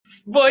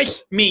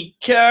Voice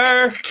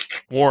maker.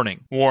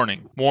 Warning,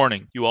 warning,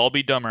 warning. You will all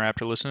be dumber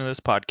after listening to this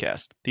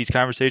podcast. These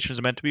conversations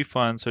are meant to be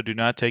fun, so do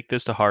not take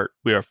this to heart.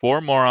 We are four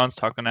morons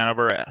talking out of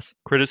our ass.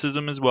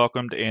 Criticism is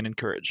welcomed and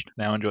encouraged.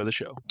 Now enjoy the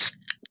show.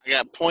 I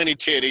got pointy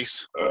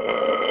titties.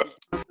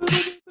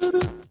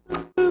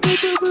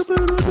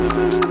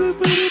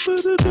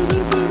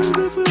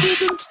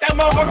 That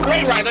motherfucker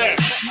paid right there.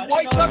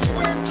 White duck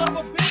square son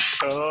of a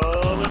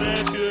bitch. Coming at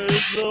you,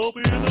 it's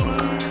Opie in the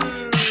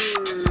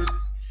Bear.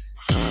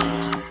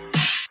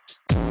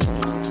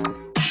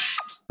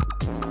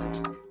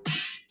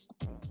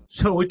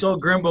 So we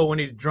told Grimbo when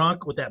he's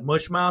drunk with that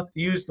mush mouth, to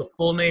use the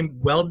full name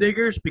Well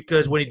Diggers,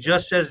 because when he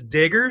just says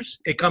Diggers,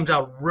 it comes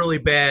out really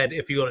bad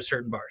if you go to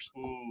certain bars.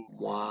 Ooh,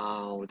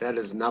 Wow, that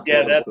is not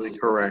Yeah, politically that's-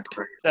 correct.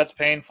 that's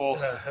painful.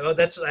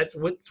 That's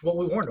what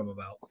we warned him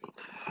about.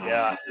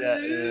 Yeah.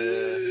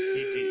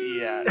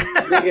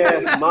 Big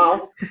ass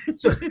mouth.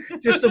 So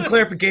just some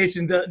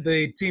clarification,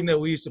 the team that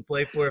we used to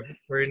play for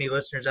any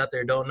listeners out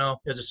there who don't know,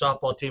 as a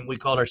softball team, we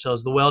called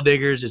ourselves the Well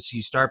Diggers. It's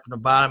you start from the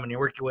bottom and you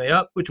work your way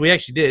up, which we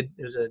actually did.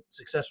 It was a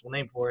successful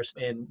name for us,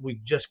 and we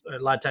just a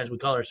lot of times we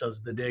call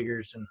ourselves the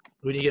Diggers. And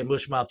when you get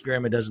mushmouth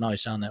Grim, it doesn't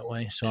always sound that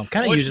way. So I'm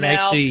kind of using Mushmouth.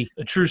 actually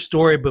a true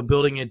story, but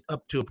building it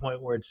up to a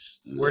point where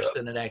it's worse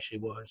than it actually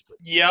was. But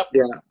Yep.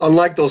 Yeah,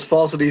 unlike those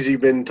falsities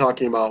you've been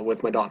talking about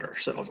with my daughter.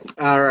 So,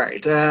 all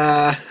right.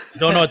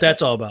 don't know what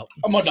that's all about.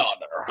 I'm a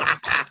daughter.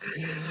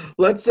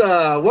 Let's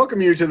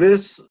welcome you to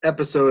this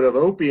episode of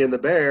Opie and the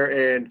Bear,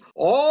 and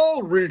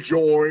all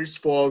rejoice,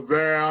 for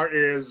there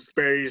is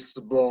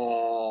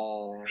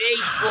baseball.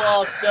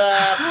 Baseball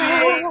stuff.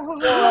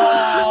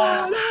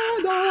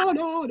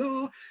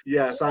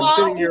 Yes, I'm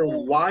sitting here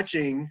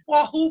watching.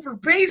 Wahoo for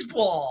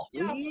baseball!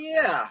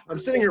 Yeah, I'm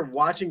sitting here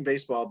watching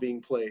baseball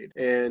being played,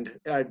 and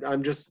I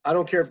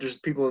don't care if there's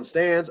people in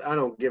stands. I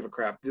don't give a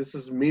crap. This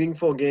is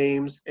meaningful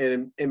games,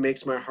 and it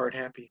makes my heart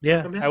happy.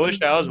 Yeah. I'm I happy.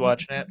 wish I was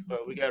watching it,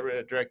 but we got rid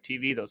of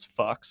DirecTV, those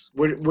fucks.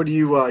 What are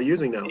you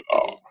using now?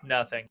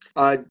 Nothing.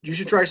 You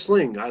should try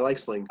Sling. I like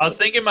Sling. I was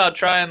thinking about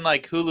trying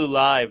like Hulu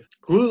Live.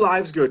 Hulu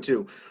Live's good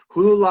too.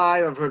 Hulu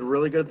Live, I've heard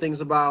really good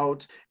things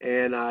about,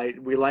 and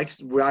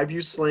I've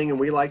used Sling, and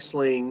we like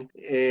Sling.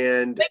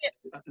 And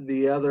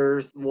the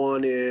other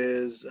one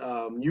is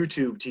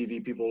YouTube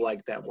TV. People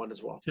like that one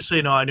as well. Just so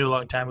you know, I knew a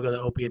long time ago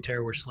that Opie and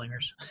Terry were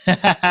slingers.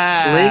 Slinging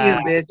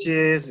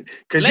bitches,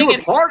 because you were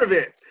Slinging. part of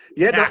it.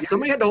 Yeah, Yeah.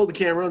 somebody had to hold the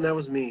camera, and that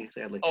was me,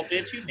 sadly. Oh,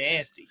 bitch, you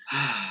nasty.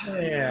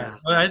 Yeah.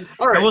 All right.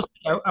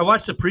 I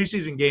watched the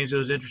preseason games. It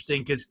was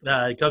interesting because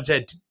the Cubs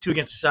had two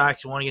against the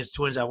Sox and one against the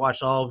Twins. I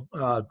watched all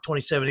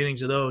 27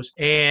 innings of those.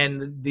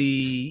 And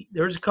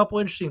there was a couple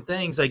interesting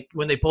things, like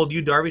when they pulled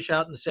Yu Darvish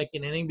out in the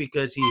second inning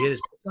because he hit his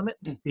pitch limit.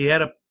 He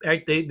had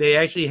they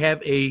actually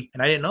have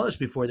and I didn't know this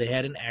before, they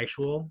had an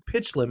actual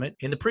pitch limit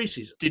in the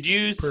preseason. Did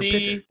you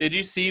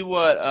pitcher. see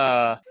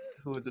what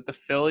who was it? The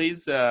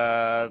Phillies,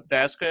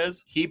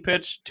 Vasquez. He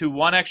pitched to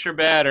one extra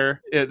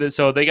batter,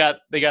 so they got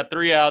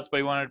 3 outs, but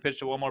he wanted to pitch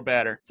to one more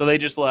batter. So they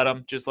just let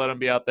him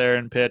be out there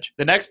and pitch.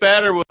 The next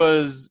batter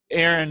was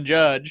Aaron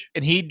Judge,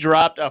 and he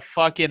dropped a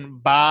fucking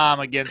bomb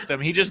against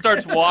him. He just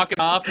starts walking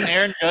off, and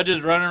Aaron Judge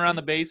is running around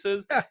the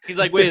bases. He's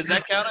like, "Wait, does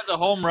that count as a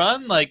home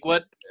run? Like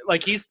what?"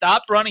 Like he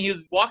stopped running. He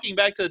was walking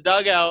back to the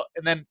dugout,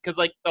 and then because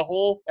like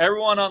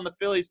everyone on the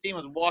Phillies team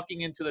was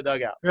walking into the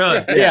dugout.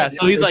 Really? Yeah,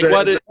 so he's like,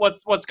 Exactly.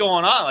 what's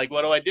going on? Like,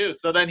 what do I do?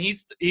 So then he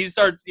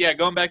starts,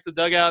 going back to the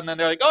dugout, and then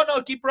they're like, oh,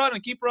 no, keep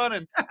running.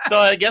 So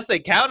I guess they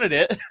counted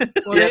it.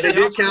 Well, Yeah, they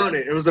did also- count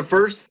it. It was the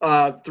first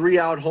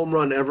 3-out home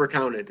run ever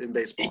counted in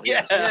baseball.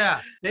 Yeah.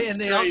 Yes. Yeah.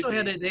 They also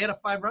had crazy. they had a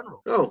 5-run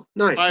rule. Oh,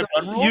 nice.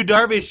 5-run rule? Yu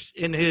Darvish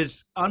in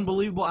his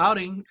unbelievable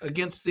outing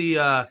against the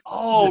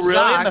Oh, the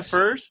really? In the Sox.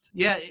 first?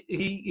 Yeah,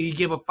 he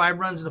gave up 5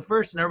 runs in the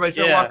first, and everybody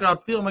started Yeah. walking out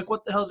the field. I'm like,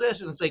 what the hell is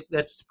this? And it's like,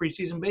 that's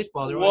preseason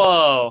baseball.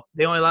 Whoa.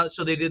 They only allowed,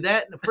 so they did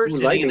that in the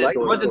first Like- inning. And like it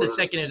wasn't the what's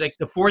going on. second. It was like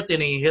the fourth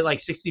inning. He hit like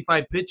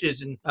 65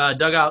 pitches, and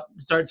dugout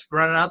starts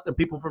running out. The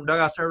people from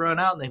dugout start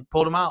running out, and they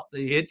pulled him out.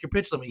 They hit your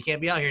pitch limit. You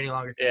can't be out here any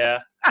longer. Yeah.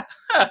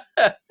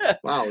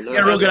 Wow. Yeah,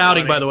 real good That's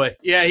outing, funny. by the way.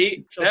 Yeah,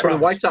 For the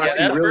White Sox,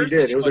 that he really first did.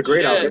 inning It was a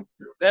great shit. outing.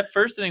 That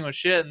first inning was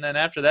shit, and then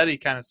after that, he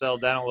kind of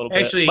settled down a little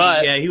Actually, bit.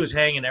 But yeah, he was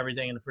hanging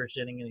everything in the first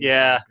inning. And he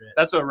yeah, was great.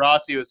 that's what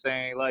Rossi was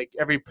saying. Like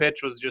every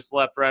pitch was just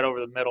left right over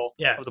the middle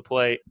Yeah. of the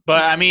plate.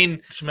 But I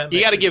mean, Cement you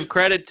got to mixers. give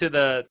credit to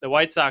the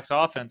White Sox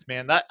offense,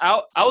 man. That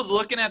I was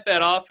looking at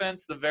that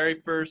offense the very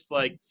first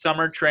like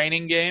summer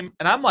training game,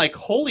 and I'm like,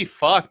 holy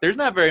fuck, there's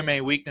not very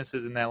many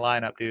weaknesses in that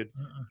lineup, dude.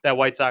 That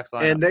White Sox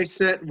lineup. And they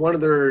sent one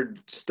of their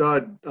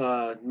stud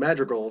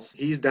Madrigals.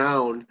 He's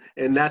down,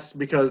 and that's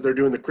because they're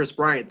doing the Chris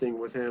Bryant thing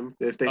with him.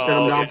 If they send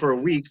him down yeah. for a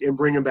week and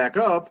bring him back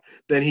up,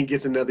 then he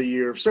gets another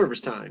year of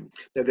service time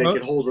that they Well,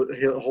 could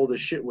hold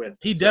his shit with.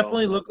 He So-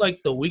 definitely looked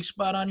like the weak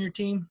spot on your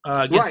team.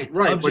 Against Right, the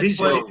right, Cubs but in he's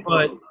play, young.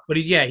 but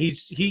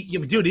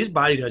dude, his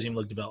body doesn't even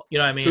look developed. You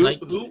know what I mean?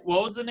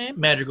 What was the name?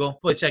 Madrigal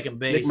played second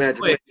base. Nick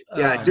Madrigal. Quick,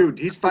 Yeah, dude,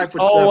 he's 5'7".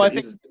 Oh, I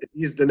think-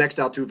 He's the next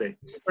Altuve.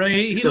 But I mean,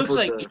 he Except looks for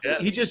like the-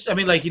 he just. I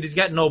mean, like he just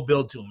got no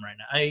build to him right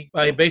now.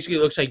 He basically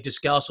looks like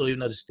Descalso, even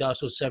though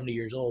Descalso's 70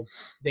 years old.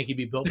 I think he'd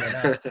be built by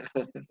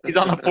now. He's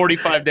on the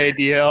 45-day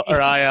DL or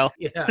IL.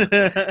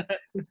 Yeah.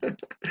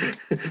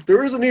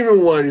 There isn't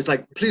even one. He's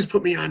like, please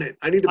put me on it.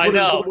 I need to I put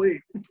in know. some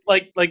weight.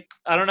 like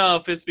I don't know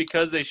if it's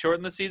because they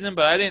shortened the season,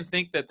 but I didn't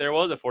think that there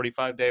was a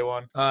 45-day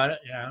one. Yeah, I don't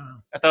know.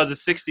 I thought it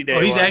was a 60-day. Oh,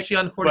 he's one. actually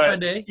on the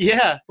 45-day?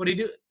 Yeah, What do you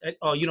do?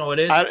 Oh, you know what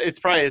it is? it's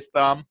probably his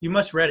thumb. You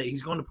must read it.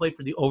 He's going to play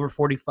for the over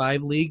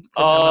 45 league.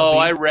 for Oh, MLB.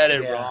 I read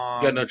it Yeah.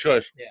 wrong. You got no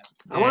choice.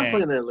 I want to Dang.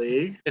 play in that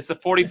league. It's the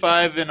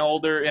 45 and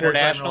older 45 and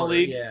international older,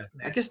 league. Yeah.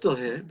 I can still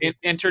hit.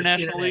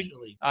 International league.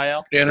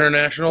 IL.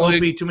 International Won't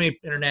league? be too many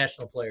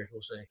international players,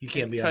 we'll say. You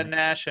can't be on it.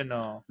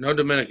 International. No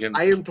Dominican.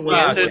 I am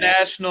 12.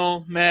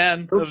 International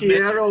man. Yo of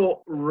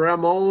quiero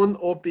Ramon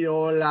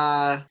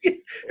Opiola.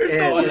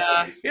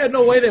 Yeah,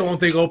 no way they won't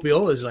think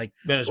Opiola is like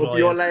Venezuelan,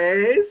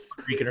 Opiola es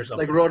Rican or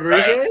something. like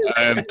Rodriguez.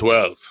 I am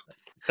 12.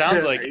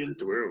 Sounds like I it. am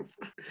 12.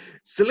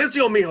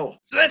 Silencio, mijo.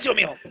 Silencio,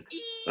 mijo.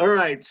 All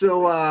right,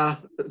 so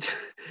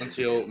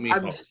Until me.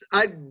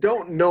 I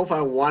don't know if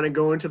I want to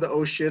go into the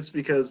oh shits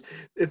because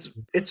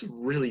it's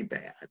really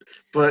bad,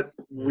 but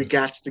we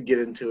got to get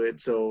into it.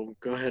 So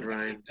go ahead,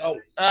 Ryan.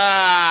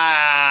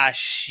 Ah,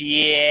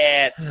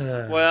 shit.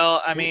 Uh,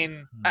 Well, I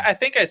mean, I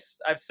think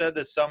I've said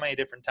this so many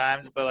different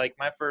times, but like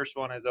my first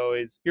one is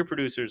always your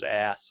producer's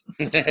ass.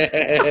 I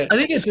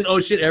think it's an oh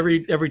shit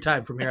every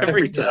time from here. on.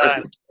 Every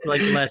time. For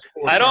like the last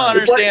 4 I don't times.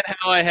 understand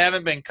how I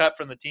haven't been cut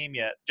from the team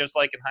yet, just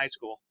like in high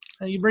school.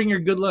 You bring your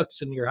good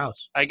looks in your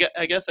house. I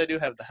guess I do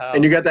have the house.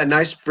 And you got that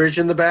nice fridge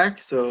in the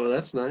back, so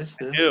that's nice.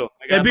 I Yeah. do.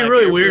 I got It'd be my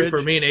really beer weird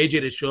fridge. for me and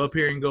AJ to show up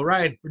here and go,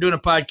 Ryan, we're doing a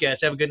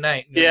podcast. Have a good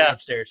night. And then Yeah. go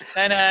upstairs.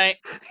 Night night.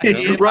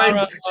 See you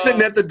Ryan's tomorrow.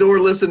 sitting at the door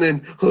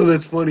listening. Oh,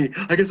 that's funny.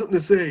 I got something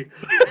to say.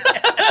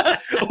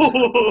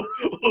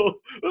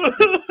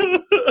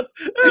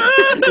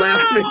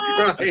 Laughing,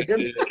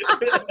 crying.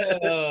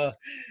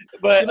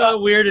 But You know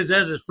what weird is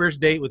that's his first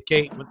date with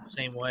Kate went the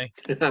same way.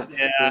 Pretty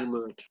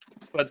much.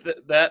 but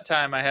that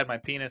time I had my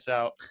penis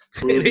out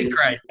And he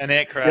cried. and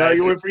it cried. Yeah,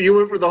 you went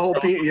for the whole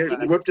piece. You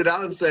whipped it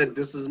out and said,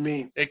 "This is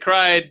me." It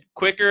cried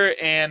quicker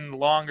and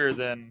longer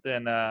than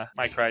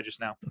my cry just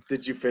now.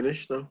 Did you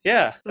finish though?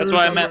 Yeah, that's Oh,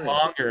 why I that's meant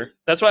alright. longer.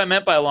 That's what I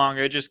meant by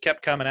longer. It just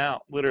kept coming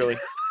out, literally.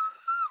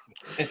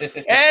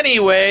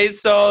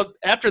 Anyways, so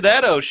after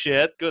that, oh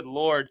shit, good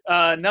lord.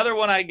 Another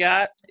one I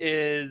got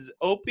is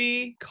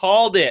Opie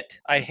called it.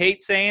 I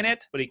hate saying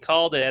it, but he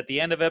called it at the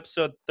end of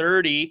episode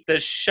 30, the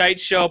Shite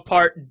Show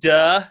Part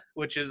Duh,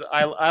 which is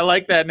I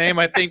like that name.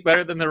 I think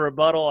better than the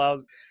rebuttal. I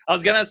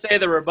was gonna say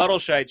the rebuttal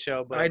Shite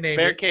Show, but I named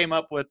Bear it. came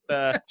up with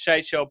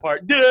Shite Show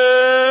Part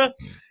Duh.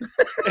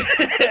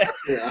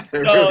 Yeah.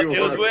 So it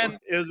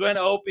was when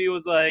Opie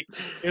was like,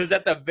 it was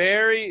at the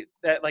very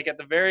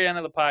end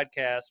of the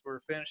podcast. We're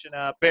finishing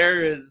up.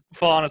 Bear is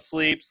falling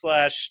asleep /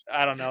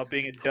 I don't know,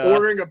 being a duck,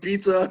 ordering a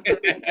pizza.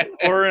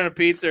 ordering a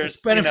pizza, or,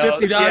 Spending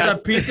 $50 on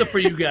pizza for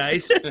you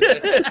guys.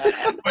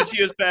 when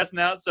she was passing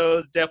out. So it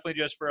was definitely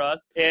just for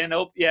us. And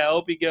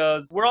Opie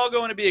goes, "We're all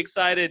going to be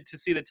excited to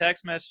see the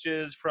text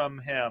messages from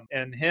him,"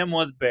 and him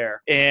was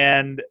Bear.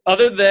 And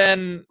other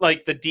than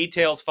like the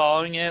details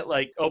following it,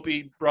 like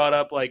Opie brought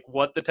up like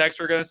what the texts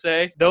were going to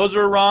say, those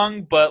were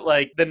wrong. But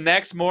like the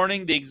next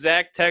morning, the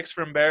exact text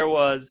from Bear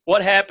was,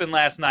 "What happened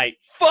last night?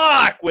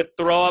 Fuck!" with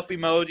throw up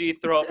emoji.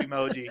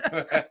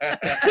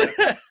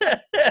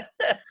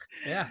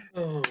 Yeah.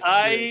 Oh,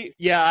 I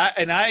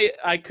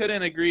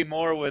couldn't agree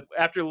more with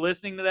after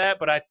listening to that,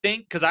 but I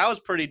think because I was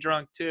pretty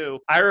drunk too,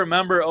 I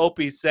remember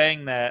Opie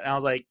saying that, and I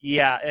was like,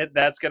 yeah,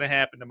 that's gonna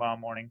happen tomorrow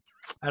morning.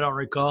 I don't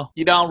recall.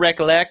 You don't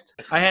recollect?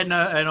 I had an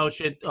oh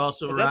shit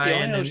also, Was that the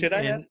Ryan. only oh shit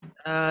I had?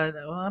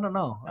 Well, I don't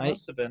know. I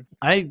must have been.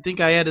 I think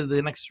I added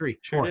the next 3.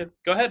 Sure 4. did.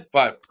 Go ahead.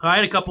 5. I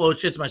had a couple of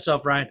shits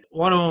myself, Ryan.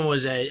 One of them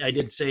was I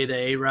did say that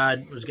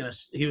A-Rod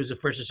he was the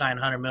first to sign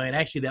 $100 million.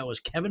 Actually, that was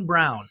Kevin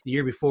Brown the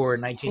year before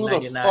in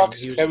 1999. fuck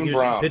is he was, Kevin he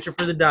was Brown? a pitcher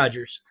for the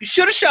Dodgers, You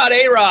should have shot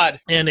A-Rod.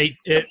 and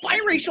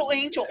Biracial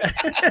angel.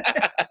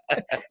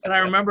 and I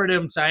remembered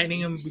him signing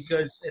him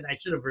because, and I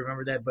should have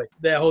remembered that, but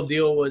that whole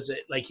deal was that,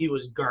 like, he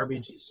was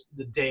garbage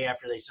the day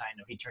after they signed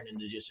him. He turned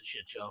into just a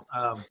shit show.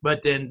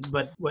 But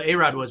what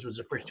A-Rod was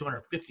the first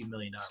 $250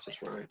 million.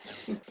 That's right.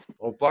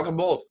 Well, fuck them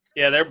both.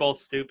 Yeah, they're both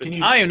stupid. Can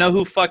you- I don't even know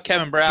who fuck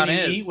Kevin Brown Can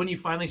you is. eat when you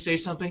finally say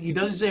something? He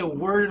doesn't say a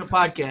word in a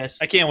podcast.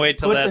 I can't wait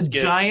till Puts that's a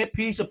good. giant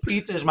piece of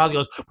pizza in his mouth. He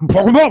goes,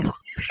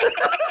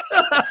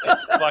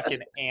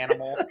 Fucking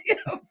animal.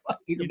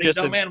 he's a You're big just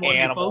dumb an animal, you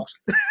animal. folks.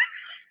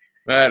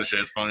 That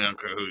shit's funny. I don't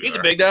care who you He's are.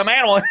 a big dumb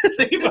animal. I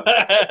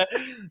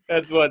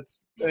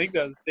think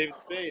that was David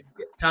Spade.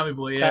 Tommy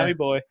boy, yeah. Tommy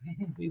boy.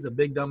 He's a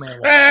big dumb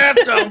animal.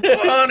 That's some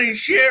funny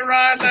shit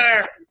right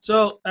there.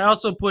 So I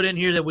also put in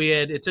here that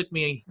it took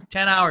me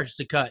 10 hours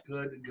to cut.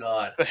 Good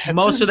God.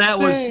 Most of that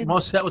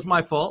was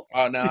my fault.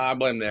 Oh, no, I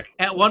blame Nick.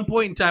 At one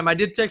point in time, I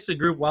did text the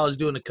group while I was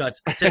doing the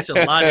cuts. I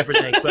texted a lot of different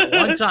things, but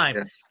one time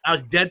Yes. I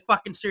was dead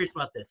fucking serious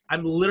about this.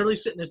 I'm literally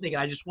sitting there thinking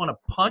I just want to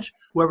punch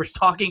whoever's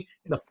talking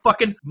in the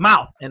fucking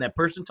mouth, and that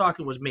person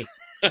talking was me.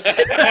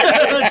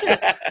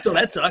 So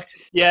that sucked.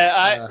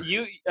 Yeah,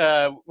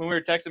 when we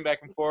were texting back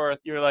and forth,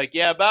 you were like,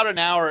 "Yeah, about an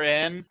hour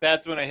in,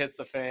 that's when it hits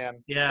the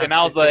fan." Yeah. And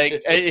I was like,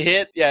 it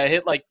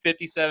hit like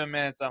 57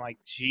 minutes. I'm like,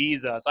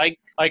 Jesus, I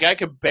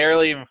could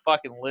barely even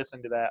fucking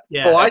listen to that.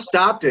 Yeah. Oh, I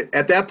stopped it.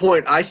 At that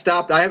point, I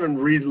stopped. I haven't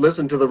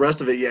re-listened to the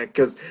rest of it yet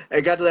because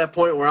it got to that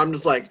point where I'm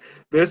just like,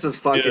 this is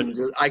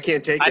fucking. I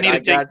can't take it. I need to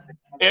take.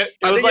 It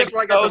I was think like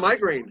that's why I got the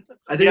migraine.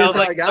 I think that's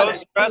how I got it.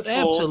 stressful.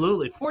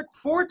 Absolutely.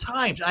 Four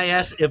times I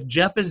asked if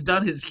Jeff has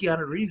done his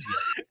Keanu Reeves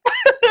yet.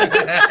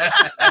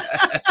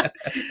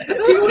 He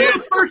was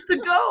the first to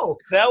go.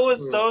 That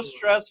was so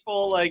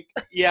stressful. Like,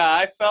 yeah,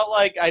 I felt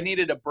like I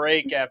needed a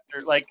break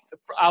after. Like,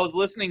 I was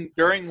listening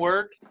during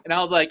work, and I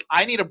was like,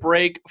 I need a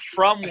break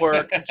from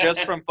work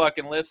just from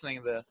fucking listening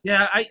to this.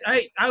 Yeah,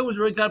 I was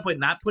really contemplating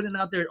not putting it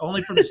out there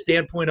only from the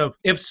standpoint of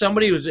if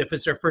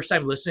it's their first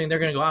time listening, they're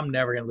gonna go, I'm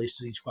never gonna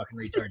listen to these fucking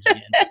retards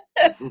again.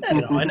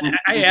 You know, and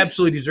I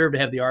absolutely deserve to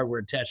have the R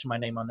word attached to my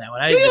name on that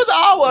one.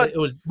 It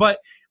was, but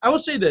I will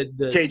say that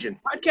the Cajun.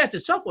 podcast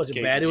itself wasn't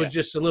Cajun, bad. It was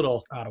yeah. just a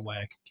little out of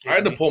whack. I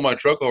had to pull my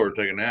truck over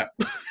to take a nap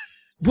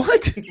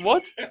What?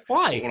 What?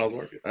 Why? when I was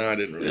working. I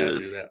didn't really have to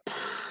do that.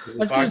 I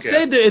was going to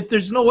say that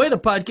there's no way the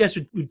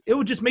podcast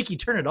would just make you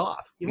turn it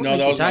off. It wouldn't No, make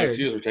that you was my tired.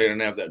 excuse for taking a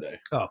nap that day.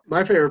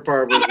 My favorite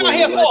part was when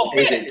we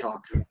let AJ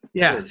talk.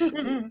 Yeah.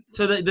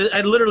 So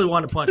I literally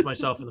wanted to punch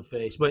myself in the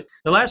face. But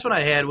the last one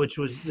I had, which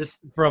was this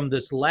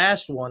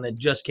last one that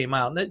just came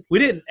out, and that, we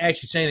didn't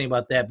actually say anything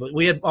about that, but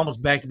we had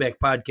almost back-to-back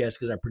podcasts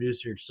because our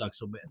producer sucks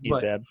so bad. He's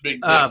bad. Big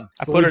I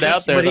put it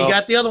out there, But though. he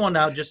got the other one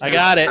out just I now,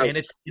 got it. and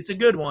it's a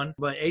good one.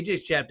 But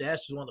AJ's Chapped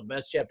Ass is one of the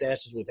best Chapped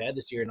Asses we've had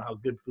this year, and how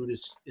good food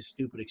is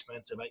stupid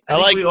expensive. I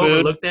think like we food.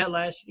 overlooked that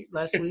last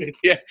week.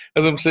 Yeah,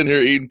 as I'm sitting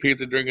here eating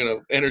pizza, drinking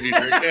an energy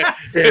drink.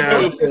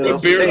 Yeah,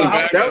 With beer in the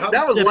Hey, back.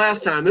 that was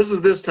last time. This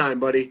is this time,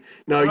 buddy.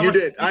 No, How you much-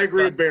 did. I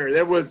agree with Barry.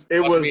 It was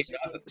Cost me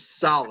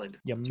solid.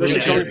 You Especially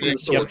mooch. coming from the You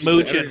source.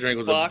 mooch energy and drink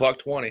was fuck.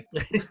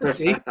 $1.20.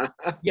 See?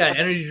 Yeah,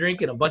 energy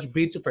drink and a bunch of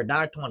pizza for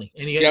 $1.20.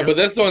 And you got Yeah, your, but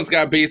this one's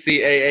got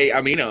BCAA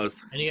aminos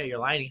and you got your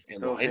liney.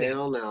 and, Oh,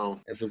 hell no.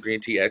 and some green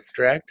tea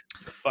extract.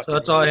 Fucking So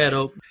that's all I had,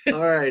 Hope. All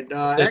right.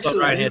 That's what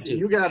Ryan had Actually, to.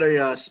 you got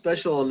a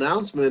special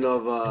announcement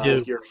of I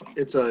do.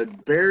 it's a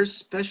Bears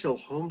special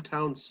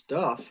hometown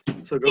stuff.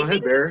 So go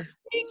ahead, Bear.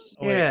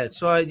 Yeah,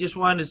 so I just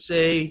wanted to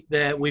say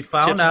that we Chips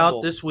found in the out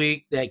bowl. this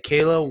week that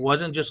Kayla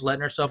wasn't just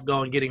letting herself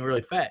go and getting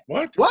really fat.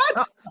 What?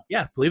 What?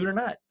 Yeah, believe it or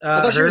not.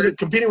 I thought she was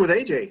competing with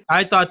AJ.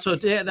 I thought so.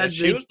 Yeah, that's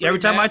she was pretty every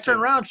time massive. I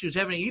turned around, she was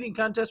having an eating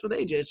contest with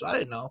AJ, so I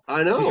didn't know.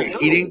 I know.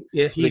 Eating?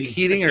 Yeah, Like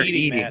heating or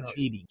eating? man. No,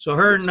 eating. So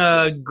her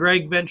and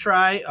Greg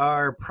Ventry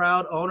are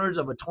proud owners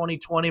of a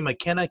 2020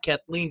 McKenna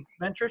Kathleen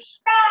Ventures.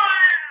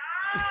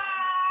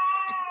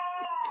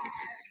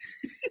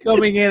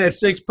 Coming in at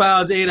 6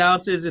 pounds, 8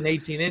 ounces, and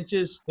 18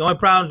 inches. The only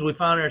problems we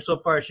found her so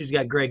far, she's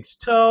got Greg's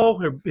toe.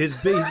 He's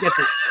got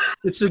the.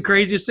 It's the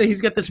craziest thing. He's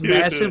got this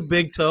massive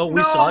big toe. We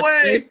No saw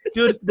way. it,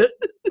 dude.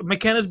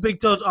 McKenna's big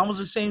toe is almost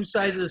the same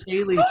size as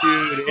Haley's.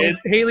 Dude,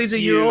 it's Haley's a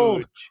year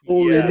old.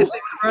 Holy Yeah. It's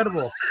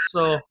incredible.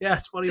 So yeah,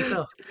 it's funny as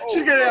hell.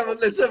 She's gonna have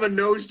instead of a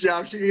nose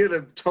job, she can get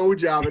a toe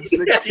job at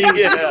 16.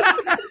 Yeah.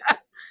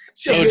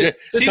 Toe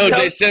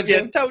J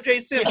Simpson. Yeah, Toe J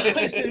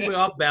Simpson. She's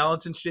off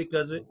balance and shit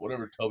because of it.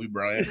 Whatever, Toby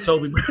Bryant.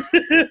 Toby.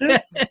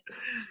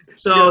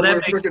 So So that wear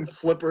makes freaking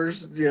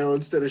flippers,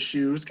 instead of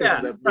shoes, because Yeah,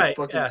 of that big right,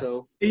 fucking yeah.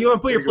 toe. you want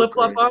to put your There you flip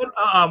go, flop on?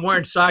 I'm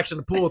wearing socks in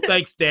the pool.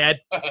 Thanks, Dad.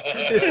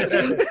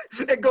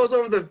 It goes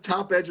over the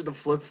top edge of the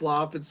flip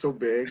flop. It's so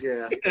big.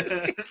 Yeah.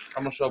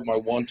 I'm gonna shove my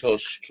one toe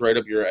straight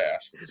up your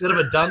ass. Instead of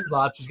a dun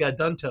flop, she's got a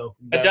dun toe.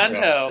 A done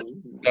toe.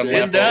 Done It's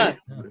left done.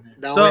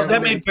 Now we So have that a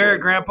made big Barrett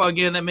toe. grandpa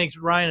again. That makes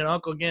Ryan an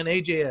uncle again.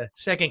 AJ a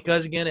second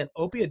cousin again, and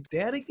Opie a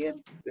dad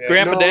again. Yeah.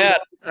 Grandpa No, Dad.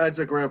 It's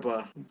a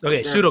grandpa.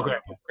 Okay, pseudo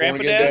grandpa. Grandpa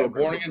Born again Dad.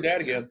 Born again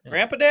dad again.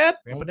 Grandpa Dad?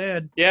 Grandpa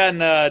dad. Yeah,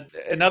 and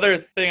another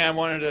thing I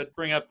wanted to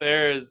bring up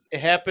there is it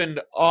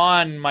happened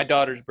on my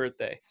daughter's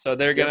birthday. So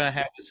they're going to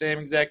have the same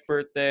exact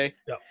birthday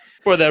Yep.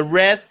 for the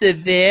rest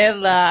of their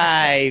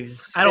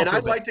lives. I don't And feel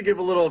I'd bad. like to give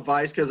a little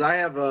advice because I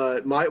have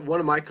one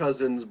of my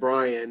cousins,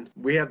 Brian.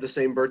 We have the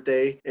same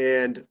birthday,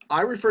 and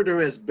I refer to him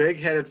as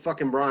big-headed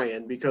fucking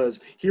Brian because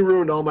he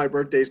ruined all my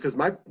birthdays. Because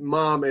my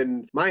mom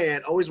and my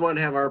aunt always wanted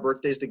to have our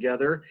birthdays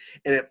together,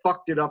 and it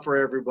fucked it up for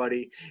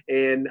everybody.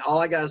 And all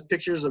I got is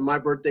pictures of my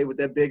birthday with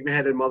that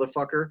big-headed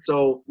motherfucker.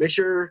 So make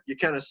sure you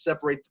kind of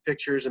separate the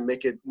pictures and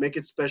make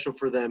it special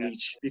for them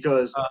each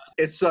because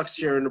it sucks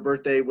sharing a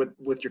birthday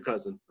with your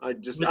cousin.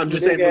 I'm just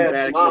saying from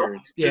bad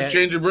experience. Yeah, Just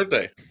change your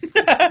birthday.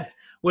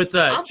 with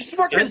I'm just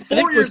fucking I think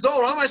 4 years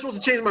old. How am I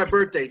supposed to change my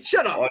birthday?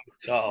 Shut up.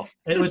 Oh.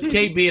 with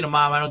Kate being a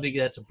mom, I don't think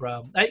that's a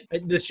problem.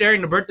 The sharing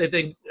the birthday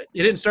thing,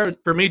 it didn't start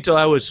for me till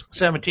I was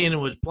 17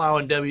 and was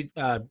plowing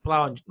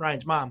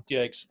Ryan's mom.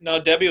 Yikes. No,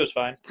 Debbie was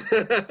fine.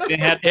 Didn't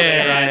have to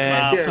say Ryan's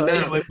mom. Yeah, So no.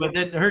 anyway, but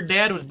then her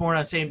dad was born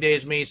on the same day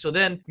as me. So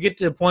then we get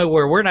to the point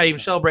where we're not even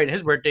celebrating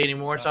his birthday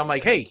anymore. So I'm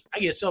like, hey, I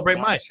get to celebrate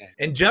mine.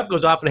 And Jeff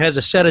goes off and has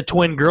a set of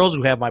twin girls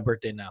who have my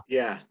birthday now.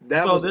 Yeah,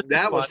 that Oh, was this is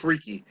that was fun.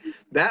 freaky.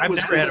 That I've was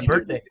never had a freaky.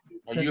 birthday.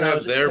 since You I have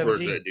was their 17.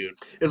 birthday, dude.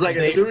 It's like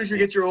as soon as you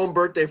get your own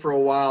birthday for a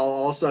while,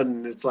 all of a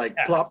sudden it's like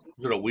Yeah. plop.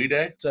 Is it a we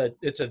day?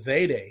 It's a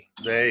they day.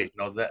 They.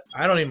 No, that.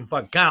 I don't even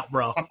fucking count,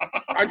 bro.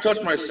 I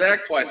touch my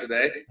sack twice a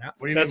day.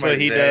 What do you That's mean by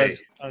what he they?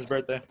 does on his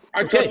birthday.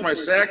 I Okay. touch my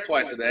sack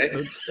twice a day.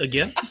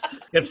 Again,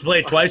 you have to play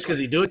it twice because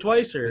he do it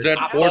twice, or Is that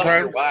 4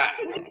 times? Wow.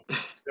 Is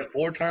that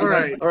 4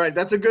 times? All right.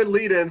 That's a good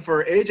lead in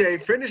for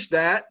AJ. Finish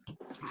that.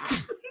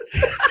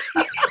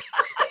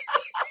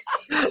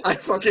 I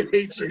fucking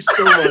hate you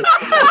so much.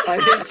 I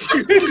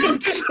hate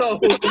you so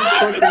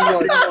fucking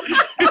much.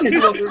 You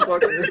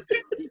motherfucker.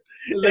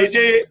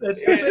 AJ,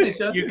 that's the finish,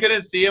 huh? you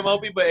couldn't see him,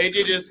 Opie, but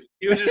AJ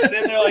he was just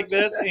sitting there like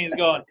this, and he's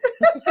going.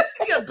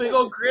 He got a big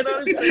old grin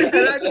on his face.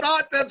 And I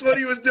thought that's what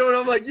he was doing.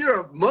 I'm like,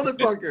 you're a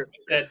motherfucker.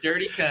 That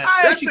dirty cunt.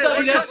 I That's actually it. thought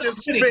We're he'd have cutting this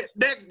something. shit.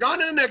 Next, on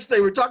to the next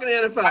thing. We're talking to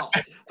NFL.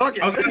 Fuck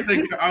it. I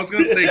was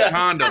gonna say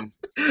condom.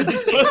 Yeah,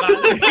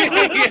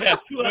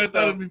 but I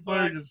thought it'd be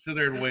funny to just sit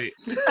there and wait.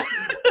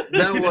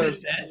 That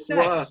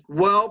was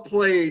well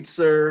played,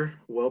 sir.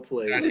 Well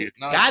played. Got you.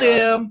 No, Got it's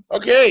him.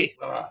 Okay.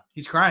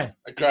 He's crying.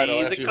 I cried. I'll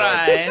He's ask a you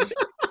how- crying.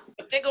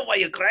 Tickle while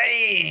you're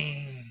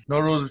crying. No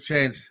rules have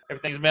changed.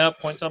 Everything's been up.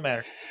 Points don't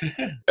matter.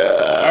 All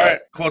right.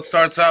 Quote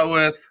starts out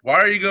with, "Why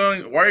are you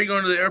going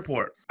to the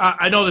airport?"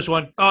 I know this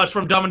one. Oh, it's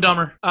from Dumb and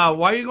Dumber.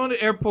 Why are you going to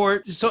the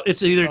airport? So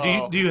it's either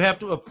Oh. do you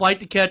have a flight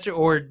to catch,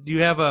 or do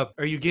you have are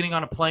you getting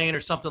on a plane or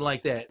something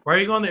like that? Why are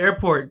you going to the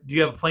airport? Do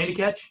you have a plane to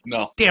catch?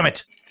 No. Damn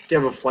it! Do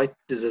you have a flight?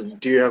 Do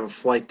you have a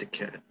flight to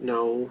catch?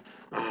 No.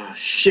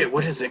 Shit.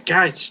 What is it?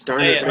 Gosh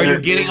darn it. Are you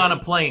getting on a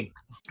plane?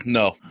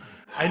 No.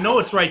 I know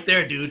it's right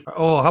there, dude.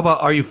 Oh, how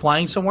about are you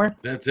flying somewhere?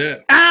 That's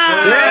it.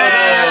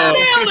 Ah!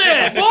 Nailed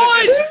it,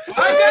 boys!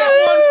 I got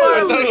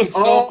one thought it was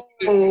so.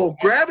 Oh,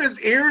 grab his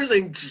ears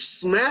and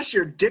smash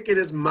your dick in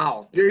his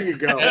mouth. There you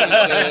go.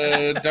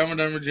 Dumb and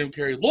Dumber Jim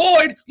Carrey.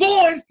 Lloyd.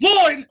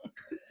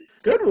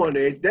 Good one,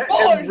 AJ. That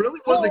it really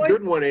was a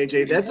good one,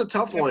 AJ. That's a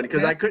tough one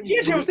because I couldn't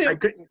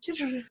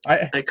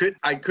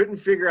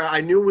figure out.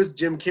 I knew it was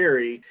Jim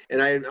Carrey,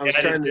 and I was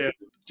trying to.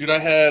 Dude, I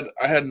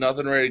had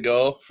nothing ready to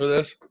go for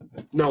this.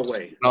 No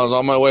way. I was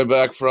on my way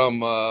back from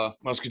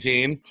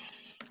Muscatine,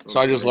 so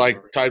I just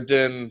typed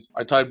in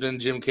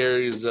Jim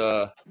Carrey's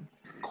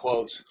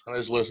quotes. I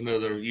just listened to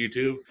their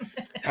YouTube.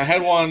 I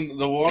had one.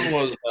 The one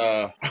was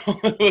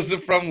was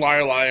it from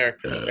Liar Liar,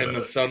 and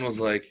the son was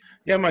like,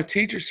 "Yeah, my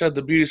teacher said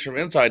the beauty's from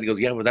inside." He goes,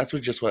 "Yeah, but that's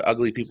just what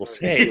ugly people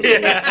say."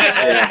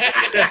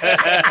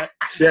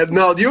 Yeah,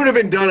 no, you would have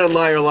been done on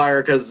Liar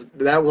Liar because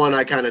that one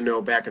I kind of know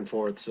back and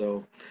forth.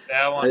 So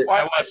That one,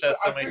 I watched that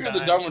so many figured times.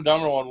 the Dumb and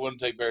Dumber one wouldn't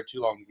take very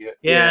too long to get.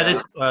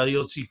 Yeah.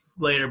 You'll see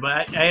later.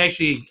 But I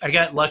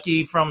got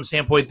lucky from the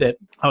standpoint that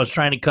I was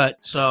trying to cut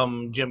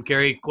some Jim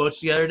Carrey quotes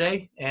the other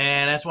day,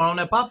 and that's one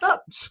that popped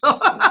up. So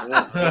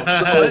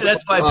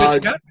that's why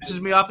it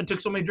pisses me off and took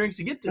so many drinks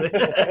to get to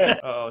it.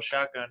 Oh,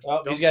 shotgun.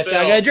 Oh, Don't he's got spill.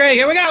 shotgun drink.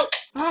 Here we go.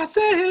 I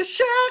say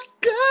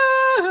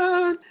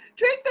shotgun,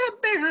 drink that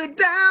beer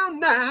down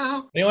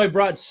now. They only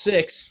brought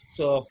 6,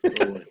 so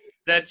Is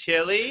that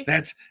chili?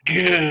 That's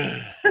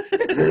good.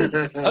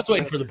 I was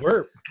waiting for the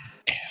burp.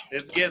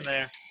 It's getting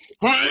there.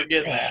 We're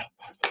getting there.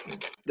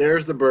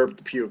 There's the burp,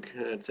 the puke.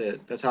 That's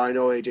it. That's how I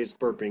know AJ's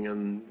burping,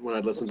 and when I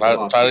listen to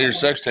the Tyler, your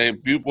sex tape.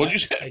 What'd you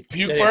say?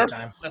 Puke burp?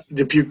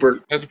 The puke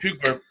burp. That's a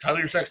puke burp. Tyler,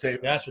 your sex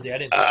tape. Yeah, that's what I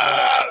didn't.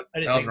 That I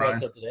didn't was think about Ryan.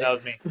 that today. That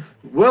was me.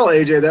 Well,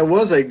 AJ, that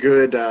was a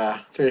good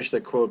finish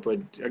that quote, but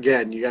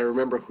again, you got to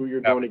remember who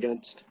you're going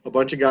against. A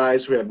bunch of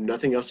guys who have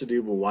nothing else to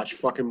do but watch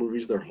fucking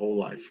movies their whole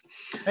life.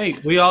 Hey,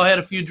 we all had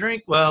a few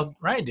drinks. Well,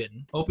 Ryan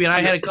didn't. Opie and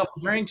I had a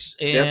couple drinks,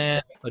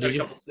 and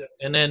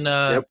and then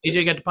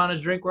AJ got to pound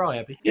his drink. We're all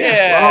happy.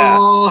 Yeah.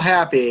 All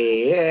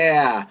happy,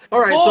 yeah. All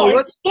right, so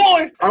let's.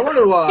 I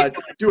want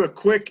to do a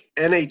quick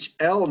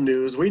NHL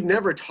news. We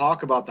never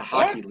talk about the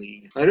hockey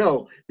league. I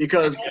know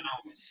because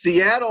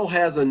Seattle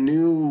has a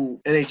new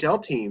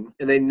NHL team,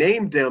 and they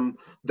named them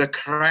the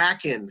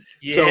Kraken.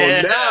 Yeah.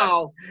 So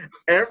now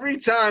every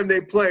time they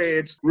play,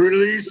 it's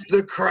release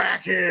the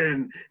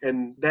Kraken,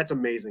 and that's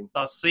amazing.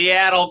 The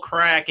Seattle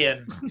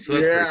Kraken. So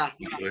that's Yeah.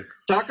 pretty cool.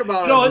 Talk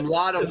about No, a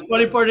lot of. The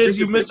funny part is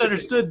you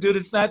misunderstood, dude.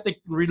 It's not the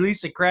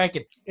release of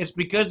Kraken. It's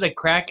because the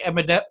crack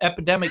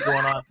epidemic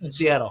going on in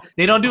Seattle.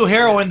 They don't do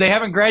heroin. They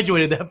haven't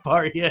graduated that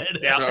far yet.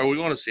 Yeah. So are we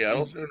going to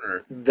Seattle soon,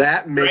 or?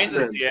 That makes Rains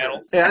in sense.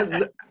 Seattle.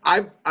 Yeah,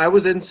 I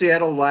was in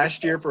Seattle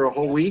last year for a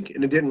whole week,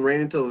 and it didn't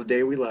rain until the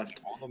day we left.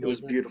 It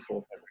was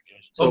beautiful.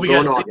 So we go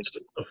in got August.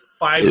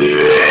 5.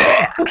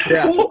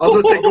 Yeah, I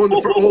was going to say go in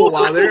the. Oh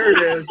wow, there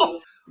it is.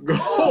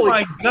 Oh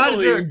my God!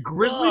 Is there a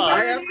grizzly fuck. I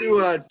bear? have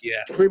to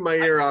Yes. clean my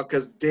ear out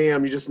because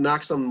damn, you just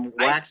knocked some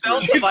I wax.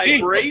 felt You the see-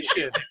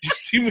 vibration. You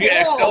see me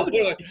exhale?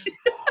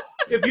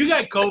 If you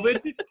got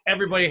COVID,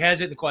 everybody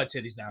has it in the Quad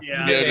Cities now.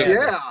 Yeah.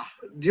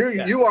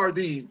 Yeah, you are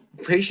the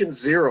patient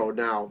zero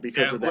now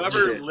because Yeah, of that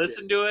whoever shit.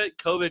 listened to it,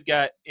 COVID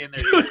got in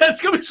there. Dude,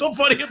 that's gonna be so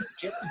funny if the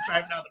kid is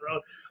driving down the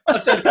road. I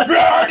said,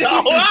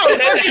 "Oh, wow!"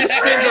 And he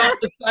spins off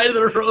the side of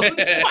the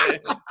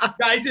road.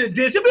 Guys in a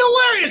ditch. It'll be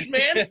hilarious,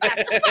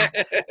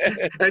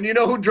 man. And you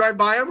know who drive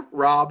by him?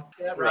 Rob.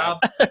 Yeah, Rob.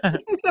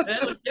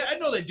 Yeah, I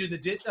know know they do the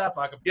ditch.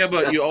 Yeah,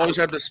 but you always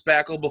have to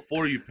spackle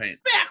before you paint.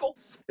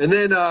 And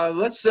then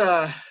let's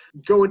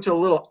go into a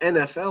little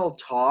NFL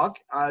talk.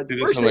 The Dude,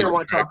 first thing I somebody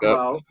want to talk back up.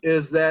 about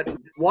is that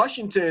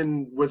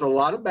Washington, with a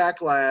lot of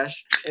backlash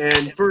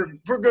and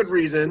for good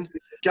reason,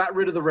 got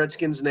rid of the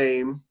Redskins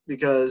name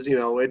because, you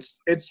know, it's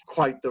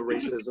quite the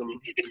racism.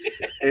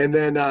 And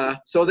then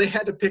so they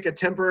had to pick a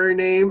temporary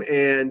name,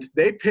 and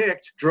they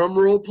picked, drum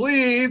roll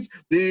please,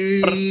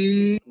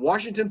 the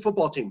Washington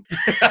football team.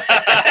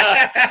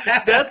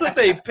 That's what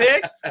they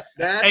picked.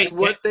 That's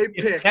what they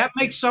If picked. that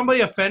makes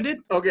somebody offended,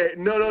 Okay,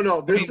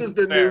 no. This is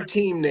the Fair. new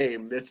team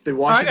name. It's the I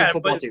Washington got it,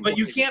 football team. but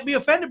you can't be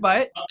offended by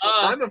it.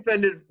 I'm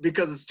offended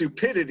because of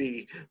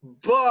stupidity,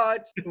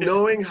 but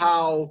knowing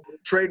how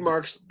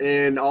trademarks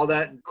and all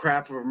that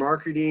crap for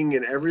marketing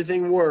and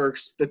everything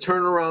works, the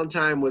turnaround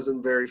time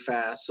wasn't very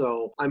fast.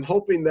 So I'm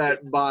hoping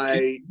that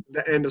by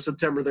the end of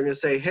September, they're going to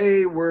say,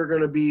 hey, we're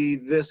going to be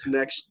this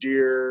next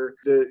year,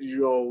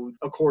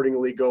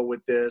 accordingly go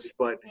with this.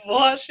 But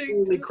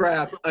Washington. holy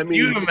crap. I Can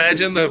you mean,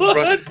 imagine the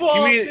front?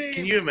 Football Can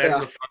team. you imagine Yeah.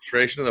 the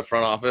frustration of the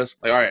front office?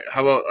 Like, all right,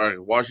 how about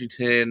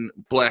Washington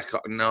Black?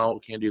 No,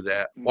 can't do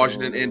that.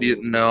 Washington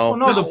Indian? No. Well,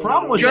 no, the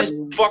problem was Just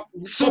that, fuck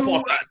So-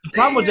 football. the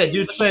problem was that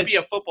dude It should spent be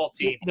a football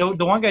team.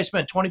 the one guy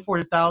spent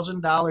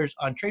 $24,000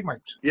 on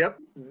trademarks. Yep.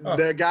 Huh.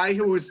 The guy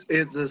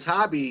it's his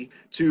hobby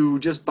to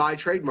just buy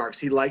trademarks.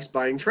 He likes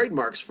buying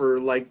trademarks for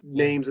like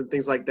names and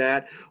things like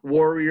that.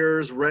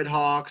 Warriors, Red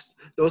Hawks,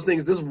 those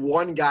things. This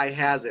one guy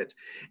has it.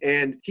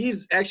 And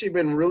he's actually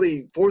been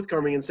really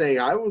forthcoming and saying,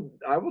 I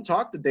will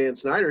talk to Dan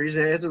Snyder. He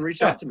hasn't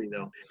reached out to me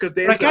though. Because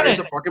Dan But I Snyder's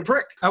kinda- a fucking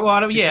prick.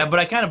 But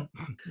I kind of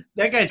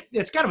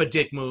it's kind of a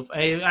dick move.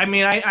 I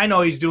mean, I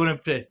know he's doing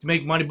it to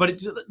make money,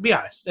 but be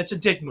honest, that's a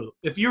dick move.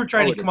 If you were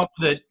trying Oh, to come up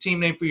with a team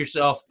name for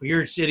yourself, for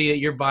your city that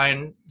you're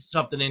buying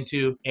something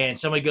into, and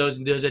somebody goes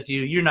and does that to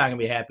you, you're not gonna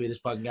be happy with this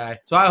fucking guy.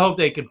 So I hope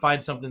they can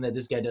find something that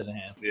this guy doesn't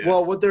have. Yeah.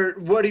 Well,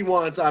 what he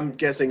wants, I'm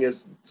guessing,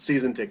 is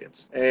season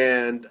tickets,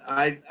 and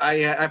I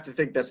have to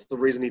think that's the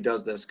reason he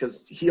does this,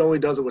 because he only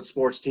does it with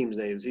sports teams'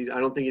 names. I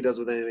don't think he does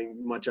it with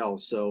anything much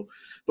else. So,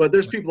 but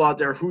there's people out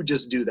there who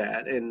just do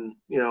that, and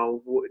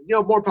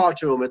more power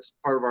to them. It's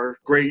part of our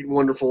great,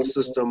 wonderful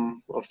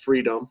system of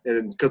freedom,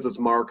 and because it's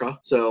Marca.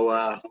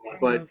 So,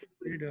 but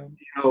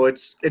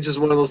it's just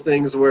one of those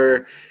things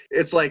where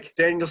it's like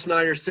Daniel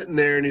Snyder sitting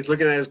there and he's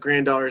looking at his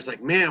granddaughter. He's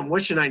like, man,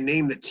 what should I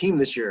name the team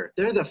this year?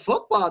 They're the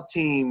football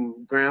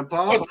team,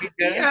 Grandpa.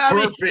 Yeah, I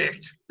mean,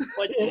 Perfect.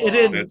 but it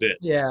is. That's it.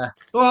 Yeah.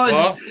 Well,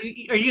 Well-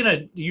 are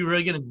you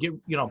really gonna get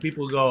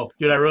people go,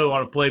 dude? I really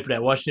want to play for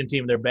that Washington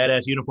team. Their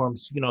badass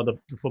uniforms. The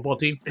football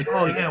team.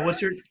 Oh yeah, what's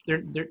their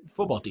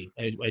football team?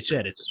 I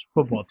said it's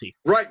football team.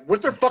 Right.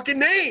 What's their fucking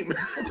name?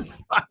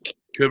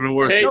 Could have been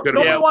worse. Hey, Could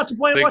Nobody have wants to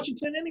play in They-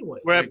 Washington anyway.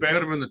 We're at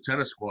been the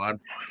tennis squad.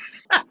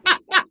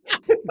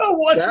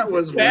 That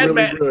was really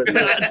good.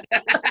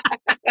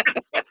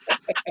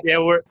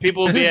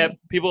 Yeah,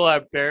 people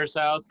at Bear's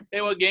house.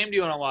 Hey, what game do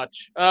you want to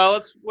watch?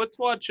 Let's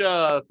watch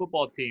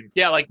football team.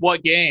 Yeah, like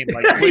what game?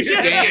 Like which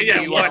game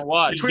do you want to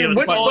watch? Between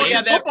which Oh, fucking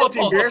yeah, that football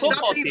team, Bear? Stop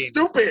football being team.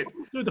 stupid.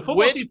 Dude, the football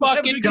Which team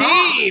fucking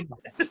God. team?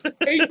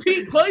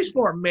 AP plays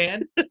for him,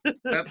 man.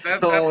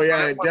 Oh, yeah,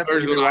 I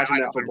definitely been watching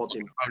that football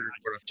team.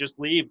 Just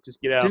leave.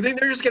 Just get Do out. you think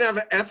they're just going to have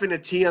an F and a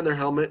T on their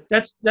helmet?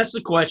 That's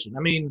the question.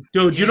 I mean,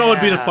 dude, you know what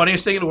would be the Yeah.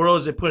 funniest thing in the world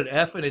is they put an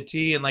F and a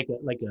T and like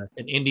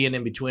an Indian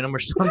in between them or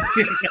something.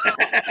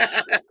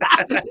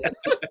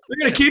 They're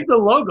gonna keep the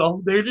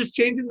logo. They're just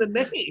changing the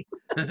name.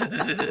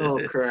 Oh,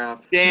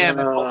 crap. Damn,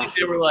 if only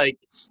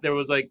there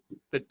was like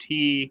the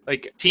T,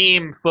 like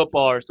team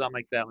football or something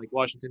like that, like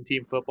Washington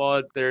team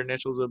football. Their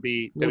initials would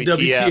be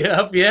WTF.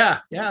 WTF? Yeah,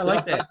 I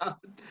like that.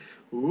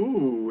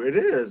 Ooh, it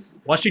is.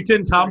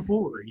 Washington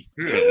tomfoolery.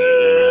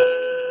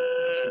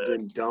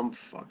 Them dumb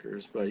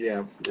fuckers. But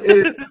yeah,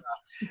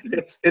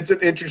 it's an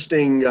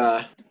interesting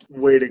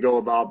way to go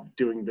about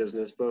doing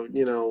business. But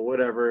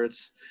whatever.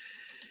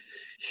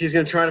 He's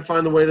going to try to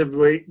find the way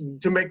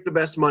to make the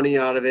best money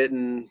out of it,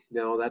 and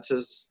that's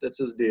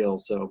his deal.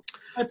 So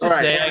That's All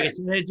just right. I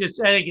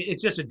think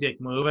it's just a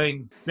dick move. I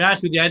mean, to be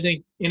honest with you, I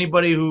think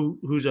anybody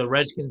who's a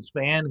Redskins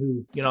fan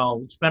who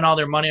spent all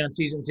their money on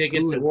season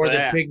tickets Who and is wore that?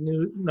 their big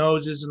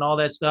noses and all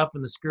that stuff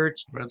and the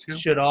skirts Redskins?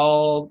 should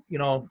all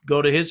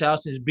go to his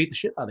house and just beat the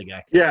shit out of the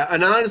guy. yeah,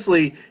 and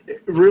honestly,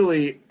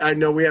 really, I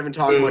know we haven't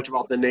talked much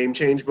about the name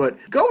change, but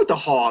go with the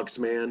Hogs,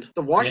 man.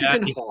 The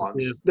Washington Yeah,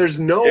 Hogs. too. There's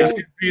no. It's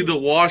gonna be the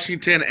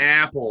Washington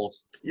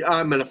Apples.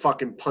 I'm gonna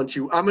fucking punch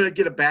you. I'm gonna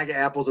get a bag of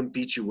apples and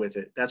beat you with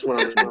it. That's what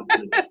I'm gonna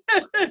do.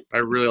 I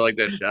really like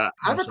that shot.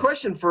 I have a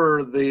question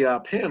for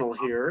the panel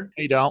here.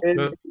 You don't.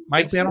 And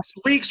Mike it's Panel? 6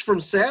 weeks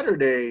from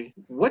Saturday.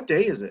 What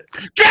day is it?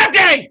 Draft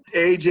day.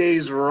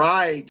 AJ's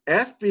right.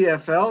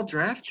 FBFL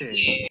draft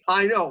day.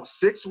 I know,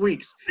 6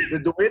 weeks.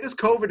 The way this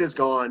COVID is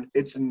gone,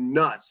 it's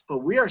nuts. But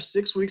we are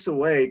 6 weeks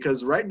away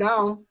because right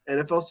now,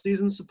 NFL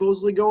season's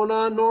supposedly going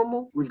on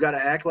normal. We've got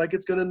to act like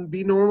it's going to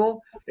be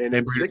normal. And They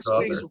in breathe 6 out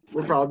weeks,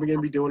 we're probably going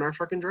to be doing our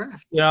fucking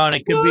draft. And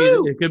it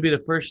could be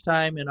the first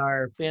time in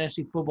our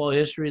fantasy football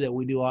history that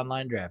we do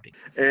online drafting.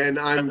 And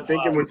I'm That's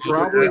thinking we wild.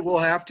 probably will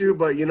have to,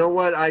 but you know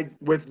what?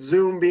 With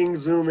Zoom being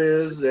Zoom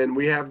is, and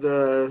we have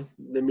the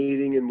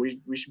meeting, and we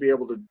should be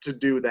able to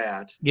do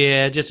that.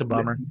 Yeah, just a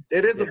bummer.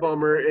 It is a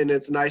bummer, and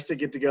it's nice to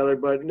get together,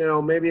 but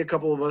maybe a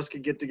couple of us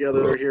could get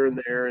together here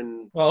and there,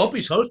 and Well, I hope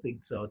he's hosting,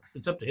 so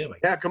it's up to him. I guess.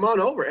 yeah, come on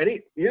over.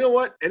 You know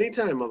what?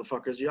 Anytime,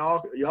 motherfuckers.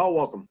 Y'all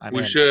welcome.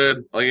 We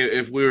should, like,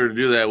 if we were to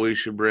do that, we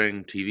should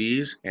bring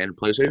TVs and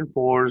PlayStation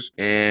 4s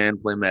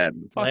and play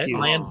Madden. Fuck you.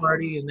 Land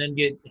party and then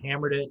get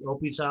hammered at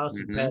Opie's house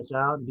and Mhm. pass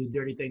out and do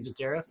dirty things at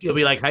Tara. It'll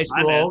be like high My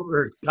school man.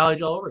 or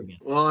college all over again.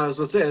 Well, I was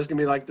going to say, it's going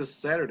to be like this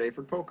Saturday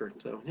for poker.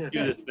 So, yeah.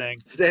 Do this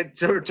thing. That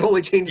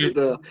totally changes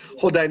the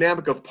whole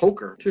dynamic of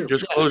poker, too.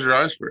 Just close your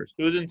eyes first.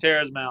 Who's in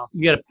Tara's mouth?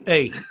 You gotta,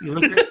 hey, you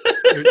look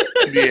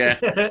Yeah.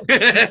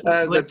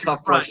 That's a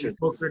tough question.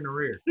 Poker in the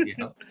rear.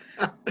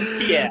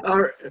 Yeah.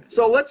 All right.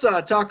 So let's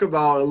talk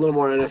about a little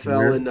more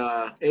NFL. And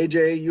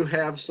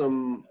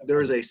AJ,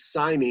 there is a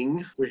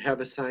signing. We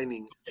have a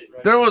signing.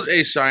 There was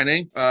a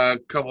signing. A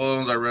couple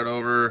of those I read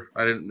over.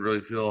 I didn't really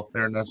feel they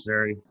were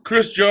necessary.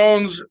 Chris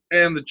Jones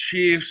and the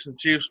Chiefs. The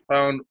Chiefs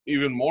found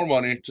even more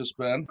money to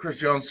spend. Chris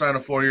Jones signed a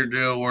 4-year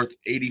deal worth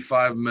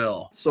 $85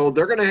 million. So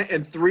they're gonna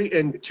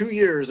in 2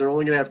 years they're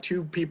only gonna have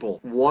two people,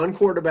 one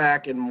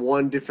quarterback and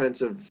one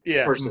defensive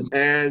Yeah. person,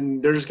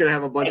 and they're just gonna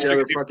have a bunch of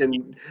other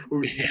fucking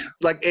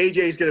like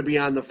AJ's gonna be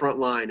on the front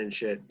line and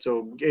shit.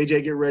 So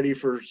AJ, get ready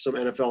for some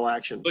NFL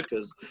action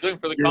because Looking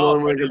for the you're the call.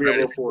 only one gonna be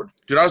able to afford.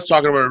 Dude, I was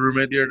talking about a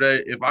roommate the other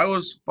day. If I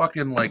was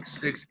fucking like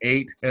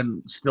 6'8"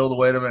 and still the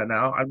weight I'm at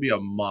now, I'd be a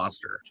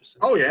monster.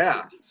 Oh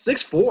yeah,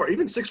 6'4",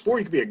 even 6'4",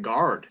 you could be a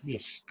guard. Yeah,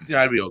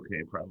 I'd be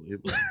okay probably.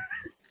 But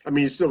I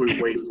mean, you still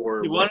be way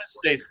for. He wanted to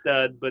say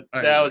stud, but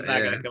I that know, was not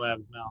yeah. going to come out of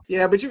his mouth.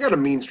 Yeah, but you got a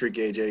mean streak,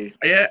 AJ.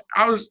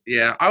 I was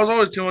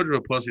always too much of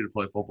a pussy to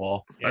play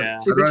football. Yeah.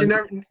 See, but you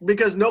never,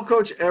 because no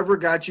coach ever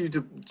got you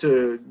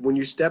to when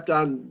you stepped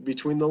on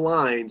between the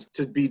lines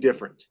to be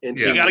different. And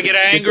Yeah. You got to get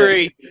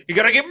angry. You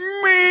got to get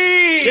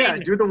mean. Yeah,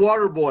 do the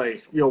water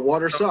boy.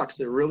 Water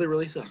sucks. It really,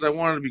 really sucks. 'Cause I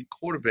wanted to be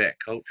quarterback,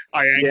 coach.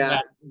 I ain't Yeah,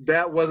 that.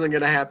 that wasn't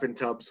gonna happen,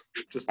 Tubbs.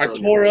 Just I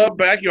telling tore you. up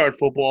backyard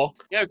football.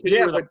 Yeah, because Yeah,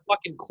 you were the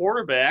fucking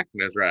quarterback.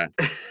 That's right.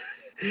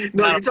 No,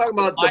 Not you're a talking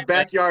about the lineman.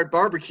 backyard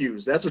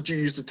barbecues. That's what you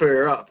used to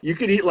tear up. You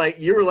could eat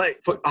you were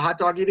like put a hot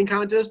dog eating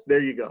contest.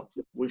 There you go.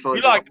 We found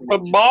You like to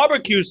put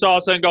barbecue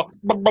sauce and go.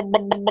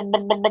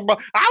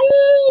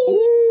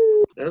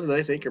 Ow! That was a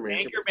nice Anchorman.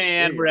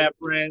 Anchorman There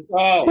reference.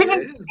 Oh,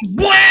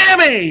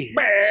 Whammy!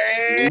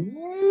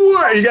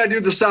 What? You gotta do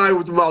the side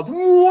with the mouth.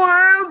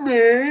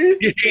 Whammy!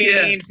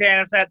 Yeah.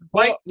 Tennis at the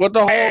plate. What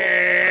the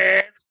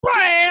whole?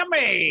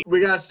 Whammy! We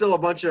got still a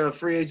bunch of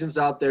free agents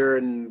out there,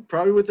 and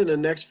probably within the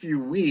next few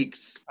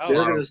weeks, Oh, they're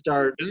wow. going to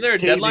start. Isn't there a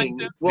deadline caving.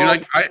 soon? Well,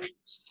 Camp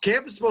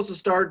camp is supposed to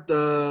start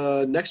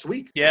next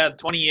week. Yeah,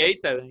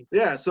 28th, I think.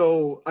 Yeah,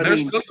 so I There's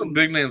mean, still some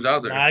big names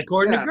out there. Not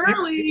according Yeah. to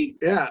Gurley.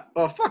 yeah.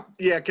 Oh fuck,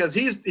 yeah, because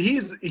he's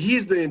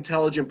the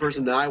intelligent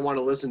person that I want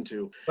to listen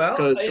to Well,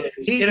 because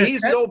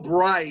he's so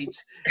bright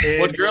and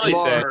What'd Gurley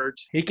say? smart.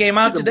 he came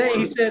out he's a today. He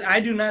moron. said, "I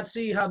do not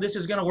see how this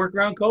is going to work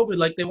around COVID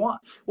like they want."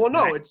 Well,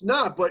 no, it's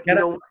not. But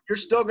you're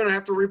still going to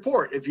have to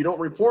report. If you don't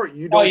report,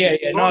 you don't. Oh yeah,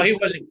 get yeah. your No,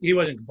 bonus. he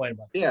wasn't complaining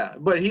about Yeah,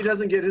 but he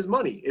doesn't get his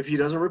money if he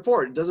doesn't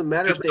report. It doesn't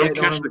matter Just if they don't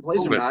don't catch have the a place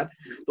or COVID. not.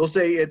 They'll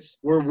say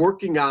we're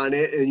working on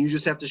it, and you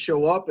just have to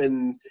show up,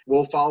 and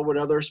we'll follow what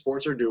other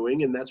sports are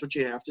doing, and that's what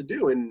you have to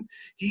do. And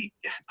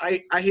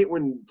I hate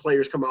when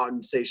players come out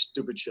and say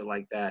stupid shit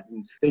like that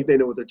and think they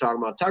know what they're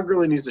talking about. Todd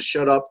Gurley needs to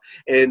shut up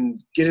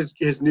and get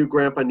his new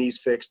grandpa knees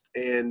fixed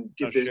and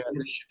get his shit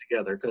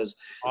together because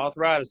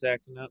Arthritis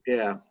acting up.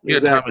 yeah, Yeah,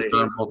 exactly.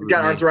 Thomas Dunn, both He's of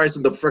got his arthritis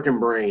in the freaking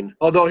brain.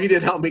 Although he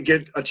did help me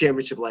get a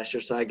championship last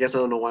year, so I guess I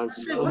don't know why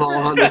I'm all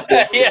on this.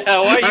 Yeah,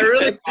 why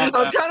you I'm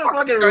kind of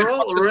fucking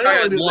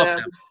railing his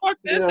ass. fuck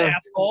this Yeah.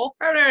 asshole?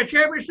 Hey there,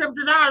 championship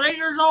tonight. 8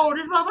 years old.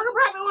 This motherfucker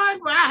probably won,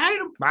 but I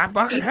hate him. I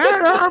fucking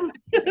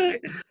hate him.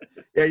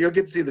 Yeah, you'll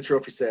get to see the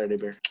trophy Saturday,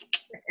 Bear.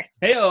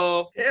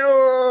 Heyo.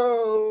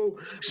 Ew.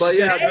 But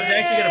yeah, I was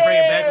actually gonna bring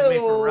it back with me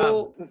for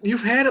Rob.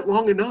 you've had it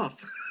long enough.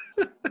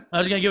 I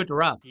was gonna give it to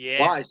Rob.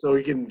 Yeah. Why? So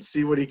he can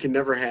see what he can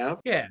never have?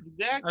 Yeah.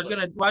 Exactly. I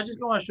was just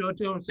gonna show it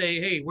to him and say,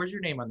 "Hey, where's your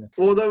name on this?"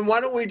 Well, then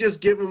why don't we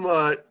just give him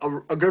a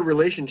good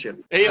relationship?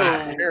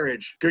 Heyo.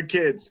 Marriage, good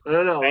kids. I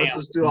don't know. Let's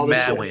just do all this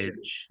shit.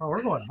 Marriage. Oh,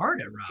 we're going hard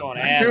at Rob. Going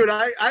ass. Dude,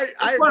 I've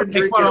wanna been make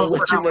drinking fun a of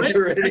little too much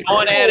already.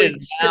 Going at his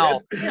Holy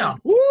mouth. shit. Yeah.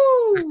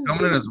 Woo!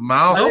 Coming in his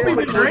mouth. I Don't think be I've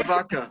been too much drinking.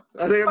 vodka.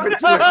 I think I've been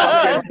too much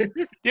vodka.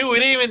 Dude, we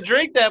didn't even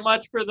drink that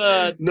much for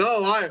the No,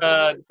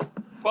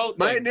 quote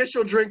my thing.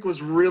 initial drink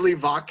was really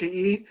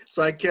vodka-y,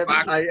 so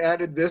I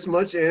added this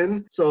much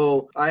in.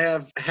 So I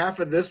have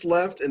half of this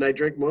left, and I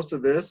drink most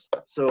of this.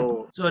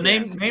 So So the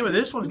name of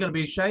this one's gonna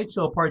be Shite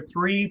So Part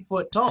 3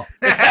 foot tall.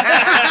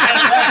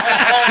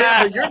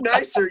 yeah, but you're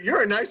nicer.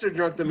 You're a nicer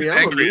drunk than me. I'm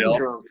a Angry mean elf.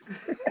 drunk.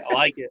 I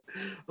like it.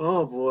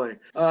 Oh boy.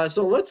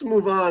 So let's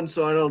move on,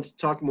 so I don't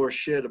talk more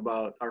shit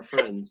about our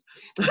friends.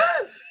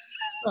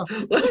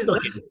 Let's,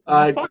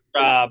 Fuck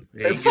Rob.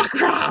 fuck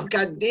Rob,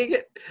 God dang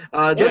it.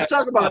 Let's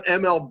talk about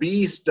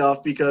MLB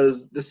stuff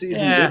because the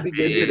season did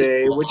begin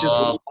today, which is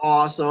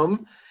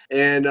awesome.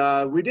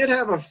 And we did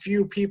have a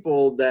few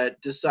people that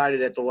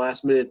decided at the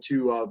last minute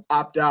to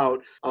opt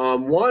out.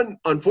 One,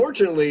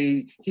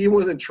 unfortunately, he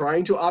wasn't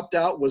trying to opt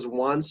out, was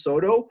Juan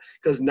Soto,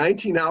 because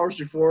 19 hours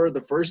before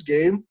the first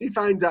game, he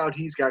finds out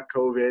he's got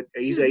COVID.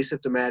 He's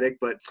asymptomatic,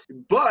 but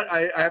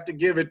I have to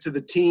give it to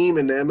the team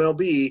and the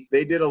MLB.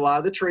 They did a lot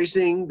of the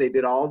tracing. They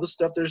did all the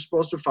stuff they're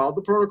supposed to, follow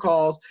the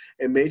protocols,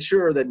 and made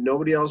sure that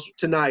nobody else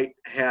tonight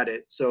had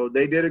it. So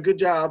they did a good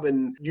job,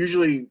 and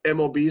usually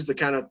MLB is the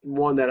kind of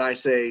one that I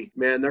say,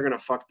 man, they're going to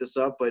fuck this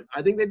up, but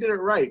I think they did it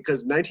right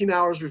because 19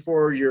 hours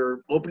before your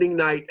opening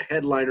night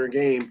headliner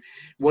game,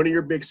 one of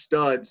your big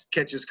studs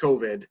catches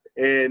COVID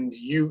and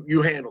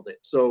you handled it.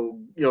 So,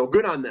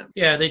 good on them.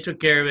 Yeah, they took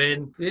care of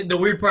it. The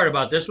weird part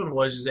about this one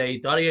was they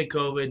thought he had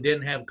COVID,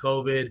 didn't have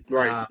COVID.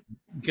 Right.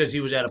 Because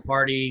he was at a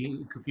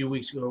party a few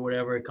weeks ago or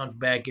whatever. It comes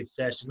back, gets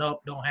tested.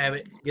 Nope, don't have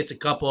it. Gets a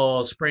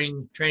couple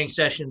spring training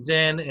sessions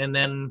in, and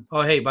then,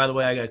 oh, hey, by the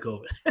way, I got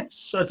COVID.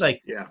 So it's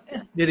like,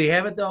 did he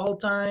have it the whole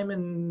time?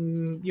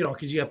 And,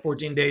 because you have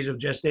 14 days of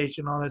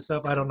gestation, all that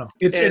stuff. I don't know.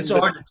 It's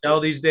hard to tell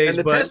these days.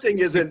 And the testing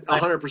isn't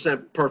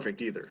 100%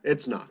 perfect either.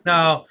 It's not.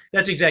 No,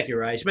 that's exactly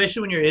right.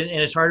 Especially when you're in,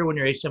 and it's harder when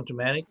you're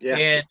asymptomatic.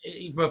 Yeah.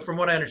 But from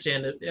what I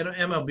understand,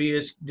 MLB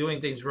is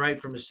doing things right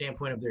from the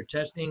standpoint of their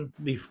testing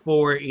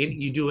before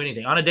you do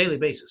anything on a daily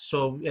basis.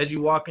 So as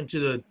you walk into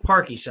the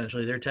park,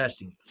 essentially, they're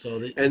testing. So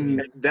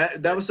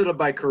that was set up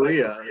by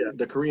Korea,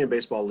 the Korean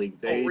Baseball League.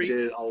 They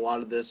did a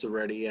lot of this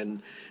already,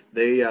 and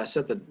they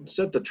set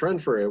the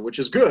trend for it, which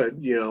is good.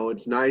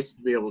 It's nice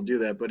to be able to do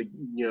that. But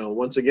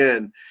once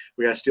again,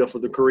 we got to steal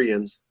from the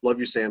Koreans. Love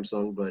you,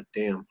 Samsung, but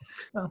damn.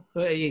 Well,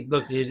 hey,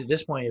 look, at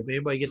this point, if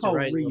anybody gets it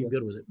right, I'm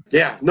good with it.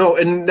 Yeah, no,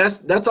 and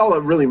that's all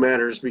that really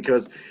matters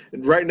because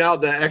right now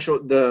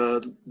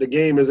the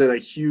game is in a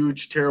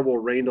huge, terrible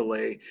rain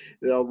delay.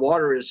 The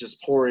water is just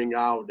pouring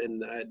out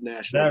at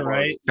National Park.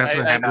 Right? That's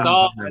what I happens.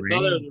 saw there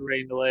was a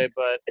rain delay,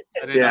 but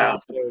I didn't know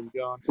it was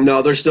going.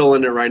 No, they're still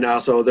in it right now.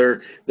 So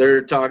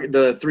they're talking.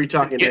 The three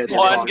talking heads.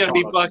 One gonna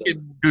be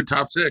fucking Dude,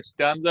 top 6.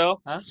 Dunzo,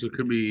 huh? So it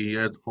could be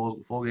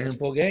full game.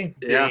 Full game.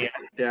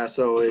 Yeah.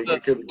 So it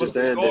could just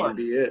end and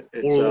be it.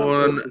 It's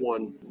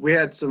 4-1. We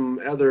had some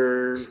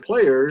other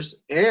players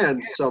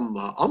and some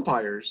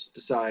umpires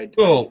decide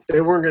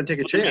they weren't going to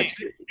take a chance.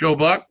 Joe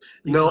Buck?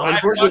 No,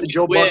 unfortunately,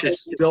 Joe Buck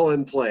is still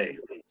in play.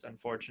 It's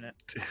unfortunate.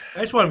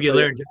 I just want him to get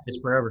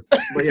laryngitis forever.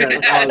 But yeah,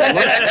 I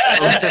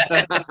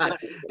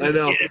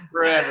know.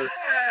 Forever.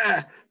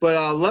 But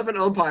 11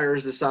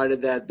 umpires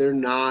decided that they're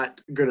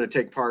not going to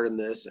take part in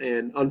this,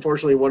 and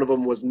unfortunately, one of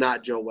them was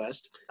not Joe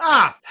West.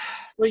 Well,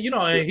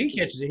 he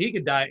catches it. He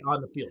could die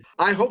on the field.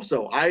 I hope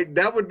so.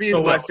 That would be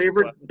my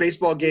favorite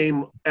baseball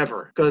game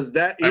ever because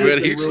that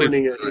is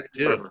ruining it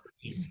forever.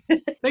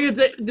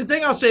 The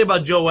thing I'll say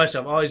about Joe West,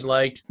 I've always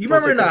liked. You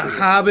remember in The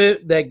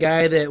Hobbit, that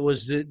guy that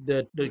was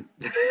the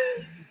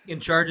in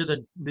charge of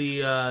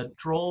the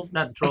trolls,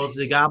 not the trolls,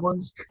 the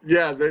goblins?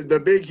 Yeah,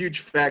 the big, huge,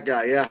 fat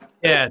guy. Yeah.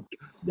 Yeah,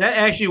 that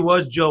actually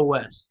was Joe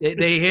West.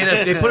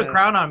 They put a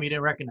crown on me,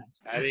 didn't recognize.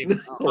 I didn't.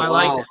 I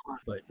like that.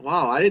 But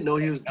wow, I didn't know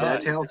he was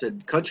that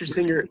talented. Country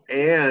singer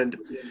and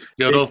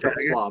Dildo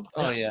slob.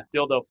 Oh yeah,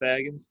 dildo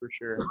faggins for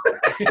sure.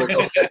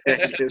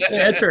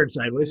 that turned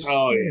sideways.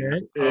 Oh yeah.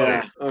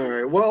 Yeah. All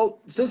right. Well,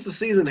 since the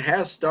season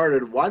has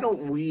started, why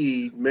don't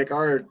we make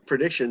our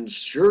predictions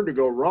sure to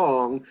go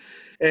wrong?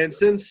 And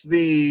since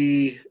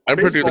I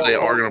predict they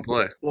are going to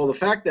play. Well, the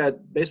fact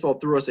that baseball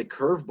threw us a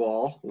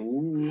curveball.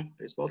 Ooh,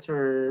 baseball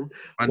term.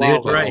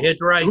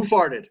 Hit right. Who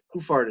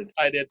farted?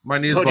 I did. My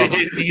knees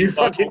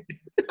buckled.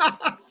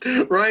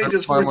 Ryan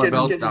just my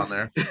belt down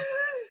there.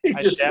 He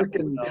just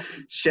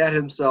shat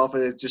himself,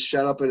 and it just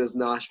shut up in his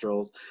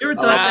nostrils. You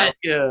ever thought that?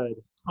 Good.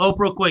 Oh,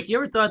 real quick. You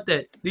ever thought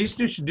that these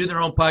two should do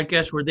their own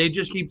podcast where they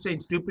just keep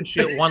saying stupid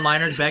shit,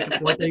 one-liners back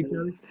and forth to each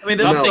other? I mean,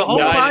 the whole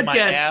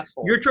podcast,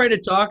 you're trying to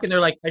talk, and they're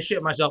like, I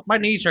shit myself. My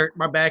knees hurt.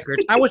 My back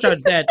hurts. I wish I was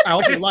dead. I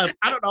hope you love.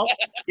 I don't know.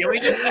 Can we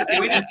just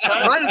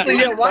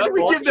honestly, why do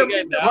we give them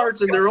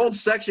parts in their own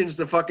sections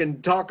to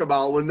fucking talk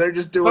about when they're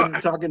just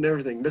talking and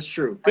everything? That's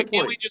true. Why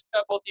can't we just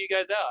cut both of you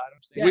guys out? I don't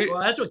understand.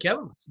 Well, that's what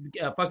Kevin was.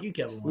 Fuck you,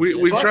 Kevin.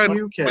 We tried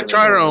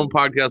our own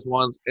podcast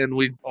once, and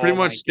we pretty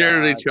much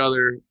stared at each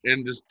other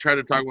and just tried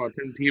to talk about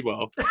Tim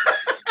Tebow.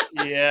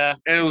 Yeah.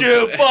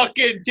 Dude,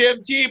 fucking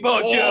Tim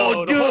Tebow,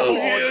 dude.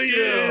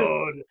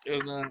 It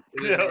was not.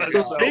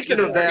 So speaking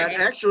of that,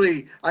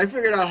 actually, I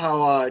figured out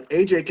how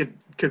AJ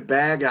could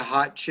bag a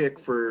hot chick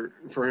for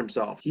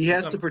himself. He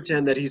has to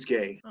pretend that he's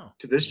gay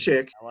to this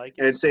chick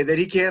and say that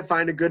he can't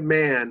find a good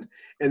man,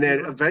 and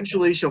then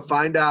eventually she'll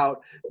find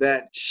out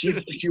that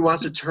she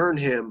wants to turn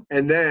him,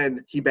 and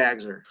then he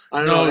bags her.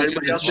 I don't know.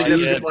 Anybody else think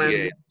that's a good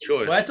plan?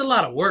 Choice. Well, that's a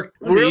lot of work.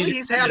 Really?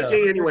 He's half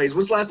gay anyways.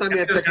 When's the last time he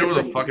had sex with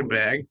a fucking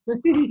bag?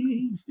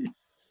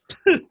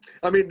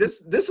 I mean,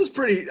 this is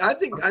pretty. I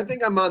think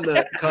I'm on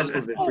the cusp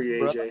of it for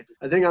you, AJ.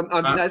 I think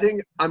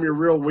I'm your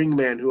real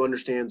wingman who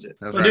understands it.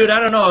 That's Well, dude, I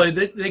don't know.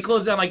 They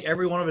closed down like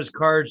every one of his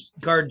cards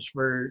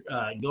for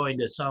going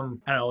to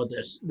some, I don't know,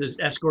 this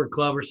escort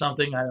club or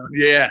something. I don't.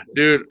 Yeah,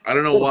 dude. I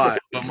don't know why,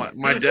 but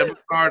my debit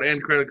card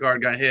and credit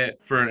card got hit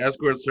for an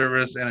escort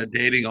service and a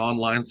dating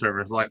online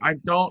service. Like, I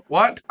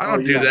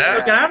don't do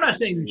that. Okay, I'm not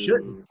saying you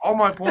shouldn't. All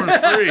my porn is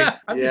free.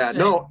 I'm Yeah, just saying.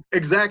 no,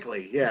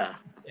 exactly. Yeah.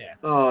 Yeah.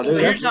 Oh,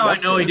 dude, Here's how I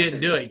that's know he terrible.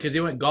 didn't do it, because he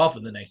went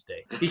golfing the next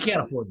day. He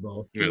can't afford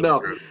both.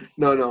 No.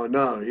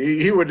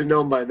 He would have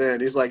known by then.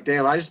 He's like,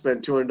 damn, I just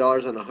spent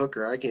 $200 on a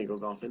hooker. I can't go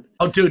golfing.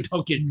 Oh, dude,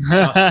 don't get me.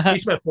 He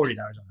spent $40 on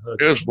the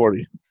hook. It was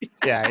 40.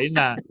 Yeah, he's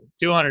not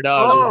 $200.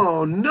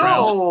 Oh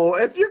no!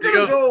 If you're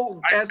gonna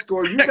go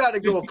escort, you gotta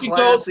go You can go,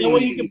 classy. that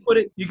way you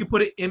can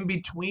put it in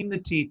between the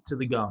teeth to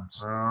the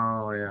gums.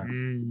 Oh yeah.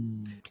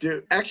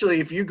 Dude, actually,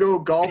 if you go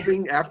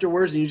golfing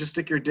afterwards and you just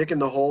stick your dick in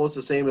the hole, it's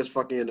the same as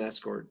fucking an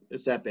escort.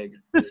 It's that big.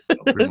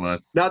 Pretty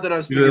much. Not that I'm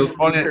Dude, speaking. it was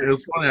funny. It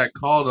was funny. I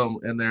called them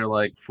and they're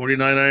like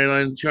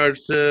 $49.99 charge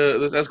to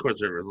this escort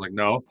service. Like,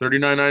 no.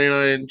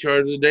 $39.99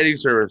 charge to the dating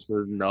service.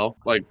 No.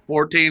 Like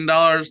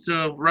 $14 to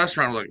a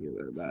restaurant. I was like,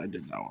 yeah, I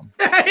did that one.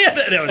 Yeah,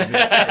 that was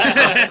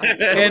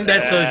good. And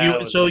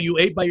that's so you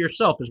ate by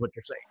yourself is what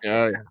you're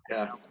saying. Yeah.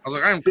 Yeah. I was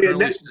like, I'm See, and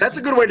currently. that's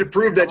a good way to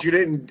prove that you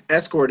didn't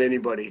escort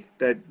anybody.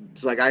 That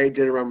it's like I did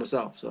it around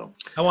myself. So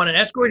I want an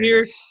escort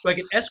here so I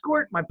can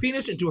escort my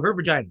penis into her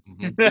vagina.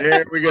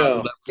 there we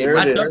go. There it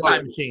That's our is.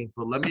 time machine.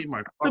 But let me eat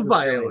my The fucking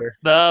violator.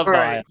 sandwich. All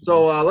right,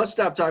 so let's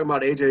stop talking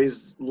about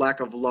AJ's lack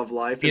of love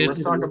life and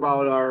let's talk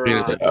about our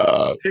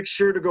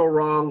picture to go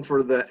wrong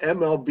for the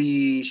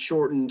MLB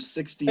shortened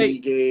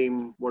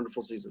 60-game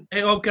wonderful season.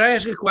 Hey, can I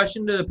ask a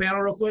question to the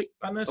panel real quick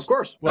on this? Of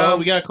course. Well,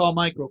 we gotta call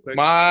Mike real quick.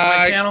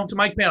 Mike. To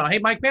Mike Panel. Hey,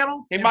 Mike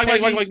Panel. Hey, And Mike.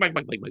 Peggy.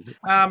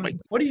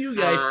 What do you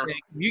guys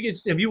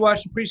think? Have you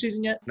watched the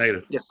preseason yet?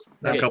 Negative. Yes.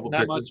 A couple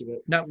Not pitches. much of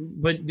it. No,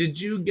 but did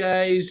you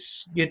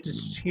guys get to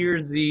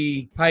hear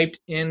the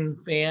piped-in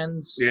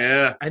fans?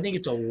 Yeah. I think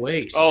it's a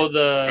waste. Oh,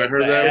 I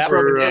heard the that app-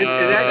 for. It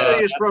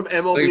actually is from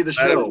MLB The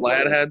Show.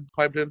 Lad had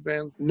piped in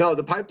fans. No,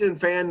 the piped-in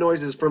fan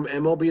noise is from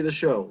MLB The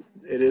Show.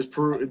 It is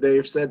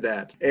they've said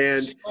that,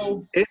 and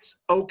So, it's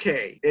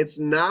okay. It's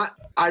not.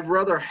 I'd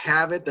rather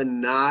have it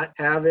than not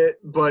have it,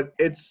 but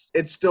it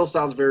still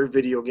sounds very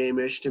video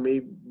game-ish to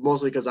me,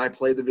 mostly because I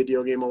play the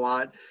video game a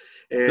lot,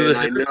 Do and the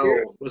I hitters know. hear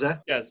it? Was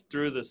that? Yes,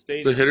 through the The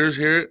stadium. hitters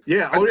hear it.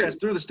 Yeah. I Oh, think- yeah. It's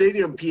through the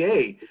stadium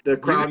PA. The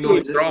crowd You think it noise.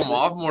 would throw them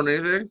off more than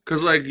anything,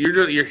 because like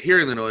you're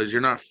hearing the noise,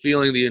 you're not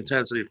feeling the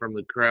intensity from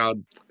the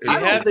crowd. I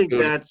don't think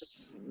Dude,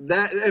 that's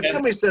that. If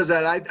somebody says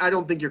that, I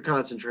don't think you're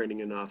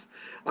concentrating enough.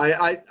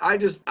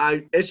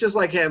 It's just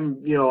like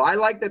him. I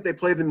like that they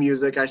play the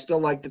music. I still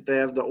like that they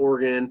have the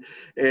organ,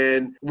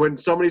 and when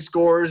somebody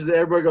scores,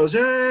 everybody goes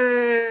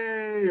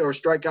hey, or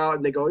strike out,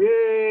 and they go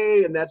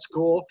yay, and that's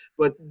cool.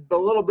 But the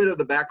little bit of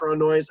the background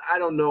noise, I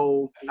don't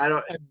know.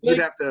 You'd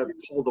have to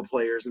poll the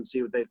players and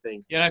see what they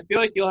think. Yeah, and I feel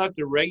like you'll have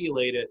to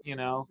regulate it,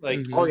 like,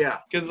 Oh yeah.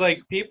 because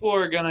like people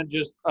are gonna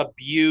just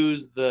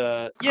abuse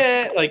the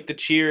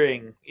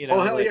cheering,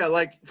 Oh hell like- yeah!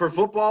 Like for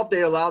football, if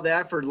they allow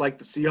that for like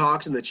the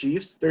Seahawks and the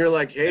Chiefs, they're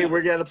like, "Hey,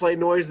 we're gonna play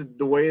noise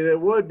the way that it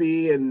would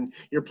be," and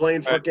you're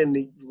playing Right.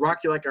 fucking rock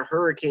you like a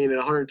hurricane at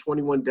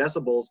 121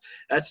 decibels.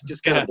 That's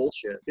just kind Yeah. of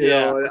bullshit. Yeah.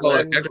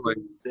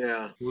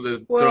 Yeah. well,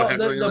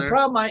 the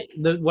problem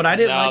what I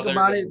didn't No, like they're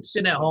about gonna- it,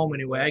 sitting at home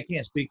anyway, I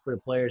can't speak for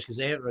the players because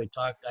they haven't really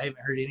talked. I haven't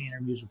heard any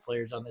interviews with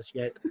players on this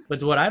yet.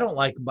 But what I don't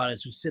like about it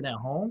is just sitting at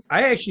home.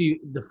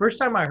 The first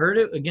time I heard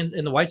it again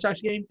in the White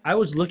Sox game, I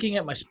was looking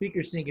at my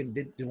speakers thinking,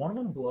 did one of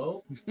them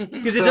blow?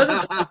 Because it doesn't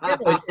sound like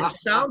that noise. It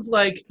sounds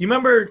like, you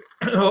remember,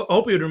 I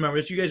hope you would remember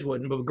this, you guys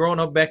wouldn't, but growing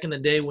up back in the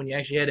day when you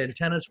actually had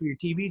antennas for your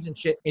TVs and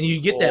shit, and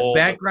you get that Oh.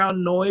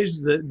 background noise,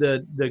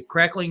 the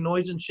crackling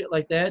noise and shit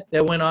like that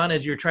went on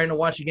as you're trying to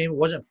watch the game. It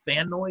wasn't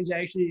fan noise,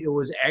 actually. It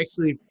was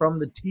actually from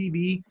the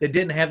TV that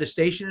didn't have the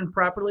station in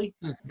properly.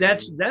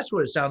 That's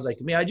what it sounds like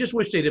to me. I just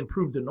wish they'd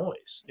improve the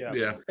noise.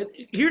 Yeah.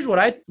 Here's what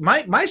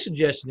my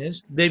suggestion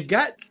is: they've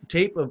got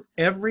tape of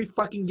every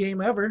fucking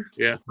game ever.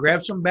 Yeah.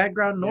 Grab some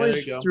background Yeah, there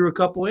noise you go. through a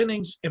couple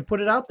innings and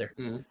put it out there.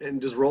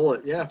 And just roll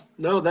it. Yeah.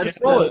 No, that's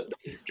Just roll it.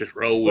 Just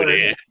roll with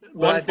it.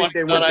 But I One think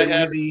they funny went thought I the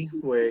had- easy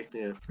way.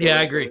 Yeah. Yeah,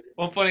 I agree.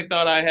 One funny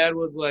thought I had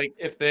was like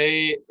if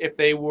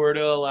they were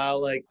to allow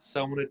like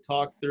someone to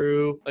talk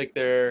through like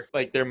their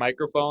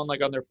microphone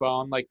like on their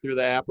phone like through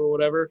the app or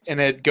whatever, and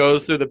it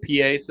goes through the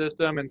PA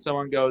system, and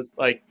someone goes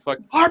like "fuck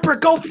Harper,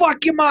 go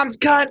fuck your mom's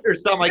cunt" or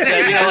something like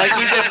that.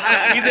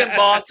 Like he's in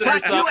Boston or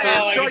Fuck you, something.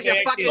 ass, like, throw your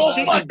fucking go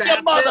cheeks, fuck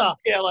your mother. bastards.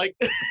 Yeah, like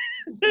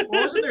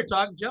Wasn't there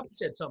talk? Jump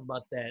said something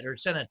about that, or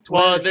sent a tweet.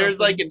 Well, or there's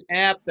something. like an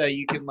app that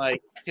you can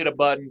like hit a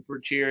button for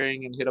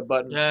cheering and hit a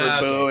button Yeah,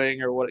 for okay.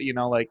 booing or what,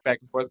 like back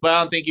and forth. But I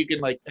don't think you can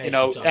like,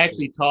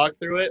 Actually talk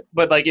through it.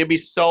 But like it'd be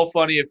so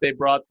funny if they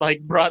brought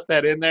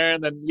that in there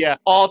and then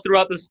all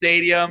throughout the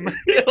stadium,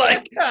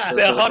 like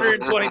the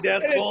 120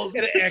 decibels.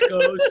 It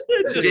echoes.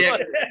 Just Dick.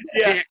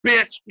 like,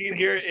 bitch. You can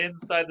hear it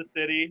inside the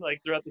city,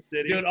 like throughout the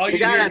city. Dude, all You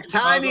you hear got a in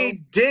Chicago-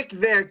 tiny dick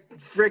there,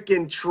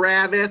 freaking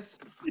Travis.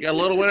 You got a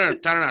little winner,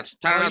 tiny nuts,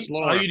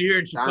 little all winner. you'd hear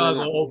in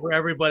Chicago over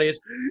everybody is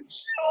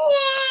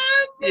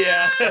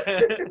Yeah.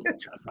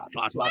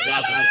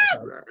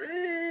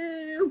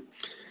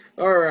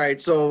 All right,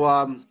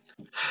 so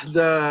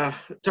the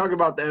talking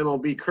about the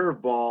MLB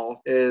curveball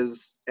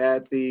is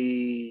at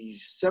the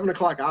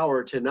 7:00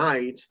 hour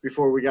tonight.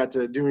 Before we got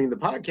to doing the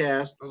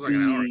podcast, That was like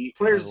an hour. the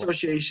Players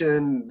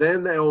Association,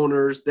 then the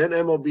owners, then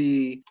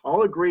MLB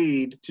all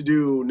agreed to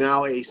do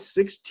now a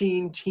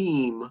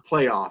 16-team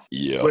playoff,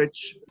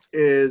 which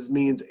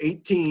means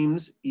 8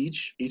 teams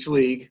each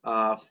league,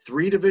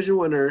 3 division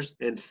winners,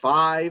 and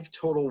 5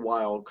 total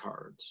wild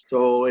cards.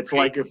 So it's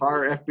like if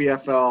our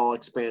FBFL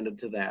expanded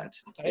to that.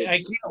 I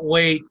can't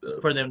wait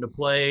for them to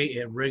play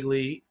at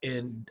Wrigley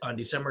on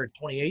December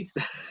 28th.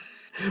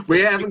 We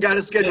haven't got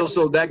a schedule,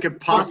 so that could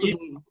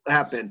possibly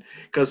happen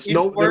because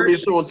they'll be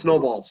throwing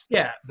snowballs.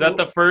 Yeah. Is that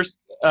the first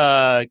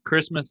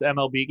Christmas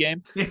MLB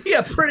game?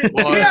 Yeah, pretty.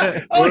 Well,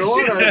 Yeah. Oh,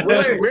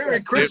 shit.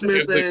 Merry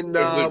Christmas, and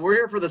we're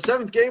here for the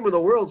 7th game of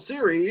the World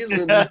Series.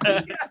 And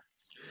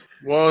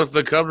Well, if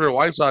the Cubs or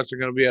White Sox are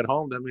going to be at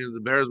home, that means the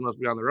Bears must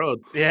be on the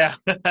road. Yeah.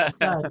 It's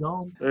not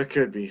home. it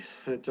could be.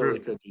 It totally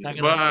could be. Not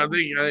gonna But I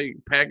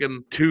think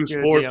packing 2 Here's the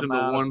sports into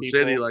amount of one people.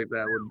 city like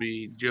that would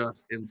be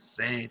just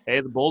insane. Hey,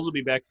 the Bulls will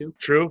be back too.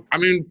 True. I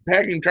mean,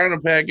 trying to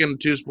pack in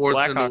 2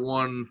 sports into Blackhawks.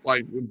 one,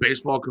 like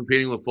baseball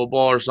competing with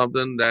football or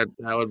something, that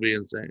would be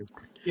insane.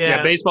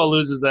 Yeah, baseball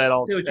loses that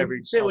all Say what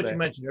every you, all day.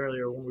 mentioned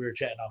earlier when we were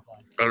chatting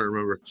offline. I don't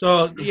remember.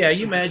 So yeah,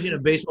 you imagine a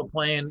baseball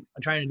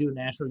trying to do a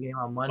national game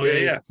on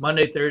Monday, yeah.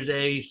 Monday,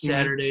 Thursday,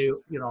 Saturday,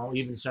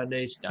 even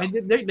Sundays. And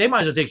they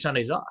might as well take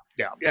Sundays off.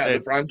 Yeah, They-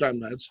 the primetime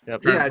nights.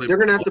 Yep. Trying to Yeah, play they're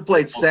going to have to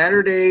play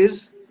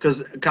Saturdays because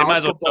might college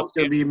as well football is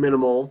going to be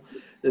minimal.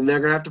 Then they're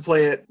going to have to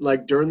play it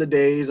like during the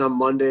days on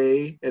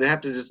Monday and have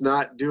to just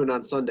not do it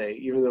on Sunday,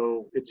 even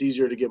though it's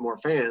easier to get more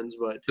fans.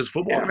 But Is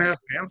football going to have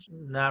fans?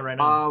 Not right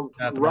now.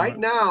 Not at the right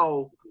moment.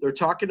 now, they're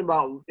talking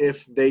about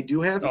if they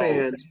do have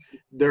fans,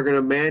 they're going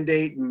to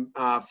mandate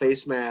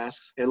face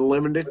masks and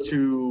limit it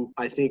to,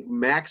 I think,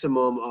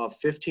 maximum of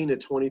 15 to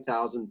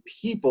 20,000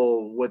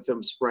 people with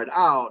them spread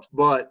out.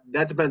 But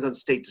that depends on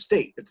state to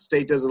state. If the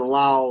state doesn't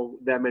allow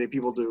that many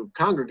people to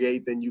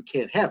congregate, then you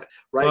can't have it.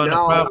 Right Well, no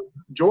now, problem.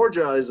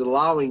 Georgia is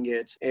allowing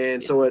it,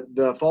 and so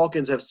the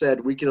Falcons have said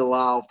we can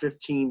allow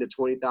 15 to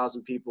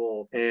 20,000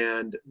 people,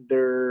 and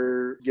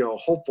they're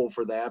hopeful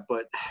for that.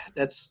 But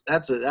that's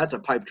a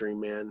pipe dream,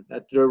 man.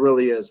 That there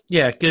really is.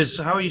 Yeah, because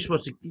how are you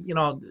supposed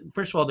to?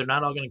 First of all, they're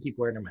not all going to keep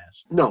wearing their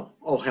masks. No,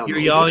 oh hell You're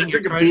no. yelling,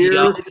 Drink you're a trying to beer.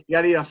 yell. You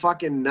gotta eat a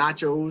fucking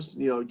nachos.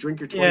 Drink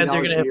your $20 Yeah,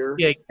 they're gonna beer. have.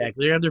 Yeah, exactly.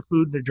 They're gonna have their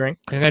food and their drink.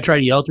 They're gonna try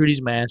to yell through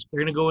these masks.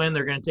 They're gonna go in.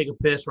 They're gonna take a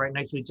piss right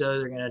next to each other.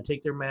 They're gonna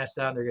take their mask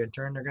down. They're gonna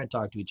turn. They're gonna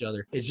talk to each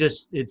other. It's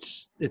just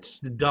it's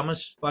the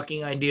dumbest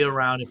fucking idea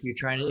around. If you're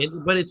trying to,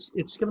 but it's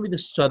gonna be the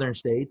southern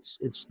states.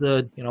 It's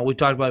the we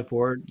talked about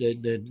before the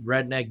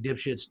redneck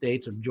dipshit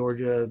states of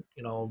Georgia,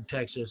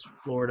 Texas,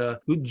 Florida,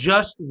 who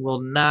just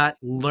will not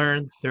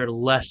learn their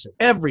lesson.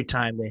 Every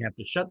time they have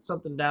to shut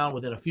something down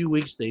within a few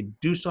weeks, they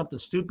do something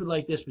stupid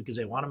like this because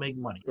they want to make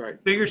money. Right.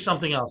 Figure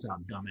something else out,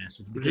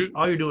 dumbasses. Because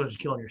all you're doing is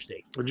killing your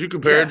state. Would you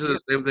compare it to the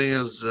same thing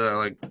as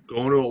like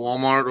going to a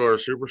Walmart or a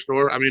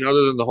Superstore? I mean,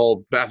 other than the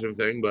whole bathroom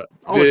thing, but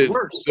It's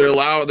worse. they're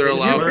allowed.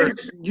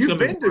 You've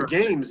been to worse.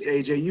 games,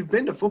 AJ. You've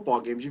been to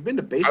football games. You've been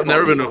to baseball. I've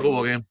never been to a games.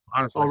 football game,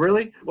 honestly. Oh,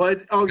 really? Well,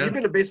 Yeah. you've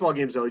been to baseball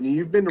games, though.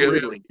 You've been to Yeah,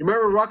 Wrigley. You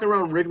remember walking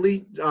around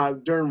Wrigley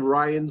during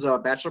Ryan's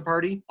bachelor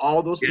party?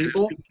 All those Yeah.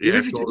 people? Yeah, Even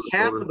if you shoulder took to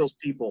half shoulder. of those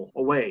people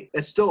away,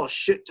 it's still a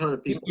shit ton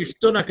of people. You're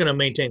still not going to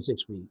maintain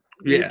 6 feet.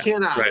 You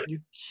cannot. right. You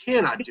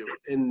cannot do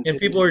it. And And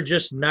people are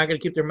just not going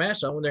to keep their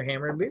masks on when they're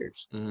hammering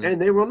beers. Mhm.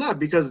 And they will not,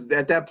 because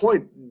at that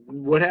point,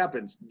 what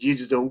happens? You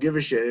just don't give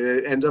a shit. And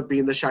it ends up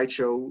being the shite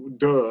show,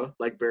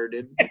 like Bear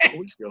did a couple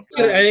weeks ago.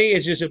 I think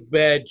it's just a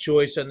bad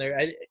choice on there.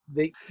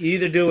 They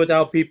either do it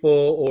without people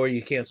or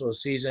you cancel the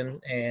season,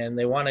 and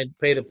they want to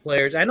pay the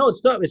players. I know it's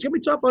tough. It's going to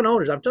be tough on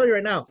owners. I'm telling you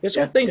right now. This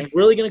whole thing's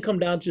really going to come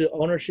down to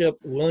ownership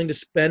willing to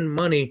spend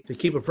money to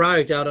keep a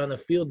product out on the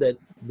field that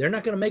they're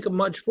not going to make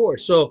much for.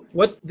 So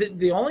what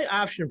the only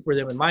option for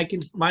them, and my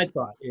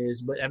thought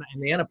is, and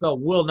the NFL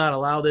will not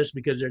allow this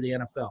because they're the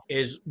NFL,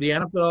 is the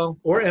NFL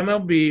or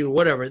MLB or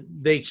whatever,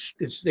 they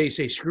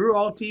say screw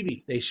all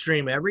TV. They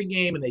stream every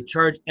game and they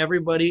charge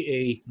everybody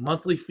a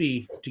monthly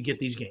fee to get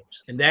these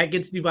games. And that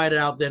gets divided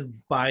out then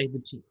by the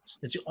teams.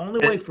 It's the only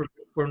way for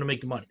them to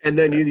make the money. And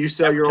then you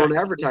sell your own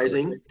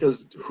advertising,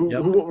 because who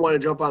Yep. wouldn't want to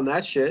jump on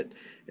that shit?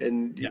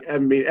 And Yeah. I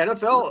mean,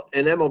 NFL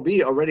and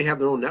MLB already have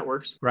their own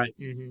networks. Right.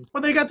 Mhm.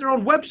 Well, they got their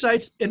own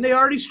websites and they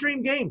already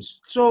stream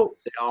games. So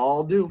They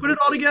all do. put it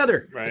all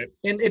together. Right.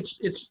 And it's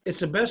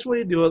the best way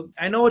to do it.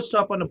 I know it's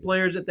tough on the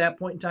players at that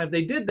point in time. If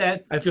they did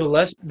that, I feel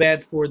less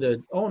bad for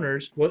the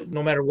owners,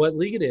 no matter what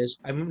league it is.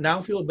 I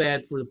now feel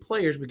bad for the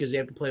players because they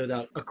have to play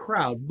without a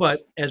crowd.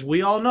 But as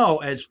we all know,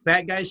 as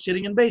fat guys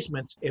sitting in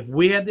basements, if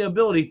we had the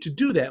ability to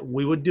do that,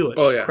 we would do it.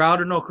 Oh, yeah.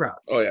 Crowd or no crowd.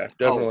 Oh yeah,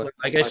 definitely.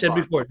 Like I By said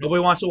far. before,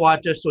 nobody wants to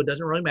watch us, so it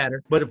doesn't really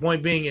matter. But the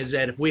point being is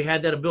that if we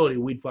had that ability,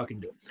 we'd fucking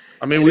do it.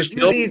 I mean, And we if you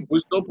still need-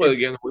 play the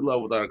game that we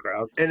love without a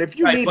crowd. And if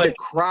you Right, need but- the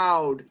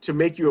crowd to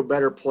make you a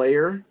better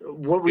player,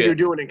 what were Yeah. you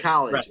doing in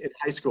college, Right. in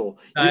high school?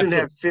 No, You didn't absolutely.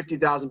 have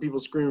 50,000 people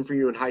screaming for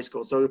you in high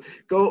school. So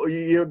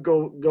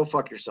go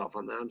fuck yourself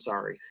on that. I'm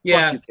sorry.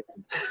 Yeah. Fuck you,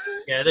 Kevin.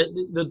 Yeah,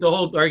 the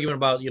whole argument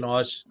about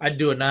us, I'd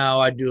do it now,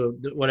 I'd do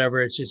it,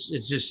 whatever. It's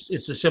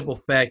a simple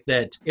fact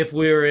that if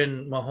we were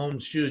in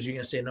Mahomes' shoes, you're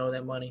gonna say no to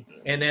that money.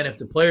 And then if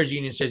the players'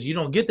 union says you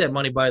don't get that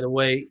money, by the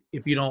way,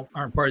 if you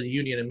aren't part of the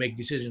union and make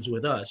decisions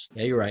with us,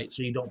 yeah, you're right.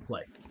 So you don't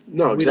play.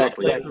 No,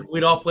 exactly.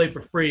 We'd all play for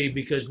free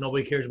because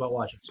nobody cares about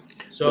watching us.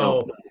 So.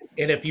 No.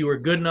 And if you were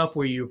good enough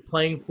where you're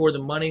playing for the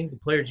money, the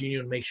players'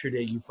 union would make sure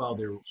that you follow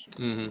their rules.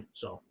 Mm-hmm.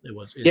 So it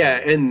was. Yeah,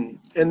 and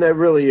that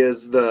really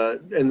is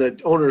the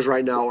owners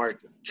right now are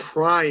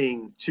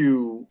trying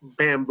to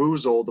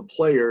bamboozle the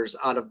players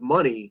out of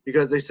money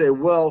because they say,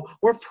 well,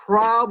 we're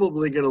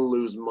probably going to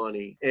lose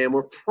money and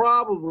we're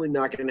probably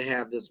not going to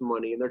have this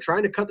money. And they're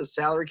trying to cut the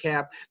salary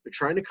cap. They're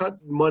trying to cut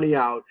money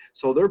out.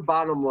 So their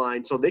bottom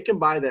line, so they can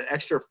buy that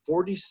extra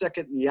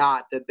 40-second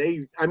yacht that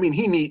they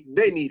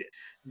need it.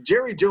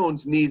 Jerry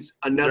Jones needs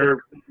another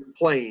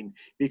plane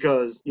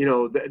because,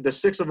 the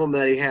six of them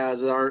that he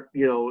has aren't,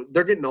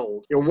 they're getting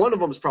old. One of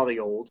them is probably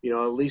old, at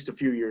least a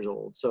few years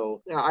old.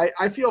 So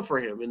I feel for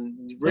him.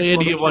 And They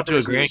had to give one to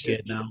a Motherfuckers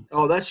grandkid now.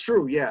 Oh, that's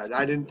true. Yeah,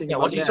 I didn't think Yeah,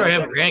 about once you that. start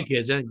having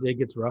grandkids, then it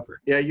gets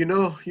rougher. Yeah,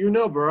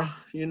 bro.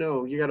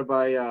 You got to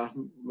buy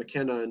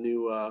McKenna a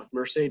new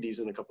Mercedes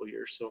in a couple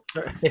years. So.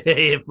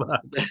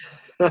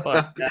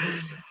 Fuck.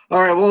 All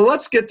right, well,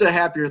 let's get to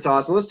happier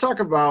thoughts. And let's talk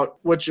about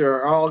what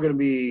you're all going to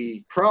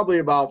be probably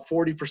about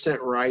 40%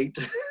 right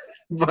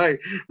by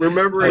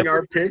remembering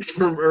our picks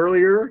from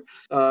earlier.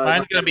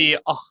 Mine's gonna be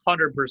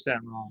 100%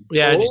 wrong.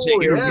 Yeah, as you say,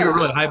 Oh, you're yeah.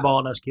 really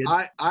highballing us, kid.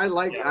 I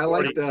like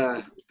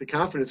the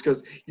confidence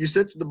because you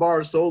set the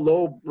bar so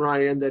low,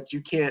 Ryan, that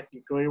you can't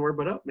go anywhere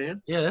but up,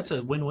 man. Yeah, that's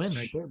a win-win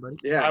right there, buddy.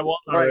 Yeah. I won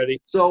All right.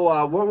 already.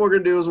 So what we're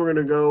going to do is we're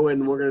going to go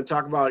and we're going to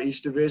talk about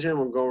each division.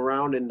 We'll go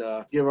around and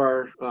give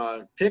our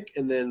pick,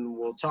 and then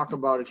we'll talk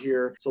about it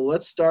here. So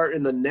let's start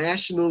in the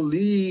National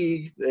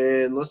League,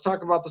 and let's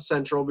talk about the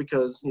Central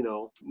because,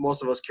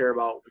 most of us care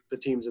about the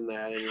teams in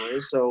that anyway.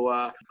 So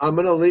I'm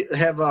going to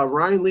have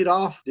Ryan lead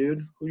off,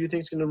 dude. Who do you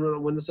think is going to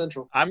win the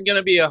Central? I'm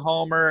gonna be a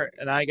homer,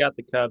 and I got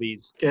the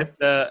Cubbies. Okay.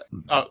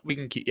 We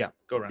can keep. Yeah,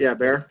 go around. Yeah,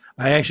 Bear.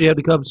 I actually have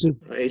the Cubs too.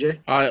 AJ.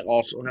 I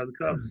also have the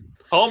Cubs.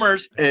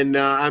 Homers. And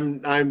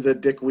I'm the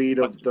dickweed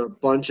of the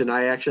bunch, and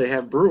I actually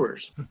have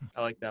Brewers.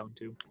 I like that one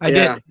too. I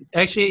Yeah. did.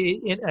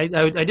 Actually, I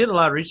did a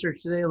lot of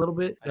research today, a little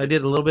bit. I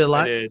did a little bit, a I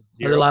lot. did I did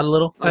zero. a lot, a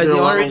little. I did The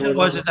a lot, only reason a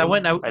was little.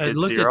 is I I did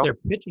looked at zero. their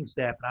pitching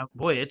staff,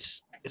 and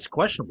it's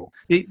questionable.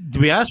 To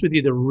be honest with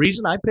you, the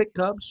reason I picked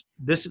Cubs,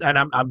 and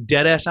I'm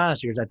dead ass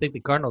honest here, is I think the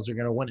Cardinals are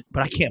going to win it,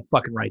 but I can't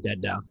fucking write that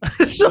down.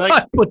 So You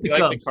like- I put the You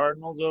like Cubs. the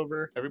Cardinals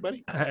over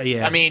everybody?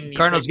 Yeah. I mean, you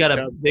Cardinals picked got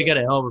the Cubs, they but- got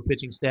a hell of a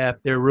pitching staff.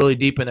 They're really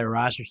deep in their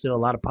roster still.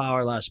 A lot of power,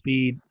 a lot of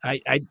speed.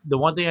 The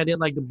one thing I didn't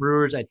like the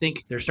Brewers, I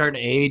think they're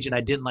starting to age, and I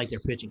didn't like their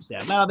pitching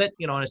staff. Now that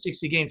in a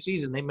 60-game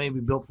season, they may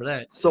be built for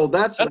that. So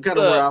that's That's kind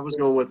of where I was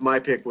going with my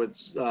pick with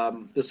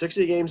the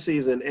 60-game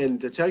season. And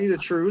to tell you the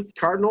truth,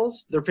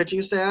 Cardinals, their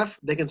pitching staff,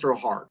 they can throw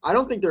hard. I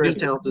don't think they're as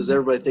talented as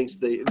everybody thinks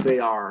they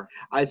are.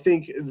 I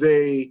think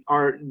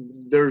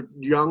they're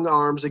young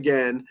arms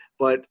again,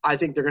 but I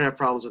think they're going to have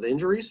problems with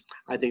injuries.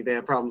 I think they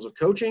have problems with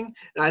coaching,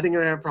 and I think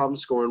they're going to have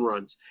problems scoring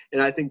runs.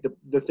 And I think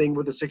the thing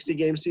with the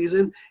 60-game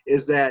season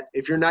is that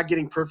if you're not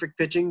getting perfect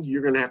pitching,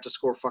 you're going to have to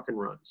score fucking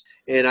runs.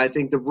 And I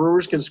think the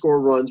Brewers can score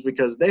runs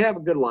because they have a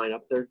good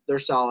lineup. They're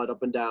solid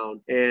up and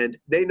down, and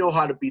they know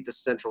how to beat the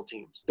Central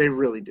teams. They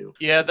really do.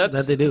 Yeah, That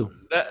that's they do.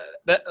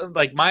 that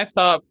like my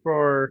thought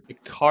for the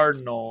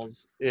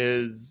Cardinals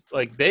is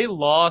like they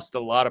lost a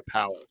lot of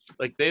power.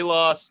 Like they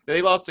lost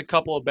a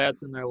couple of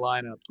bats in their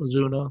lineup.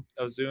 Ozuna.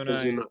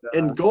 Ozuna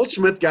And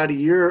Goldschmidt got a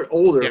year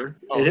older,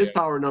 Yeah. Oh, and his yeah.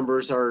 power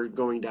numbers are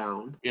going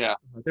down. Yeah.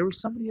 there was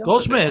somebody else.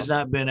 Goldschmidt has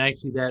not been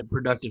actually that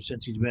productive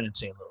since he's been in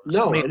St. Louis.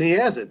 No, I mean, and he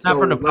hasn't. not So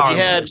from the let's-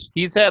 power.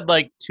 He's had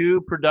like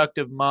 2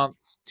 productive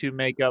months to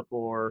make up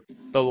for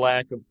the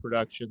lack of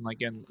production,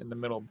 like in the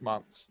middle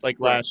months. Like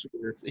Right. last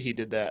year, he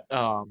did that.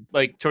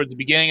 Like towards the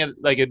beginning of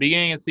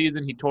the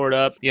season, he tore it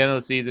up. The end of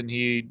the season,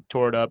 he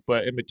tore it up.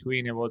 But in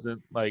between, it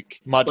wasn't like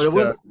much But it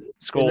was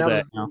Skull that was-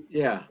 back now.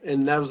 Yeah,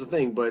 and that was the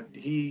thing. But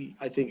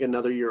I think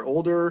another year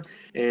older,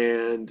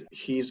 and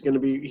he's gonna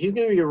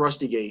be a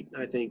rusty gate.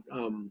 I think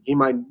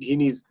he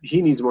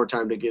needs more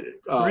time to get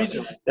The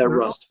reason that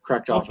rust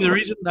cracked off. the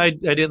reason I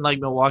didn't like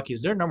Milwaukee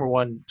is their number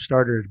one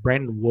starter is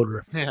Brandon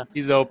Woodruff. Yeah,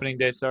 he's the opening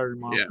day starter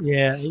tomorrow.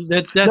 Yeah.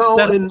 Yeah, that's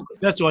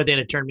the only thing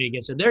that turned me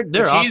against it. Their Which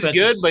he's offense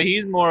good, is, but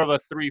he's more of a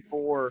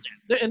 3-4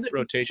 and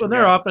rotation. well,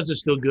 their guy. offense is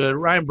still good.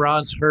 Ryan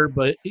Braun's hurt,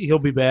 but he'll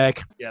be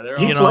back. Yeah, they're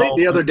He you played know,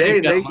 the other day.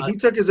 they've got a lot. He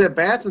took his at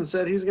bats and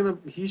said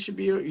he should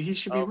be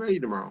Oh. ready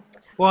tomorrow.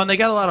 Well, and they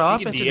got a lot of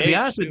He can offense. And to be DH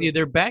honest with too. you,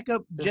 their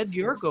backup Jed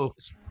Yorko.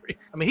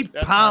 He That's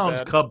not pounds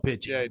bad. Cub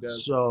pitching. Yeah, he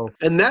does. So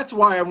And that's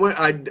why I went.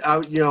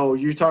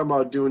 You talking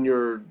about doing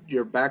your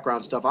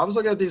background stuff. I was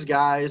looking at these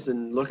guys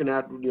and looking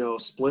at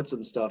splits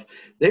and stuff.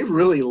 They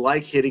really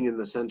like hitting in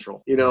the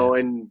Central,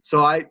 and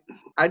so I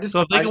just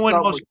if they I can just win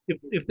thought,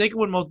 if they can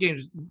win most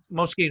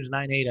games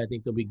 9-8, I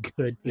think they'll be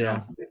good.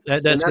 Yeah.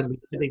 That's gonna be.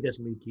 I think that's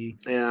gonna be key.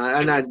 yeah,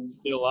 and I. Do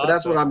a But lot,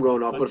 that's what I'm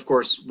going off. But of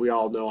course, we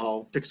all know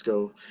how picks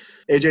go.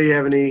 AJ, you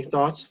have any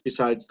thoughts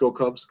besides go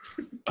Cubs?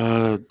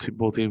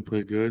 Both teams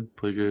play good.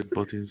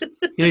 Both teams.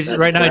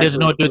 Right now, he doesn't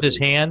know what to do with his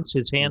hands.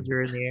 His hands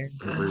are in the air.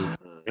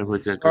 And play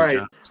good. All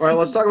right.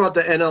 Let's talk about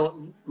the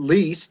NL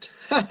East.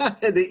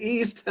 The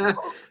East.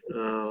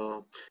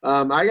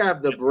 I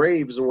got the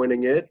Braves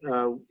winning it.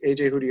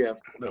 AJ, who do you have?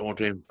 That one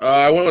team.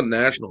 I went with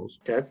Nationals.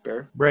 Okay,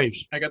 fair.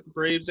 Braves. I got the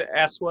Braves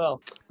as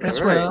well. That's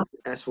All right. well.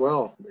 As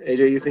well.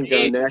 AJ, you think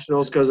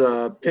Nationals because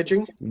of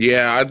pitching?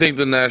 Yeah, I think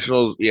the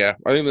Nationals. Yeah,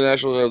 I think the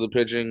Nationals have the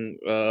pitching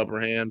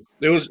upper hand.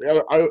 It was.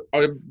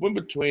 I went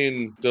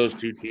between those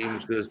two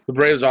teams because the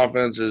Braves'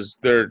 offense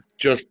they're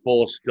just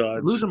full of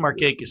studs. Losing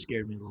Markakis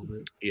scared me a little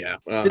bit. Yeah,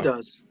 It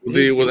does.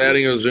 with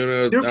adding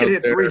Ozuna Dude out can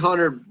hit there.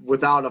 300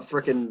 without a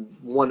freaking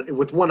one.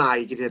 With one eye,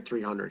 he can hit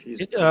 300. He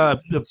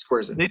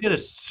squares it. They did a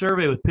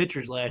survey with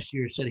pitchers last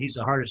year. Said he's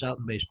the hardest out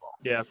in baseball.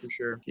 Yeah, for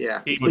sure.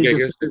 Yeah. He, Okay,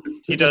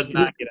 he does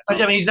not get I out.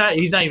 mean, he's not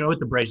even with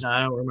the Braves now.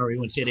 I don't remember he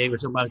went to San Diego or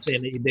somebody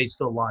saying that they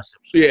still lost him.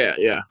 So.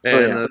 Yeah.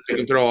 And yeah. you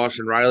can throw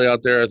Austin Riley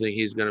out there. I think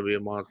he's going to be a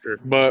monster.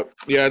 But,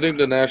 yeah, I think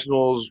the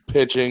Nationals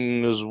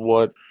pitching is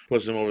what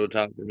puts them over the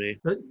top for me.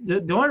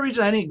 The only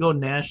reason I didn't go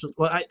Nationals,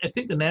 well, I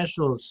think the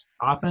Nationals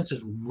offense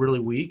is really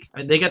weak.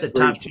 They got the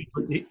top two.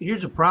 But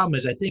here's the problem: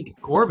 is I think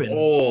Corbin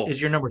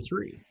is your number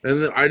 3.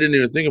 And then I didn't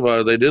even think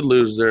about it. They did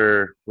lose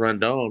their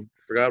Rendon.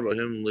 Forgot about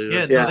him leaving.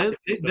 Yeah,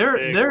 Yeah.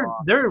 No,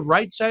 their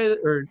right side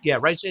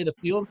right side of the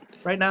field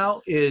right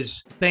now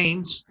is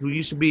Thames, who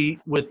used to be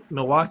with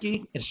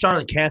Milwaukee, and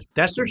Starlin Castro.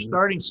 That's their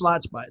starting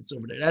slot spots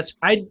over there. That's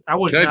I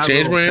was. Can I not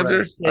change real my answer?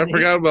 impressed. I And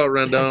forgot about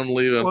Rendon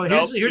leaving. Well,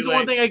 Nope, here's too the one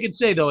late. thing I can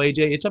say though,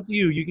 AJ. It's up to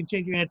you. You can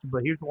change your answer,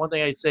 but here's the one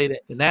thing I'd say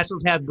that the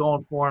Nationals have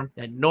going for them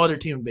that no other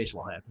team in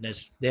baseball have. And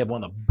that's they have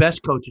one of the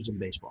best coaches in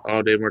baseball.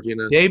 Oh, Dave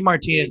Martinez. Dave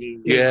Martinez is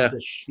Yeah.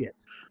 the shit.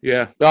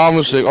 Yeah. No,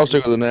 I'll stick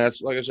with the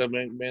Nats. Like I said,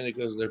 mainly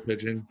because of their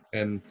pitching.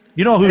 And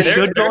You know who They're-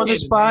 should they're go in this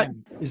getting spot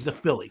in. is the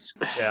Phillies.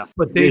 Yeah.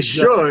 But They just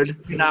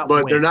should, cannot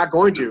but win. they're not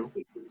going to.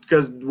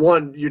 Because,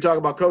 one, you talk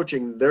about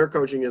coaching. Their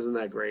coaching isn't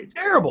that great.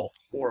 Terrible.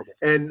 Horrible.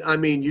 And, I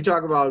mean, you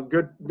talk about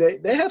good –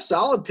 they have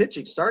solid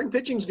pitching. Starting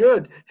pitching's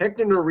good.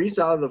 Hector Neris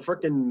out of the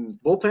freaking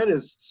bullpen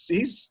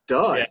he's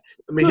stud. Yeah.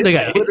 I mean, Dude, they his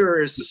got-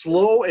 splitter is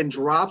slow and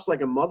drops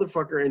like a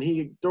motherfucker, and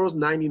he throws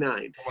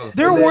 99.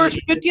 Their And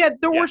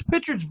then- worst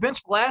pitchers,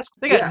 Vince Velasquez.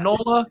 They got Yeah.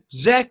 Nola,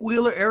 Zach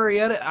Wheeler,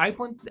 Arrieta,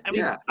 Eiflin. I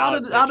mean, Yeah. out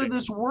of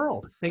this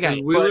world. They got.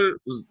 is Wheeler,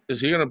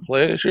 is he going to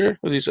play this year,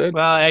 as he said?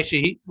 Well,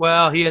 actually,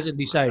 he hasn't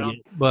decided yet.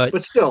 But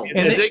But still,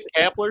 And Is they- it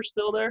Kapler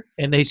still there?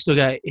 and they still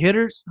got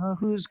hitters.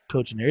 Who's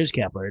coaching there? Is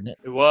Kapler, isn't it?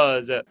 It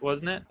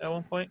wasn't it at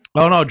one point?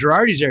 Oh no,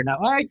 Girardi's there now.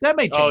 All right, that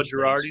may change. Oh, things.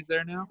 Girardi's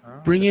there now. Oh.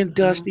 Bring in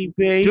Dusty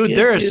Baker. Dude,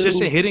 their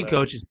assistant hitting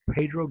coach is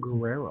Pedro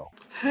Guerrero.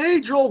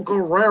 Pedro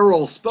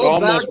Guerrero, spelled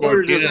Almost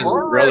backwards is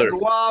Martinez's brother.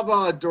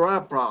 Guava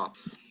Drapa.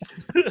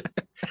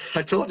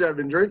 I told you I've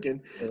been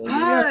drinking.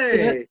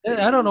 Hey.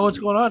 I don't know what's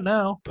going on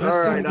now. All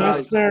right,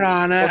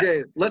 on it.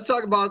 okay, let's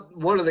talk about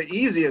one of the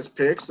easiest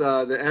picks, the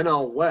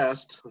NL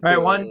West. All right,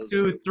 1,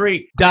 2,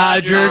 3.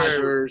 Dodgers.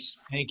 Dodgers.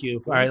 Thank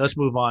you. All right, let's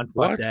move on. Fuck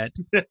What? that.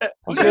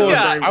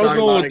 I was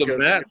going with the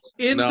Mets.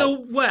 In No.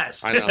 the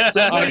West. I know.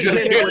 Somebody I'm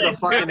just hit him with kidding. a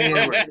fucking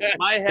hammer.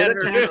 My Hit head a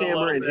hurt tack a hammer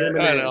little and bit. him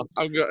and I in. know.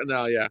 I'm good.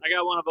 No, yeah. I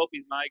got one of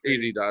Opie's migraines.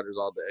 Easy Dodgers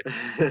all day.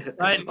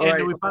 Right, All and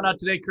right. we found out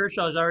today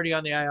Kershaw is already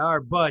on the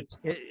IR, but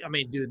I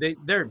mean, dude,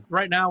 they're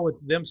right now with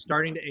them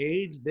starting to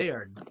age, they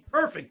are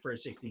perfect for a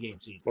 60-game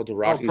season. But the Oh,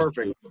 Rockies.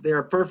 perfect. They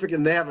are perfect,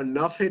 and they have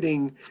enough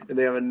hitting, and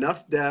they have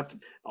enough depth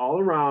all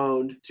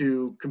around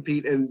to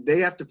compete. And they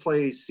have to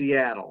play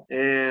Seattle,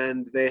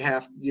 and they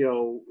have,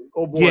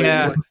 oh boy,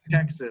 Yeah. what,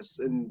 Texas,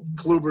 and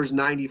Kluber's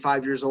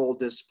 95 years old.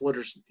 This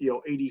splitter's,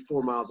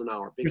 84 miles an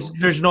hour. Big old-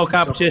 There's no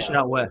competition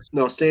out west.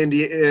 No, San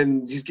Diego,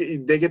 and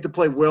they get to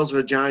play Wales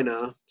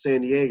Vagina,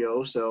 San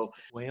Diego. So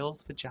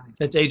Whale's vagina.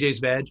 That's AJ's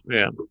badge.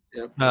 Yeah.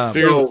 Um,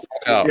 Figure the so,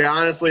 fuck out. yeah,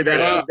 honestly,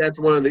 that's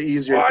one of the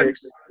easier Well,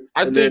 picks.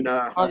 I And think then,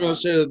 I'm not gonna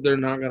say that they're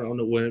not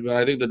gonna win, but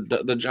I think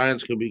the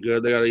Giants could be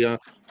good. They got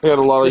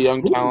a lot of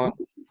young talent.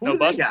 Who No do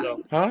they Buster got?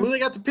 though. Huh? Who do they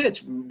got to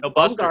pitch? No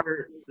Buster.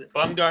 Bumgarner.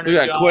 Bumgarner's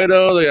They got gone.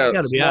 Cueto. They I got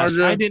gotta be honest.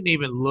 I Samardzija. didn't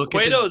even look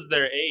at Cueto's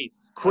their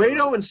ace.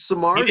 Cueto and He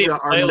Samardzija didn't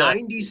are play last-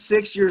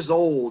 96 years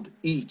old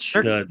each.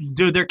 Good.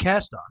 Dude, they're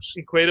cast-offs.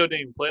 Cueto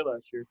didn't even play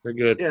last year. They're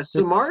good. Yeah,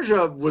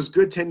 Samardzija was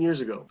good 10 years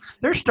ago.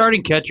 Their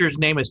starting catcher's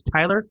name is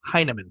Tyler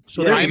Heineman.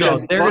 So there you go.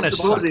 because They're going to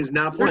Buster suck. Posey is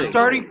not Their playing.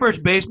 starting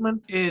first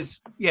baseman is,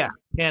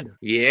 Panda.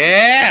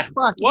 Yeah.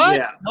 Fuck. What?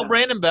 Yeah. No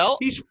Brandon Belt?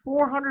 He's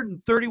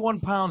 431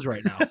 pounds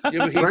right now. Yeah,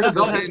 but he's Brandon Belt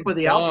fucking has to play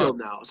the gone. outfield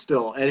now,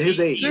 still, at his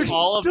age. There's-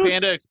 All of Dude.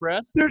 Panda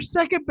Express? Their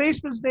second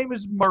baseman's name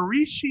is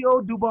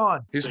Mauricio Dubon.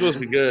 He's supposed to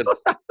be good.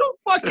 I don't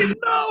fucking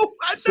know.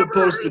 I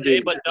Supposed to be.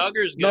 Hey, but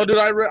Duggar's good. No, dude,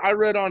 I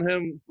read on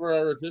him for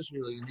our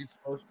rotisserie league. He's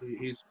supposed to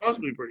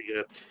be pretty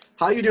good.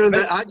 How you doing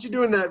that? How'd you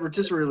do in that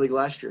rotisserie league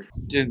last year?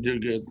 Didn't do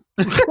good.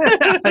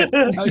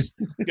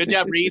 Good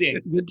job reading.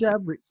 Good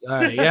job. All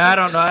right. Yeah, I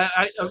don't know.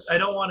 I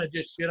don't want to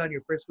just shit on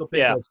your Frisco pick.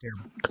 Yeah. That's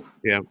terrible.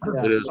 Yeah,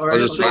 Yeah. it is. All I right,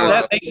 was just so trying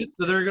that to, makes it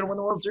so they're going to win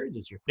the World Series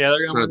this year. Yeah,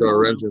 they're trying going to to throw a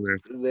wrench in there.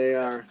 They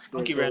are.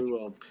 Monkey They wrench.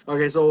 totally will.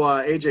 Okay, so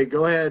AJ,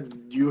 go ahead.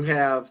 You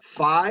have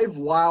 5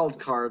 wild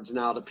cards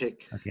now to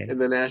pick Okay. in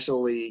the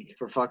National League,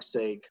 for fuck's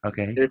sake.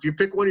 Okay. And if you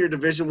pick one of your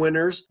division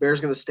winners, Bear's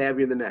going to stab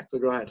you in the neck. So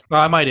go ahead.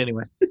 Well, I might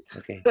anyway.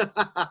 Okay.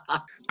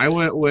 I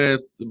went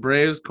with the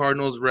Braves,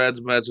 Cardinals,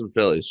 Reds, Mets, and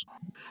Phillies.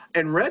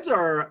 And Reds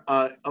are,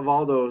 of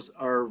all those,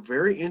 are a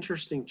very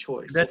interesting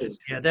choice. That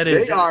They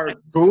is. are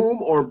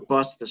boom or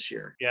bust this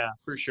year. Yeah,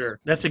 for sure.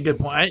 That's a good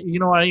point. You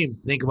know what? I didn't even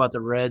think about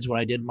the Reds when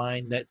I did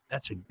mine.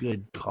 That's a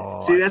good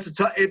call. See, that's a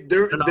tough.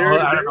 They're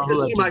I don't know the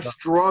who team that I team's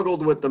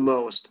struggled with the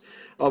most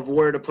of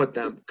where to put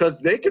them because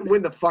they could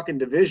win the fucking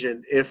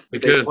division if They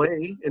they could.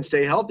 play and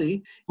stay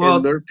healthy. Well-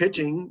 and they're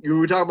pitching. You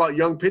were talking about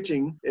young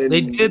pitching and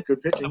They did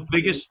good the pitching.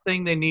 biggest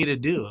thing they need to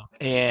do,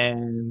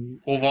 and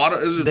Well, Vada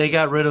is they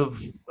got rid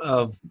of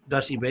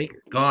Dusty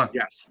Baker. gone.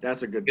 Yes,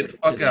 that's a good. Get the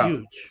pick. fuck It's out.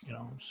 huge,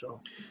 So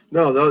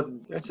No,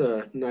 that's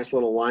a nice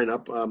little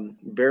lineup.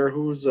 Bear,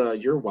 who's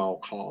your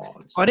wild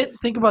card? I didn't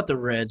think about the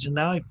Reds, and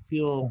now I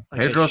feel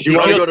like I Pedro should. Do you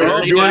want to go to?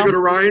 Early Do you want now? to go to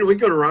Ryan? We can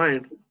go to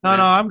Ryan. No,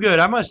 I'm good.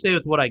 I'm gonna stay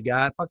with what I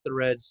got. Fuck the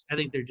Reds. I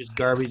think they're just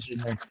garbage, and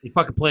they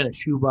fucking play in a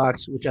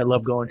shoebox, which I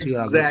love going to.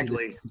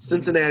 Exactly.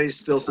 Cincinnati's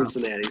still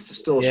Cincinnati. It's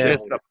still a Yeah. shithole.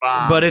 It's a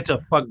bomb. But it's a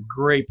fucking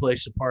great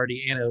place to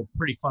party and a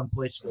pretty fun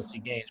place to go see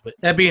games. But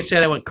that being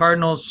said, I went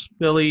Cardinals,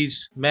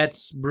 Phillies,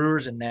 Mets,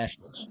 Brewers, and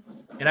Nationals.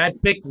 And I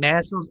picked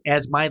Nationals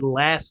as my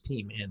last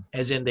team in,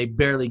 as in they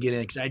barely get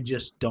in because I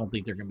just don't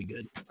think they're going to be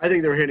good. I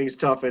think their hitting's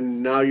tough,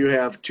 and now you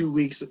have 2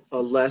 weeks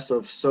less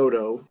of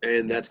Soto,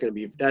 and that's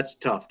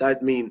tough.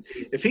 That mean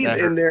if he's That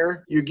in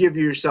there, you give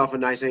yourself a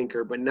nice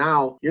anchor. But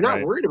now you're not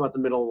Right. worried about the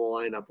middle of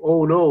the lineup.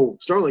 Oh no,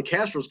 Starlin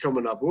Castro's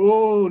coming up.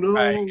 Oh no.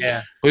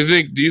 Yeah. Do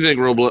you think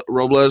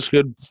Robles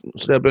could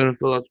step in and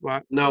fill that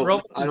spot? No,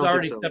 Robles I is don't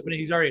already think so. stepping in.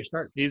 He's already a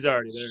starter. He's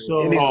already there.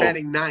 So- And he's Oh.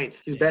 batting ninth.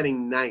 He's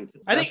batting ninth.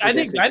 I That's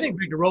think what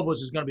Victor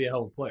Robles is going to be a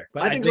hell of a player.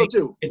 But I think so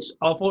too. it's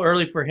awful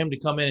early for him to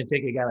come in and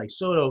take a guy like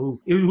Soto,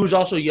 who's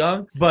also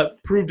young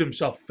but proved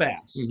himself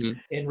fast. Mm-hmm. And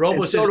And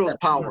Robles Soto's is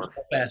power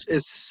fast.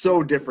 is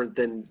so different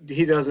than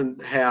he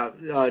doesn't have.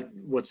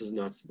 What's his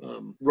nuts?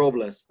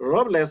 Robles.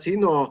 Robles. He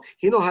no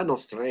had no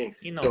strength.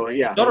 He knows. So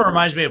yeah. Soto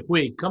reminds me of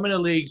Puig. Come in the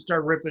league,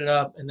 start ripping it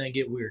up, and then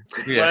get weird.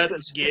 Yeah.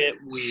 Let's get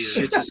weird.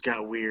 It just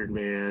got weird,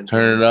 man.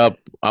 Turn it up.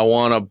 I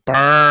want to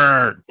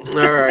burn.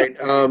 All right.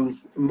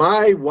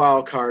 My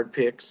wild card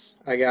picks.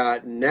 I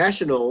got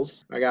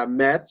Nationals. I got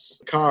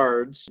Mets,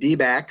 Cards,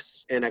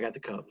 D-backs, and I got the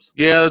Cubs.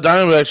 Yeah, the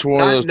Diamondbacks were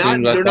one of those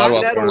teams I They're thought not in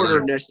about that putting order.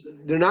 in.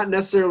 They're not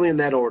necessarily in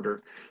that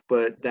order,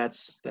 but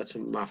that's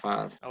my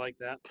 5. I like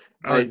that.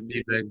 I like the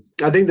D-backs.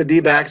 I think the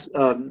D-backs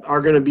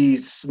are going to be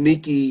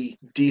sneaky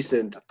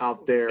decent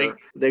out there.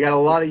 They got a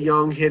lot of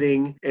young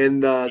hitting,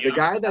 and the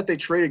guy that they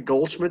traded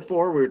Goldschmidt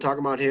for, we were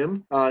talking about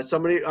him. I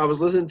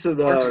was listening to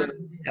the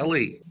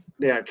Ellie.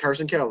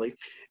 Carson Kelly,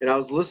 and I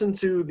was listening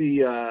to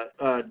the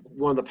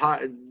one of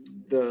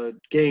the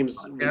games,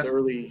 the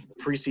early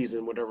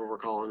preseason, whatever we're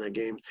calling that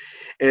game,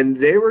 and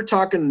they were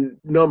talking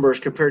numbers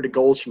compared to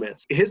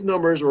Goldschmidt's. His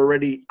numbers were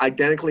already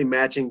identically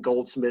matching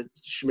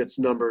Goldschmidt's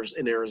numbers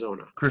in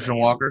Arizona. Christian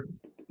Walker.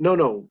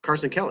 No,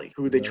 Carson Kelly,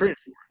 who they traded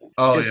for.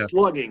 Oh, His yeah.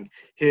 slugging,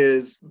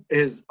 his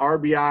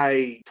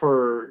RBI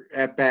per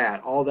at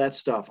bat, all that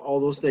stuff, all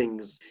those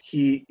things.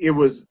 It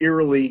was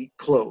eerily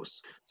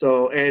close.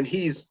 So, and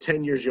he's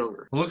 10 years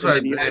younger. Looks And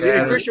like then they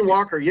added- Christian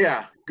Walker,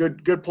 yeah,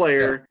 good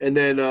player. And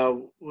then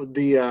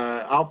the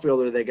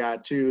outfielder they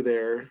got too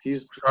there.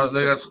 He's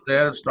They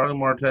added Starling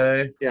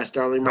Marte.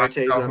 Starling Marte's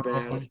not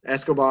bad.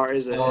 Escobar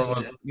is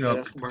Along with,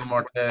 Escobar.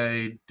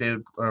 Marte,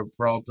 David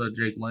Peralta,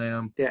 Jake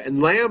Lamb. Yeah,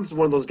 and Lamb's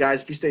one of those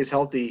guys. If he stays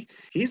healthy,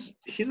 he's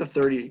a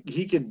 30.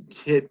 He could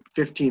hit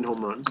 15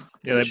 home runs.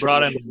 Yeah, they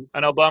brought him. I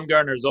know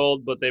Baumgartner's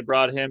old, but they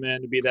brought him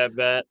in to be that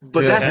vet.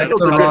 But Yeah, that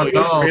feels Hector like a good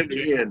Rondon. for him to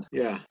be in.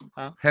 Yeah.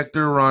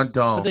 Hector But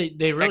Rondon.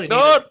 they really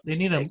Hector!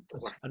 need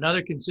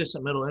another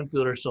consistent middle middle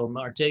infielder, so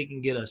Marte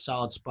can get a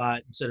solid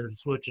spot instead of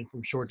switching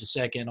from short to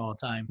second all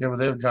the time. Yeah, but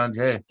they have John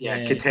Jay. Yeah,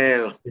 And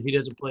Kateo. he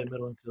doesn't play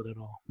middle infield at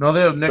all. No,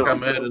 they have Nick No.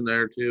 Ahmed in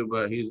there too,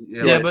 but he's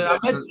but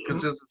Ahmed's-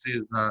 consistency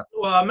is not.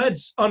 Well,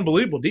 Ahmed's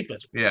unbelievable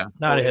defense. Yeah,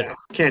 Not a Oh, hitter. yeah.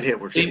 Can't hit.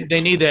 We're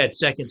They need that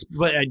second.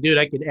 But dude,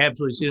 I could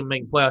absolutely see them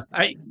making playoffs.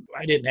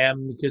 I didn't have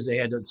them because they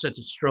had such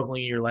a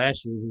struggling year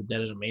last year. That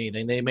doesn't mean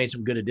anything. They made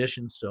some good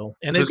additions. So,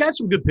 and they've got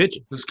some good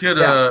pitching. this kid,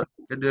 Yeah.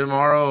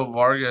 Demaro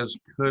Vargas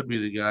could be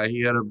the guy.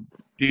 He had a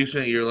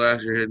decent year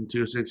last year, hitting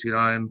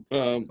 269.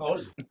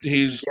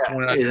 He's Yeah,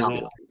 29 years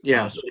old.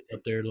 Yeah. So he's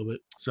up there a little bit.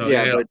 So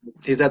Yeah, but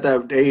he's at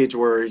that age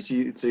where it's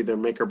either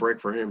make or break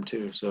for him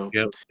too. So,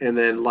 Yep. And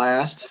then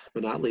last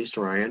but not least,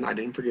 Ryan. I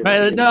didn't forget.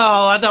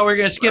 No, I thought we were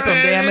gonna skip him.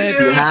 Damn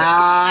it!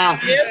 Ah,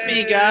 Skip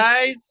me,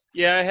 guys.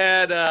 Yeah, I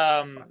had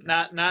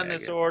not in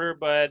this order,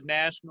 but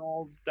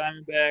Nationals,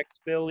 Diamondbacks,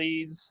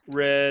 Phillies,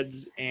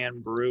 Reds,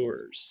 and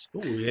Brewers. Ooh,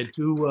 we had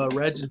two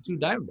Reds and two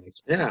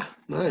Diamondbacks. yeah,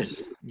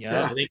 nice.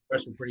 Yeah. I think the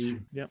rest were pretty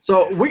even.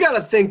 So we got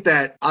to think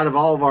that out of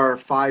all of our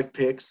 5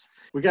 picks,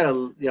 we got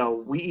to,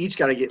 we each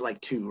got to get like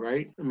 2,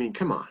 right? I mean,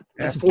 come on,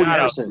 that's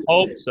 40%.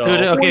 Hope so.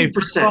 Dude, okay, 40%.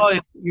 first of all,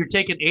 if you're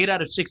taking 8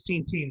 out of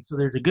 16 teams, so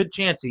there's a good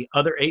chance the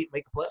other 8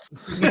 make the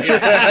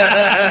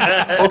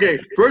playoffs. Okay,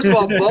 first of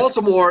all,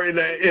 Baltimore in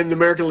the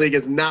American League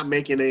is not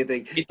making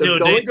anything. The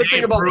Dude, only they- good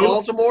thing they about improved.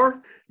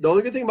 Baltimore. The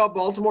only good thing about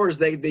Baltimore is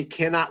they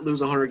cannot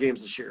lose 100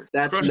 games this year.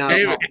 That's Chris not a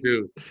David problem.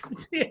 too.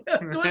 Was he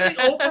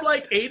over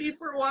like 80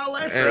 for a while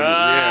last And, year?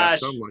 yeah, Gosh.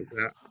 something like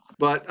that.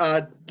 But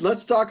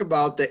let's talk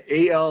about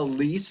the AL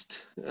least.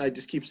 I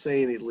just keep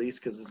saying it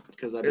least because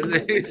I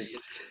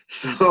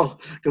so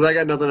because I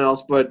got nothing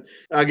else. But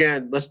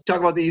again, let's talk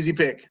about the easy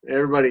pick.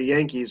 Everybody,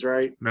 Yankees,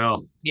 right?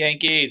 No,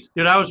 Yankees.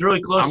 Dude, I was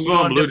really close I'm to going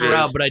going a Blue different Jays.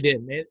 route, but I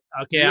didn't. You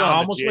I on the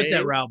almost went that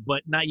Jays? route,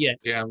 but not yet.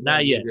 yeah, I'm Not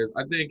going yet. Blue Jays.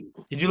 I think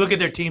Did you look at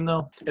their team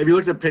though? Have you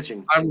looked at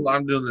pitching?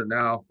 I'm doing it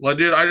now. Well,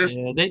 dude, I just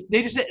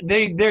Yeah,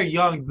 they're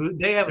young. But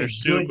they have They're a good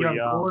super young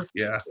young. core.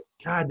 yeah.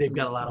 God, they've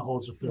got a lot of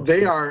holes to fill. They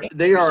still.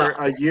 are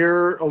a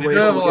year away do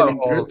have from a lot of getting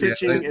good holes, yeah.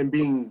 pitching and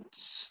being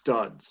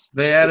studs.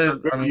 They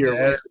added. Good I mean, year. they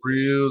added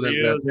Ryu.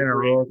 They've got Ryu's a Tanner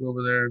great- Rourke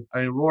over there. I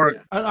mean, Rourke.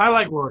 Yeah. I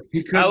like Rourke.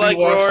 He could I be like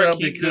washed Rourke. up.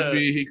 He He's could a-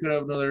 be. He could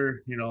have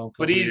another. Couple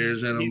But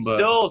years in him. he's but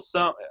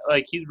still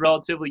he's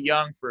relatively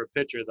young for a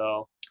pitcher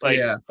though.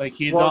 Yeah. I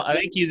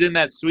think he's in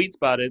that sweet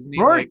spot, isn't he?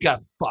 Rourke Like, got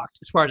fucked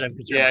as far as I'm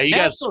concerned. Yeah, he got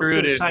Nationals screwed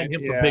should've in signed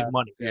him it, for yeah. big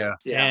money, yeah.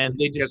 Yeah. and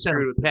they got just sent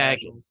screwed him with the packing.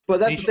 Nationals.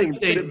 But He that's the thing. should've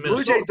stayed The in Blue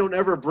Minnesota. Jays don't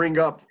ever bring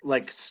up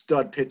like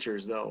stud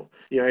pitchers though,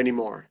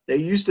 anymore. They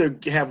used to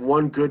have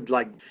one good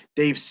like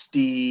Dave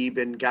Steeb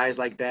and guys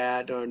like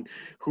that, and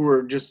who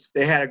were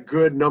they had a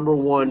good number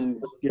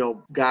one,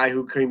 guy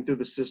who came through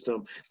the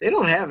system. They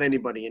don't have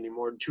anybody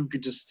anymore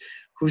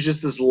who's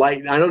just this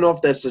light. I don't know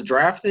if that's a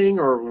draft thing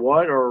or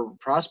what, or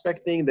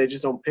prospect thing. They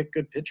just don't pick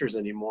good pitchers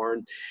anymore.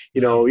 And,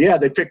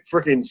 they pick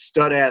freaking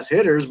stud ass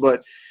hitters,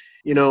 but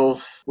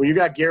when you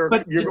got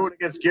Garrett, you're going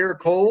against Garrett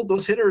Cole,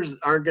 those hitters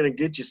aren't going to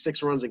get you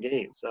 6 runs a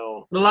game.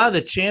 So A lot of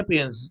the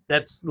champions,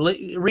 that's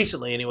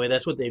recently anyway,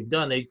 that's what they've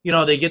done. They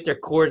get their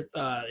core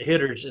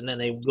hitters and then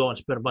they go and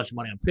spend a bunch of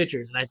money on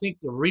pitchers. And I think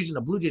the reason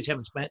the Blue Jays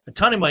haven't spent a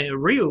ton of money,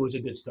 Rio was a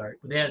good start,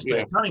 but they haven't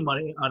spent a ton of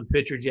money on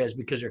pitchers yet is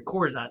because their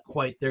core is not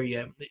quite there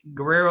yet.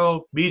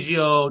 Guerrero,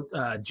 Biggio,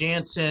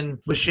 Jansen,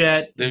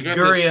 Bichette, They've got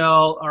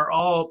Gurriel are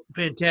all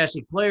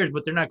fantastic players,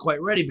 but they're not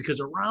quite ready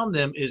because around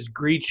them is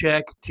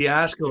Grichuk,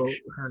 Teoscar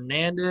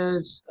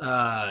Hernandez.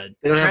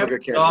 they don't have a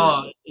good catcher.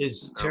 Dahl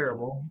is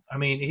terrible. I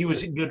mean, he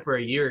was good for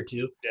a year or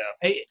two. Yeah.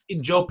 Hey,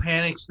 Joe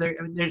Panic's there.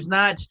 I mean, there's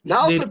not.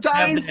 Now's they the don't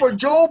have time the- for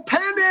Joe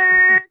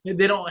Panic.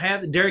 They don't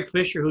have Derek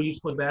Fisher, who used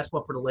to play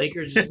basketball for the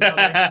Lakers. is down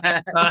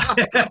there.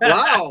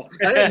 Wow,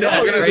 I didn't know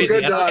That's he was a crazy.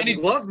 good And he's-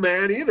 glove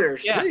man either.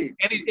 Yeah, Sweet.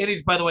 and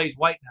he's by the way, he's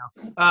white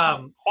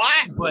now.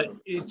 What? But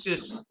it's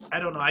just I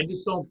don't know. I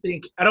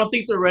don't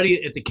think they're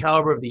ready at the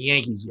caliber of the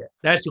Yankees yet.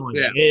 That's the only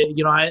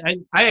thing.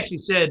 I actually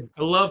said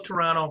I love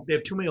Toronto. They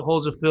have too many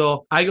holes to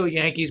fill. I go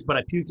Yankees, but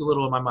I puked a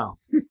little in my mouth.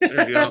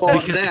 There you go. Well,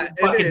 Because that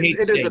I fucking it hate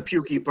is a steak.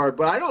 pukey part,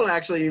 but I don't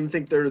actually even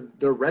think they're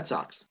Red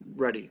Sox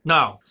ready.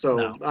 No. So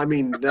No. I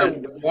mean,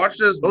 Watch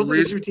this. those are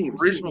the two teams.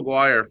 Reese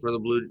McGuire for the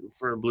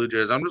Blue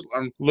Jays. I'm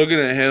looking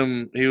at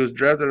him. He was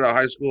drafted out of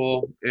high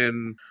school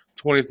in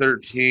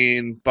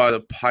 2013 by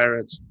the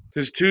Pirates.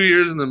 His 2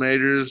 years in the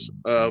majors,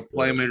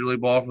 playing Major League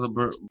Ball for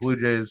the Blue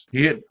Jays,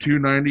 he hit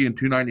 290 and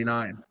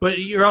 299. But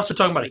you're also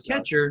talking about a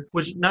catcher,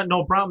 which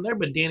no problem there.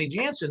 But Danny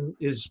Jansen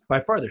is by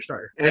far their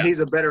starter. And he's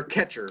a better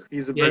catcher.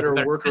 He's a Yeah, he's a better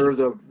better worker.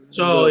 pitcher.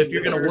 So if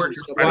you're going to work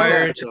your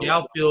wires in the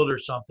outfield or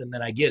something,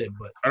 then I get it.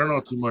 But I don't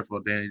know too much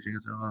about Danny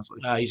Jansen, honestly.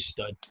 he's a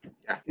stud.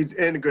 Yeah, he's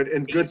and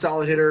good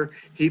solid hitter.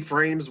 He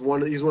frames he's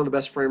one of the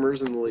best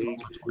framers in the league,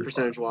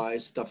 percentage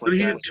wise, stuff like But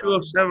he that. hit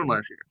 207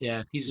 last year.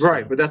 Yeah, he's a Right,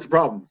 stud. but that's the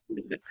problem.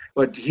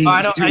 But he,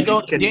 I don't-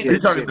 You're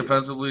talking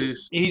defensively.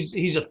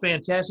 He's a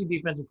fantastic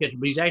defensive catcher,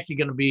 but he's actually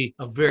going to be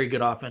a very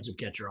good offensive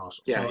catcher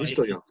also. Yeah, So he's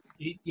still young.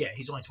 He's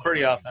only 25.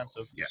 Pretty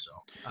offensive. Yeah. So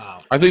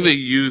I think the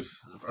youth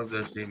of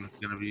this team is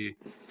going to be.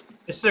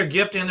 it's their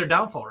gift and their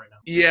downfall right now.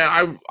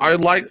 Yeah, I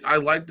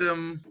like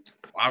them.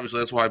 obviously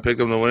that's why I picked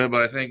them to win it.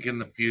 But I think in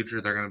the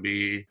future they're going to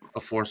be a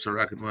force to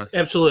reckon with.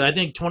 Absolutely. I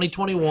think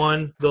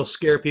 2021, they'll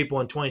scare people.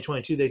 In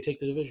 2022, they take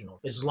the divisional.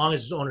 As long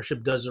as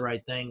ownership does the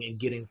right thing in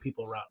getting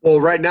people around. Well,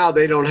 right now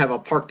they don't have a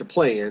park to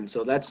play in,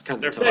 so that's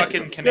kind They're of tough.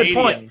 fucking Good point.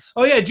 Canadians.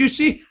 Oh, yeah. Did you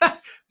see?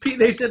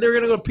 They said they were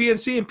going to go to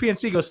PNC, and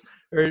PNC goes,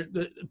 or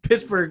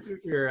Pittsburgh,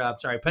 or I'm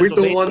sorry, We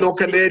Pennsylvania. don't want no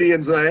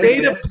Canadians,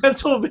 State eh? of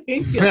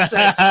Pennsylvania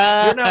said,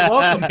 you're not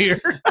welcome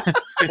here.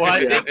 Well, I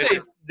Yeah.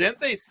 think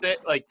they say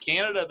like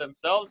Canada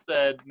themselves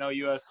said no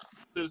U.S.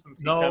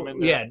 citizens can come in.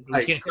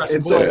 We can't cross the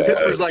And so border.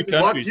 Pittsburgh's like,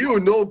 fuck countries. you,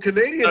 no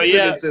Canadian So,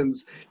 yeah.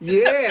 citizens.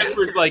 Yeah.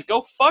 Pittsburgh's like,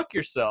 go fuck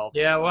yourselves.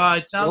 Yeah, well,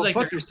 it sounds Well, like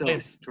fuck they're yourself,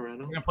 going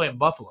Toronto. to play in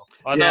Buffalo.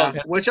 I Yeah,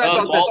 know. which I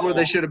thought that's where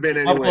they should have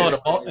been Buffalo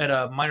anyways. at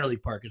a minor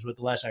league park is what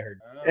the last I heard.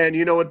 And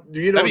you know what?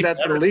 You know That'd what be that's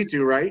going to lead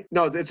to, right?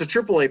 No, it's a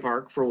AAA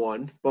park for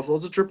one.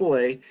 Buffalo's a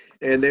AAA,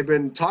 and they've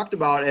been talked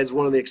about as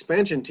one of the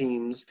expansion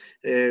teams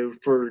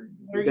for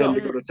There you them go.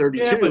 to go to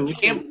Yeah, 32. but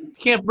you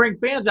can't bring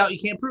fans out. You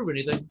can't prove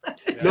anything.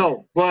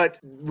 No, but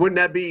wouldn't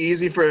that be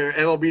easy for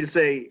MLB to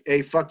say,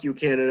 "Hey, fuck you,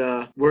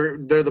 Canada.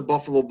 They're the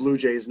Buffalo Blue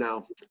Jays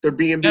now. They're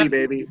B&B, Yeah.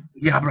 baby."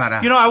 Yeah, brother.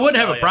 You know, I wouldn't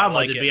have Oh, a yeah, problem I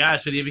like with it, to it. be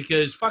honest with you,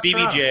 because fuck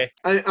Toronto. BBJ.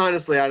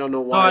 Honestly, I don't know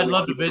No, why. I'd we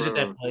love to keep visit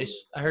Toronto. that place.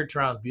 I heard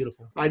Toronto's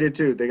beautiful. I did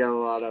too. They got a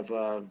lot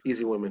of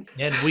easy women.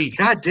 And weed.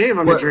 God damn,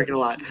 I've been drinking a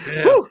lot.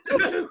 Yeah. Woo!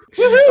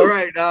 All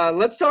right,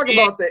 let's talk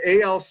about the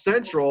AL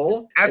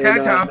Central. And,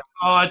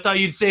 Oh, I thought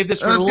you'd save this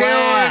for I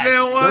last.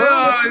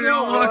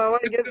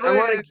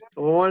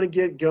 want to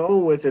get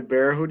going with it,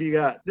 Bear. Who do you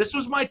got? This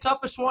was my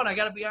toughest one. I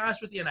got to be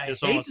honest with you, and I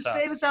This one hate was to tough.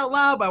 say this out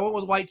loud, but I went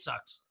with White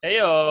Sox.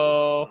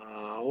 Heyo.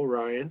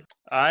 Ryan.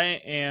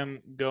 I am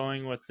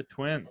going with the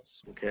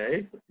Twins.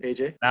 Okay,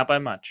 AJ. Not by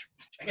much.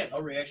 I got no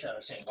reaction out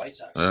of saying White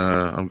Sox.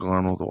 I'm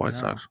going with the White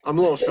Sox. I'm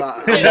a little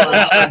shocked. Say it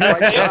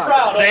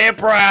proud. Say it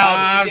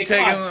proud.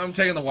 I'm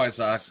taking the White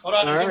Sox. Hold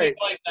on, All there's a right. big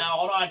place now.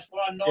 Hold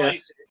on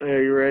noise.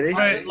 Are you ready?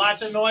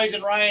 Lots of noise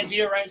in Ryan's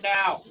ear right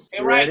now. Hey,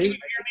 You Ryan, ready? can you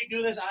hear me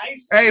do this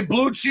ice? Hey,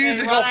 blue cheese,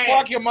 Hey, go Ryan.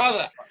 fuck your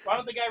mother. Why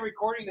don't the guy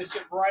recording this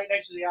sit right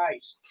next to the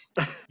ice?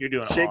 You're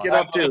doing Shake it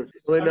awesome. up too.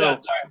 Really I'm no.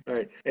 done, sorry. All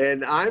right,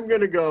 and I'm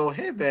gonna go.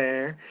 Hey,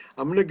 Bear.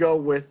 I'm gonna go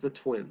with the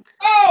Twins.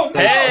 Oh, no!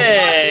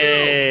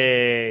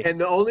 Hey. And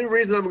the only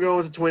reason I'm going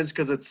with the Twins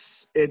because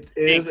it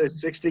is a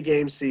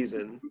 60-game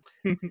season.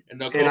 And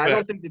no And I Copa.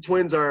 don't think the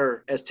Twins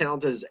are as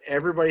talented as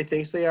everybody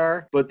thinks they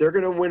are, but they're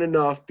going to win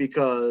enough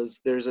because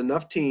there's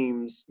enough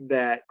teams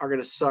that are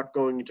going to suck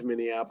going to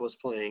Minneapolis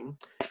playing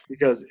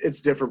because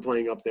it's different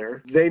playing up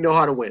there. They know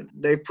how to win.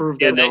 They've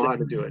proved Yeah, they know how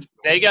to do it.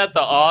 They got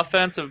the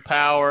offensive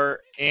power,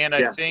 and I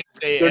Yes. think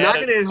they They're not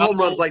added going to hit home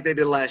couple- runs like they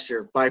did last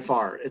year, by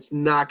far. It's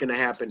not going to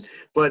happen.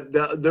 But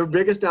their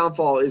biggest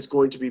downfall is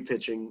going to be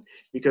pitching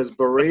because They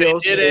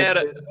Barrios did is add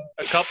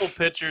a couple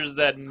pitchers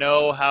that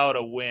know how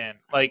to win.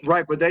 Like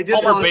right, but they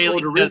just Homer lost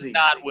Bailey does Odorizzi.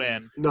 not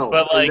win. No,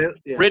 But and like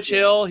they- yeah. Rich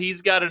Hill,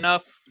 he's got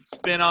enough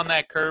spin on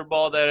that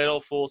curveball that it'll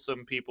fool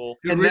some people.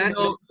 Dude, and Rich that-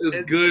 Hill is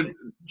and- good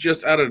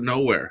just out of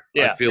nowhere. I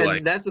Yeah. feel And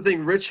like. that's the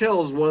thing. Rich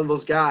Hill is one of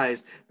those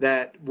guys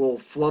that will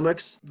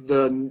flummox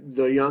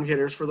the young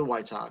hitters for the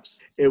White Sox.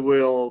 It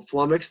will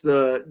flummox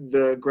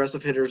the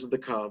aggressive hitters of the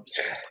Cubs.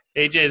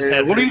 AJ's And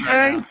head. What are you hurts right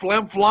saying? now.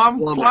 Flam flam?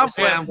 Flam Flummox.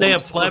 flam? They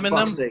have For phlegm in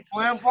them? fuck's sake.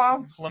 Flam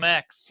flam?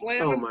 Flamex. Oh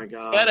Flam? my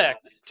god. FedEx.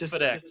 Just-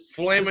 FedEx.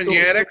 Flamin' Just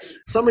Yannix?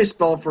 Somebody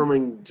spell it for me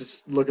and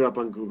just look it up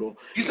on Google.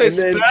 You say And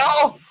then-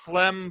 spell?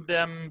 Flem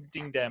dem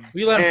ding dem.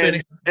 We let him And,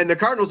 finish. and the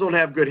Cardinals don't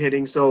have good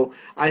hitting, so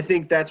I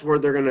think that's where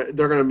they're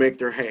gonna make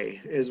their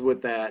hay is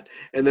with that,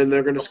 and then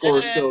they're gonna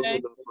score still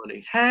with no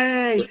money.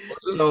 Hey,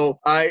 so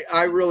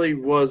I really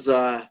was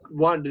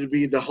wanted to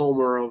be the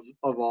homer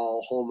of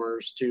all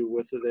homers too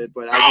with it,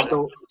 but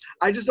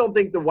I just don't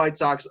think the White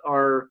Sox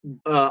are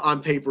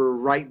on paper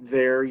right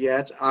there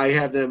yet. I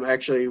have them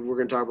actually. We're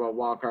gonna talk about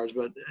wild cards,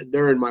 but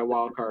they're in my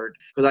wild card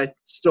because I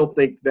still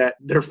think that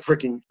they're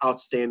freaking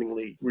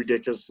outstandingly,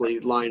 ridiculously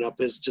lineup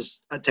is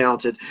just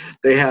talented.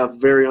 They have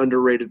very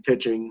underrated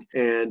pitching,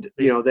 and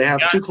they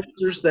have two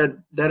closers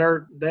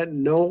that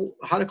know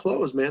how to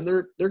close. Man,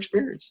 they're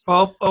experienced.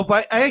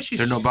 I actually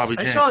They're no Bobby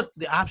I James. saw it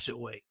the opposite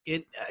way.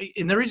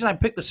 And the reason I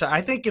picked this,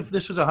 I think if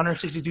this was a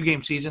 162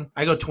 game season,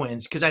 I go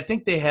Twins because I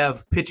think they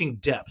have pitching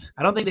depth.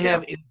 I don't think they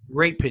have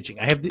great pitching.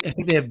 I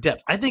think they have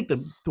depth. I think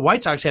the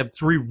White Sox have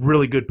three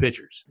really good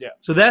pitchers. Yeah.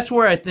 So that's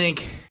where I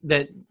think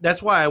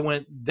that's why I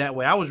went that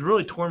way. I was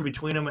really torn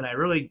between them, and I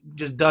really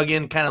just dug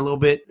in kind of a little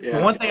bit. Yeah.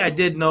 The one thing I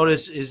did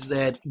notice is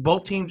that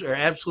both teams are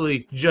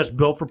absolutely just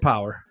built for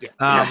power.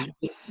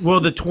 Will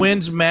the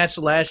Twins match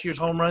last year's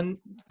home run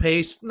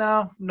pace?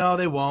 No,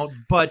 they won't.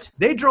 But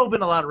they drove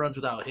in a lot of runs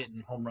without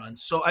hitting home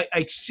runs. So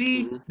I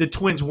see the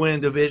Twins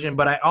win division,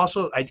 but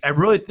I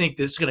really think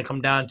this is going to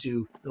come down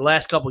to the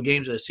last couple of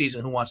games of the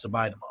season, who wants to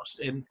buy the most.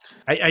 And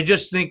I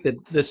just think that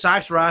the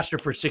Sox roster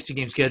for a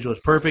 60-game schedule is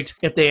perfect.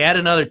 If they add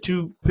another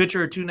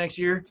pitcher or two next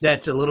year,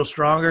 that's a little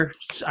stronger.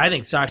 I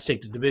think Sox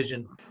take the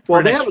division. Well,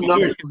 for they next have few enough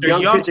years 'cause they're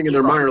young pitching in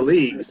their strong. minor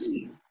leagues.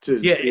 to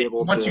be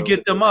able once to you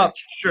get them up,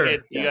 sure.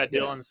 You got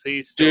Dylan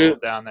Cease still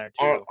Dude, down there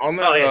too. On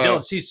that, Oh yeah,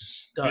 Dylan Cease is a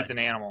stud. Dude's an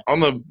animal. on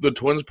the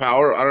Twins'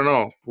 power, I don't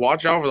know.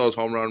 Watch out for those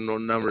home run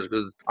numbers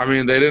because I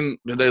mean, did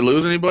they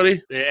lose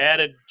anybody? They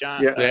added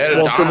John. Yeah. They added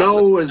Well, Johnson.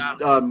 Sano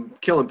is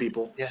killing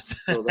people, Yes.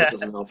 so that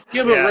doesn't help.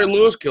 Yeah, but Yeah. Ray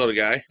Lewis killed a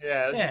guy.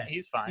 Yeah,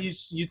 he's fine.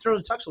 You throw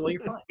the tux away,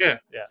 you're fine.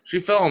 She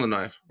fell on the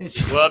knife.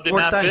 Glove did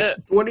Fourth not time.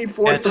 fit.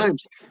 24 That's it.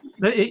 times.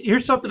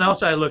 Here's something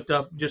else I looked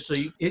up just so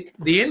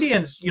the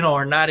Indians,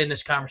 are not in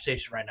this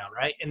conversation right now,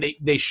 right? And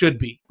they should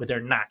be, but they're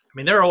not. I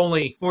mean, they're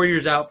only 4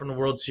 years out from the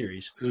World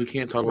Series. We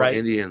can't talk Right. about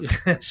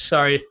Indians.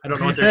 Sorry, I don't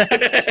know what they're.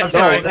 I'm No,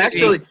 sorry.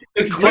 actually,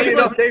 the funny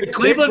enough, they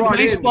Cleveland brought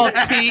in- baseball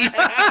team.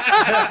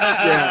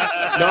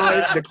 Yeah,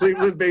 no, the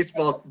Cleveland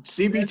baseball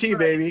CBT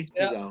baby.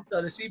 Yeah.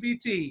 So, The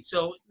CBT.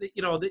 So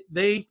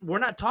we're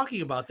not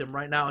talking about them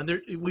right now,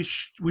 and we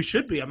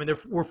should be. I mean,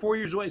 we're 4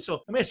 years away.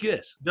 So let me ask you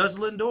this: does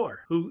Lindor,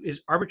 who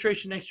is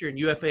arbitration next year and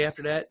UFA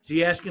after that, is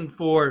he asking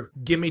for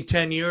give me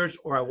 10 years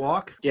or I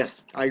walk?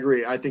 yes, I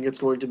agree. I think it's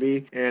going to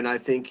be, and I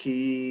think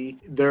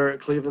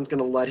Cleveland's going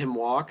to let him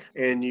walk.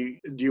 And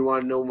do you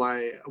want to know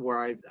where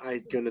I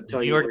going to tell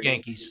New you? York where-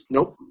 Yankees.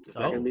 Nope, it's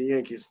not Oh. going to be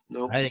Yankees.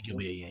 Nope. I think he'll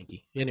be a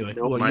Yankee. Anyway,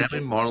 Nope. what do you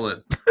Miami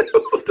Marlin.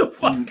 what the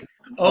fuck?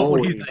 Oh,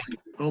 what do you Holy- think?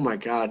 Oh my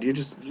God!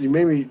 You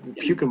made me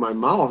puke in my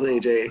mouth,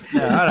 AJ.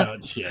 Yeah, I don't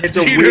know shit. It's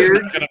a Cheater's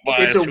weird. not gonna buy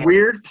It's a short.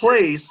 weird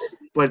place,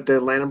 but the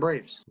Atlanta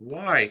Braves.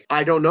 Why?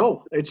 I don't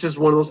know. It's just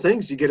one of those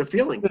things. You get a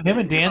feeling. Him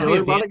and Dansby Really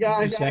would about a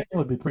guy? second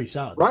would be pretty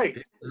solid. Right.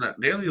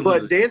 Dansby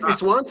But loses. Dansby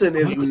Swanson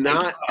is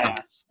not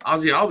Pass.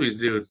 Ozzy Albies,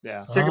 dude.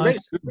 Yeah. second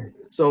base.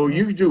 So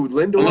you do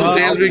Lindor. Unless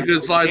Dansby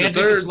could slide to Dansby could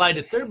third. slide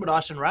to third, but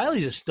Austin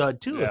Riley's a stud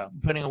too, Yeah.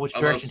 depending on which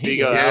Unless direction he he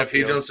goes. goes. Yeah, if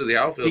he outfield. jumps to the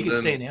outfield, He can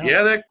then stay in the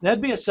yeah,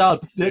 That'd be a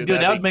solid. Dude,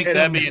 That would make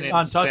that'd them be an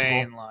untouchable.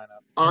 insane lineup.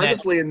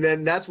 Honestly, and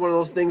then that's one of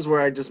those things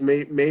where I just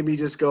made me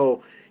just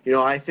go.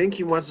 I think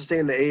he wants to stay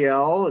in the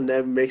AL, and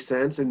that makes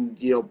sense. And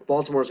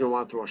Baltimore's going to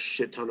want to throw a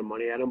shit ton of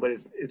money at him, but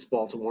it's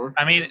Baltimore.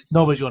 I mean,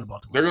 Nobody's going to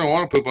Baltimore. they're gonna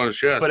want to poop on his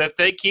chest. but if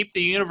they keep the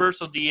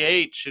universal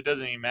DH, it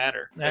doesn't even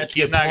matter. That's a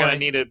He's good not gonna point.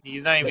 need it.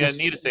 He's not even Just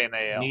gonna need to stay in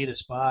the AL. Need a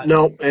spot.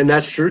 No, and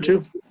that's true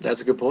too.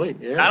 That's a good point.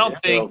 Yeah. I don't So-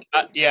 think.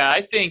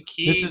 I think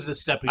he. This is the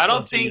stepping I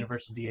don't stone to think-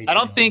 Universal DH. I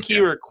don't think he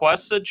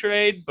requests a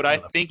trade, but I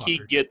think he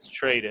Motherfuckers. gets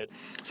traded.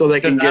 So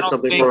they can because I get don't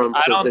something think- for him.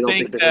 I because don't they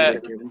think they're gonna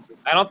that- give him.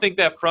 I don't think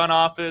that front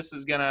office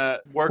is gonna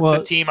work Well-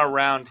 the team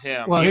around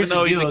him, Well, even here's the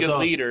though he's a deal, good though.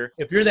 leader.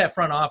 If you're that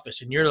front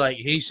office and you're like,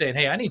 he's saying,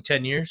 hey, I need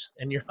 10 years,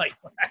 and you're like,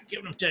 well, I'm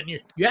giving him 10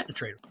 years, you have to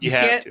trade him. You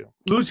have can't to.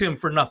 lose him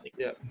for nothing.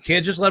 Yeah. You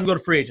can't just let him go to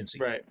free agency.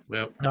 Right.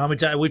 Yep. Now, I'm gonna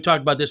tell you, we've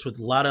talked about this with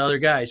a lot of other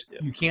guys. Yeah.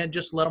 You can't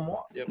just let him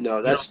walk.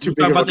 No, that's too We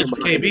big talked of a about this with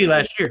commodity. KB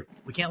last year.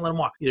 We can't let him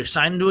walk. Either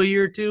sign him to a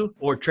year or two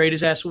or trade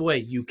his ass away.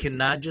 You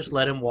cannot just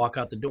let him walk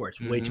out the door. It's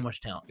way Mhm. too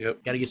much talent.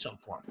 Yep. Got to get something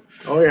for him.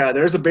 Oh yeah,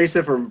 there's a base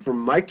hit from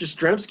Mike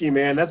Yastrzemski,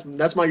 man.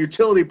 That's my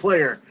utility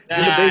player.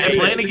 There's a Nah, base they hit.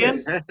 playing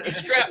again?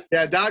 It's trapped.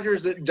 Yeah,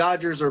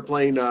 Dodgers are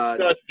playing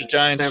The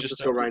Giants San just.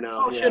 Francisco right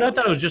now. Oh, shit. I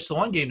thought it was just the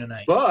one game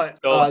tonight.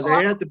 But Goes.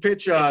 they had to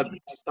pitch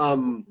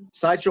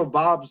Sideshow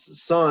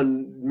Bob's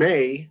son,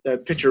 May,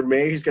 that pitcher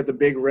May. He's got the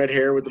big red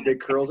hair with the big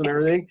curls and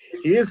everything.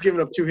 He has given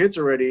up 2 hits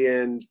already,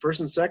 and first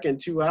and second,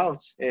 2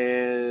 outs.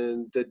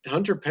 And the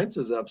Hunter Pence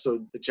is up. So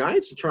the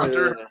Giants are trying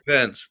Hunter to.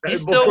 Pence.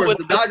 He's of still course, with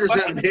the the Dodgers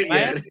fucking haven't hit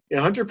yet. Giants?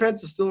 Yeah, Hunter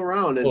Pence is still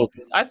around. And Well,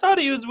 I thought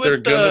he was They're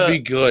with gonna be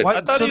the. good. What?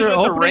 I thought So he was they're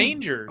with the opening-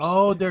 Rangers.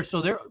 Oh, they're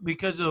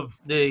because of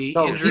the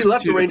no, injury he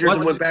left the to- Rangers and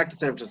what- went back to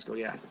San Francisco.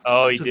 Yeah.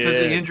 Oh, he Because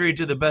the did. injury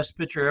to the best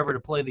pitcher ever to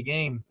play the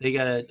game, they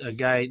got a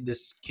guy,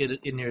 this kid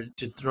in here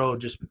to throw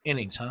just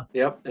innings, huh?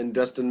 Yep, and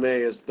Dustin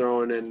May is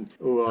throwing in.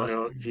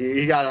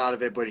 He got out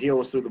of it, but he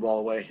almost threw the ball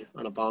away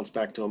on a bounce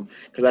back to him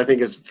because I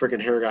think his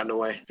freaking hair got in the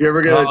way. If you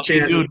ever get Oh, a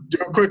chance, dude. do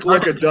a quick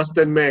look at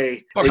Dustin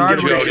May. Fuck and hard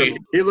get a work. picture.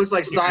 He looks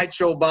like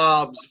Sideshow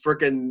Bob's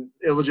freaking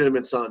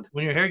illegitimate son.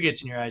 When your hair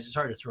gets in your eyes, it's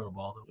hard to throw the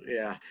ball. Though.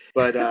 Yeah,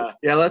 but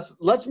yeah,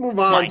 let's move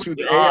on My to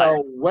the God.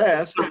 AL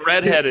West. The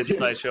redheaded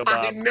Sideshow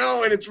I Bob.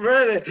 know, and it's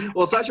redhead.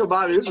 Well, Sideshow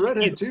Bob is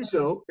redhead too,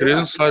 so It yeah.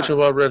 isn't Sideshow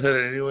Bob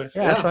redheaded anyway.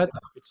 Yeah, that's what I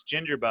thought. It's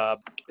Ginger Bob.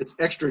 It's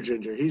extra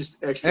ginger. He's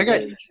extra. I got-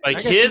 ginger. Like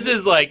I got his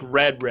is like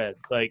red.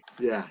 Like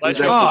Yeah, he's Sideshow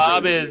extra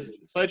Bob ginger.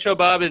 Sideshow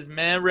Bob is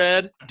man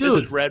red. This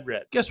Dude. is red.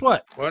 Guess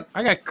what? What?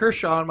 I got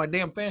Kershaw on my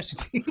damn fantasy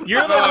team.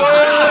 You're the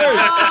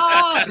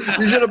worst.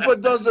 You should have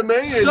put Dustin May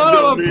in. Son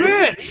of a dummy.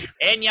 bitch!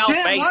 In your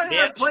Damn, face, why did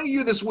I bitch. play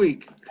you this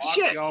week?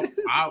 Shit.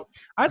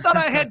 Ouch. I thought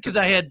I had because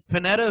I had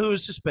Panetta who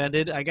was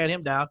suspended. I got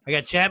him down. I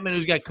got Chapman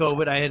who's got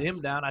COVID. I had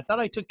him down. I thought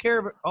I took care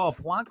of it. Oh,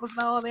 Polanco's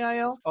now on the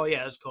IL. Oh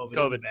yeah, it's COVID.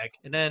 He'll be back.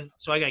 And then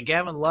so I got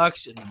Gavin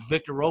Lux and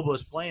Victor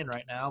Robles playing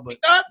right now. But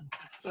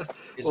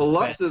it's Well, a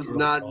Lux fat is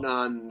not ball.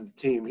 on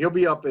team. He'll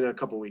be up in a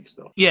couple weeks,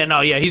 though. Yeah,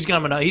 he's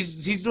gonna.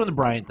 He's doing the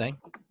Bryant thing.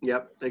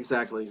 Yep,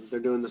 exactly. They're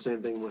doing the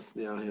same thing with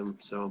him.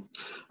 So,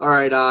 all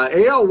right,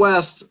 AL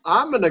West.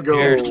 I'm gonna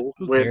cares? go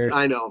Who with. cares?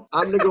 I know.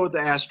 I'm gonna go with the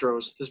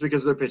Astros just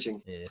because they're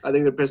pitching. Yeah. I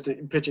think their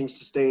pitching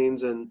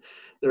sustains, and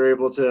they're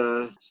able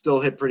to still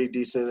hit pretty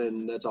decent,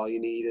 and that's all you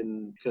need.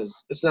 And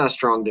because it's not a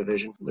strong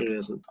division, it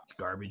isn't. It's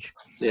garbage.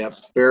 Yeah,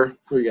 Bear,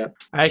 who you got?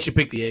 I actually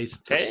picked the A's.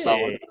 That's Hey.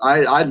 solid.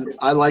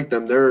 I like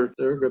them. They're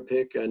a good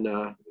pick. And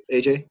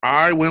AJ,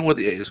 I went with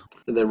the A's.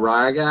 and then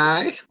Rye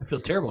guy. I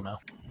feel terrible now.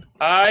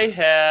 I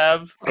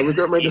have. I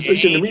regret my The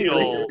decision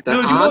immediately. Angels. The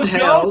Dude, you go with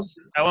Joe? Angels.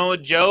 I went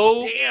with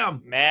Joe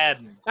Damn.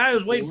 Madden. I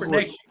was waiting for Ooh.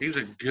 next year. He's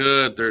a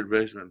good third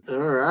baseman. All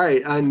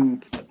right,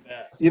 and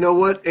Best. you know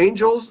what,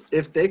 Angels,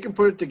 if they can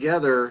put it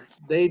together,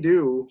 they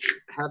do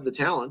have the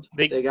talent.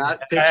 They- They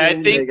got I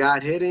pitching, think- they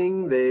got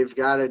hitting, they've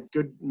got a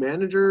good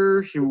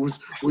manager.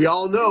 We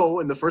all know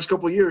in the first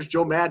couple of years,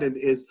 Joe Madden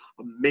is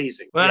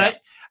amazing. But Yeah.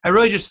 I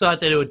really just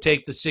thought that it would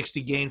take the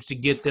 60 games to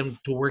get them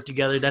to work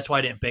together. That's why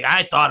I didn't pick.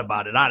 I thought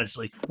about it,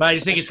 honestly. But I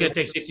just think it's going to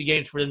take 60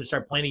 games for them to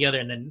start playing together.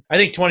 And then I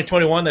think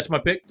 2021, that's my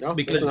pick No,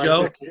 because that's of a nice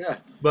Joe. pick, yeah.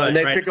 But And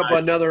they right pick up now,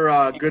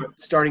 another good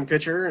starting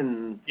pitcher,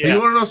 and Yeah. You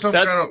want to know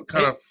something That's-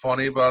 kind of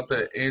funny about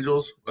the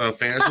Angels,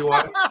 fantasy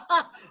wise?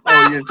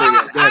 oh, you didn't say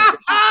that. Go ahead.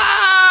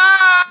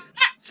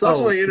 Sucks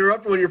Oh. when you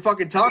interrupt when you're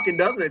fucking talking,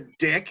 doesn't it,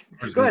 dick?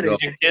 Just Go ahead, gonna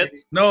AJ.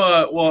 Kids.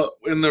 No, well,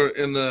 in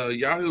the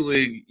Yahoo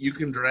League, you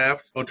can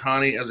draft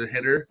Otani as a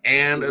hitter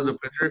and as a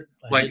pitcher,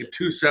 I like did it.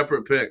 two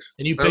separate picks.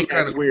 and you That was picked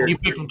kind That's of weird. You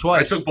picked them I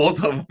twice. took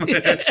both of them.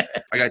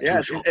 I got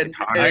Yes, two. and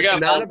I it's got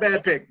not both. a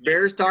bad pick.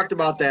 Bears talked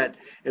about that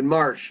in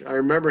March. I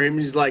remember him.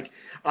 He's like,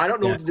 I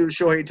don't know Yeah. what to do with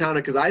Shohei Ohtani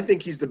because I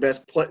think he's the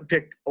best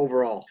pick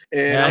overall.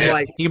 And Yeah, I'm yeah.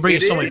 like, He can bring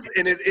it you so many- is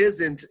and it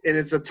isn't. And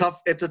it's a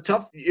tough.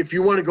 If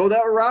you want to go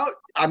that route,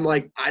 I'm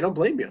like, I don't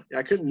blame you.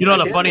 I couldn't. You know I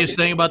the can't funniest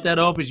blame thing about that,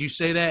 Ope, is you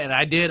say that, and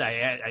I did.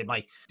 I'm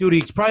like, dude,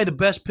 he's probably the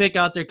best pick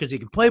out there because he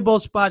can play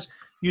both spots.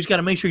 You just got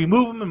to make sure you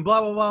move him and blah,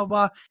 blah, blah,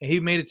 blah. And he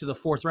made it to the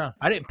fourth round.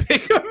 I didn't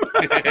pick him.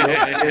 you.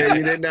 Yeah,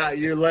 you did not.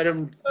 You let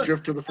him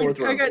drift to the fourth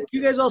I round. got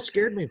you guys all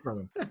scared me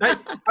from him.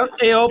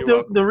 Hey,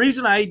 Ope, the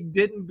reason I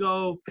didn't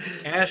go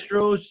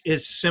Astros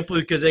is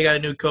simply because they got a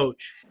new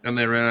coach. And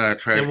they ran out of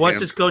trash And what's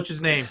cans. his coach's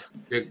name?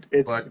 Dick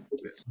It's- Buck.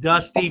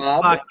 Dusty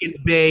Bob? fucking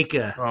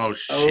Baker. Oh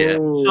shit!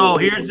 Oh. So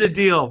here's the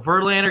deal: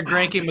 Verlander,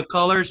 Greinke,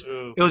 McCullers.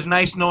 Ooh. It was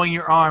nice knowing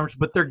your arms,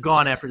 but they're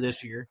gone after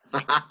this year.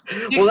 well,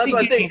 that's what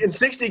I think. In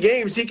 60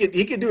 games, he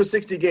can do a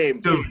 60 game.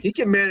 Dude. He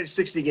can manage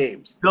 60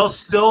 games. They'll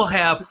still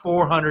have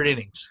 400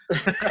 innings.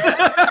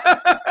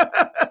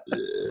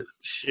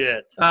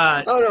 Shit.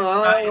 Oh no,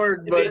 I-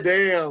 Howard, but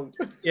damn.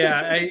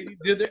 Yeah,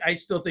 I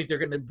still think they're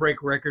going to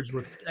break records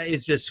with.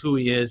 It's just who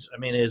he is. I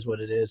mean, it is what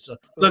it is. So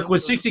look,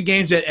 with 60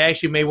 games, that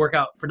actually may work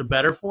out for the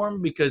better for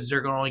him because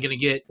they're only going to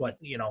get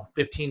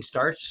 15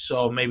 starts.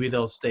 So maybe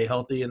they'll stay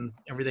healthy and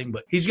everything.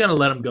 But he's going to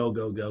let them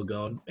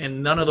go,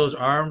 and none of those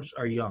arms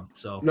are young.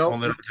 So Well,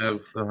 No,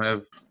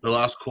 they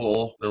lost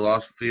Cole, they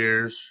lost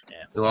Fears, Yeah.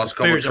 they lost a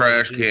couple Fears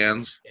trash almost-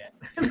 cans.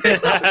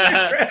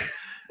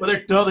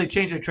 well, they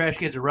changed their trash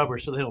cans to rubber,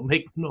 so they don't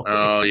make noise.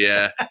 Oh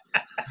yeah,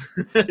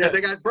 yeah,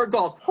 they got bird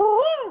balls.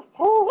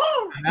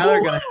 Now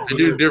they're gonna they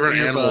do different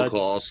Earbuds. animal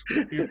calls.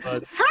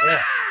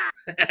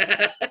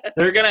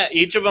 They're gonna.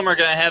 Each of them are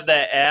gonna have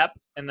that app,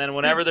 and then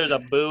whenever there's a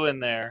boo in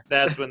there,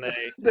 that's when they.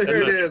 There that's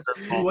it when is.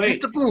 they- Wait.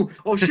 Hit the boo.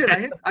 Oh shit! I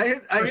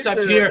hit What's up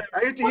the here? I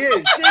hit the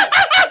edge.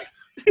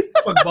 Shit.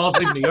 fuck balls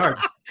leaving the yard.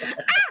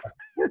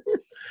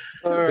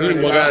 All Dude,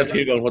 right. one guy on the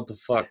team going, "What the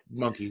fuck,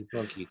 monkey?"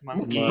 Monkey. What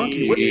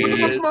the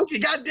fuck's monkey?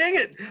 God dang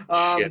it!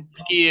 Shit.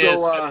 He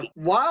is. So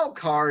wild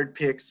card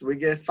picks. We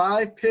get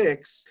 5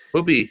 picks.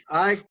 Whoopee.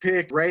 I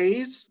pick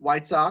Rays,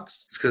 White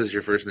Sox. It's because it's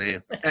your first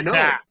name. I know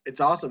Ah. it's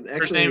awesome.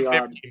 First Actually, name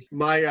 50.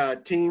 my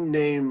team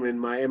name in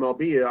my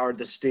MLB are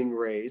the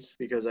Stingrays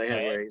because I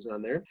have Yeah. Rays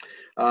on there.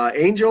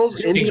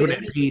 Angels, Things with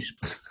Indians. that piece.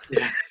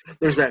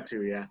 There's that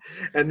too, yeah.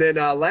 And then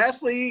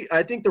lastly,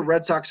 I think the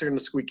Red Sox are going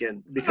to squeak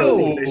in because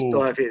they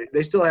still have hitting.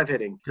 They still have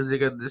hitting. Because they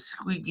got this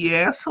squeaky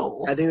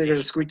asshole. I think they're going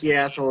to squeaky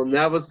asshole, and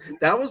that was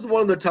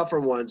one of the tougher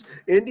ones.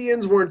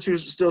 Indians weren't too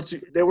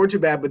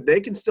bad, but they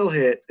can still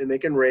hit and they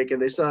can rake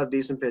and they still have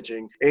decent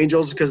pitching.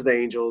 Angels because the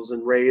Angels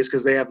and Rays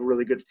because they have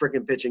really good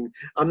freaking pitching.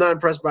 I'm not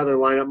impressed by their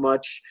lineup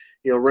much.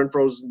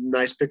 Renfro's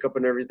nice pickup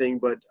and everything,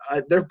 but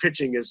their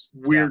pitching is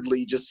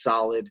weirdly just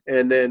solid.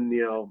 And then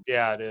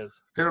Yeah, it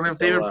is. They don't have So,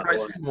 David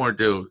Price anymore,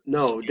 dude.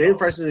 no, David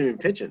Price isn't even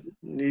pitching.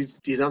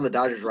 He's on the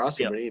Dodgers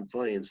roster, Yep. but he ain't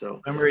playing. So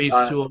Remember, he's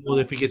too old.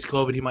 If he gets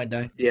COVID, he might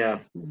die. yeah,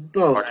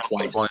 well, Mark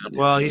twice. Twain.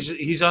 Well,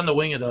 he's on the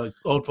wing of the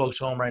old folks'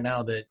 home right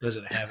now that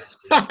doesn't have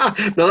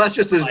it. No, that's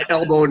just his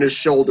elbow and his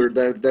shoulder.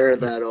 They're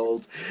that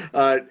old.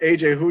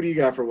 AJ, who do you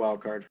got for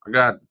wild card? I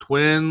got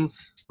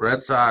Twins,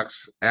 Red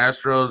Sox,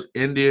 Astros,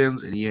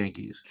 Indians, and Yankees.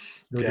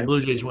 With Okay. the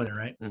Blue Jays winning,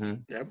 right?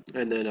 Mm-hmm. Yep.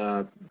 And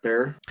then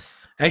Bear.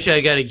 Actually,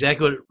 I got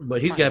exactly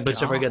what he's got, but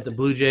except for I got the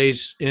Blue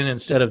Jays in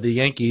instead of the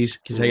Yankees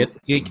because I got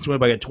Yankees win,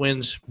 but I got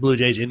Twins, Blue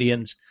Jays,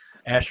 Indians.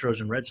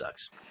 Astros and Red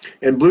Sox.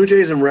 And Blue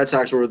Jays and Red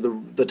Sox were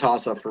the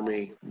toss-up for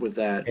me with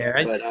that.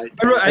 Yeah, but I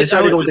I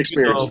decided to go with with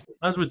you, experience. though.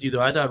 I was with you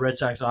though. I thought Red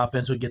Sox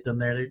offense would get them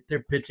there. They're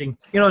pitching.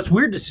 It's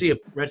weird to see a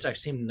Red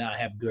Sox team not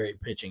have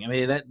great pitching. I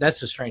mean, that's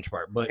the strange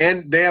part. But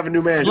And they have a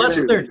new manager, unless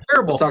too. they're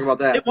terrible, Let's talk about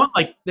that.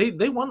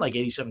 they won like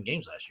 87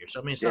 games last year. So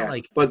I mean, it's not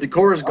like But the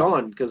core is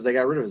gone because they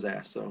got rid of his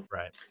ass. So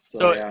right.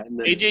 So, yeah. And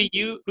then, AJ,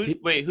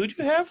 who'd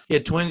you have? Yeah,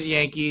 Twins,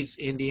 Yankees,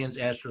 Indians,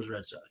 Astros,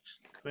 Red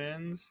Sox.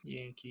 Twins,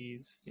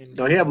 Yankees, Indians.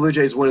 no, he had Blue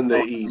Jays winning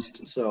the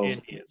East. So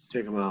Indians.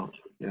 take them out.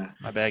 Yeah.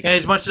 My bad. And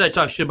as much as I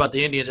talk shit about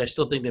the Indians, I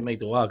still think they make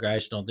the wild card. I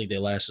just don't think they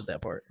lasted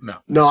that part.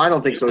 No, I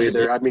don't think so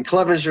either. I mean,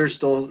 Clevenger's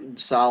still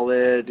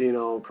solid.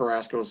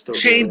 Carrasco's still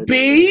Shane good.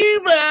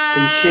 Bieber.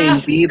 And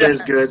Shane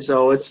Bieber's good.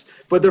 So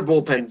but their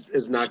bullpen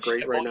is not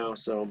great right now.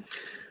 So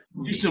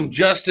Do some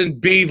Justin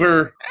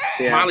Beaver,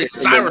 yeah. Miley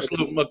Cyrus.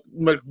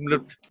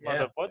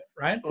 Yeah. What?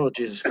 Ryan? Oh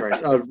Jesus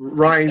Christ,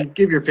 Ryan,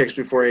 give your picks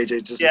before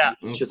AJ just Yeah.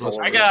 shits all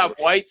over I got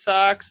White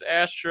Sox,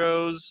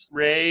 Astros,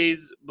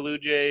 Rays, Blue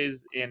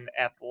Jays in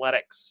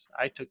athletics.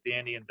 I took the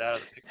Indians out of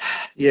the picture.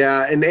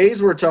 Yeah, and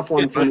A's were a tough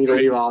one for me to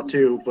leave out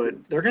too, but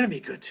they're going to be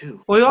good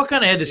too. Well, we all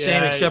kind of had the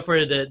same, Yeah. except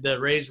for the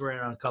Rays were in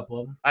on a couple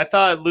of them. I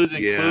thought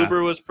losing Yeah.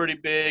 Kluber was pretty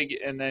big,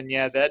 and then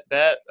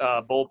that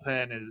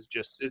bullpen is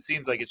just. It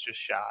seems like it's just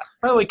shot.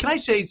 By the way, can I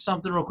say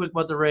something real quick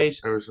about the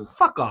Rays?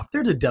 Fuck off.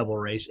 They're the devil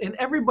Rays. And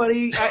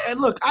everybody,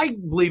 look, I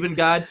believe in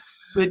God,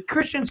 but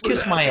Christians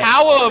kiss my ass.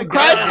 Power of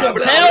Christ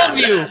compels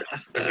you.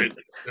 Is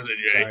it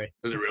Jay? Sorry.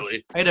 Is it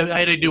really? I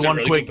had to do Is it one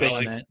really quick thing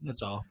on compelling? that.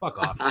 That's all. Fuck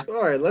off.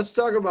 All right, let's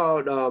talk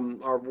about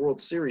our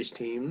World Series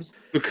teams.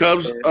 The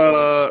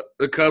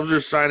Cubs are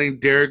signing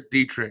Derek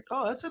Dietrich.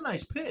 Oh, that's a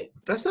nice pick.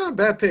 That's not a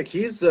bad pick.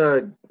 He's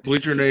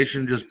Bleacher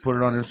Nation just put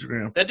it on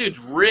Instagram. That dude's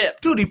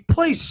ripped. Dude, he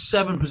plays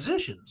 7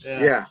 positions.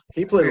 yeah,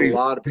 he plays a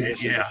lot of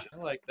positions. Yeah. I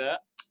like that.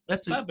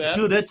 That's Not bad.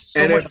 dude. That's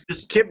so And much.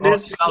 if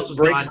Kipnis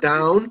breaks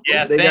down,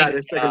 Yeah, they got thank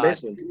his second God.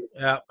 baseman.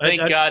 Yeah,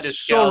 Thank I'd God so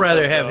Descalso,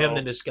 rather have him though.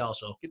 than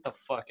Descalso. Get the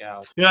fuck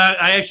out.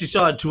 I actually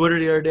saw on Twitter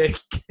the other day,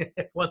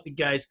 one of the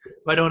guys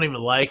who I don't even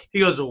like,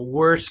 he goes, the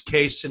worst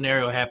case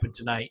scenario happened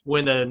tonight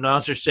when the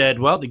announcer said,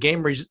 well, the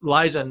game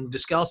lies on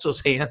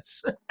Descalso's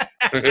hands.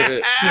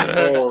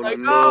 Oh, Like,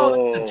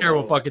 no. that's a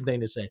terrible fucking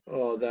thing to say.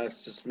 Oh, that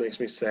just makes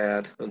me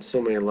sad on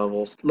so many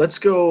levels. Let's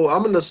go.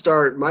 I'm going to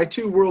start. My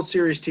 2 World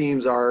Series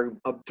teams are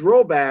a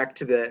throwback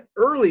to the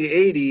early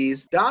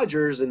 80s,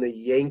 Dodgers and the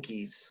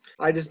Yankees.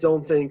 I just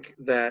don't think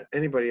that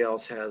anybody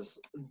else has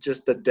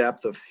just the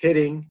depth of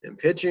hitting and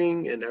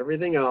pitching and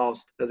everything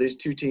else that these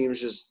two teams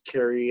just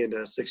carry into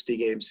a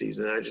 60-game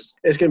season.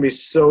 It's going to be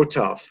so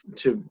tough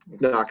to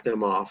knock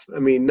them off. I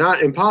mean,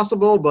 not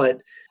impossible, but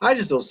I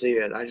just don't see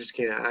it. I just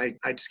can't.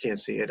 I just can't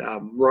see it.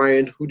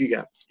 Ryan, who do you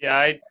got? Yeah,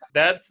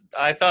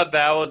 I thought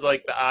that was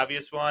like the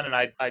obvious one, and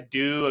I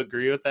do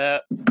agree with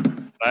that.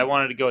 But I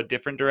wanted to go a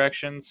different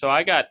direction, so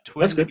I got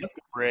Twins good. against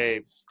the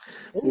Braves.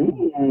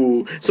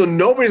 Ooh, so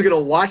nobody's gonna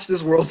watch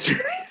this World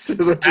Series. is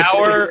what you're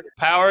saying.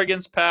 Power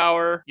against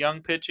power,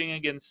 young pitching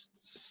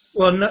against.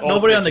 Well, old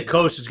nobody on the pitching.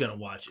 coast is going to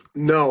watch it.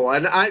 No,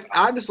 and I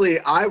honestly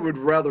I would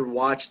rather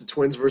watch the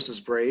Twins versus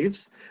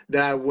Braves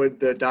than I would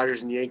the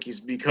Dodgers and Yankees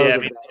because Yeah,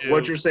 of me that. too.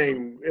 What you're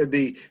saying,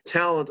 the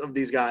talent of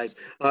these guys,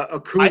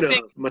 Acuna,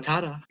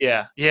 Matata.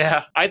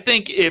 Yeah. I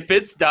think if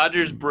it's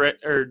Dodgers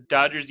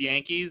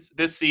Yankees,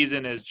 this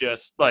season is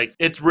just like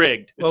it's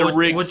rigged. It's a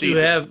rigged what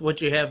season.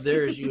 What you have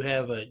there is you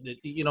have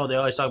they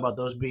always talk about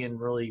those being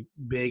really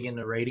big in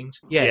the ratings.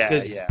 Yeah, Yeah,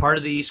 because yeah. part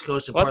of the East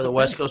Coast and Well, part of that's the the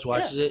West thing. Coast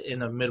watches it,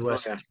 and the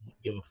Midwest Okay.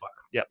 give a fuck.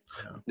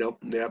 Nope.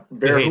 Yep.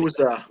 Bear, hate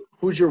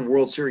who's your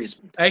World Series?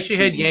 I actually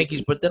had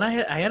Yankees, but then I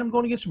had them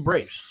going against some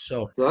Braves.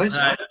 So Nice.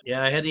 I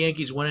had the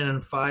Yankees winning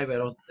in 5.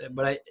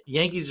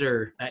 Yankees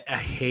are. I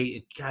hate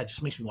it. God, it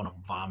just makes me want to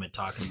vomit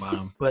talking about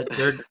them. But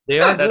they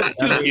are good.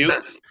 That's too cute.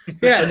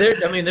 Yeah,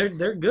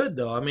 they're good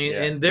though. I mean,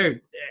 Yeah.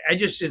 and I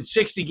just in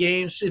 60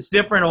 games, it's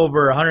different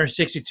over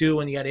 162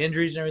 when you got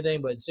injuries and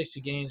everything. But in 60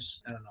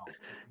 games, I don't know.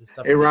 It's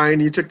tough Hey to-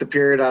 Ryan, you took the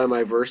period out of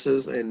my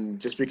verses,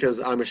 and just because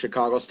I'm a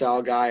Chicago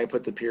style guy, I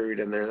put the period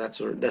in there. That's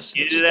Get just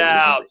it the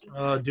out.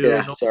 Oh, dude, Yeah,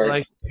 nobody sorry.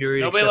 likes the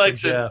period. Nobody except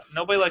likes for it. Jeff.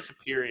 Nobody likes a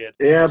period.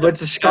 Yeah, So- but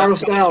it's a Chicago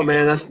style,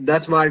 man.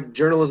 That's my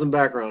journalism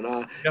background.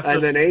 Jeff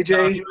And then goes-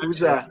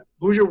 AJ,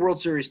 who's your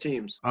World Series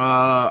teams?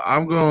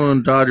 I'm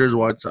going Dodgers,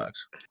 White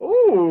Sox.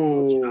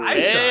 Ooh,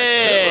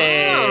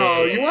 Hey.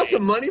 Wow, you want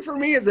some money from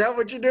me? Is that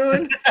what you're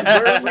doing?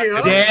 Burn me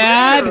up?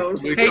 Dad? Wow.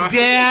 Hey,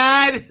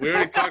 Dad. We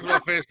already talked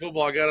about fantasy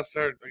football. I gotta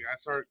start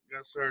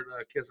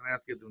kissing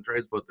ass, get them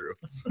trades put through.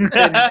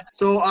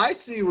 So I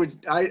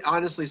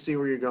honestly see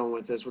where you're going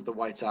with this with the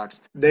White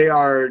Sox. They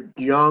are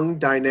young,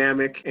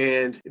 dynamic,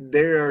 and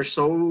they're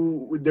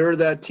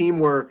that team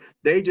where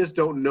they just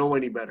don't know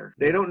any better.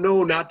 They don't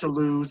know not to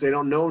lose. They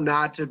don't know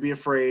not to be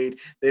afraid.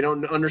 They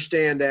don't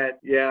understand that,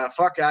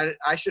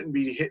 I shouldn't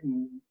be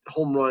hitting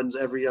home runs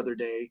every other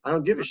day. I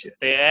don't give a shit.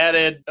 They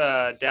added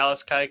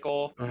Dallas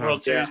Keuchel,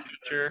 World Series Yeah.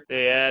 pitcher.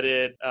 They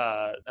added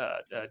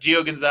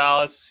Gio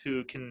Gonzalez,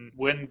 who can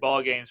win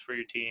ball games for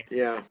your team.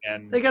 Yeah.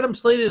 And They got him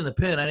slated in the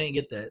pen. I didn't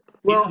get that.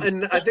 Well, He's-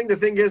 and I think the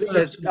thing is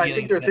That's the I beginning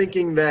think they're of that.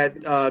 thinking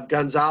that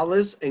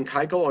Gonzalez and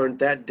Keuchel aren't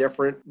that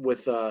different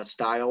with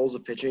styles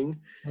of pitching.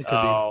 it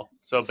could be.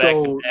 so back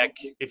So- to back.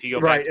 If you go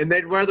Right, back, and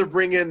they'd rather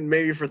bring in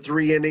maybe for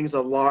 3 innings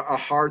a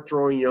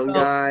hard-throwing young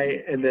Well-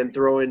 guy and then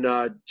throw in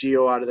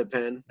Gio out of the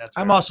pen. that's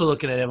I'm fair. also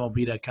looking at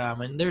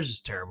MLB.com, and theirs is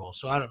terrible.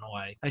 So I don't know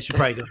why. I should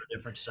probably go to a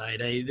different site.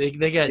 They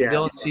got Yeah.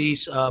 Dylan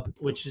Cease up,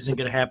 which isn't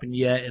going to happen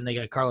yet, and they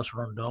got Carlos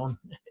Rondon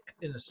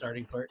in the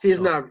starting part. He's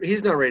So- not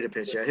ready to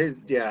pitch yet.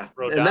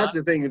 Rodon? And that's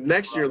the thing.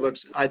 Next year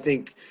looks, I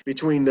think,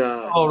 between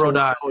Rodon.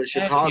 Toronto and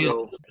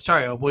Chicago.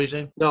 Sorry, what are you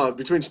saying? No,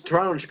 between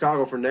Toronto and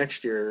Chicago for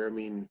next year, I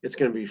mean, it's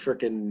going to be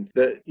freaking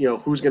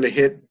who's going to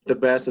hit the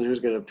best and who's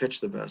going to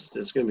pitch the best.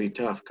 It's going to be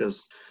tough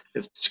because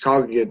if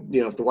Chicago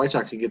if the White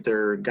Sox can get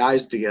their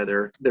guys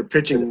together, they're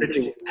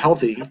pitching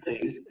healthy,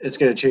 it's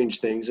going to change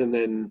things. And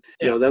then,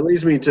 that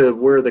leads me to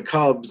where the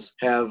Cubs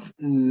have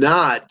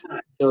not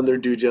done their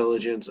due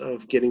diligence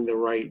of getting the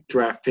right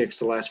draft picks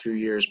the last few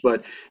years.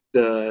 But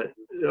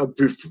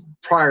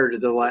prior to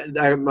the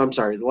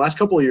last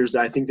couple of years,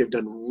 I think they've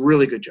done a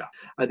really good job.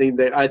 I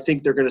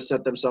think they're going to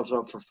set themselves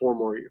up for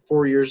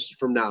 4 years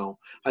from now.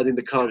 I think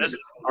the Cubs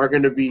are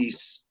going to be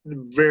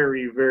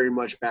very, very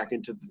much back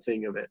into the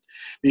thing of it,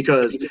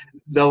 because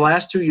the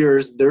last 2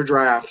 years, their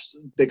drafts,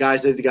 the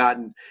guys they've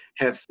gotten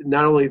have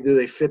not only do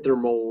they fit their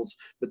molds,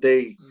 but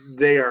they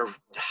are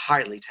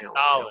highly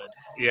talented. Solid.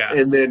 Yeah.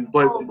 And then,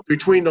 but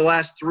between the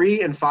last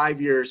 3 and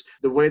 5 years,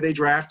 the way they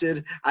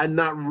drafted, I'm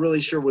not really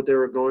sure what they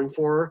were going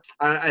for.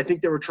 I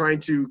think they were trying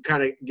to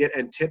kind of get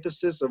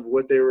antithesis of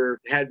what they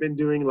had been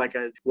doing. Like,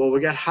 we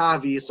got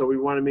Javi, so we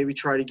want to maybe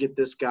try to get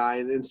this guy.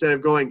 And instead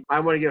of going, I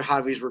want to get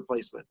Javi's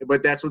replacement.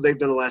 But that's what they've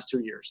done the last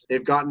 2 years.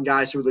 They've gotten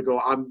guys who they go,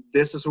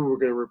 this is who we're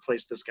going to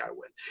replace this guy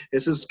with.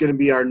 This is going to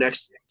be our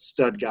next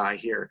stud guy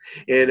here.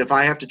 And if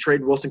I have to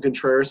trade Wilson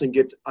Contreras and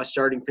get a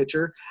starting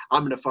pitcher,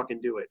 I'm going to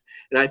fucking do it.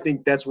 And I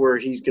think that's where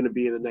he's going to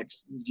be in the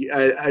next.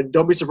 I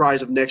don't be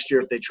surprised if next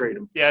year if they trade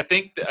him. Yeah, I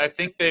think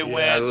they Yeah,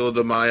 went. little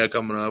Demaya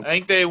coming up. I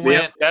think they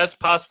went best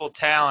possible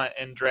talent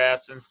in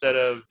drafts instead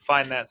of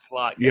find that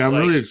slot. Yeah, I'm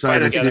really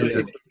excited to gotta see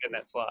get that in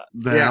that slot.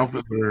 the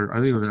outfielder. I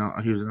think he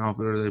was an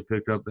outfielder they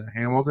picked up, the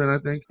Hamilton. I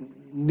think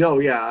No,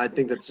 yeah, I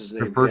think that's his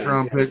name. the first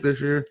round pick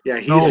this year. Yeah,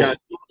 he's No. got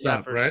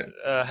Not Stop, right?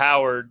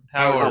 Howard.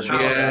 Howard,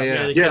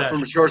 yeah.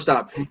 from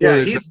shortstop. Yeah,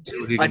 Really he's. excited to see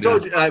what he I can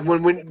told do. you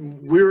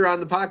when we were on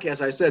the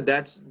podcast, I said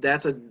that's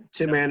a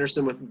Tim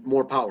Anderson with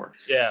more power.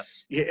 Yeah.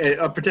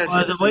 A potential.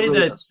 The way He really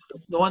that does.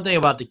 the one thing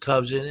about the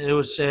Cubs, and it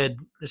was said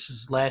this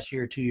is last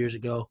year or 2 years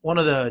ago, one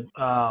of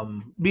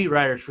the beat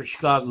writers for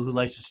Chicago who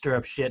likes to stir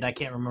up shit, and I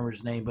can't remember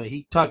his name, but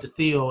he talked to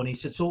Theo and he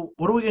said, "So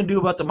what are we going to do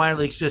about the minor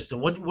league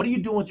system? What are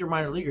you doing with your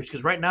minor leaguers?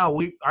 Because right now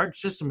our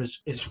system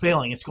is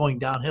failing. It's going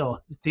downhill."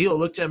 Theo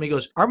looked at me and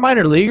goes, "Our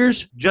minor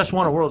leaguers just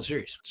won a World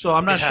Series, so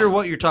I'm not Yeah. sure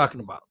what you're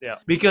talking about." Yeah.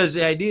 Because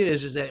the idea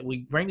is that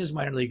we bring these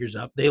minor leaguers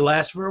up. They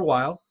last for a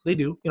while. They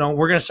do.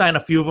 We're going to sign a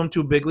few of them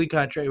to a big league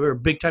contract or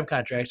big time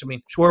contracts. I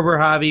mean, Schwarber,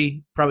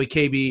 Javi, probably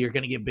KB are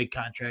going to get big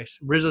contracts.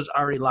 Rizzo's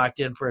already locked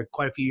in for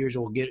quite a few years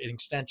and will get an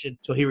extension,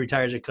 so he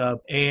retires a Cub.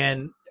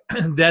 And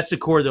that's the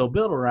core they'll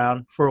build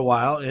around for a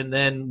while. And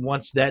then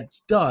once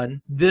that's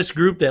done, this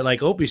group that,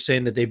 like Opie's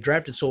saying, that they've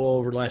drafted so well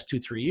over the last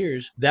 2-3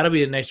 years, that'll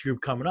be the next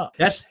group coming up.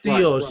 That's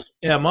Theo's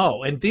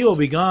MO. And Theo will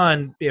be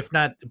gone, if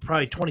not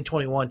probably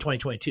 2021,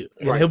 2022.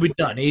 And he'll be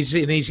done. He's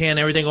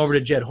handing everything over to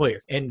Jed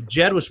Hoyer. And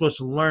Jed was supposed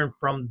to learn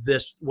from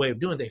this way of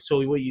doing things.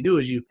 So what you do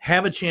is you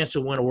have a chance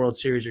to win a World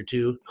Series or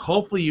two.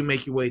 Hopefully you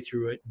make your way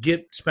through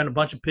it. Spend a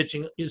bunch of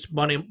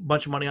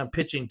money on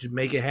pitching to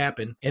make it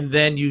happen. And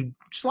then you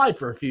slide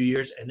for a few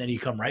years, and then you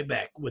come right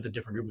back with a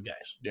different group of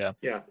guys. Yeah.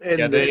 Yeah,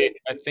 And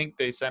I think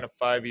they signed a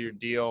 5-year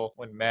deal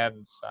when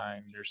Madden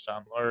signed or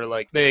something, or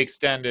like they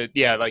extended.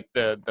 Yeah, like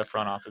the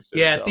front office did.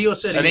 Yeah, so. Theo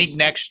said I think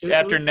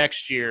after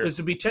next year, it's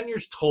to be 10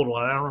 years total,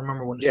 and I don't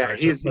remember when it yeah,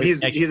 starts. he's So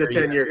it's like next a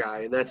year. 10-year guy,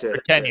 and that's it.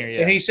 10 year.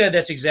 Yeah. And he said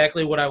that's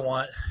exactly what I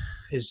want.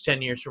 Is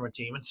 10 years from a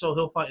team, and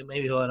so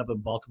maybe he'll end up in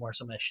Baltimore,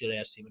 some of that shit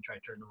ass team, and try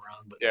to turn them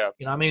around. But Yeah.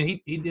 I mean,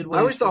 he did. What I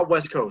always he was thought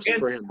West Coast And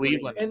for him.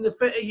 Cleveland. and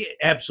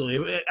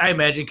absolutely, I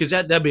imagine because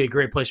that'd be a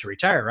great place to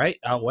retire, right?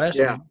 Out west.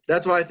 Yeah,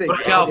 that's what I think. Go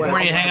to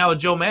California and hang out with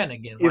Joe Madden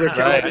again. Why Either not?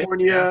 Right.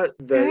 California,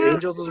 the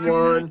Angels is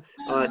one.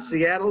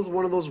 Seattle's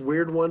one of those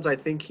weird ones. I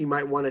think he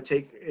might want to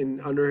take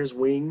under his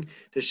wing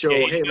to show,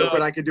 Yeah, hey, look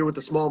what I could do with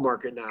the small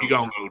market now. He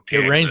gonna go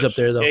Texas. It rains up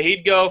there though. Yeah,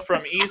 he'd go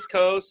from East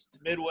Coast,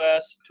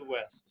 Midwest to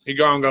West. He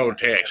gonna go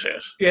Texas.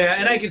 trash. Yeah,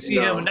 and I can see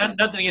No. him.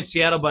 Nothing against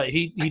Seattle, but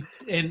he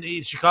in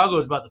Chicago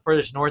is about the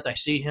furthest north I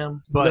see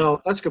him. But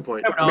No, that's a good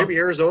point. Never know. Maybe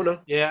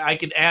Arizona. yeah, I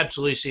could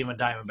absolutely see him in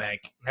Diamondback.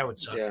 That would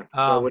suck. Yeah,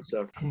 that would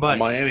suck. But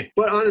Miami.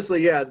 But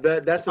honestly, yeah,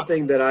 that's the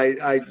thing that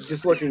I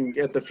just looking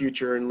at the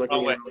future and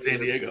looking wait, at San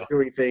Diego.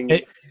 doing things.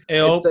 Hey,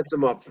 It sets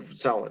him up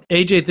solid.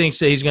 AJ thinks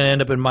that he's going to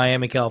end up in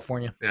Miami,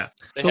 California. Yeah.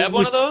 They So have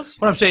one we- of those?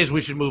 What I'm saying is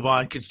we should move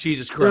on because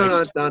Jesus No,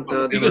 Christ. no,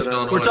 no, He no, goes,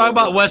 no, no, We're no. talking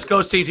about West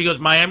Coast teams. He goes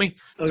Miami.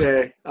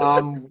 Okay.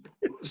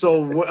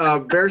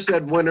 So Bear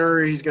said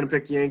winner. He's going to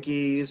pick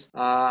Yankees.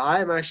 I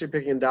am actually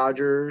picking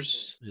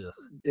Dodgers. Yeah.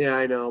 Yeah,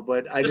 I know,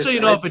 but I Just just so you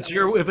know,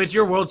 if it's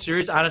your World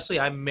Series, honestly,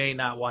 I may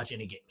not watch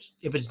any games.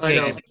 If it's I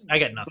know. Jays, I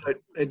got nothing. but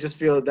I just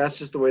feel that's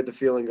just the way the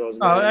feeling goes.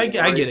 Oh, man.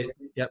 I get it.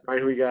 Yep. All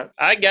right, who we got?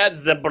 I got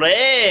the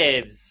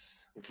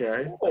Braves.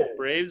 Okay.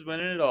 Braves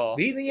winning it all.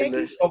 Beating the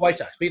Yankees? Oh, White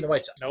Sox. Beating the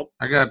White Sox. Nope.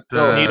 I got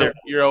No, Neither.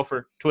 You're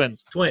over.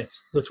 Twins. Twins.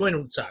 The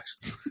Twin Sox.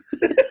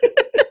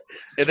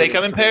 If they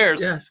come in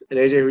pairs. Yes. And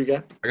AJ, who you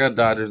got? I got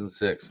Dodgers in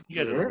 6. You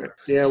guys All are right.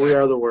 Yeah, we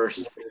are the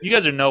worst. you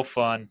guys are no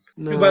fun.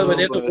 No, By the way,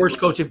 they have the but- worst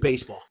coach in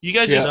baseball. You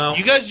guys Yeah.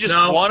 just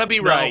No. want to be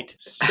No. right.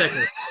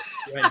 Second.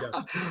 Right,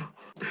 does.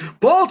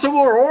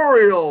 Baltimore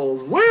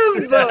Orioles win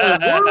the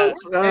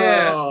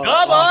World.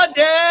 Come on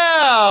Yeah,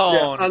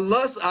 down.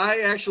 unless I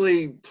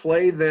actually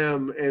play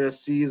them in a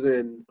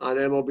season on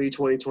MLB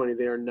 2020,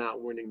 they are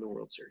not winning the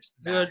World Series.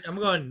 Good. I'm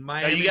going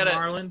Miami gotta-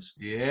 Marlins.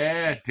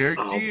 Yeah, Derek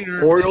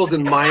Jeter. Orioles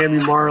and Miami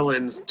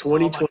Marlins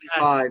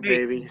 2025, Hey,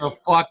 baby. The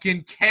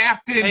fucking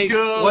captain, Hey,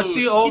 dude. what's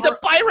the He's over?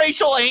 a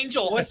biracial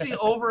angel. What's the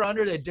over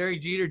under that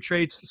Derek Jeter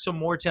trades some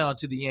more talent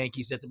to the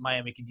Yankees that the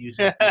Miami could use?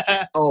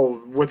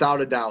 Oh,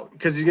 without a doubt.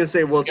 Because he's going to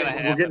say, well, It's gonna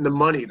we're happen. getting the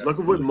money. Look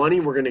at what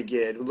money we're going to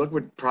get. Look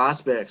what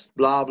prospects.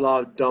 Blah,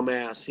 blah,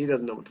 dumbass. He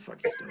doesn't know what the fuck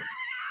he's doing.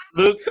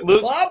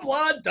 Luke blah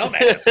blah,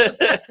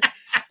 dumbass.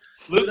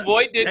 Luke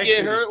Voigt did Actually,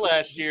 get hurt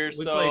last year,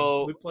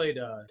 so we played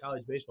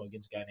college baseball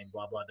against a guy named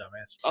blah blah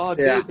dumbass. oh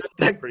dude, Yeah,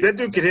 that's pretty that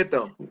dude can hit,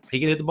 though. He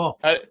can hit the ball.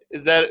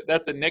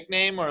 that's a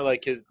nickname or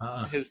like his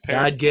God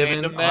parents named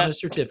given him on that? a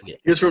certificate.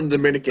 He's from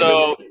Dominican.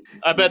 So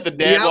I bet the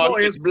dad Diablo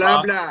walked is in,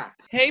 blah, blah.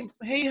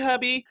 Hey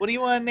hubby, what do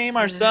you want to name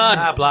our son?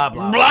 Blah blah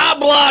blah. Blah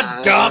blah,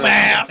 Ah.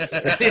 dumbass.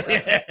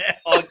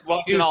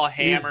 Walks in He's, all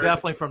he's hammered.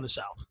 definitely from the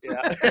South.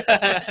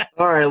 Yeah.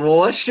 All right, well,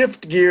 let's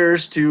shift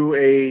gears to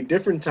a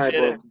different type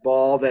Get it. of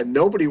ball that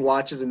nobody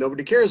watches and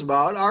nobody cares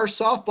about. Our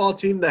softball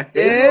team, the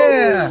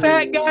Yeah. Halos.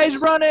 Fat guys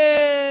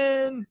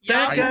running.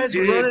 Fat I guys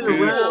did running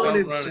do around some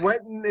and running.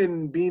 sweating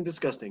and being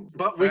disgusting.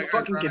 But we Fat guys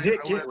fucking can running. hit,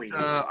 I can't went, we?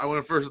 I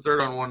went first and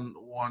third on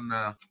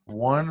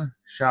one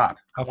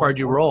shot. How far did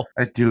you roll?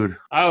 Dude.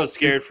 I was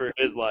scared for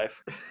his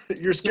life.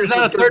 You're scared. There's not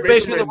a of the third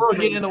baseman in the baseman. world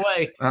getting in the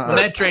way when Uh-uh.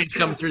 that train's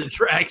coming through the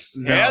tracks.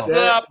 No. Hands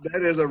up.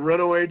 That is a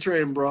runaway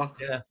train, bro.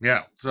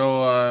 Yeah.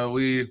 So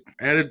we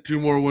added 2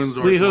 more wins.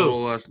 Our We who?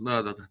 total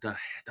no,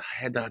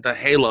 the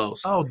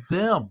Halos. Oh,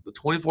 them. The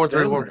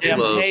 24-34 Damn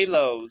Halos.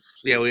 halos.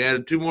 Yeah, we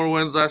added 2 more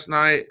wins last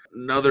night.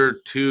 Another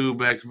 2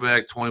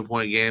 back-to-back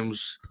 20-point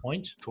games,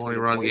 Points?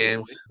 20-run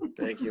games.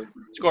 Thank you.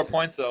 Score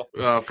points though.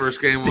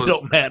 First game They was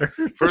don't matter.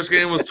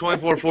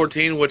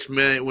 24-14,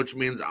 which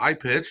means I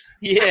pitched.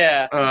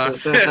 Yeah.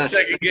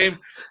 Second game,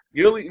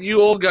 you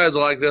old guys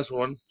will like this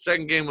one.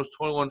 Second game was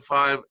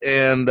 21-5,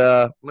 and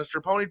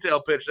Mr.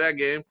 Ponytail pitched that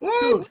game.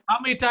 Dude, how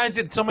many times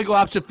did somebody go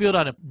opposite field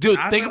on him? Dude,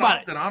 Not think that about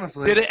often, it.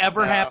 honestly. Did it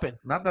ever No. happen?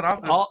 Not that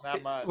often. Not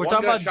much. We're One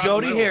talking guy about shot the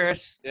Jody middle.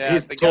 Harris. Yeah,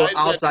 He's the total guys that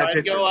outside tried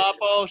to pitcher. go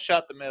oppo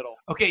shot the middle.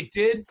 Okay,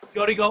 did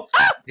Jody go?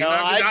 He No,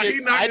 knocked it down- he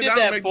knocked I it did down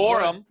to that make for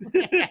the him.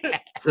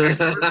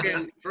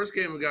 play. First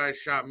game, a guy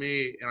shot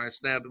me, and I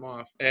snapped him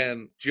off.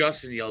 And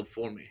Justin yelled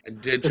for me. I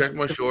did check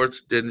my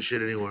shorts, didn't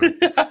shit anywhere.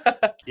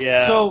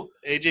 Yeah. So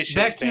AJ shit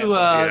back his to pants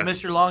off. Yeah.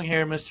 Mr.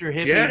 Longhair, Mr.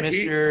 Hippie, Yeah,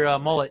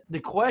 Mr. Mullet. The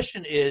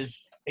question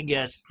is, I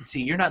guess,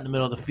 see, you're not in the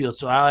middle of the field,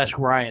 so I'll ask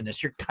Ryan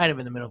this. You're kind of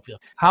in the middle of the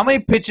field. How many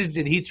pitches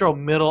did he throw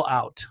middle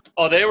out?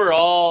 Oh, they were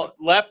all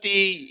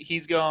lefty.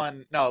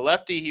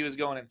 Lefty. He was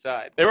going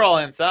inside. They were all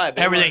inside.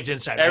 They Everything's weren't-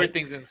 inside. Right?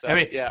 Everything's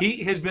inside. Yeah.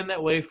 He has been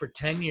that way for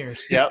 10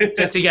 years. Yep.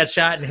 Since he got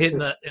shot and hit in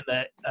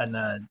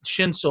the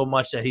shin so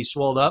much that he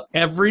swelled up.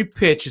 Every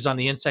pitch is on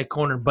the inside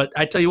corner, but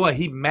I tell you what,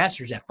 he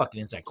masters that fucking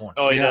inside corner.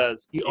 Oh, he Yeah.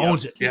 does. He Yep.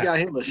 owns it. He got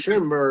him a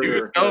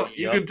Schönberger.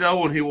 You could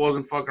tell when he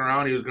wasn't fucking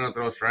around, he was gonna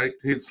throw a strike.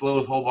 He'd slow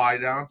his whole body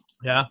down,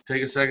 Yeah.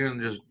 take a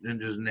second, and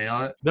just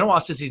nail it. Been a while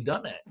since he's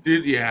done that.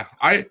 Dude, yeah,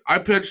 I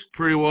pitched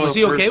pretty well. Was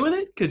he first- okay with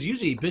it? Because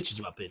usually he bitches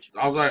about pitching.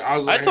 I was like,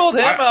 I told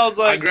him, I was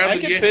like, grabbed I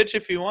the can game. pitch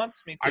if he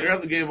wants me to. I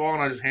grabbed the game ball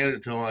and I just handed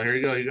it to him. Like, here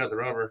you go, you got the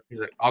rubber. He's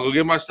like, I'll go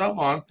get my stuff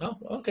on. Oh,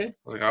 okay. I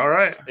was like, all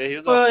right. Yeah, he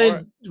was all for Well,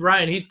 it.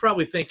 Ryan, he's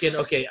probably thinking,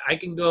 okay, I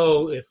can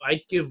go, if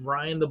I give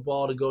Ryan the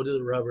ball to go to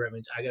the rubber, that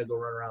means I got to go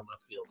run around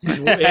left field.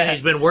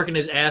 He's been working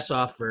his ass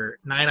off for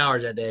 9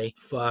 hours a day.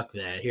 Fuck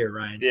that. Here,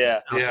 Ryan. Yeah.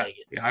 I'll yeah, take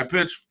it. yeah. I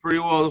pitched pretty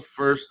well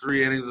first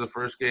 3 innings of the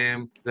first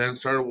game, then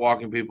started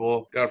walking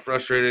people. Got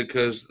frustrated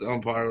because the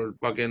umpire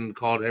fucking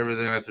called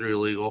everything I threw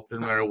illegal.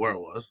 Didn't matter where it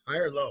was. High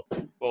or low?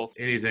 Both.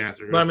 Anything I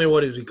threw. But I mean,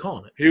 what is he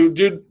calling it? He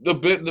dude, the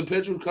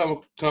pitch would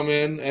come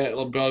in at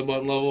belly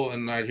button level,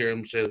 and I'd hear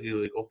him say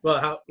illegal. Well,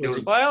 how It was,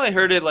 was- Well, I only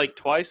heard it like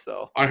twice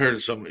though. I heard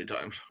it so many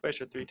times.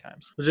 Twice or 3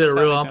 times. was it a That's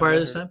how real many umpire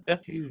times this I heard time?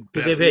 it. Yeah. He's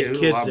Because better- they've had he was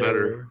a kids lot there.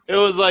 better. It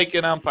was like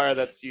an umpire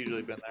that's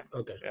usually been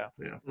there. Okay.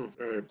 All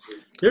right.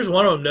 There's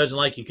one of them doesn't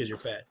like you because you're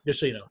fat. Just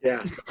so you know.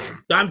 Yeah.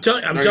 I'm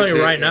telling Are you you right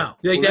serious? now.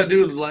 Was Like that that,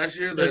 dude last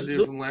year? That That's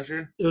dude the- from last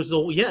year? it was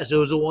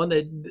the one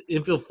that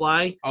infield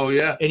fly, Oh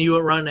yeah. and you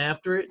went running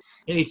after it,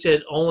 and he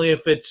said only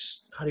if it's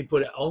how do you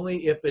put it?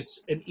 Only if it's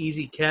an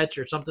easy catch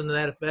or something to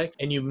that effect,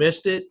 and you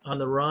missed it on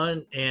the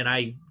run, and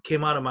I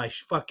came out of my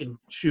fucking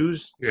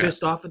shoes Yeah.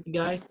 pissed off at the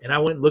guy, and I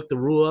went and looked the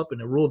rule up,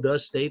 and the rule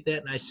does state that,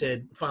 and I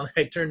said, finally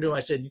I turned to him, I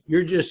said,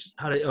 you're just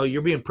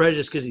you're being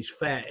prejudiced because he's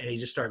fat, and he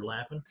just started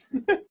laughing,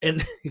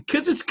 and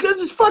because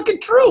it's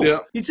fucking true. Yeah.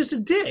 He's just a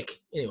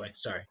dick. Anyway,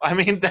 sorry. I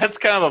mean, that's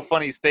kind of a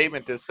funny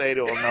statement to say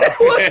to him. Though.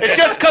 It's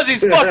just because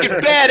he's fucking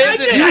fat,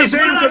 isn't You it? just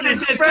hate him 'cause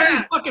he's It's because he's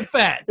fat. fucking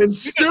fat. And hate the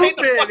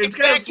stupid. fucking It's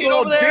got a fat kid small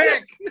over there? dick.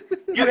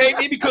 You hate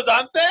me because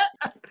I'm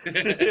fat? No,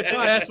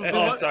 I asked him if he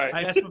Oh, wanted- sorry.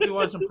 I asked him if he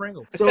wanted some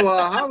Pringles. So,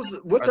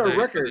 what's our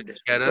record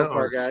so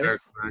far, guys?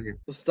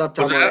 Let's stop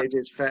What's talking about that?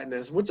 AJ's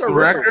fatness. What's our The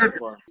record so record?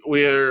 far?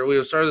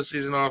 We started the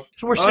season off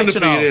So we're 6-0.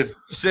 undefeated.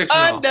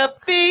 6-0.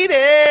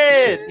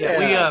 Undefeated.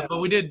 Yeah, but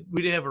we did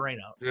have a rain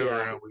out.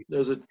 Yeah.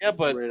 There's a Yeah,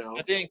 but right now.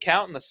 I didn't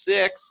count in the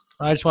 6.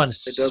 I just wanted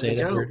to It doesn't say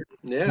that count.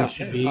 we Yeah.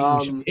 should be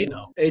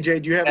AJ,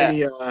 do you have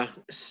Yeah. any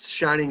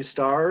shining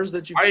stars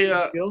that you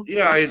feel?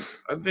 I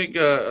think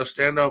a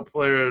standout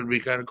player would be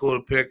kind of cool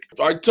to pick.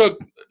 So I took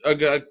a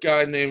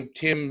guy named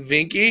Tim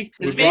Vinky.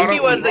 Because We brought Vinky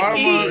him- was we the brought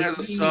him on key. as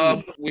a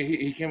sub.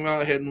 He came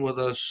out hitting with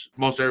us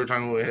most every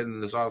time we were hitting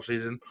this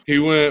offseason. He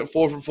went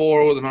 4 for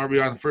 4 with an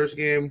RBI in the first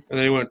game, and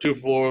then he went 2 for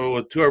 4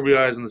 with 2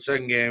 RBIs in the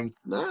second game,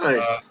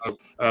 Nice.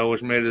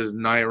 which made his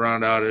night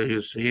round out.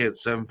 He hit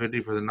 750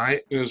 for the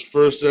night. His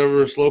first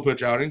ever slow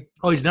pitch outing.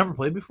 Oh, he's never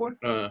played before?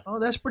 Uh, Oh,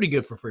 that's pretty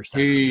good for first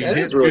time. He That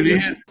hit, is really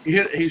dude,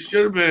 good. he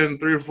should have been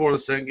 3 or 4 in the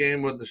second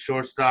game, but the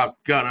shortstop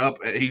got up.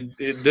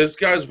 This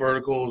guy's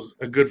vertical is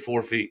a good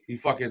 4 feet. He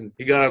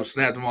got up,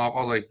 snapped him off. I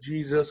was like,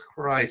 Jesus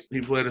Christ!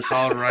 He played a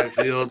solid right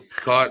field,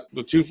 caught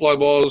the 2 fly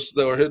balls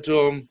that were hit to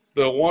him.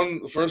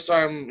 The first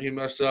time he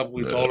messed up,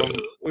 we told him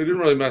we didn't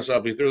really mess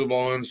up. He threw the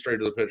ball in straight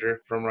to the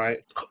pitcher from right,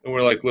 and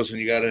we're like, listen,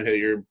 you got to hit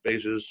your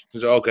bases.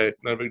 He's like, okay,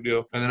 not a big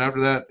deal. And then after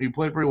that, he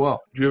played pretty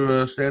well. Do you have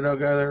a standout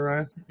guy there,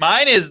 Ryan?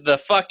 Mine is the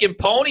fucking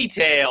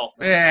ponytail.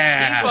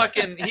 Yeah.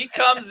 He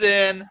comes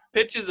in,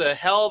 pitches a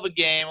hell of a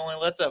game, only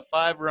lets up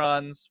 5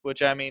 runs,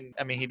 which I mean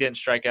he didn't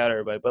strike out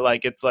everybody, but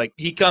like it's like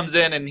he comes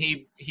in and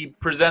he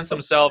presents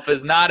himself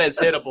as not as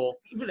hittable.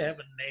 Even have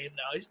a name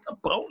now. He's the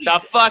pony. The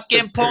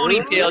fucking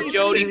ponytail,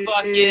 Jody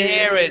fucking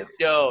Harris,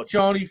 dude.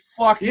 Jody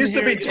fucking He used to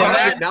be Harris.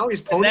 target, now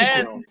he's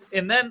ponytail.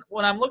 And then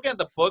when I'm looking at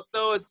the book,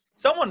 though, it's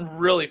someone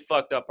really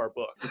fucked up our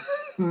book.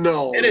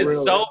 No, It is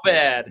really. so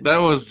bad. That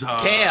was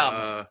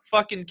Cam.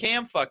 Fucking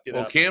Cam fucked it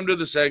Well, up. Cam did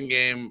the second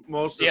game.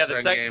 Most of the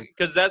second game.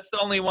 because that's the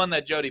only one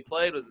that Jody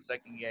played was the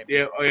second game.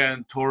 Yeah. Oh yeah.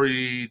 And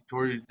Tori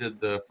did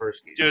the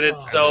first game. Dude,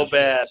 it's Oh, so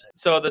bad. shit.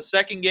 So the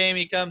second game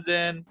he comes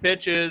in,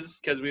 pitches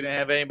because we didn't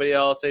have anybody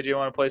else. AJ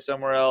wanted to play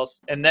somewhere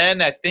else, and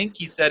then I think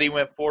he said he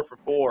went 4 for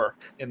 4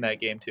 in that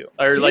game too,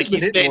 or He's like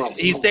been hitting well.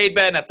 he stayed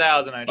batting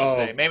 1,000. I should Oh.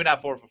 say, maybe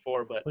not 4 for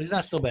 4, but Well, he's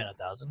not still batting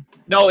 1,000.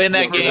 no, in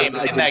that For that game,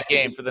 night, in that jinxed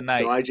game it. for the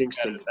night. No, I jinxed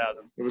batted him.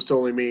 1,000. It was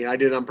totally me. I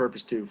did it on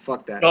purpose too.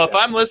 Fuck that. So if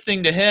I'm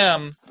listening to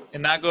him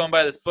and not going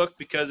by this book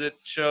because it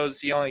shows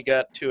he only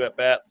got 2 at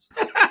bats,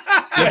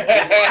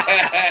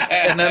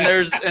 and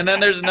then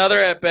there's another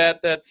at bat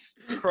that's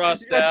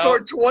crossed He out.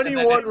 scored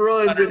 21 it's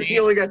runs and he underneath.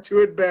 only got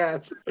 2 at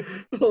bats.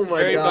 Oh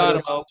my Very god,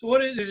 bottom of. So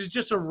what is it?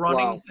 Just a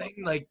running Wow. thing?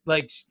 Like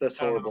that's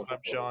I don't know horrible. if I'm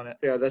showing it.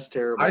 Yeah, that's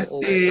terrible. I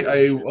see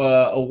a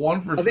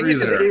 1 for I think 3 he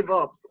just there. gave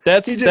up.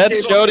 That's He just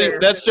gave up there.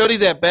 That's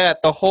Jody's at bat.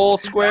 The whole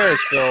square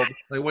is filled.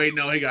 Like, wait,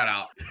 no, he got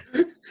out.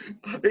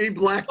 He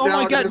blacked oh out.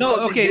 my in god, the no,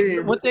 fucking okay.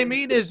 game. What they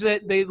mean is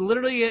that they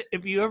literally,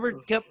 if you ever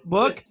kept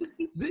book,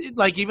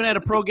 like even at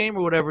a pro game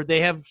or whatever, they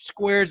have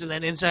squares and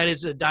then inside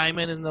is a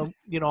diamond and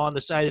the on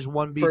the side is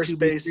 1B, First 2B,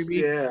 base,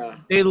 3B. yeah,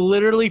 They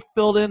literally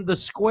filled in the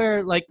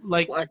square like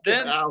blacked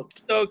Then- it out.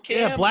 So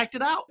Cam, blacked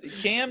it out.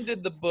 Cam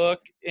did the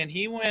book, and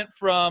he went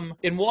from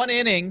in 1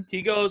 inning.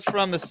 He goes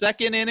from the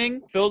second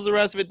inning, fills the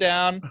rest of it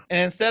down,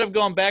 and instead of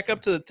going back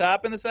up to the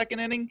top in the second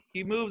inning,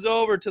 he moves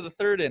over to the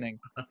third inning.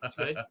 That's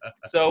good.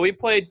 So we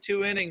played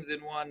 2 innings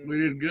in We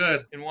did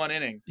good. 1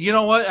 inning. You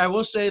know what? I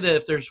will say that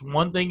if there's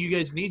one thing you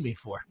guys need me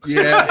for,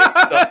 Yeah.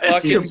 It's the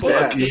fucking Team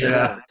book. stats,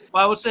 Yeah.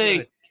 well, I will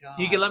say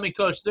You can let me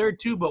coach third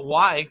too, but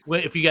why?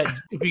 If you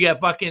got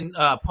fucking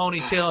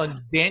Ponytail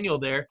and Daniel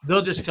there,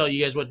 they'll just tell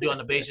you guys what to do on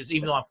the bases,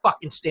 even though I'm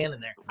fucking standing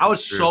there. I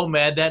was so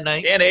mad that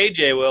night. And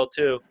AJ will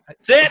too.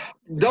 Sit.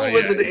 Don't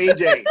listen to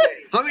AJ.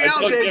 Help me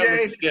out,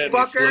 AJ.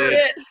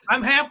 Fucker.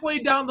 I'm halfway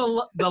down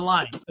the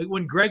line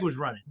when Greg was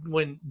running.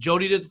 When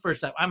Jody did the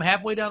first time, I'm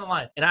halfway down the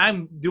line, and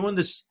I'm doing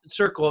this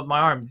circle of my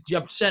arm.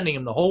 I'm sending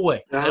him the whole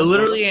way. I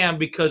literally am,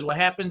 because what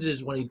happens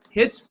is when he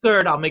hits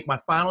third, I'll make my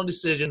final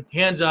decision,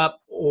 hands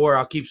up, or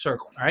I'll keep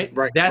circling. All right?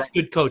 That's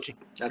good coaching.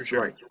 That's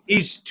right.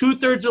 He's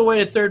 2/3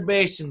 away to third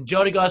base, and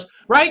Jody goes,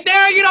 right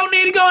there, you don't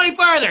need to go any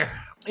further.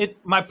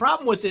 My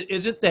problem with it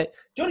isn't that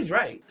Jody's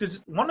right,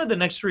 because one of the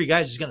next three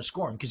guys is going to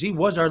score him, because he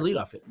was our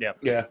leadoff hitter.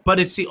 Yeah. But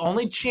it's the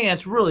only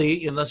chance,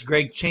 really, unless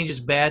Greg changes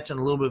bats and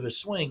a little bit of a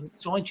swing,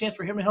 it's the only chance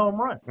for him to home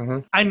run. Mm-hmm.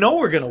 I know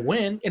we're going to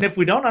win, and if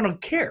we don't, I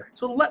don't care.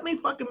 So let me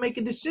fucking make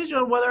a decision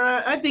on whether or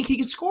not I think he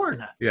can score or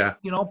not. Yeah.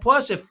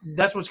 Plus, if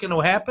that's what's going to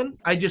happen,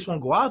 I just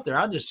won't go out there.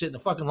 I'll just sit in the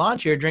fucking lawn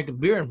chair drinking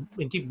beer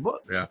and keep a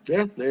book. Yeah.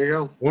 Yeah, there you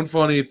go. One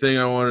funny thing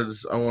I wanted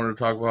to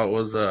talk about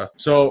was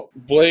so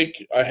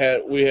Blake,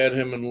 we had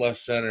him in left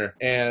center,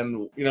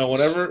 and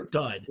whenever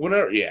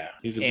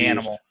he's a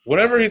animal. Beast.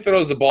 Whenever he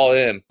throws the ball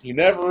in, you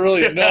never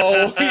really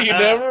know. You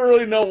never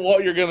really know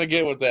what you're gonna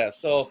get with that.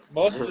 So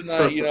most of the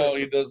night,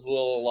 he does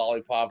little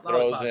lollipop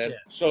throws in. Yeah.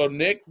 So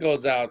Nick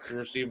goes out to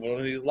receive one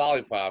of these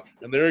lollipops,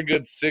 and they're a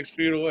good 6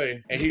 feet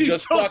away, and he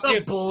just throws a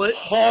fucking bullet.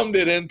 hummed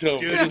it into him.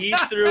 Dude, he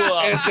threw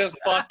a just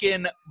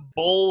fucking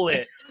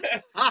bullet.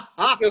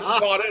 Just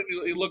caught it.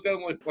 And he looked at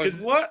him like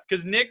what?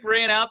 Because Nick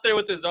ran out there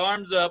with his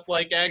arms up,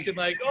 like acting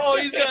like, oh,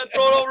 he's gonna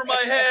throw it over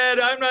my head.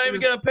 I'm not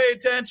even gonna pay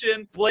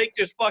attention. Blake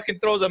just fucking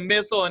throws a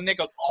missile, and Nick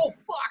goes, oh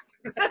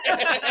fuck.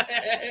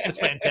 That's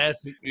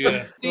fantastic.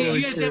 Yeah. See,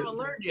 you guys haven't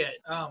learned yet.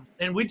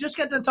 And we just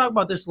got to talk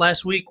about this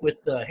last week with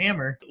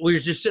Hammer. We were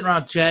just sitting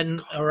around chatting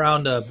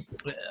around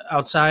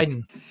outside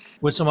and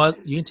with some other.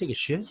 You can take a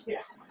shit? Yeah.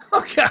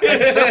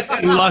 Okay.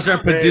 We lost our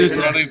producer.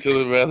 Running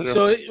to the bathroom.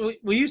 So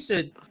we used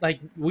to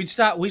we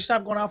stopped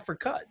going out for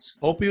cuts.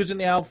 Opie was in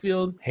the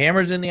outfield,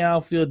 Hammer's in the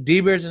outfield,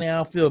 D-Bear's in the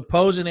outfield,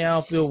 Poe's in the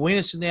outfield,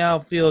 Weenus in the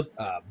outfield,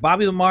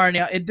 Bobby Lamar in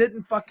the outfield. It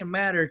didn't fucking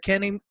matter.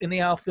 Kenny in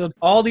the outfield.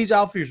 All these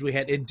outfielders we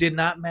had, it did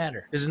not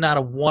matter. There's not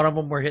a one of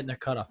them were hitting their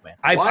cutoff man.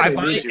 I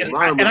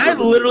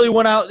literally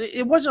went out.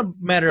 It wasn't a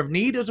matter of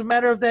need. It was a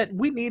matter of that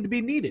we need to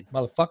be needed,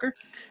 motherfucker.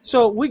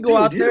 So we go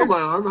out there. You know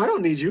my arm. I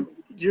don't need you.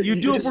 You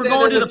do if we're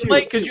going to the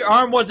plate because your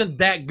arm wasn't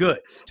that good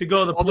to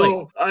go to the plate.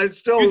 Although it's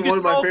still one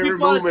of my favorite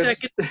moments.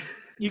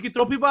 You could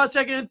throw people out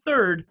second and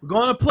third.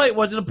 Going to the plate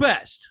wasn't the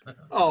best.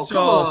 Oh,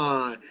 come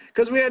on.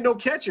 Because we had no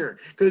catcher.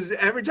 Because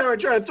every time I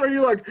try to throw, you're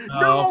like,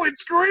 no,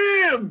 it's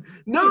Graham.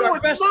 No, dude,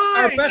 it's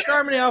mine. Our best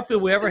arm in the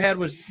outfield we ever had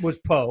was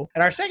Poe.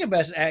 And our second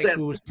best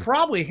actually was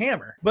probably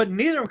Hammer. But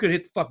neither of them could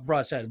hit the fucking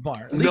broadside of the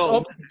barn. At least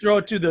Open could throw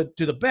it to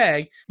the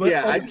bag. But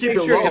I'd keep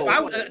it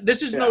low.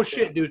 This is no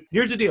shit, dude.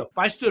 Here's the deal. If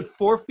I stood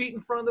 4 feet in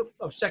front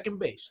of second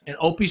base and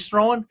Opie's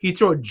throwing, he'd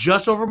throw it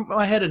just over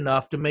my head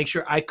enough to make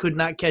sure I could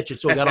not catch it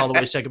so I got all the way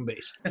to second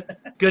base.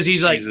 Because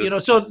he's like,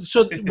 so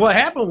what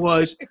happened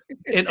was,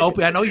 and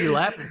Opie, I know you're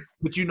laughing,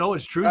 but you know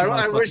it's true.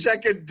 I wish I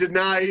could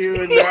deny you.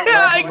 And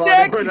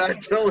exactly. But I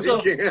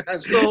totally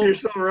can't. You're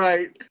so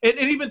right. And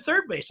even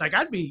third base, like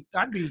I'd be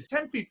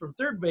 10 feet from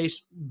third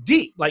base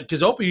deep, like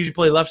because Opie usually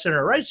play left center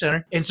or right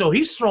center, and so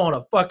he's throwing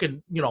a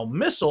fucking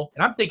missile,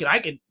 and I'm thinking I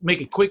could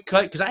make a quick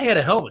cut because I had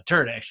a hell of a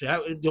turn actually.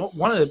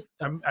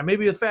 I may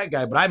be a fat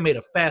guy, but I made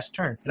a fast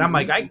turn, and I'm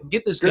like I can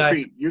get this good guy.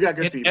 Feet. You got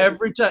good feet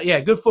every time. Yeah,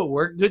 good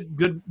footwork,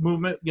 good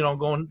movement.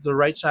 Going to the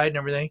right side and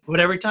everything. But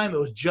every time it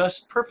was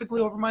just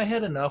perfectly over my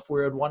head enough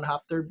where it would one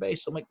hop third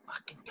base. I'm like,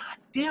 fucking god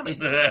damn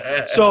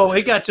it. So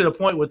it got to the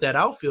point with that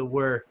outfield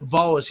where the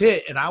ball was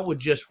hit and I would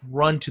just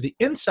run to the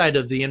inside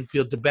of the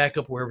infield to back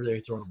up wherever they were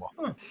throwing the ball.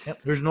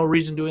 Yep, there's no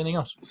reason to do anything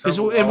else.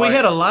 And we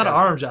had a lot of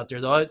arms out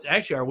there, though.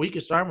 Actually, our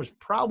weakest arm was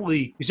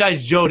probably,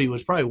 besides Jody,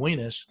 was probably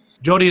Weenus.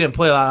 Jody didn't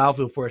play a lot of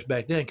outfield for us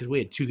back then because we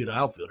had two good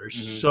outfielders.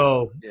 Mm-hmm.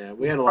 So yeah,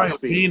 we had a lot of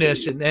speed.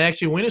 Weenus, and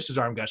actually Weenus's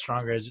arm got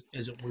stronger as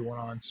we went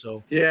on.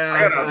 So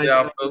yeah,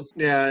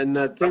 and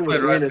the thing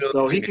with Weenus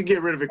though, he could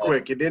get rid of it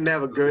quick. He didn't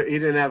have a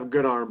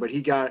good arm, but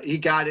he got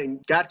to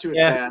it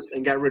fast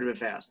and got rid of it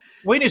fast.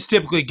 Weenus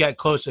typically got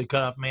close to the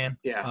cutoff man.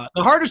 Yeah.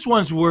 The hardest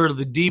ones were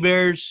the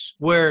D-Bears,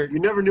 where you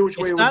never knew which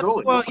way it was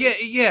going. Well,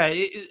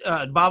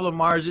 Bob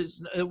Lamar's.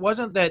 It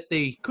wasn't that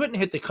they couldn't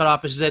hit the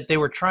cutoff; it's that they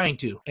were trying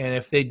to, and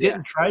if they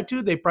didn't try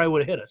to, they probably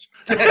would have hit us.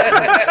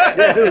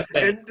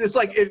 And it's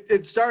like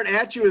it start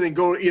at you and then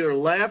go either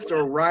left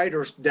or right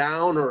or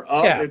down or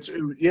up.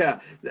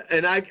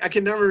 And I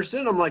can never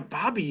understand. I'm like,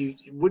 Bobby,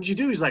 what'd you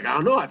do? He's like, I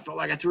don't know. I felt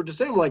like I threw it the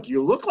same. I'm like,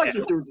 you look like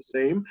you threw it the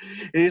same.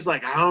 And he's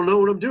like, I don't know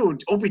what I'm doing.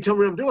 Opie, tell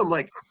me what I'm doing. I'm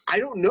like, I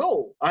don't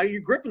know. Are you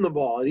gripping the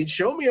ball? And he'd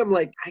show me. I'm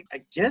like,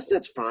 I guess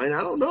that's fine.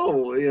 I don't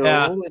know.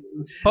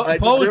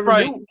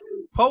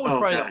 Poe was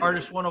probably Okay. the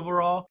hardest one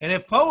overall. And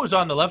if Poe was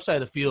on the left side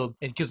of the field,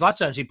 and because lots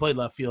of times he played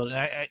left field,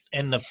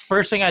 and the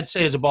first thing I'd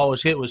say as the ball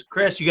was hit was,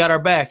 Chris, you got our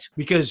backs,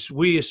 because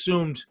we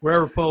assumed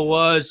wherever Poe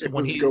was, It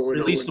when was he going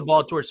released over. the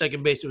ball towards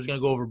second base, it was going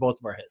to go over both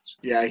of our heads.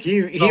 Yeah,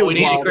 he So was we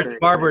needed wild Chris man.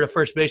 Barber, the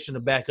first baseman, to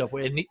back up,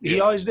 and he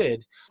always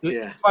did.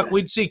 Yeah, Fuck, yeah.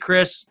 we'd see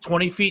Chris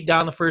 20 feet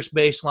down the first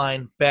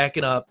baseline,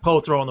 backing up, Poe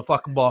throwing the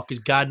fucking ball because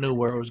God knew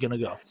where it was going to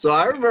go. So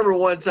I remember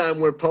one time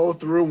where Poe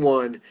threw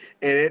one,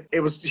 and he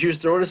was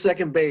throwing to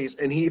second base,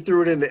 and he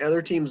threw it in the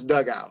other team's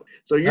dugout.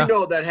 So you Yeah.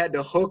 know that had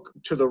to hook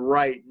to the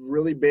right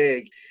really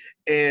big,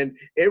 and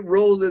it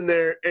rolls in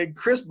there. And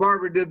Chris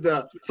Barber did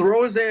the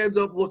throw his hands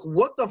up, look,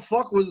 what the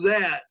fuck was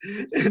that?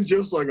 And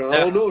Joe's like, I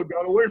don't know, it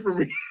got away from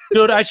me.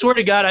 Dude, I swear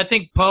to God, I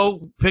think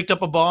Poe picked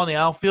up a ball in the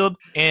outfield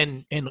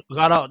and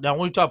got out. Now,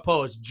 when we talk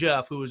Poe, it's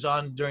Jeff, who was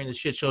on during the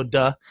shit show,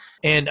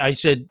 And I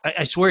said,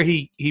 I swear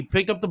he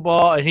picked up the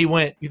ball and he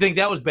went, you think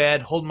that was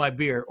bad? Hold my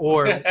beer.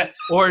 Or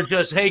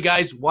just, hey,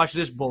 guys, watch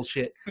this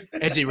bullshit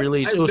as he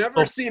released. I've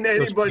never seen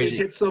anybody crazy.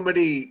 hit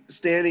somebody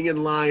standing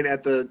in line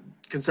at the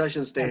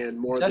concession stand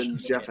more than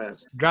Jeff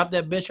has. Drop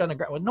that bitch on the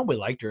ground. Well, nobody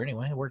liked her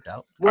anyway. It worked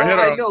out. Well, had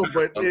I a- know,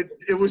 but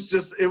it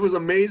was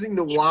amazing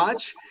to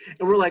watch,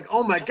 and we're like,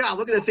 oh my God,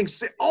 look at that thing!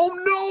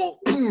 Oh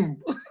no!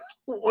 Boom!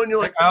 When you're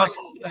like,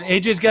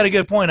 AJ's got a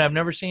good point. I've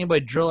never seen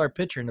anybody drill our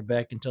pitcher in the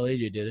back until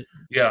AJ did it.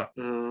 Yeah.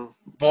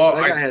 Ball.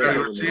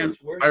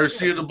 I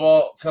received the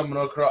ball coming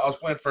across. I was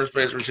playing first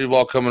base, received the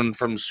ball coming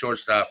from the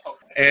shortstop.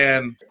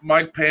 And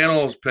Mike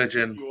Panel's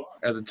pitching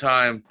at the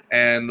time,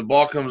 and the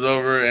ball comes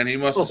over, and he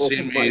must have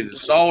seen me.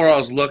 Saw where I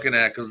was looking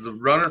at, because the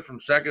runner from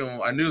second,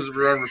 I knew the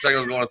runner from second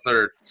was going to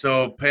third.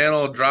 So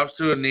Panel drops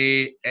to a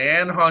knee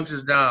and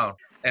hunches down.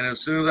 And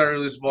as soon as I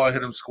released the ball, I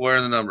hit him square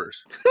in the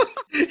numbers.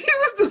 He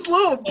was this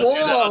little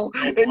ball,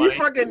 and you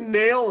fucking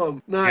nail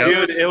him. Nice.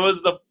 Dude, it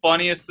was the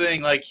funniest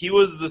thing. Like, he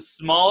was the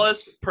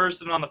smallest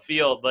person on the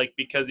field, like,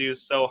 because he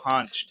was so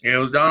hunched. Yeah, it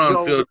was down on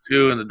So- field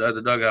 2 at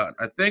the dugout.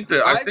 I think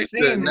the I've next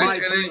seen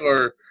Mike- inning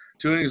or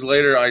 2 innings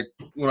later,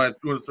 when I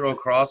went to throw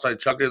across, I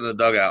chucked it in the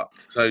dugout.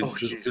 So I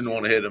just jeez. didn't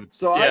want to hit him.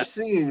 So Yeah. I've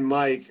seen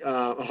Mike.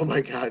 Oh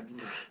my God,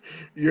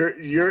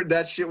 your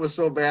that shit was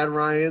so bad,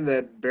 Ryan,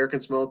 that Bear can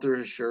smell through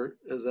his shirt.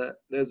 Is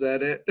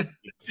that it?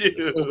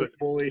 Dude.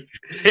 Fully.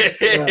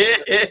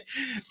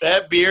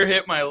 That beer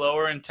hit my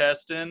lower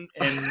intestine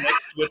and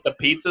mixed with the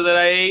pizza that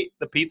I ate,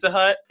 the Pizza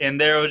Hut, and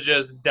there was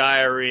just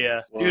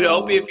diarrhea. Dude, Wow.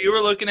 Opie, if you were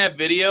looking at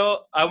video,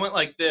 I went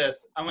like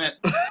this.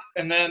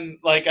 And then,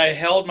 like, I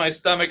held my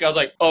stomach. I was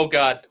like, oh,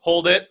 God,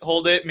 hold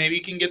it. Maybe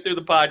you can get through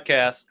the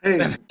podcast. Hey,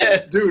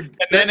 dude.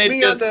 And then that's it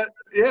me just-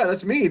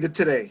 that's me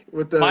today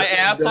with the. My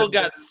asshole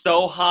got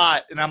so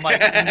hot, and I'm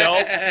like, nope,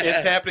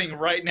 it's happening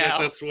right now.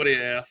 That's a sweaty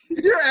ass.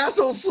 Your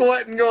asshole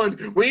sweating,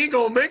 going, we ain't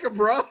gonna make it,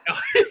 bro.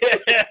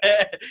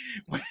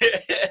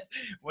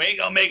 We ain't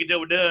gonna make it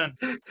till we're done.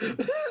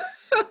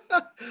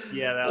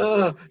 Yeah, that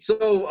was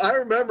So I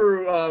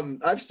remember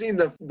I've seen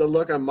the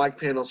look on Mike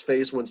Panel's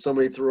face when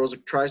somebody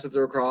tries to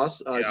throw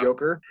across Yeah.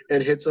 Joker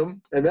and hits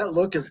him, and that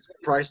look is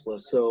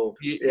priceless. So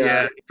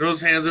Yeah.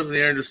 Throws hands up in the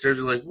air and just stares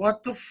at like,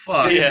 what the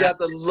fuck? he's Yeah. got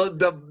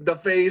the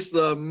face, I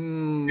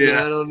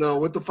don't know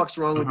what the fuck's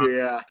wrong with you.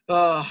 Yeah,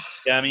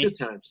 yeah, I mean, good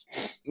times.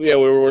 Yeah,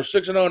 we're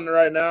 6-0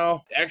 right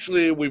now.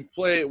 Actually, we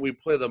play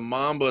the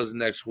Mambas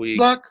next week.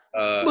 Luck,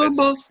 It's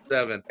Mambas.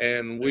 7,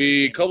 and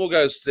a couple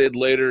guys stayed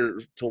later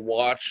to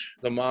watch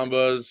the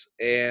Mambas.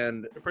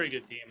 And they're a pretty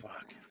good team.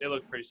 They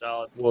look pretty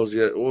solid. what was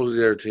the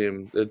other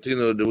team? The team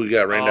that we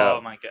got rained out.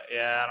 Oh my god!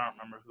 Yeah, I don't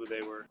remember who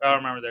they were. I don't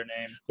remember their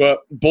name But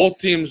both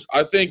teams,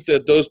 I think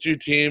that those two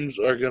teams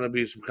are going to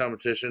be some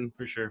competition.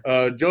 for sure.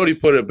 Jody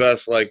put it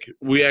best, like,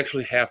 we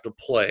actually have to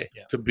play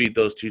to beat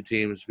those two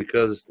teams,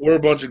 because we're a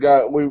bunch of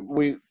guys.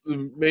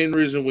 The main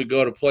reason we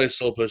go to play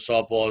slow pitch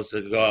softball is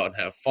to go out and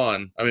have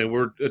fun. I mean,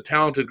 we're a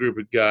talented group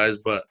of guys,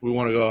 but we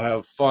want to go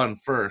have fun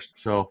first.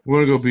 So We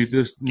want to go beat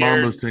this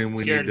Scared- Mambas team.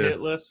 We scared need to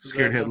hitless? Is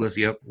scared that hitless.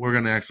 Yep, we're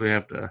gonna actually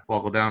have to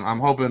buckle down. I'm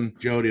hoping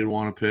Jody would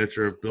want to pitch,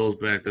 or if Bill's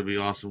back, that'd be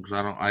awesome.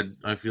 Because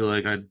I feel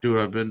like I do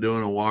what I've been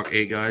doing and walk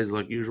 8 guys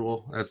like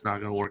usual. That's not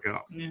gonna work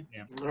out. Yeah.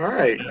 All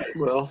right.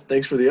 Well,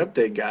 thanks for the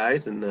update,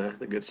 guys, and the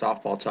good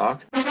softball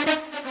talk.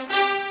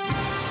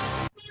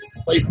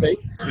 Play fake,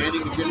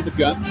 Manning again to the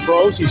gun,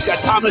 throws. He's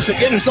got Thomas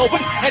again, who's open,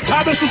 and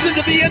Thomas is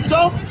into the end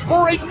zone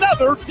for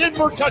another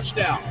Denver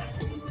touchdown.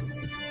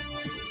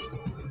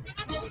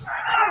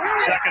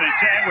 Second and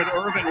 10 with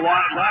Irvin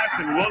wide left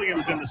and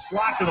Williams in the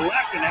slot to the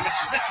left, and Emmett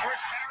Smith first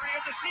carry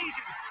of the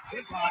season.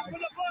 He's on for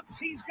the books.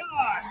 He's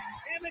gone.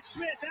 Emmett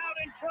Smith out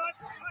in front.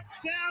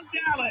 Touchdown,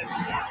 Dallas.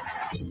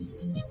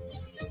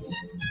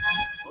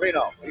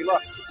 Reno, he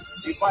looks,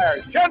 he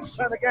fires.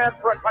 Jensen again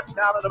for a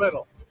touchdown in the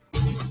middle.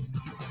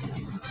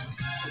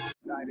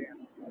 Tight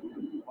end.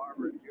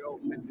 Barber and Joe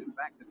pitches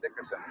back to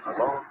Dickerson. A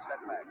long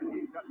setback.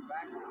 He cuts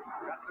back.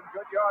 Got some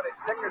good yardage.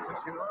 Dickerson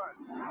can run.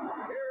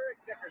 Eric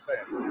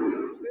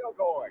Dickerson. Still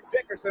going.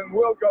 Dickerson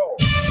will go.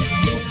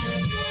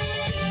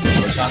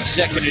 It's on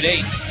 2nd and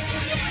 8.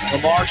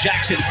 Lamar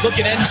Jackson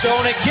looking end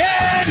zone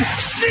again.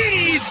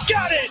 Sneed's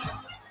got it.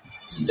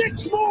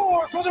 6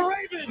 more for the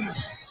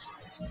Ravens.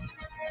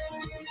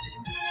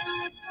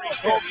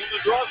 Holmes in the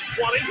draws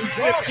 20,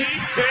 15,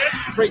 10.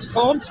 Trace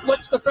Holmes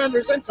splits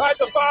defenders inside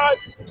the 5.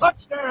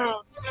 Touchdown.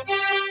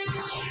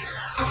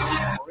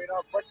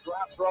 Marino, quick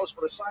drop, throws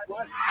for the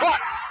sideline. Caught.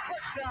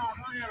 Touchdown,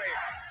 Miami.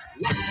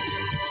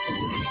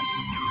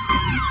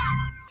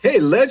 Hey,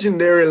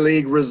 Legendary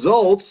League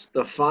results,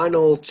 the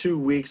final 2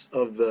 weeks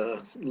of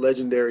the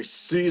Legendary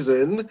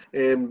season.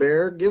 And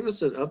Bear, give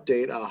us an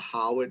update on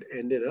how it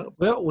ended up.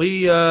 Well,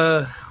 we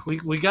got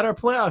our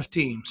playoff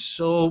teams.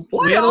 So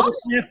we had a little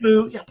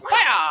snafu. Yeah,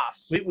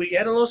 Playoffs. We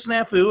had a little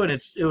snafu, and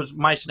it was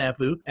my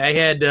snafu. I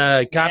had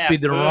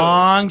copied the Snafu.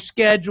 wrong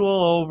schedule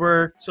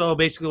over. So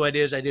basically, what I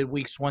did is I did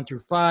weeks 1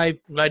 through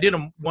 5. I did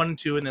them 1 and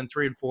 2, and then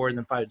 3 and 4, and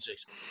then 5 and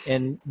 6.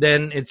 And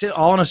then it's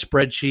all in a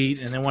spreadsheet.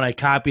 And then when I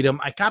copied them,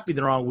 I copied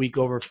the wrong week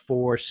over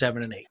 4,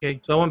 7, and 8. Okay,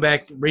 so I went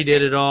back,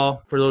 redid it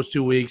all for those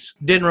 2 weeks.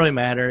 Didn't really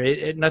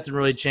matter. Nothing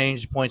really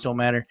changed. The points don't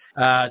matter.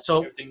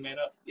 So Everything made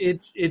up.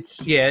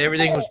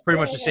 Everything was pretty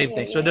much the same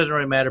thing, so it doesn't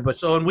really matter. But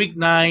so in week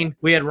 9,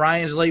 we had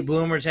Ryan's late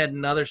bloomers had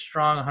another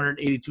strong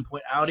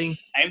 182-point outing,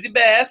 I'm the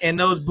best. and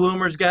those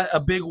bloomers got a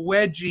big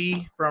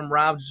wedgie from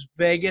Rob's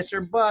Vegas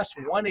or bust,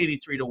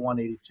 183 to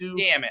 182.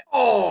 Damn it.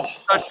 Oh,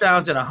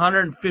 Touchdowns and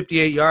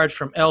 158 yards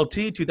from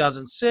LT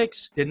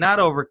 2006 did not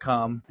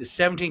overcome the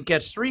 17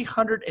 catch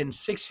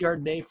 306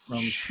 yard day from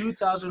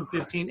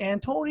 2015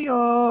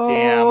 Antonio.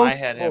 Damn, I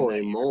had him.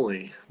 holy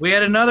moly. We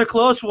had another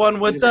close one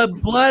with the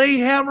bloody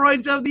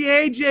hemorrhoids of the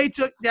AJ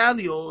took down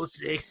the old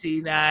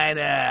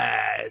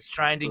 69ers,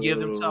 trying to give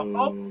themselves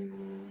hope.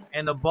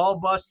 And the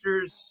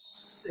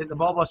Ballbusters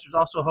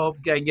also hope,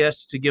 I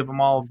guess, to give them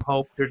all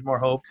hope. There's more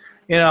hope.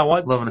 You know,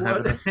 what? Loving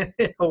having us. A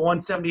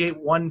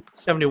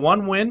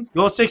 178-171 win.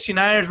 The old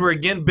 69ers were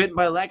again bitten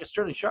by a lack of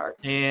Sterling Sharp,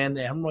 and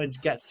the Hemorrhoids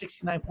got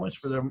 69 points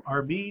for their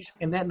RBs,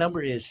 and that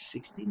number is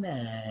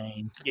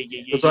 69.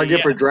 That's what I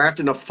get for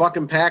drafting a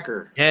fucking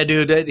Packer. Yeah,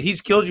 dude, he's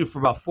killed you for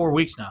about 4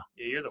 weeks now.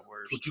 Yeah, you're the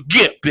worst. What you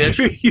get,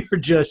 bitch? You're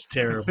just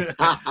terrible.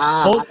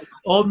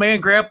 Old man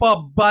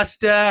Grandpa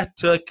Busta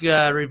took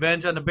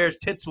revenge on the Bears'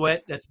 tit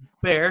sweat. That's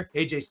Bear.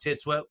 AJ's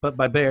tit sweat, but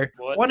by Bear.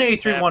 What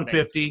 183, is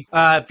 150.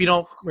 If you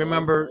don't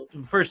remember,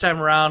 first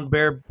time around,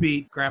 Bear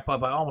beat Grandpa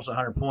by almost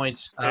 100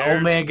 points.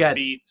 Old man got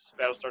beats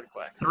Battlestar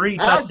Galactica. 3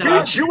 I'll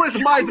touchdowns. beat you with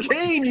my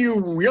cane,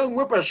 you young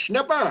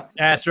whippersnapper.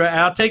 That's right.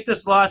 I'll take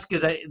this loss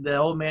because the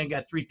old man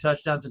got 3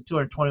 touchdowns and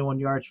 221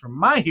 yards from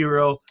my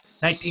hero,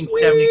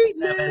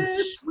 1977.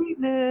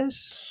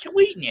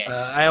 Sweetness.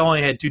 I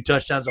only had 2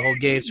 touchdowns the whole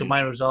game, so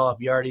mine was all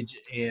off yardage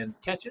and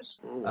catches.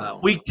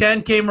 Week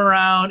 10 came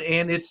around,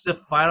 and it's the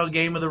final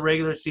game of the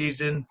regular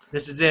season.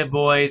 This is it,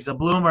 boys. The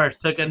Bloomers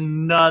took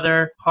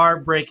another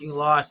heartbreaking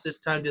loss, this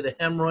time to the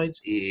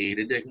Hemorrhoids.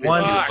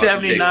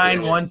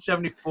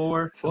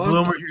 179-174.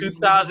 Bloomers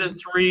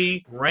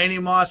 2003. Randy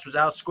Moss was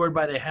outscored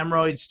by the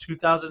Hemorrhoids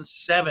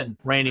 2007.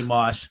 Randy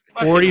Moss.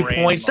 40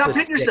 Randy points Stop to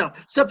hitting 6. yourself.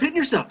 Stop hitting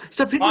yourself.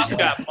 Stop hitting Moss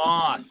yourself. got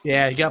mossed.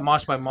 Yeah, he got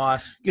mossed by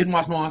Moss. Good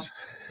Moss.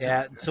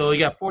 Yeah, so he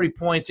got 40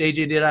 points.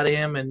 AJ did out of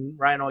him, and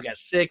Ryan only got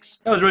 6.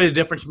 That was really the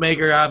difference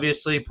maker,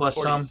 obviously, plus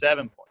some.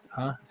 47 points.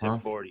 Huh? I said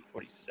 40,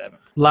 47. A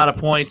lot of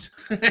points.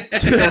 Points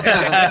is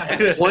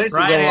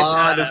a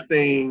lot of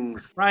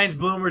things. Ryan's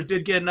Bloomers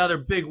did get another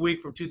big week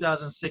from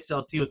 2006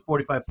 LT with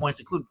 45 points,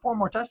 including 4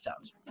 more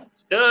touchdowns.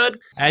 Stud.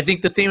 I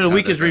think the theme of the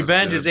week is that sounds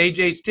revenge good. as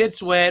AJ's tit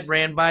sweat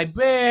ran by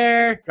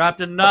Bear.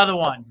 Dropped another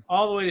one,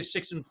 all the way to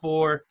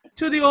 6-4.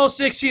 To the old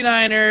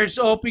 69ers,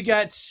 Opie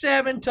got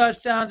 7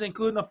 touchdowns,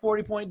 including a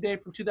 40-point day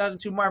from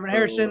 2002 Marvin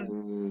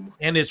Harrison,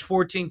 and his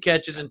 14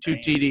 catches and 2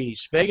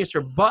 TDs. Vegas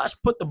or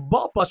bust put the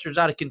Ballbusters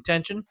out of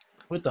contention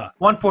with a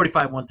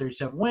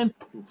 145-137 win.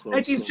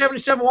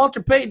 1977, Walter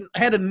Payton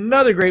had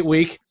another great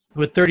week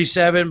with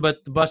 37,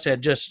 but the Busts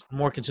had just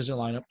more consistent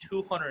lineup.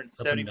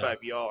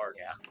 275 yards.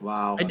 Yeah.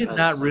 Wow. I did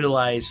not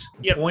realize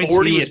He the had points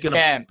 40 he was gonna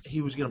attempts.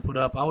 put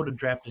up. I would have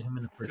drafted him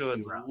in the first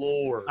Good few rounds.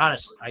 Lord.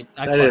 Honestly, I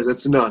That thought- is,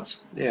 it's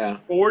nuts. Yeah.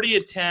 40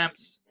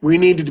 attempts. We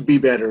needed to be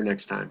better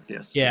next time.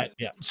 Yes. Yeah.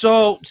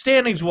 So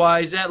standings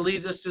wise, that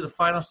leads us to the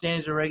final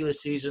standings of the regular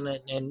season,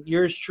 and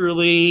yours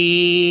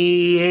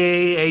truly,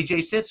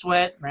 AJ Sit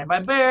Sweat, ran by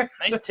Bear.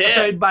 Nice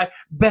Sorry, tits. by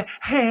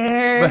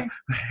Bear.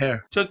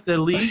 Took the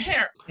lead,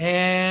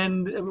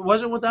 and it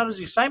wasn't without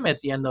his excitement at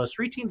the end. Though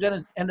 3 teams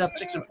ended up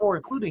 6-4,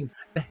 including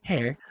the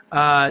Hair.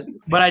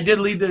 But I did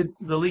lead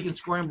the league in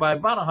scoring by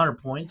about 100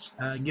 points,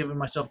 giving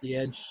myself the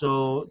edge.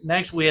 So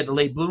next we had the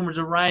late bloomers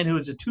of Ryan, who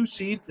is a 2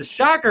 seed. The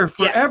shocker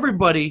for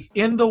everybody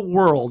in the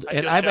world, I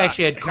and feel I've shocked.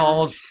 actually had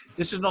calls.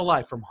 This is no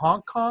lie, from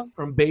Hong Kong,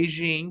 from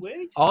Beijing,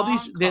 Where's all Hong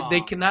these they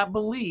Kong? cannot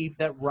believe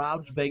that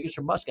Rob's Vegas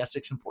or Bust got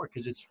 6-4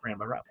 because it's ran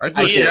by Rob. I He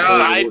feel is shocked.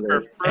 tied for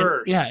And,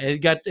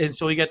 first.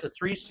 so he got the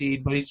 3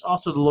 seed, but he's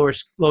also the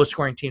lowest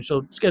scoring team.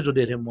 So schedule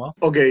did him well.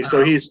 Okay,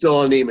 so he's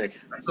still anemic.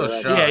 So so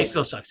that's- Yeah, he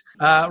still sucks.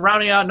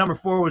 Rounding out number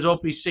 4 was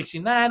OP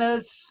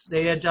 69ers.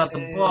 They edged out the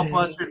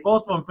Ballbusters.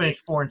 Both of them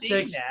finished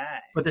 4-6, 69.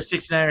 but the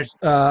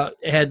 69ers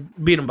had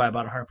beat them by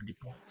about 150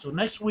 points. So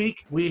next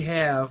week we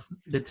have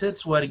the Tit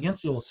Sweat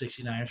against the old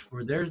 69ers.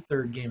 for their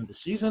third game of the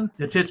season.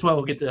 The Titswell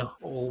will get the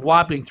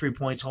whopping 3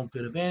 points home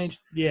field advantage.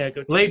 Yeah,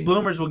 go Late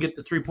Bloomers will get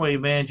the 3-point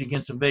advantage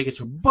against the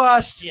Vegas or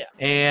bust. Yeah.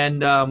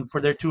 And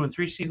for their 2 and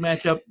 3 seed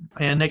matchup.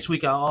 And next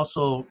week I'll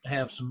also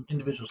have some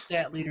individual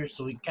stat leaders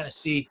so we can kind of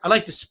see. I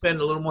like to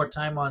spend a little more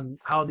time on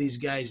how these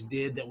guys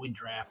did that we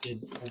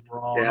drafted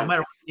overall. Yeah. No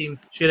matter what team,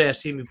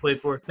 shit-ass team we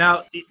played for.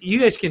 Now, you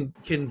guys can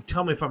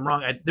tell me if I'm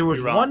wrong. There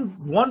was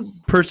one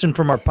person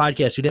from our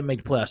podcast who didn't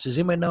make the playoffs. Does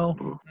anybody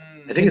know?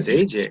 I think it's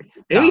AJ.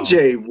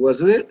 AJ,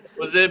 wasn't it?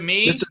 Was it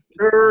me? Mr.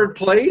 Third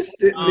place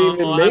didn't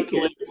even make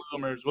it.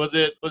 Bloomers. Was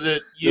it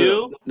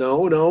you?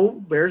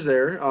 No, Bear's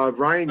there.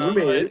 Ryan, you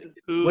made it.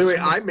 Wait,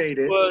 I made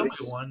it.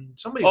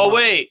 Somebody oh,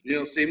 wait. You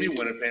don't see me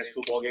winning fantasy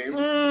football games.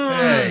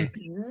 Hey.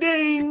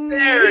 Ding.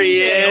 There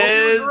he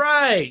is.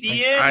 Right.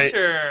 The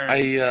intern.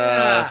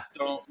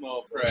 Don't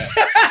know, Brett.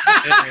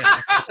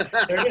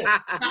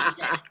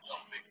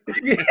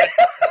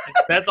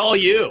 That's all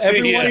you.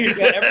 Everyone all you.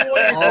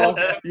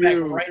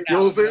 You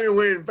don't see me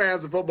winning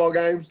fantasy football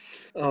games.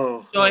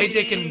 Oh. So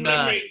AJ can.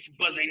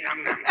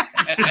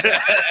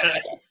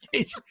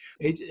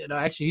 AJ, no,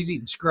 actually, he's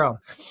eating scrum.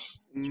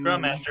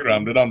 Scrum Master.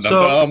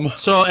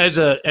 So as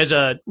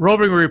a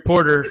roving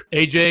reporter,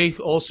 AJ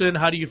Olson,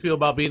 how do you feel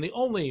about being the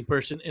only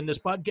person in this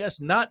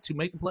podcast not to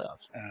make the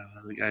playoffs?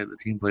 The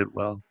team played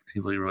well. The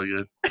team played really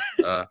good.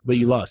 But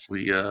you lost.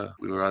 We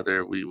were out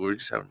there. We were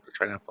just trying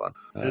to have fun.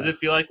 Does it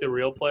feel like the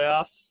real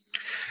playoffs?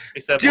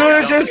 Except dude,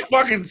 it's just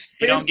fucking.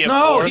 You don't get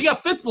no, fourth. he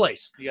got 5th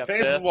place.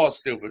 Fantasy football is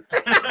stupid.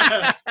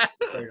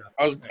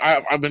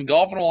 I've been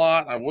golfing a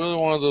lot. I really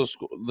wanted I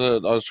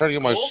was trying to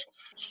get my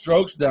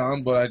strokes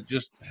down, but I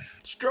just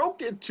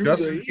stroke it to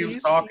Justin the keeps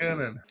east.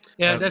 talking,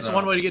 and that's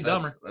one way to get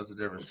dumber. That's a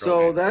different.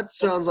 So that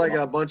sounds like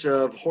a bunch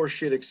of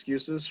horseshit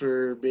excuses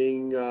for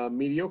being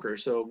mediocre.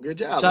 So good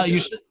job. So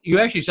you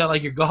actually sound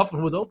like you're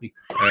golfing with Opie.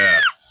 Yeah.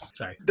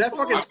 Sorry. That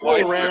fucking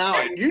squirrel ran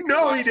out. You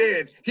know he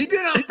did. He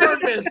did it on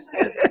purpose.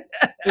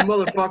 The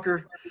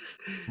motherfucker.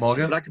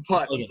 Mulligan? But I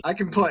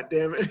can putt,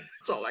 damn it.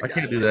 That's all I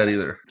can't do that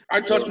either. I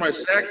touched my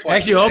sack twice.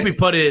 Actually, Opie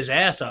putted his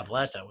ass off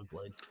last time we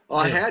played. Well,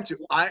 I had to.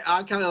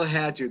 I kind of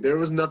had to. There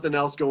was nothing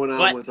else going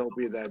on with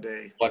Opie that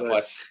day.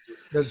 What?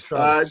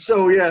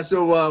 So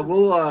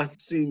we'll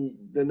see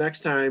the next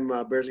time.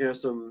 Bears gonna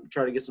have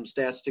try to get some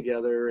stats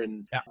together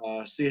and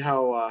see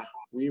how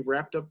we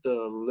wrapped up the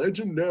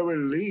legendary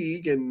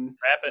league. And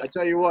I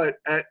tell you what,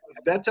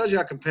 that tells you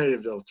how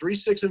competitive though.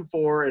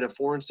 3-6-4 and a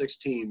 4-6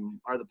 team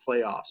are the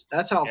playoffs.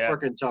 That's how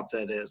freaking tough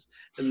that is.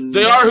 And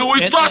they are who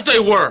we thought they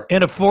were.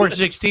 And a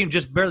 4-6 team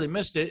just barely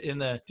missed it,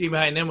 and the team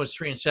behind them was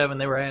 3-7.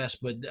 They were ass,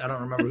 but I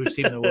don't remember whose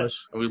team it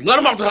was. We let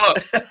them off the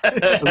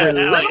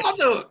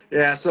hook.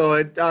 Yeah,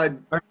 so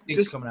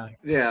just coming out here.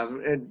 Yeah,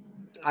 and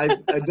I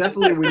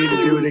definitely we need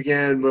to do it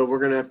again, but we're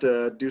gonna have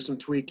to do some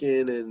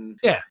tweaking and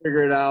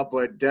figure it out.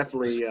 But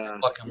definitely,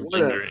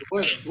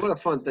 what a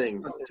fun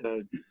thing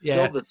to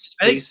fill the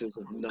spaces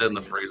of sit in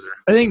the freezer.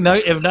 I think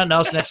if nothing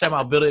else, next time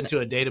I'll build it into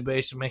a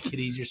database and make it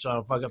easier so I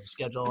don't fuck up the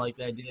schedule like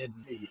I did.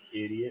 You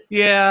idiot.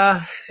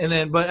 Yeah, and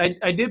then but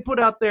I did put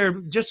out there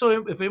just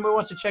so if anybody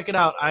wants to check it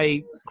out,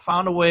 I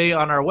found a way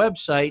on our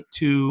website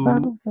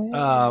to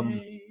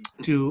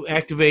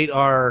activate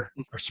our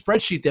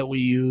spreadsheet that we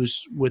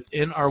use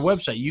within our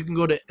website. You can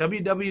go to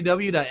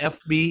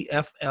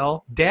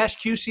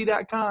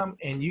www.fbfl-qc.com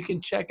and you can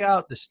check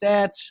out the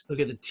stats, look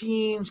at the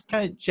teams,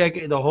 kind of check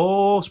the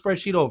whole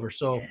spreadsheet over.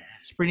 So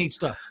it's pretty neat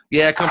stuff.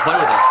 Yeah, come play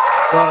with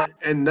us.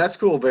 And that's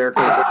cool, Bear.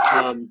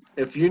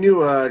 If you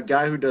knew a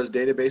guy who does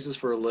databases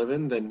for a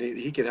living, then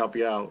he could help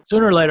you out.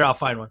 Sooner or later, I'll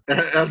find one.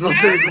 I was gonna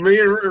say, me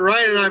and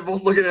Ryan and I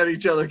both looking at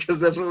each other because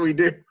that's what we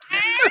do.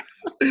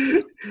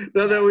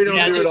 Not that we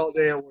don't do it all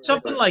day at work.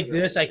 Something like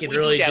this, I could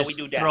really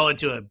just throw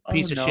into a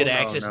piece of shit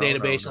Access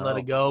database and let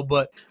it go.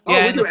 But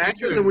yeah, we do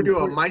Access and we do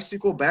a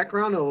MySQL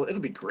background. It'll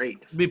be great.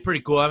 It'd be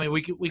pretty cool. I mean,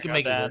 we can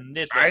make it work.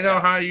 I know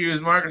how to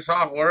use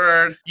Microsoft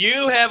Word.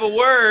 You have a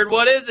word.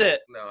 What is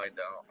it? No, I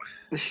don't.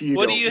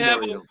 What do you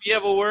have? You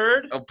have a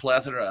word? A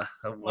plethora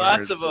of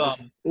words. Lots of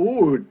them.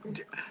 Ooh.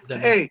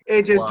 Hey,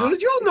 AJ, do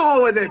you know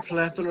what a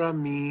plethora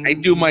means? I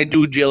do my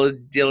due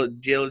diligence. Hey,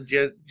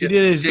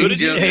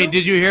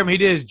 did you hear him? He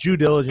did his due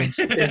diligence.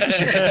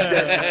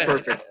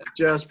 Perfect.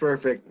 Just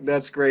perfect.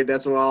 That's great.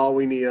 That's all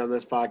we need on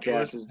this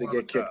podcast is to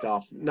get kicked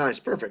off. Nice.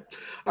 Perfect.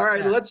 All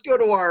right, let's go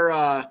to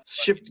our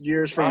shift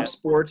gears from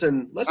sports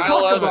and let's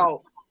talk about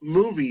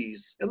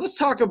movies. And let's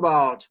talk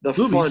about the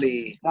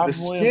funny, the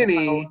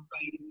skinny,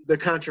 the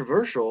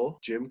controversial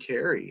Jim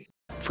Carrey.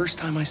 First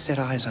time I set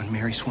eyes on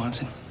Mary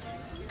Swanson,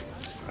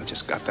 I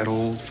just got that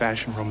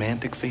old-fashioned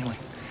romantic feeling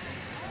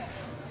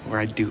where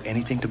I'd do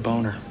anything to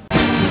bone her.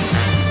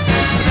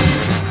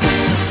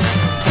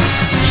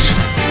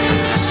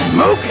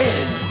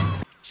 Smoking!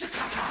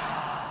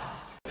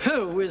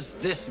 Who is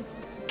this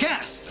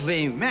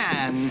ghastly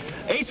man?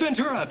 Ace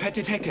Ventura, pet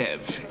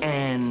detective.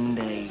 And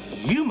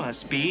you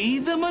must be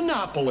the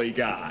Monopoly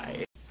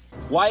guy.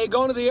 Why are you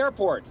going to the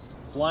airport?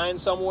 Flying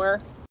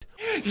somewhere?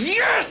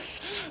 Yes!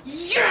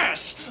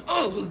 Yes!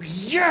 Oh,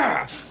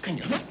 yeah! Can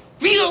you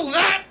feel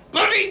that,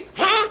 buddy?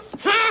 Huh?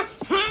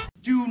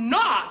 Do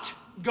not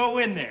go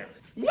in there.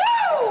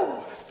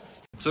 Woo!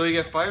 So you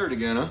get fired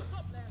again, huh?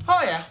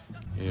 Oh, yeah.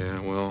 Yeah,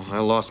 well, I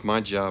lost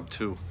my job,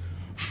 too.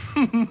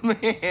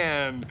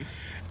 Man,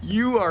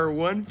 you are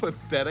one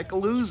pathetic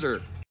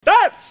loser.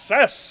 That's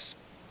a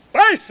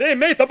spicy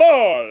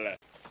meatball!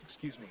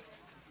 Excuse me.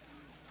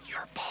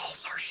 Your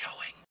balls are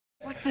showing.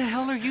 What the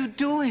hell are you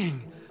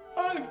doing?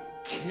 I'm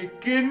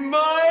kicking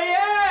my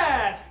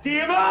ass. Do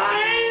you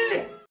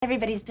mind?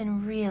 Everybody's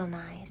been real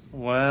nice.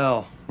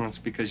 Well, that's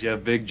because you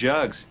have big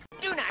jugs.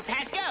 Do not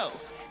pass go.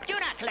 Do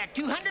not collect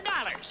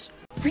 $200.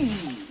 3,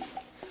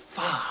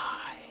 5,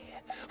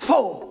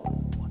 4,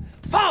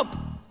 thump.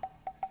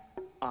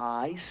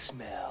 I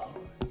smell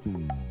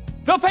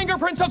the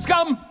fingerprints of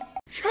scum.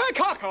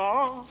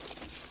 Chicago.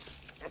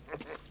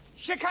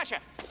 Shikasha.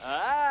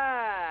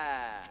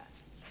 Ah.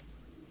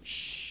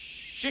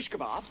 Shish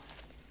kebab.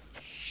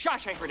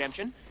 Shawshank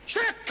Redemption.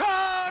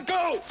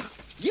 Chicago.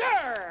 You're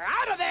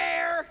out of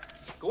there.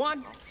 Go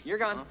on. You're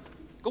gone.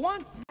 Go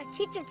on. My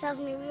teacher tells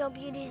me real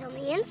beauty's on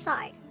the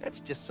inside. That's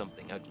just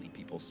something ugly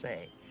people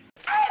say.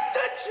 And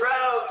the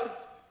truth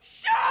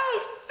shall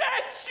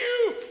set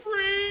you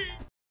free.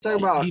 Talk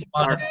about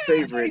our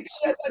favorites,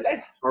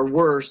 our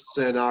worsts,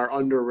 and our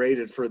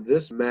underrated for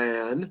this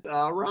man.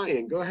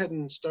 Ryan, go ahead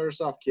and start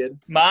us off, kid.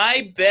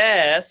 My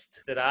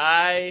best that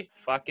I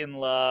fucking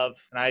love,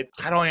 and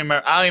I don't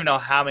even know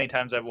how many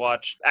times I've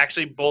watched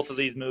actually both of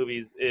these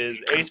movies,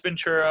 is Ace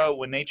Ventura: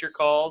 When Nature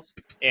Calls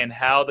and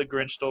How the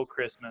Grinch Stole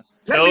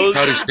Christmas.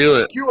 How'd he steal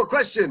it? You a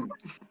question.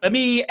 Let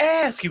me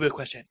ask you a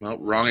question. No,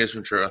 wrong Ace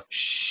Ventura.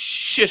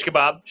 Shish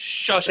kebab,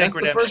 Shawshank That's the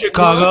Redemption. first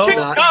Chicago.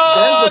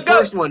 That's the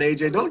first one,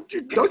 AJ.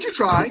 Don't you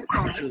try.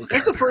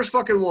 That's the first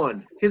fucking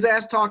one. His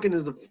ass talking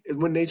is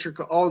when nature.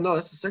 Oh no,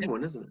 that's the second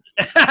one, isn't it?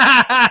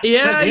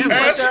 Yeah, you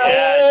right there.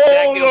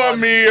 Hola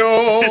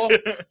mio,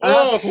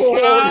 oh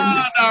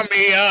strada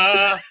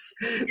mia.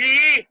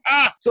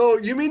 So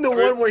you mean the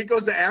one where he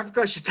goes to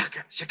Africa?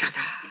 Chicago.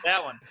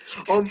 That one.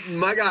 Oh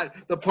my God,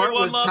 the part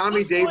Everyone with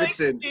Tommy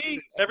Davidson.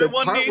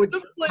 Everyone the part needs with a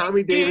slinky.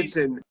 Tommy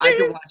Davidson, I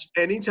can watch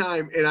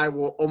anytime, and I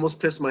will almost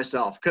piss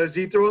myself because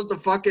he throws the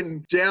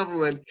fucking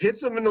javelin,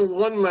 hits him in the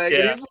one leg,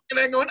 and he's looking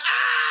at it going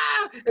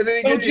ah, and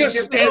then he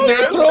gets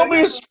throw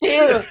me a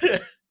spear.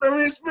 Throw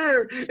me a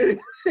spear. And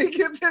he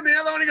gets in the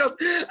other one. He goes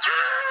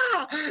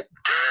ah,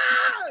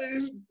 ah.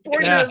 And he's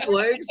pointing at his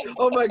legs.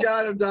 Oh my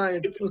God, I'm dying.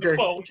 Okay,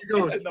 keep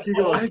going. Keep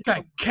going. I've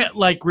got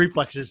cat-like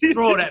reflexes.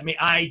 Throw it at me.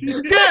 I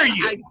dare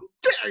you. I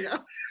dare you.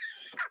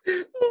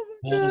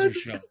 Balls are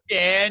shut.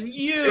 And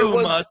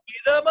you must be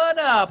the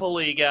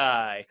Monopoly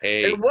guy.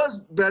 Hey. It was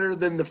better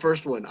than the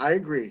first one. I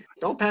agree.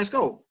 Don't pass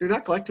go. Do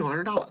not collect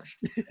 $200.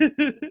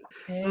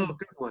 Oh,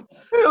 good one.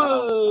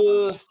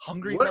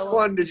 Hungry What fella?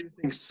 one did you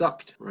think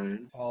sucked,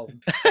 Ryan?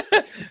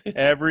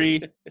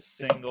 Every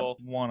single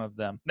one of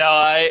them. No,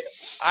 I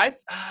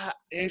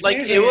like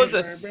it was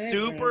a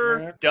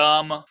super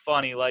dumb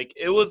funny. Like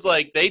it was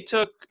like they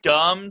took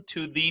dumb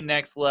to the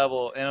next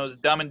level, and it was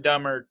Dumb and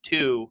Dumber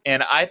 2.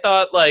 And I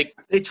thought like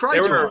they tried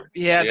too hard.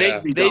 Yeah,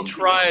 Yeah. they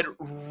tried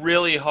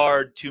really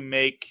hard to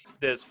make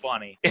this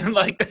funny. And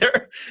like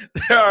there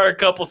are a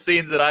couple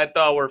scenes that I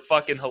thought were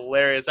fucking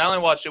hilarious. I only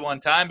watched it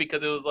one time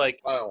because it was like,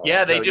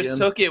 yeah, they just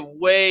took it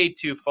way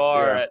too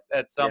far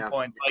at some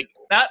points. Like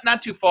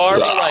not too far,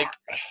 but like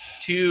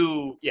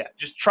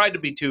just tried to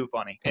be too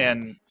funny.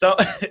 And some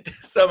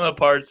of the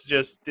parts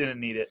just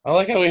didn't need it. I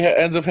like how he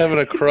ends up having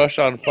a crush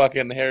on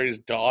fucking Harry's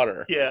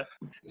daughter. Yeah.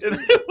 And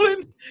then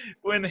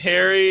when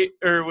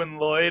when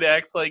Lloyd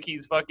acts like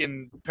he's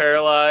fucking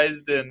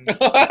paralyzed and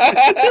for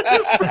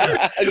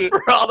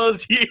all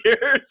those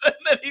years, and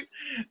then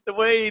the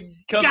way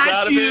he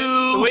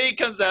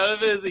comes out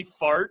of it is he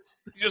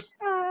farts. He just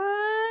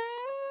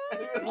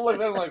looks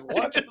at him like,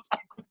 what? Just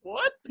like,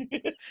 what?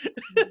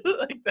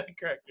 Like that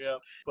cracked me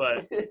up.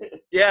 But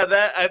yeah,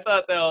 that I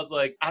thought that was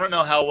like, I don't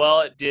know how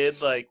well it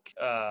did, like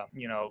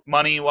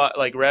money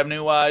like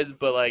revenue wise,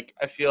 but like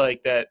I feel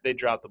like that they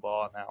dropped the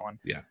ball on that one.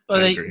 Yeah.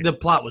 The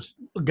plot was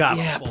god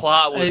awful.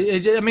 Plot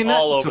was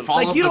all over.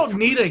 Like you don't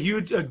need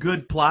a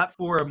good plot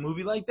for a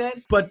movie like that,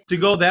 but to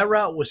go that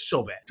route was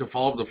so bad. To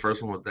follow up the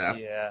first one with that.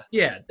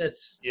 Yeah,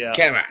 that's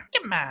Come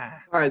on.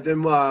 All right,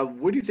 then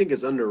what do you think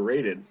is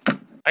underrated?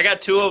 I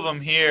got two of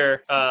them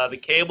here. The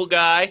Cable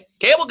Guy.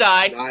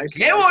 Nice.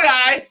 Cable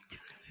Guy.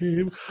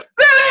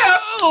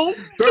 Don't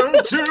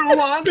you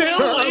want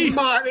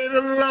somebody to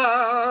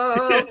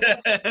love?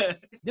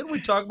 Didn't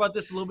we talk about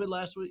this a little bit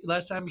last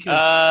time? Because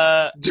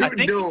I think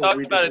we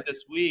talked about it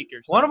this week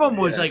or something. One of them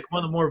was like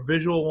one of the more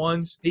visual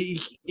ones.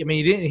 He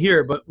didn't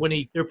hear it, but when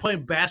they're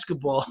playing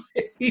basketball,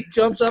 he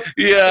jumps up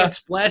and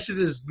splashes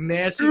his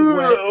nasty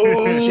wet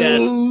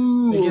chest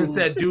against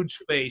that dude's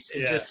face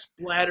and just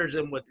splatters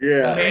him with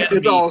man it's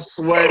meat. all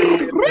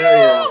sweaty.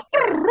 Yeah.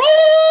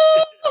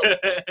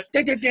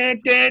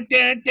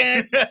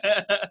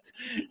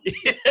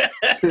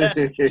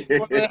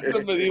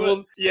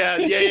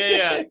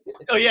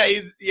 Oh yeah,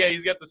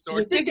 he's got the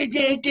sword.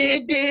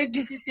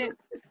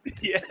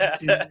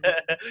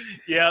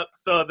 Yeah.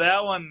 So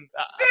that one,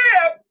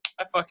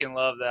 I fucking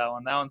love that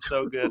one. That one's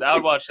so good. I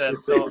would watch that.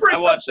 I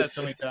watched that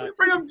so many times.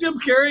 Bring up Jim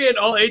Carrey and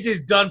all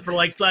AJ's done for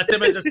like last 10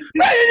 minutes.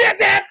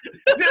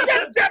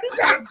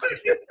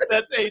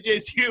 That's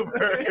AJ's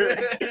humor.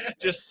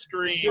 Just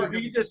scream.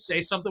 Dude, you just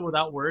say something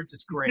without words.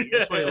 It's great.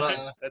 That's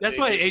why, that's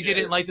why AJ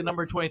didn't like the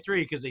number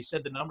 23 because they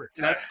said the number.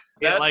 That's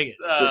like it.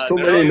 There's too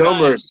many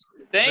numbers.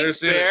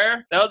 Thanks,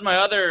 Bear. That was my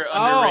other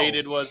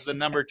underrated was the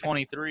number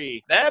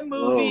 23. That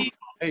movie.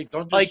 Hey,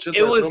 don't just like sit it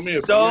there, throw me was a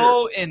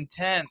so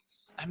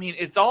intense. I mean,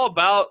 it's all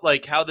about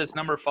like how this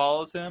number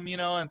follows him, you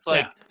know. It's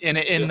like in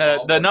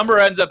the number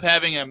ends up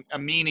having a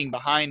meaning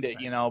behind it,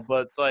 you know.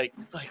 But it's like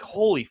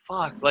holy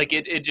fuck, like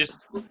it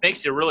just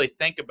makes you really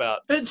think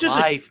about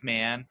life,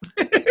 man.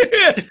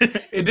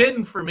 It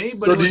didn't for me.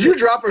 But So did you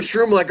drop a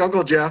shroom like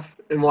Uncle Jeff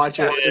and watch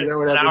it? Is that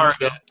what an happened? hour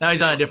ago. Now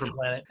he's on a different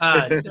planet.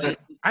 I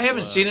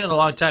haven't seen it in a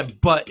long time,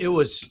 but it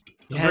was.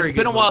 Yeah, it's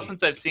been a while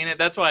since I've seen it.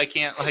 That's why I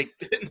can't like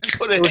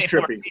put any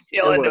more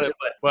detail into it.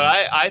 But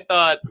I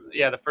thought,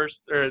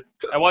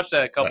 I watched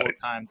that a couple of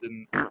times,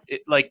 and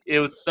it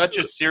was such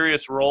a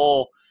serious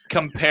role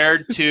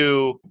compared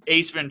to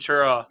Ace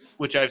Ventura,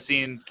 which I've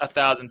seen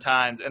 1,000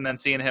 times, and then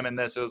seeing him in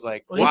this, it was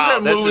like, What's wow,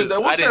 that movie?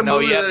 I didn't know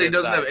he had that he this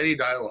doesn't side. have any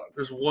dialogue?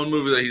 There's one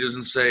movie that he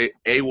doesn't say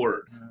a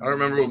word. I don't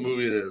remember what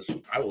movie it is.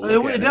 I will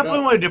look It at definitely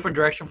it. went a different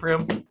direction for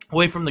him,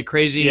 away from the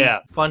crazy,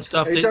 fun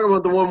stuff. Are you talking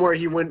about the one where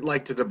he went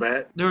like to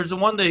Tibet? There was the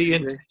one,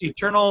 the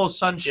Eternal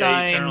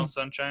Sunshine. Yeah, Eternal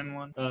Sunshine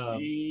one. Of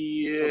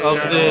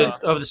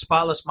the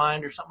Spotless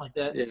Mind or something like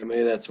that. Yeah,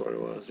 maybe that's what it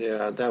was.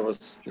 Yeah, that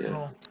was.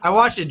 Yeah. I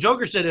watched it.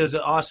 Joker said it was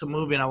an awesome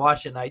movie, and I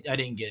watched it, and I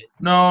didn't get it.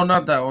 No,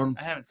 not that one.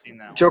 I haven't seen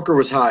that one. Joker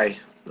was high.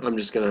 I'm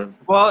just gonna.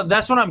 Well,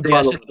 that's what I'm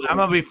Throttle. guessing. I'm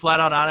gonna be flat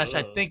out honest.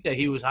 I think that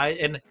he was high,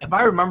 and if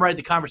I remember right,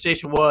 the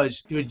conversation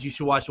was, "Dude, you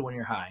should watch it when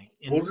you're high."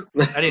 And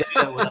I didn't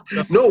do that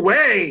with No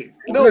way.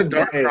 No Was it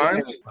Dark way.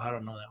 Crimes? I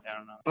don't know that. I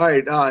don't know. All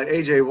right,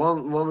 AJ. Why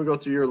don't we go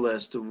through your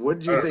list? What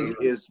do you think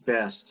is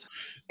best?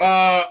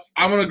 I'm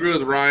gonna agree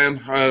with Ryan.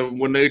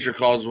 When Nature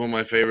Calls is one of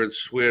my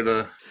favorites. We had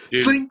a.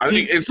 Dude, I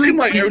think it seemed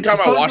like every time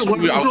I watched the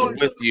movie, I was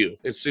with you.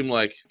 It seemed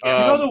like. You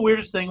know the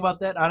weirdest thing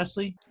about that,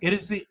 honestly? It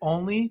is the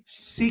only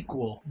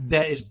sequel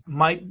that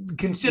might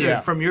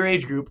considered from your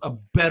age group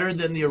better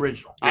than the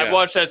original. I've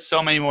watched that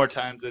so many more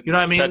times. You know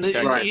what I mean?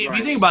 If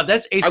you think about it,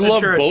 that's Ace I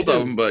love Ventura both 2. of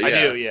them, but yeah. I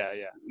do, yeah.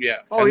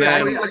 Oh And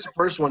yeah, then- I watched the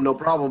first one, no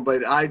problem.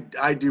 But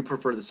I do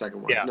prefer the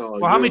second one. Yeah. No,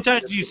 Well, how many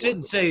times do you sit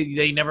and say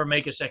they never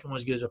make a second one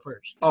as good as a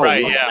first? Oh,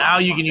 Right, well, yeah. Now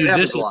you can use That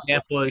this happens a lot.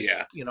 example as,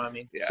 Yeah. you know what I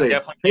mean? Say,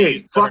 definitely hey,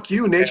 use fuck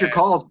you, Nature Yeah.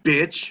 Calls,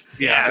 bitch.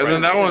 Yeah. And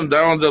then that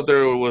one's up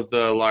there with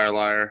Liar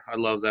Liar. I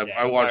love that.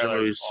 Yeah, I watch Liar that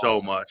movie Liar's so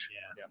awesome. much.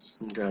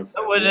 Okay.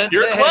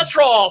 Your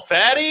cholesterol,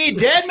 fatty,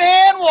 dead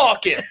man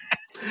walking.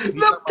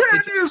 The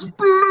pen is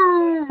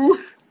blue.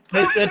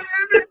 That's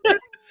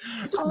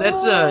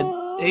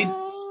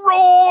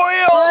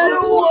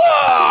Royal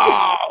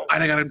Wow!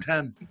 I got him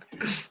 10.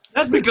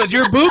 That's because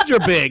your boobs are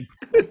big.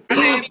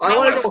 I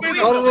want to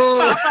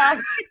go.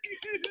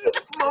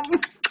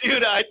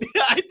 Dude, I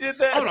did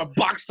that. I'm gonna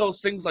box those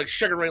things like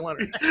Sugar Ray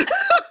Leonard.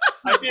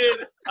 I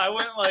did. I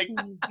went like,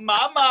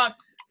 Mama,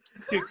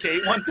 to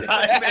Kate one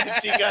time, and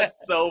she got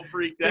so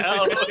freaked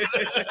out.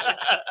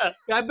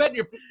 I bet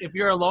if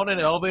you're alone in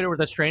an elevator with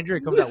a stranger,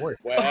 it comes out worse.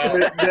 Wow.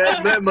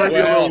 that might be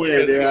a little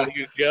weird, yeah.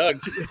 You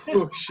jugs.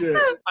 Oh, shit.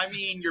 I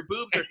mean, your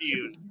boobs are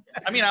huge.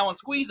 I mean, I want to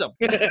squeeze them.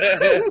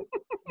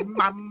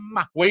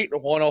 Mama. Weight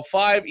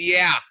 105?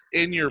 Yeah,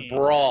 in your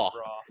bra.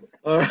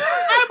 I'm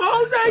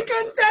Jose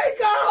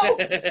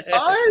Canseco.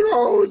 I'm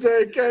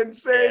Jose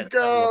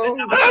Canseco.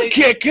 I'm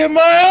kicking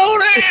my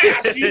own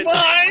ass. You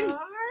mind?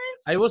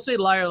 I will say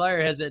Liar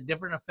Liar has a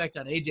different effect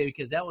on AJ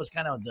because that was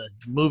kind of the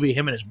movie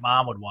him and his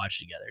mom would watch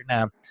together.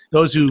 Now,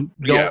 those who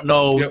don't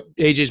know,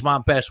 AJ's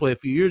mom passed away a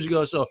few years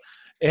ago, so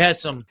it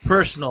has some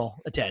personal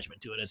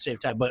attachment to it at the same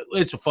time. But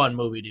it's a fun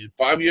movie, dude.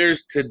 5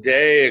 years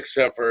today,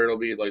 except for it'll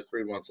be like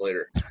 3 months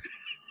later.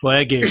 Well,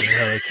 that gave me a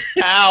headache.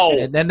 Ow.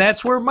 And then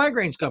that's where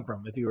migraines come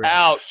from, if you were.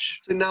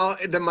 Ouch. So now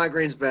the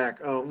migraine's back.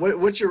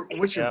 What's your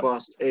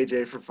bust,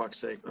 AJ? For fuck's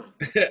sake. Oh,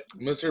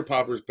 Mr.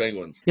 Popper's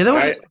Penguins. Yeah, that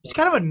was it's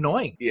kind of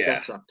annoying. Yeah.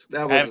 that sucked.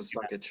 That was a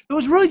suckage. It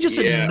was really just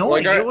Yeah,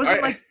 annoying.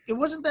 like, it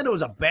wasn't that it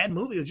was a bad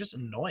movie. It was just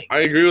annoying. I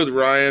agree with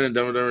Ryan and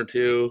Dumb and Dumber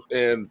 2,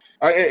 and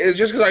it's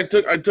just because I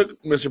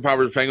took Mr.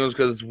 Popper's Penguins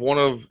because it's one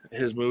of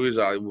his movies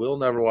I will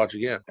never watch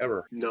again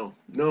ever. No,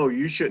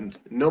 you shouldn't.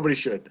 Nobody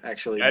should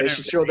actually. I They never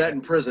should show that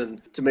in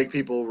prison to make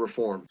people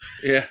reform.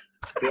 Yeah,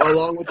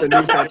 Along with the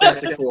new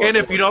Fantastic Four. And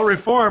if you don't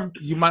reform,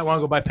 you might want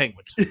to go buy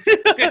Penguins.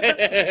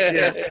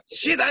 Yeah.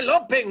 Shit, I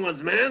love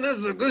Penguins, man. This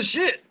is a good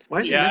shit.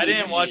 Why Yeah, I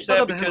didn't watch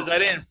that because I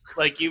didn't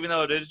like. Even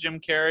though it is Jim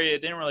Carrey, it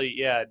didn't really.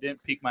 Yeah, it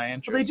didn't pique my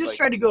interest. Well, they just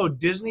tried to go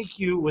Disney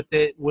cute with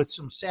it, with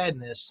some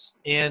sadness,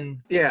 and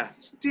Yeah,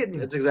 didn't.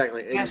 that's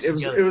exactly. Cast It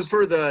was together. it was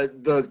for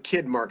the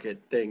kid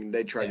market thing.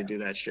 They tried to do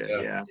that shit.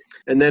 Yeah.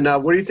 And then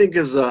what do you think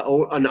is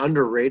an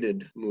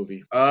underrated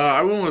movie?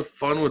 I went with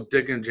Fun with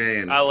Dick and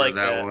Jane. I for like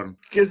that that. one.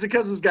 Because the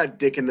because it's got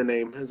Dick in the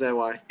name. Is that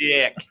why?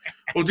 Dick.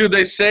 Well, dude,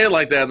 they say it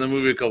like that in the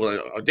movie a couple of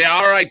times. Yeah,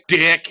 all right,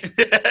 Dick.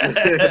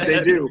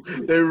 They do.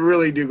 They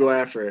really do go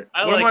after it.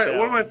 One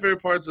of my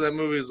favorite parts of that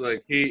movie is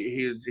like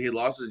he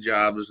lost his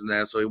job and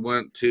that, so he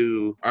went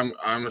to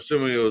I'm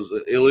assuming it was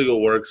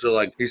illegal work. So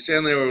like he's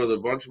standing there with a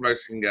bunch of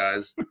Mexican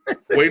guys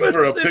waiting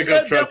for a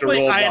pickup truck to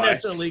roll by.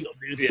 INS illegal,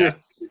 dude. Yeah.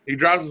 He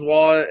drops his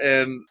wallet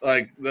and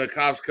like the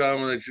cops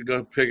come and they should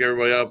go pick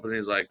everybody up and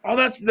he's like, oh,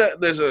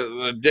 there's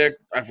a Dick.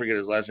 I forget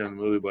his last name in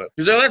the movie, but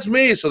he's like, that's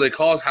me. So they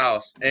call his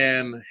house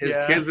and his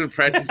kid's been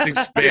practicing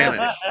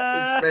Spanish.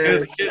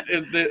 His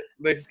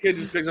kid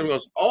just picks up and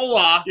goes,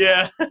 hola.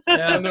 Yeah.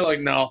 And they're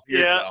like, no.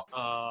 Yeah.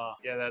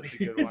 Yeah, that's a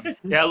good one.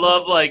 Yeah, I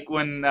love like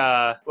when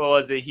what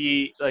was it?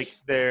 He like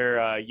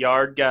their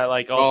yard got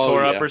like all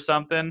tore up or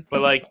something,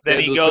 but like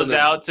then he goes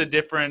out to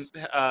different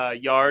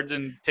yards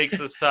and takes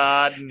the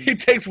sod. And he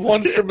takes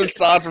one strip of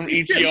sod from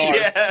each yard.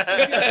 Puts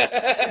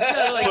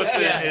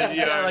it in his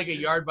yard, like a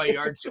yard by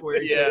yard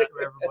square.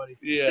 For everybody.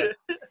 Yeah.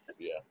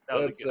 That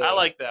was a good. I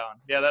like that one.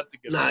 Yeah, that's a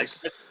good one.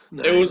 Nice.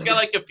 It was got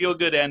like a feel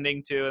good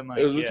ending too, and like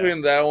it was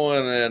between that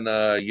one and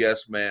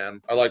Yes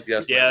Man. I like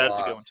Yes Man. Yeah, that's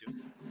a good one too.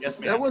 Yes,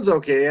 man. That one's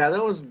okay. Yeah,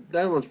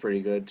 that one's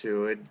pretty good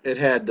too. It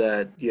had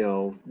that,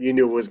 you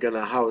knew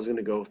how it was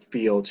gonna go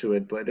feel to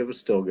it, but it was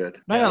still good.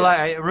 Not gonna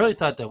lie, I really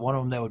thought that one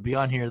of them that would be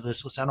on here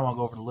this list. I don't want to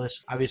go over the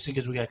list, obviously,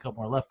 because we got a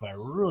couple more left. But I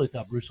really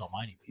thought Bruce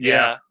Almighty.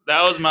 Yeah,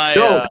 that was my.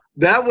 No,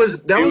 that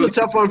was a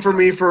tough one for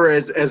me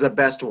as a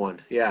best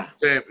one. Yeah.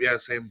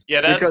 Same.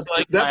 Yeah, that's because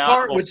like that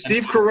part with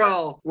Steve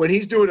Carell when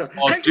he's doing a.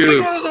 Oh,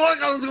 dude. And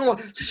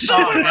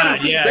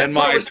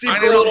my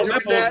tiny little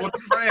nipples with the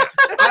France.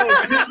 I was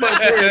pissed my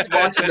pants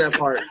watching that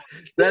part.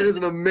 That is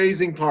an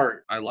amazing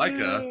part. I like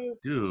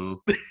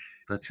do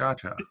the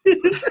cha-cha.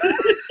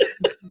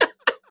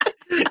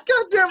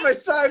 God damn, my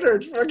side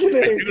hurts. Fucking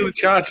do the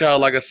cha-cha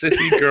like a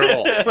sissy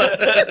girl.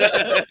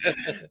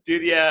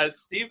 Dude, yeah,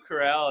 Steve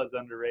Carell is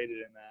underrated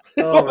in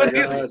that. Oh my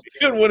God.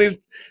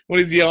 When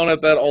he's yelling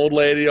at that old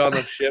lady on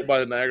the ship by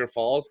the Niagara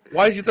Falls.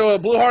 Why did you throw a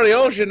blue heart of the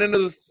ocean into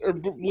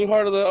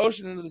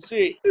the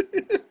sea?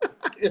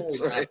 That's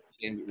right.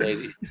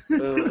 Lady.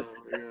 Oh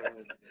my God.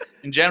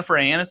 And Jennifer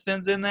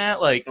Aniston's in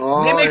that. Like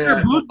they make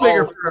her boobs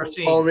bigger for our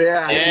scene. Oh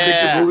yeah, it makes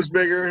her boobs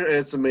bigger.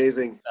 It's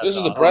amazing. This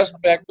is awesome.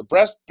 the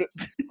breast.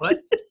 What?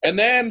 And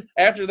then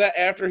after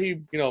he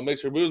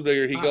makes her boobs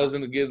bigger, he goes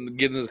in to get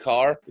in his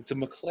car. It's a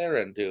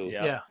McLaren, dude.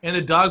 Yeah. And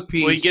the dog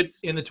pees Well, he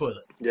gets in the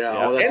toilet. Yeah,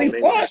 oh, that's and he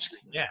amazing. flushed.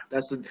 Yeah.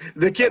 That's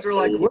the kids were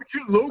like, "What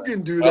could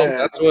Logan do Well, that?"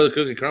 that's where the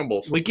cookie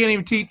crumbles. We can't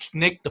even teach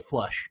Nick to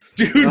flush.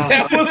 Dude,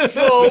 that was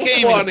so We can't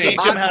even funny.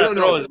 teach him how to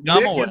throw his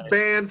gum Nick away. is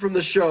banned from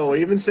the show.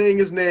 Even saying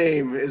his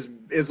name is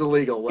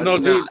illegal. Let's No,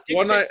 dude. not. He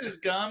One night, takes his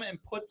gum and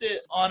puts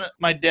it on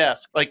my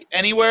desk. Like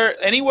anywhere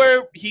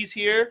he's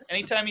here,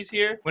 anytime he's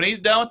here, when he's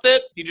done with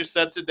it, he just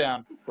sets it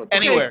down.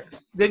 Anywhere. Okay,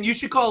 then you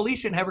should call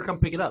Alicia and have her come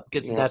pick it up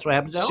because that's what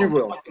happens at She home.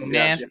 will.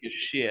 Nasty as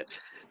shit.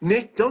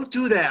 Nick, don't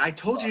do that. I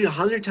told you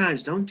 100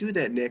 times. Don't do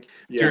that, Nick.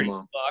 Yeah, Dirty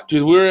Mom. fuck.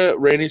 dude, we were at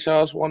Rainey's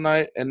house one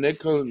night, and Nick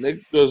goes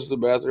to the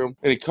bathroom,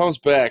 and he comes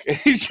back, and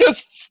he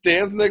just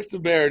stands next to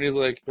Bear, and he's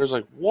like, "Bear's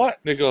like, what?"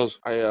 Nick goes,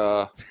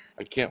 I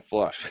can't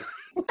flush."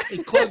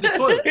 He clogged the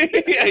toilet.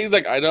 Yeah, he's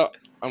like,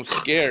 I'm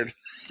scared.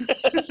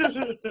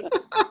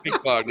 He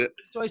clogged it.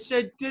 So I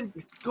said,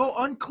 go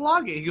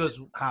unclog it. He goes,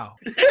 how?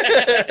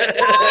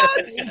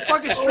 What?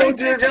 Fucking straight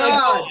dear face, like,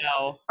 God.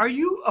 Wow. are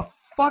you a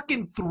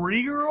fucking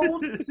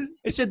 3-year-old?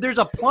 I said, there's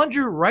a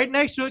plunger right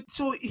next to it.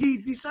 So he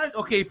decides,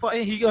 okay,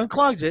 fine. He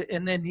unclogs it,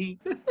 and then he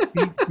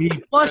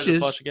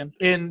flushes. Flush again.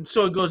 And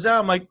so it goes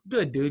down. I'm like,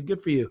 good, dude.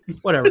 Good for you.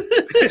 Whatever.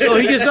 So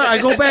he gets up. I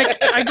go back.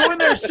 I go in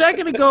there a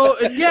second ago,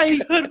 and yeah,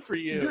 Good for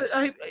you.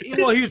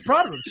 he was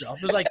proud of himself.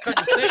 It was like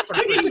cutting a steak for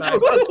the first time.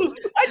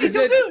 I He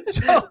said,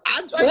 so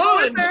I'm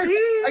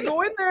I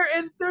go in there,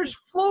 and there's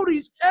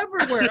floaties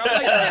everywhere.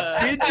 I'm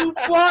like, did you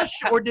flush,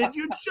 or did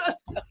you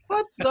just,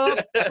 what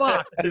the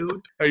fuck,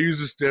 dude? I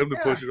used a stem to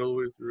push it all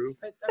the way through.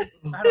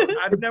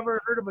 I've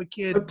never heard of a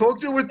kid I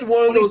poked it with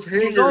one of those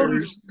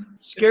hangers.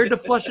 scared to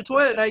flush a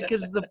toilet at night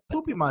because the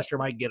poopy monster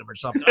might get him or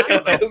something.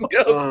 I don't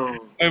know. Oh,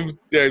 I'm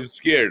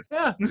scared.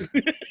 Yeah.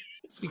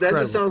 that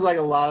just sounds like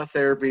a lot of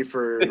therapy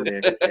for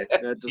Nick.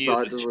 That just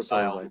what it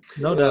sounds like.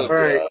 No doubt. All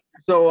right.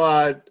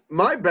 So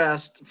my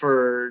best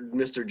for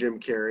Mr. Jim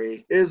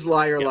Carrey is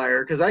Liar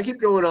Liar, because I keep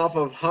going off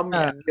of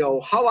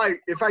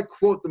if I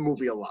quote the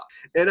movie a lot,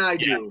 and I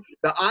do.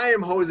 The I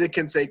am Jose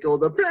Canseco,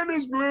 the pen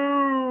is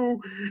blue,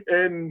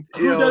 and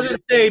Who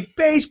doesn't say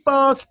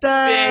baseball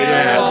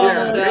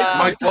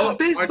style?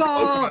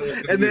 Baseball.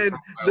 And then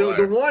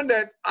the one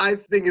that I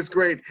think is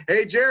great.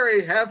 Hey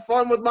Jerry, have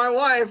fun with my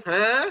wife,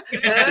 huh?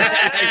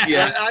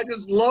 Yeah. I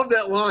just love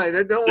that line.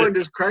 That one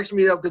just cracks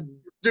me up because.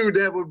 Dude,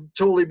 that would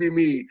totally be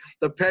me.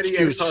 The petty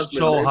Dude, ex-husband.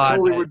 so it hot,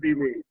 totally man. would be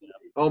me.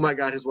 Oh my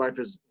God, his wife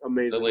is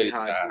amazingly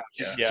hot.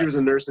 Yeah. She was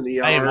a nurse in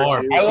the ER. Hey,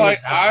 more. too.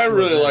 I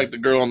really like the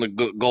girl in the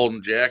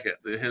golden jacket.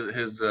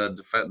 His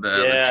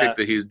the chick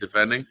that he's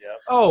defending.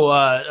 Oh,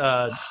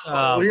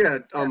 yeah.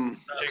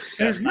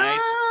 Chick's nice.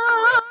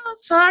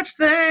 such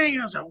thing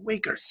as a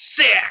weaker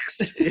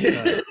sex.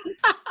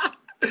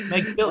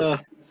 Meg Tilly.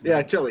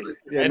 Yeah, Tilly.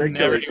 Yeah, Meg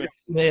Tilly.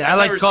 Yeah, I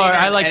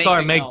like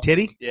calling Meg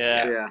Titty.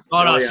 Yeah.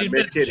 Oh no, yeah, she's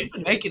Meg been Titty.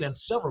 making in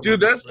several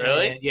Dude, movies. that's-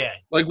 Really? Yeah.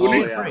 Like when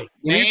he Free.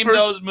 when he Name first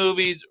those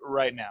movies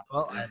right now.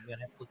 Well, I'm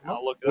gonna have to look them up.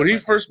 I'll look it when up he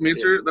right first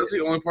meets her, that's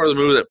the only part of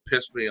the movie that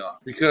pissed me off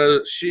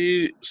because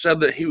she said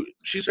that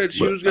she said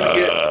she was gonna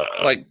get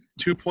like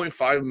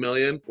 $2.5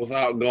 million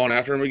without going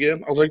after him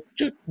again. I was like,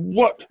 just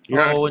what?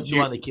 When she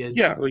wanted the kids.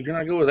 Yeah, like you're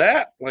not good with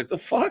that. Like the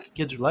fuck?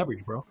 Kids are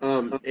leverage, bro.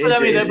 But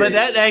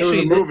that actually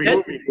it was a movie.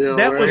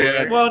 that was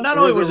Yeah. well. Not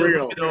It only was was a it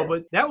real. movie, though,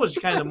 but that was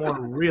kind of the more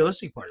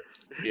realistic part of it.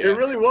 Yeah. It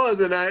really was,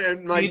 and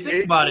When like you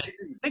think about it,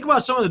 think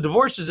about some of the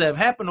divorces that have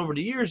happened over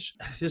the years.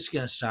 This is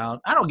gonna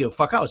sound. I don't give a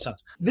fuck how it sounds.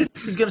 This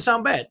is gonna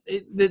sound bad.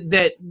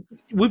 That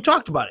we've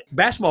talked about it.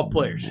 Basketball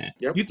players.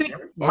 Yep. You think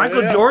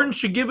Michael yeah. Jordan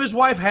should give his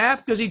wife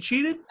half because he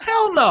cheated?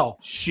 Hell no.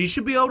 She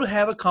should be able to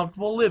have a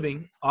comfortable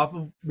living off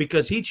of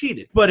because he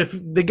cheated. But if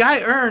the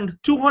guy earned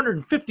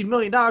 $250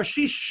 million,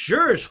 she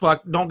sure as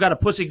fuck don't got a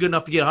pussy good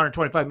enough to get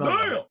 $125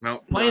 million. No.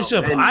 Plain and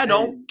simple. I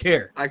don't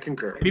care. I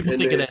concur. People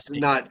And think of it's that.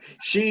 not.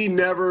 She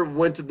never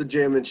went to the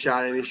gym and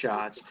shot any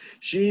shots.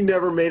 She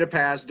never made a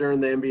pass during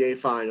the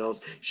NBA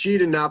Finals. She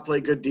did not play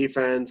good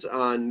defense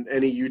on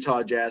any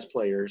Utah Jazz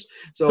players.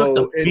 So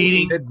Took the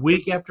beating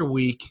week after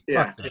week.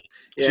 Yeah. Fuck that.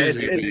 Yeah, She's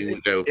gonna be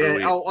go for a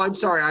week. oh, I'm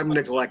sorry, I'm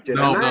neglected.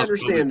 No, and I that's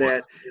understand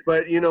totally that,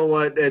 but you know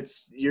what?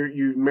 It's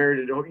you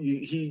married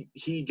it.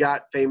 He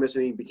got famous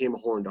and he became a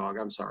horn dog.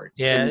 I'm sorry.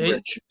 Yeah, And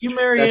rich. you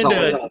marry That's all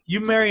it into does.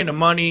 you marry into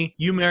money.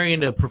 You marry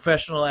into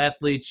professional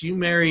athletes. You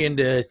marry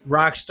into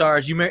rock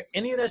stars. You marry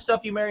any of that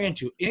stuff. You marry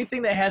into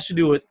anything that has to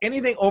do with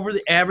anything over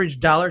the average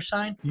dollar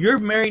sign. You're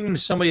marrying into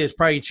somebody that's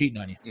probably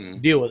cheating on you.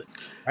 Deal with it,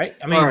 right?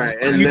 I mean, All right,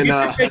 and you then,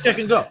 get your paycheck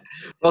and go.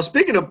 Well,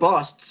 speaking of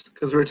busts,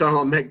 because we were talking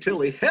about Meg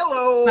Tilly.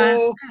 Hello.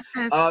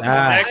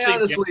 I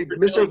honestly,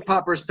 Mr.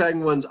 Popper's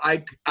Penguins.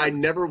 I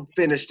never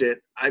finished it.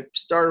 I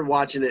started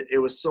watching it. It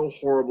was so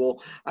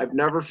horrible. I've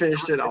never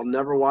finished it. I'll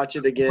never watch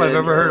it again. If I've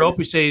ever heard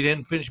Opie say he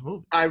didn't finish a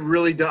movie. I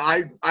really do.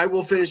 I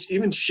will finish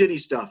even shitty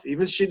stuff,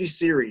 even shitty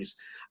series.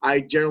 I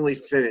generally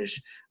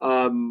finish.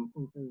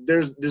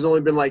 There's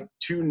only been like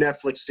 2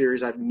 Netflix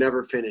series I've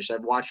never finished.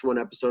 I've watched one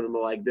episode and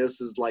I'm like,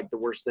 this is like the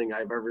worst thing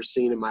I've ever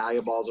seen, and my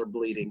eyeballs are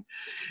bleeding,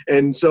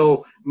 and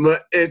so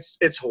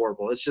it's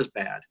horrible. It's just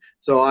bad.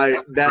 So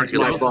that's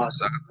my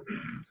bust.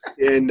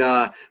 And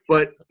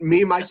but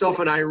me, myself,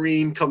 and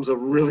Irene comes a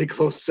really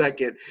close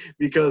second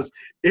because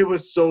it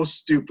was so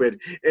stupid.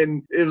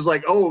 And it was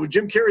like, oh,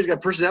 Jim Carrey's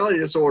got personality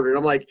disorder. And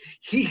I'm like,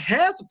 he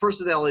has a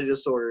personality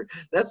disorder.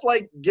 That's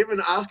like giving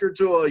an Oscar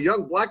to a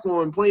young black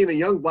woman playing a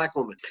young black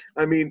woman.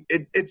 I mean,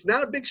 it's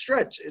not a big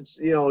stretch. It's,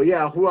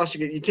 who else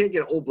you can't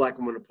get an old black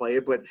woman to play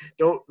it, but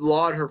don't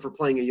laud her for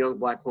playing a young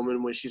black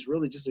woman when she's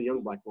really just a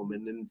young black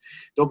woman. And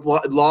don't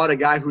laud a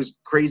guy who's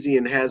crazy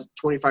and has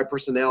 25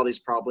 personalities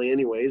probably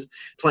anyways,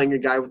 playing a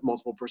guy with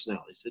multiple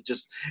personalities.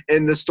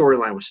 And the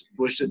storyline was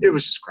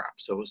just crap.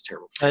 So it was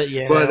terrible.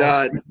 Yeah.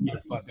 But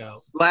fuck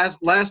out.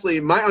 Lastly,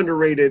 my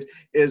underrated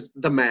is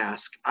The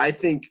Mask. I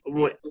think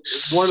one of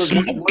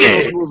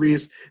those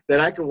movies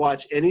that I could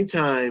watch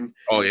anytime.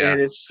 Oh, yeah.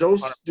 And it's so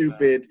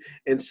stupid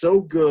and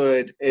so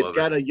good. It's Love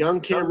got a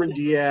young Cameron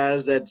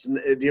Diaz that's for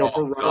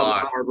Ron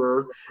God.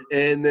 Barber,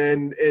 and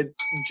then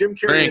Jim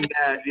Carrey in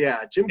that.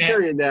 Yeah, Jim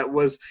Carrey in that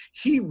was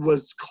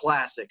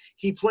classic.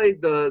 He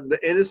played the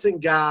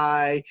innocent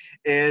guy,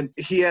 and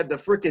he had the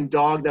freaking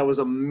dog that was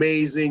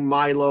amazing,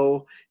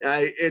 Milo.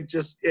 The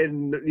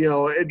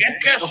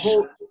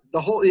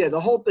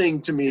whole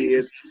thing to me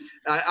is,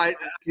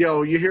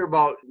 you hear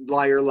about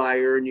Liar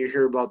Liar and you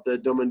hear about the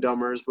Dumb and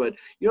Dumbers, but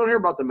you don't hear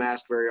about The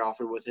Mask very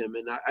often with him,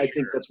 and I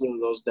think that's one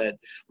of those that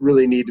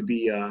really need to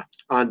be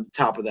on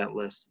top of that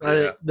list.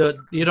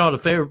 The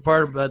favorite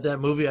part about that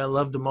movie I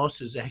love the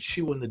most is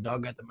actually when the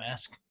dog got the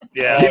mask.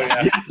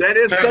 Yeah. That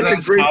is such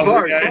a great awesome,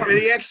 part. guy. And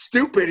he acts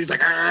stupid. He's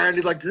like, and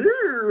he's like,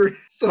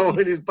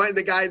 and he's biting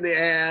the guy in the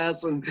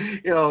ass, and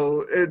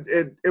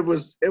it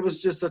was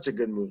just such a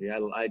good movie. I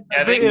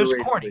think it was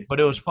corny, but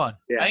it was fun.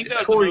 Yeah, I think that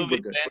was the corny, movie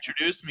but good. that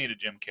introduced me to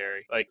Jim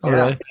Carrey. Like, Oh,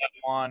 really? that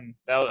one.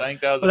 I think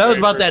that was. But the that was very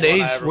about that first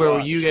one I age ever where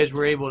watched. you guys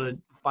were able to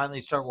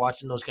finally start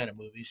watching those kind of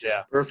movies.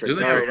 Yeah. Perfect. Didn't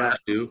they All already right. have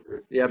to?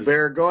 Yeah,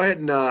 Bear, go ahead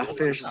and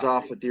finish us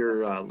off with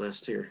your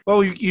list here.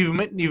 Well,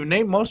 you've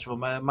named most of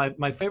them.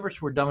 My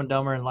favorites were Dumb and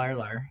Dumber and Liar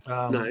Liar.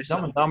 Nice.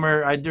 Dumb and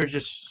Dumber, there's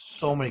just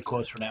so many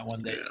quotes from that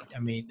one that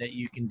that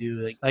you can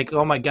do. Like,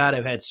 oh my God,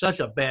 I've had such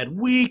a bad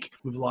week.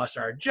 We've lost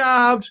our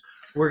jobs.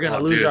 We're gonna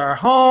lose dude. our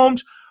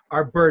homes.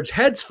 Our birds'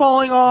 heads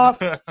falling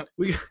off.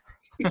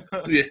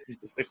 Yeah.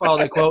 Follow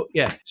that quote.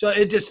 Yeah. So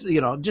it just,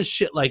 just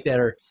shit like that.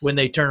 Or when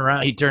they turn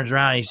around, he turns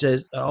around and he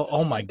says,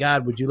 oh my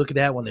God, would you look at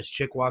that when this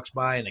chick walks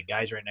by and the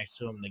guy's right next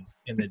to him?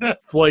 And then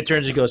Floyd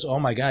turns and goes, oh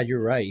my God,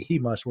 you're right. He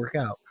must work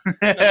out.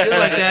 Shit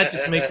like that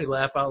just makes me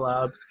laugh out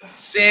loud.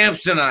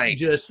 Samsonite.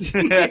 Just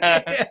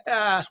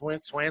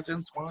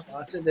Swanson.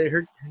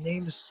 Her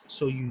name is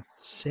So You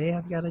Say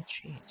I've Got a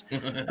Chance.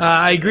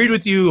 I agreed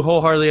with you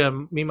wholeheartedly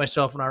on Me,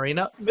 Myself, and Irene.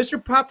 Now,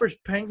 Mr. Popper's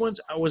Penguins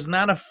I was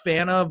not a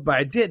fan of, but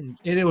I didn't.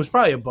 And it was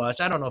probably a bust.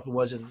 I don't know if it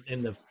was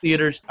in the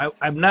theaters.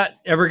 I'm not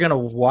ever going to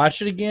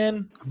watch it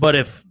again, but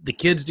if the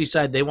kids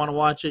decide they want to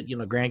watch it,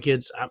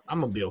 grandkids, I'm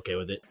going to be okay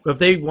with it. But if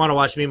they want to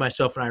watch Me,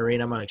 Myself, and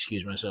Irene, I'm going to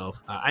excuse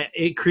myself.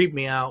 It creeped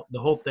me out. The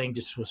whole thing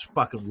just was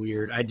fucking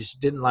weird. I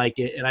just didn't like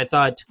it. And I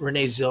thought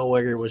Renee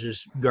Zellweger was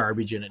just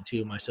garbage in it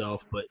too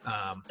myself. But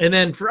and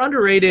then for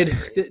underrated,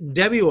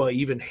 Debbie will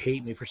even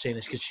hate me for saying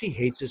this because she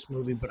hates this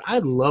movie, but I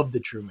love The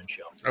Truman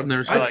Show. I've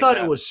never seen I thought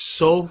it was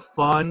so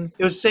fun.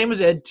 It was the same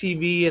as Ed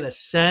TV in a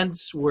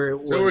sense where it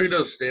was. Is that where he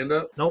does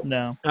stand-up? Nope.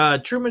 No.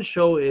 Truman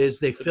Show is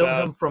they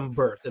filmed him from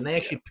birth, and they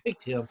actually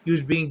picked him. He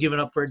was being given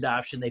up for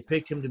adoption. They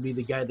picked him to be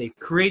the guy. They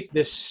create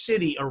this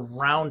city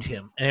around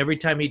him, and every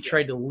time he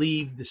tried to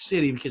leave the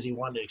city because he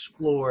wanted to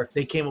explore,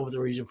 they came up with a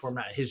reason for him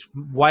not. His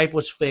wife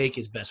was fake.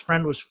 His best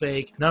friend was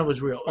fake. None of it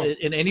was real.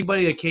 And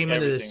anybody that came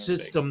into the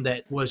system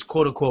that was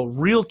quote unquote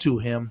real to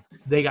him,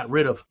 they got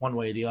rid of one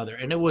way or the other.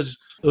 And it was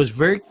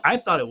very.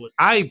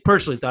 I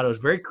personally thought it was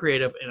very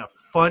creative and a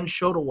fun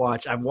show to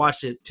watch. I've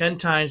watched it 10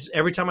 times.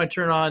 Every time I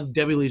turn on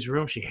Debbie leaves the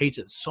room, she hates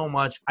it so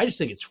much. I just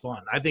think it's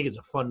fun. I think it's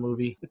a fun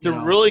movie. It's a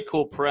really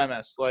cool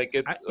premise. Like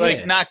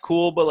it's not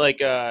cool, but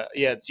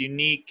it's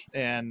unique,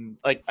 and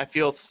like I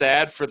feel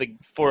sad for the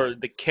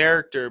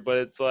character, but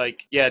it's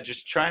like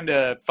just trying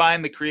to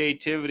find the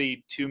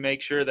creativity to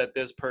make sure that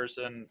this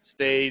person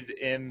stays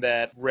in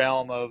that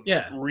realm of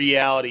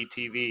reality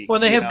TV. Well,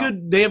 they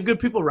have good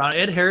people around.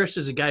 Ed Harris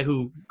is a guy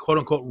who quote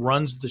unquote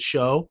runs the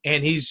show,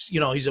 and he's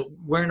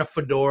wearing a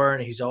fedora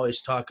and he's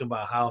always talking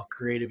about how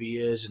creative he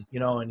is, and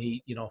and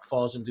he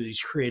falls into these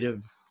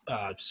creative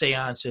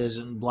seances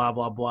and blah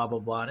blah blah blah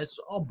blah, and it's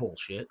all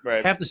bullshit.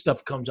 Right. Half the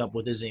stuff comes up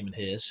with his name and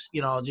his,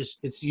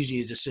 it's usually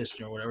his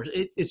assistant or whatever.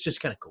 It's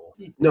just kind of cool.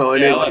 No,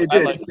 and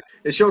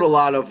it showed a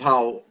lot of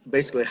how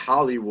basically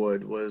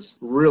Hollywood was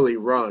really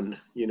run.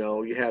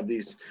 You have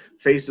these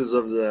faces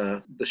of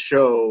the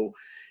show,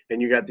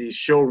 and you got these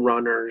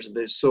showrunners,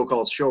 the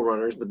so-called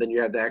showrunners, but then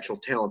you have the actual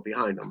talent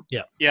behind them.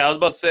 Yeah, I was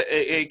about to say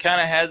it kind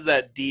of has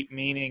that deep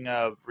meaning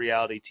of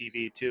reality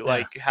TV too,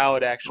 like how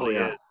it actually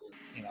is.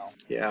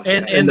 Yeah,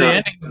 and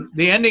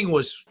the ending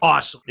was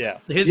awesome. Yeah,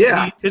 his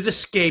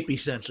escape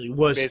essentially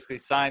was basically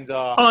signs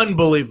off.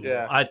 Unbelievable.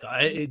 Yeah. I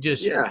thought it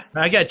just. Yeah,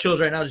 I got chills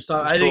right now.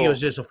 I think it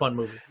was just a fun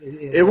movie.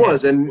 It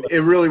was, and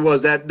it really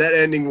was. That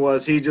ending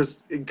was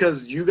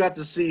because you got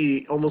to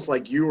see almost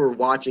like you were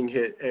watching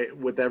it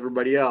with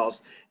everybody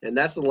else, and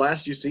that's the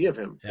last you see of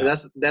him. Yeah.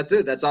 And that's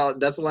it. That's all.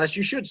 That's the last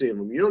you should see of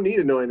him. You don't need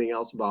to know anything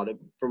else about it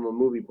from a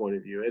movie point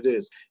of view. It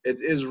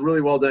is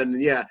really well done.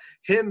 And yeah,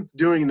 him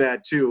doing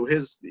that too.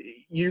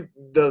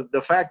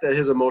 The fact that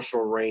his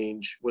emotional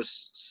range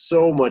was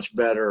so much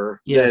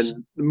better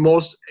than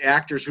most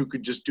actors who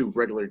could just do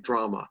regular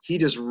drama. He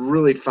just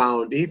really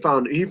found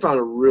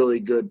a really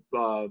good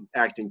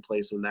acting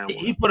place in that one.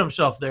 He put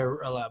himself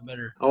there a lot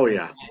better. Oh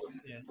yeah.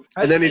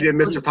 And then he did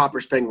Mr.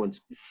 Popper's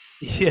Penguins.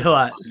 Yeah, a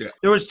lot. Yeah.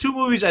 There was 2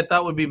 movies I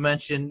thought would be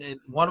mentioned. And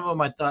one of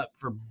them I thought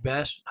for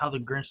best, How the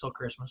Grinch Stole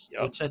Christmas,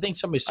 which I think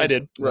somebody said. I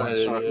did.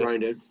 Ryan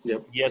did.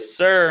 Yep. Yes,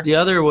 sir. The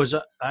other was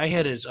I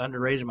had as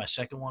underrated. My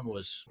second one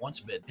was Once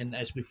Bitten, and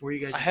that's before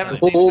you guys. I haven't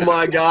seen. Oh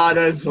my God,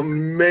 that's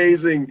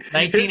amazing!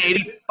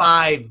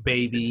 1985,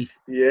 baby.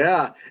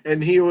 Yeah,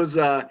 and he was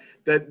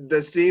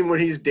the scene when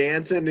he's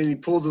dancing and he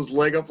pulls his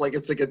leg up like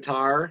it's a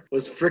guitar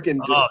was freaking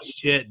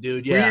shit,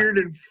 dude. Yeah, weird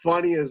and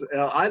funny as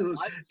hell. I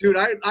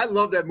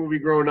love that movie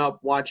growing up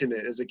watching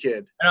it as a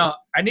kid.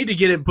 I need to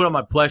get it and put on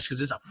my Plex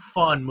because it's a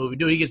fun movie.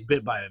 Dude, he gets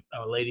bit by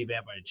a lady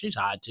vampire. She's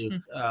hot too.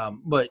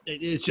 But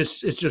it's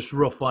just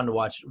real fun to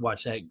watch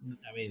that.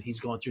 I mean, he's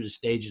going through the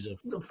stages of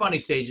the funny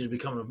stages,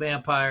 becoming a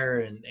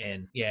vampire,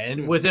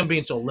 and with him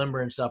being so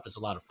limber and stuff, it's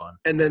a lot of fun.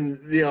 And then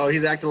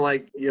he's acting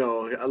like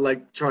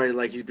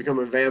he's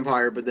becoming a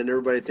vampire, but then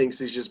everybody thinks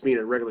he's just being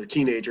a regular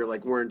teenager,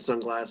 like wearing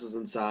sunglasses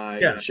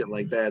inside and shit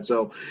like that.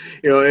 So,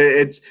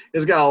 it's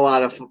got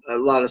a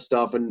lot of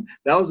stuff, and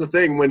that was the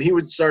thing when he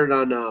would start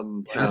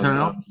on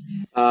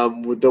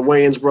with the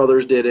Wayans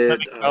brothers did it.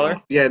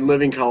 In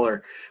Living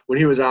Color. When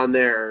he was on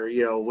there,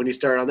 when he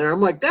started on there, I'm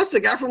like, that's the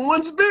guy from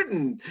Once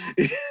Bitten.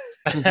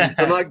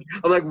 I'm like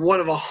one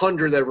of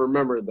 100 that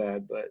remembered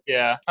that, but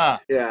Yeah. Huh.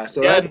 yeah.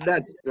 So Yeah.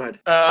 that go ahead.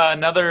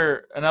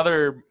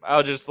 Another. I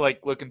was just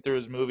like looking through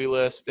his movie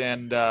list,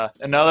 and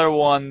another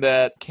one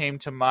that came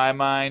to my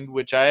mind,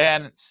 which I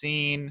hadn't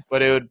seen,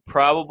 but it would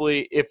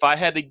probably, if I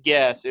had to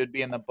guess, it would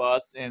be in the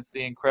bus, and it's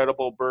The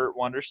Incredible Burt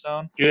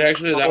Wonderstone. Dude,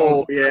 actually, that Oh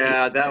one.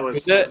 yeah, that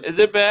was. Is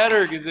it bad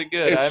or is it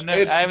good? It's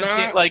I haven't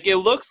seen. not- Like, it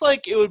looks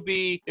like it would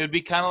be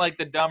kind of like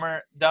the Dumb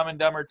and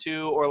Dumber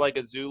 2 or like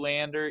a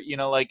Zoolander. You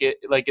know, like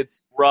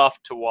it's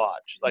rough to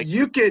watch. Like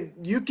you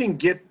can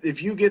get,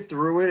 if you get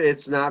through it,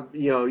 it's not,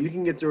 you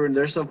can get through it and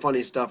there's some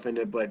funny stuff in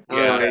it, but I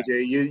don't know,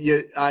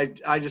 AJ,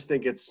 I just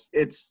think it's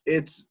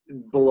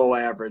below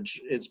average,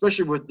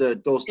 especially with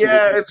those two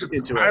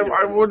into it.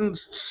 I wouldn't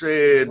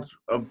say it's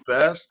a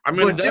best. I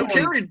mean, But Jim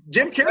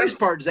Carrey's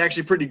part is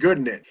actually pretty good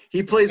in it.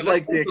 He plays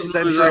like the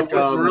eccentric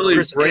really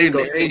Chris great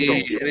Angel.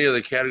 in any of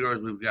the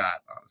categories we've got,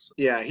 honestly.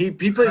 Yeah, he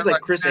plays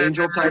like Chris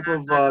Angel type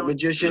of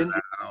magician,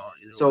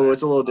 so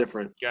it's a little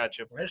different.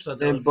 Gotcha.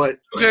 But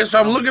Okay, so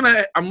I'm looking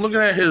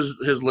at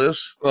his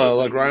list,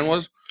 like Ryan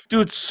was.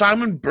 Dude,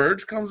 Simon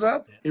Birch comes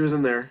up. He was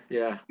in there.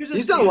 Yeah, He's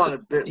he's done a lot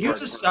of. He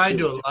was assigned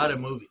to a lot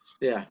of movies.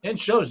 Yeah, and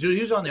shows, dude.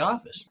 He was on The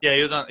Office. Yeah,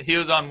 he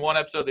was on one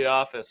episode of The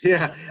Office.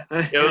 Yeah,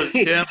 it was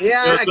him.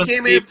 Yeah, it was I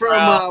came Steve in from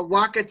Carell.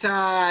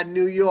 Wakata,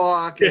 New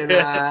York, and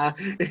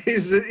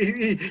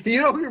he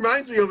who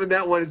reminds me of in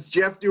that one is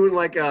Jeff doing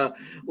like a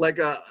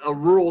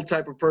rural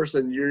type of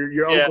person.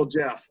 Your Uncle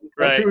Jeff.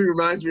 That's Right. who he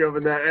reminds me of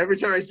in that. Every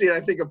time I see it,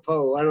 I think of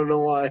Poe. I don't know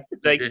why.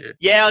 It's like,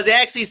 yeah, I was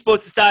actually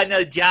supposed to start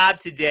another job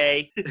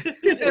today.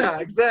 Yeah,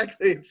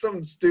 exactly. It's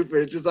something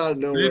stupid, just out of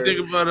What do nowhere. you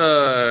think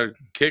about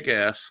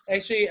Kick-Ass?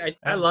 Actually,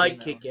 I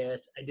like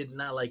Kick-Ass. I did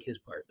not like his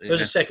part.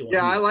 There's a second one.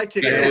 Yeah, I like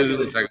Yeah, Kick-Ass. it was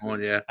the second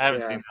one. Yeah, I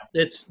haven't seen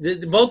that. It's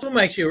both of them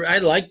actually. I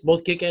like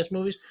both Kick-Ass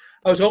movies.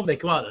 I was hoping they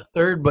come out a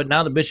third, but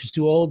now the bitch is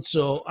too old,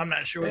 so I'm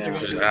not sure what they're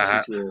going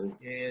to do.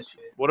 Yeah, shit.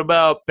 What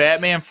about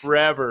Batman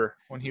Forever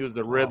when he was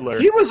the Riddler?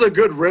 He was a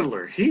good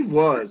Riddler. He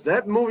was.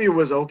 That movie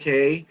was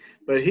okay,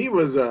 but he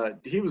was a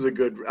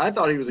good. I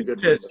thought he was a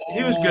good Riddler.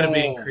 He was good at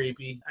being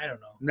creepy. I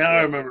don't know. Now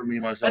I remember me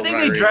myself. I think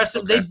and they dress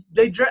him. Okay.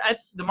 They dress.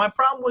 My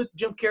problem with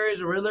Jim Carrey as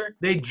a Riddler,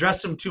 they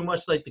dress him too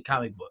much like the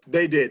comic book.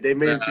 They did. They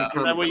made him too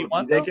Is that what you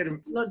want, They though? could have.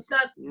 No,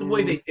 not the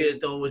way they did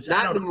it though. Was Not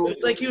I don't the know. movie-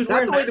 It's like he was not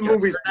wearing the way the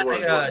movies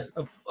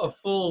a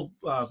full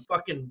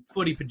fucking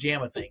footy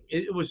pajama thing.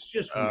 It was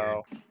just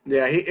weird.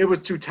 Yeah, it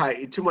was too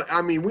tight, too much.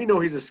 I mean, we know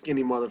he's a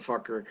skinny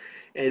motherfucker,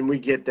 and we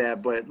get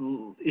that, but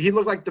he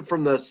looked like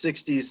from the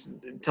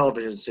 '60s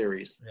television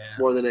series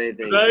more than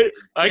anything. I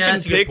Yeah, can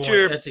that's a good point.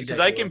 picture That's because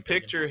exactly I what can I'm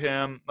picture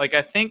him. Like,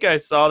 I think I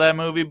saw that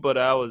movie, but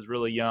I was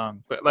really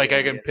young. But like,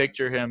 I can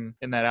picture him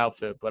in that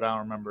outfit, but I don't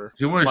remember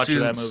Do you want to much see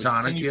of that movie.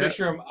 Sonic Can you yet?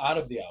 picture him out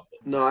of the outfit?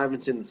 No, I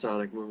haven't seen the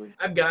Sonic movie.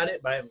 I've got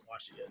it, but I haven't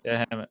watched it yet.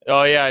 Yeah, I haven't.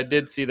 Oh yeah, I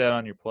did see that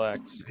on your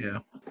Plex. Yeah.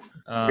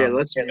 Yeah,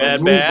 let's Bad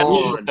move Batch.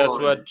 on. That's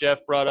what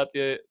Jeff brought up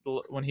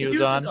when he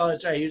was on. Oh,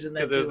 that's right. He was in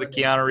that Because it was too, a wasn't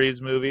he? Keanu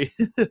Reeves movie.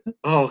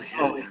 Oh,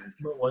 yeah.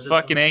 What was it?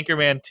 Fucking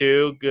Anchorman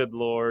 2. Good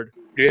lord.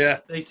 Yeah.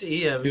 They say,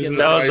 yeah, He was in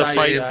That was the a fight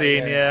fight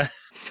scene, scene, yeah.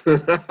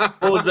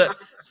 What was that?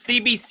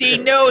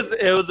 CBC knows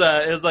it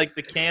was like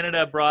the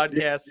Canada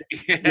broadcast.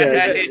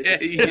 Yeah.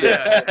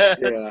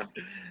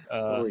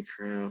 Uh, Holy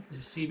crap.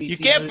 CBC you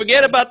can't News-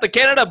 forget about the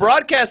Canada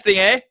broadcasting,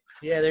 eh?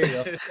 Yeah, there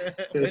you go.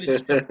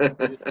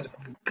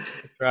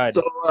 Right.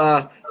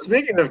 So,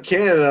 speaking of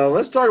Canada,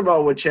 let's talk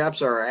about what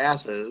chaps our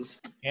asses.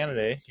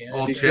 Canada.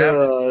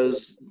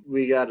 Because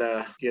we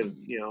gotta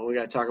we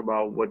gotta talk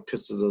about what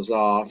pisses us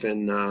off,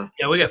 and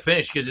Yeah, we got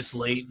finished because it's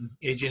late. And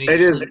AJ needs it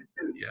to is. sleep.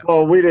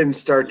 Well, we didn't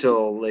start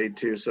till late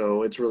too,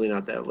 so it's really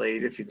not that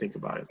late if you think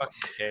about it.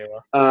 Fucking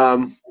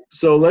Kayla.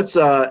 So let's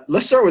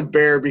start with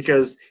Bear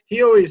because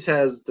he always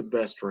has the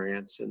best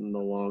rants and the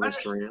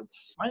longest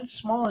rants. Mine's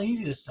small and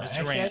easy this time. Mr.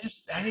 Actually, Rant.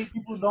 I hate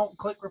people who don't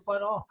click reply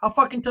at all. How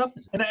fucking tough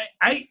is it? And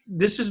I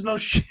this is no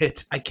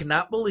shit. I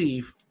cannot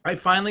believe I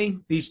finally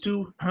these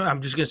two.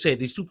 I'm just gonna say it,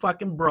 these two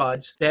fucking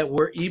broads that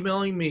were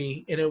emailing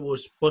me, and it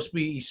was supposed to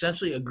be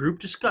essentially a group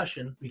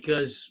discussion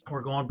because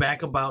we're going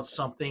back about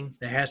something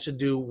that has to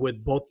do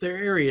with both their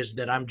areas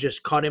that I'm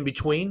just caught in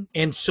between.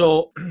 And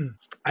so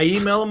I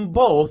email them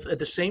both at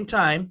the same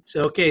time. Say,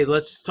 okay,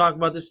 let's talk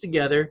about this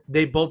together.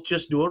 They both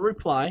just do a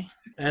reply.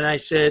 And I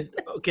said,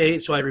 okay,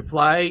 so I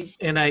reply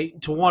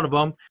to one of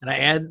them, and I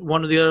add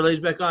one of the other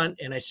ladies back on,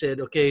 and I said,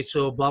 okay,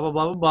 so blah, blah,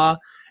 blah, blah, blah.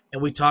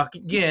 And we talk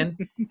again,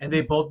 and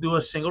they both do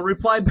a single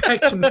reply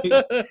back to me.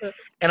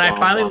 And I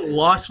finally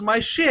lost my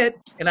shit,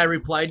 and I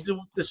replied to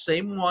the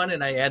same one,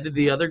 and I added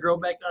the other girl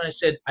back on. I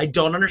said, I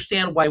don't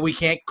understand why we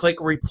can't click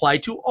reply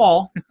to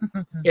all.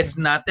 It's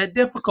not that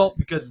difficult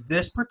because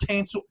this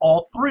pertains to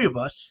all three of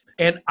us.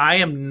 And I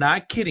am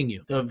not kidding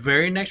you. The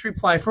very next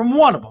reply from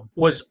one of them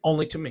was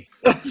only to me.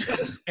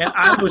 And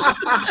I was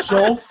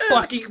so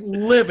fucking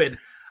livid.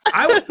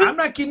 I'm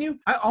not kidding you.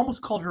 I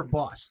almost called her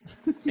boss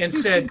and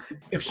said,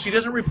 if she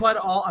doesn't reply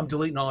to all, I'm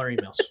deleting all her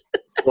emails.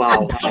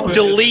 Wow.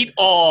 Delete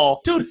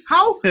all. Dude,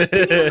 how can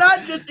you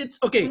not just, it's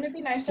okay. Wouldn't it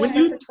be nice to When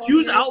have you for 12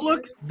 use years?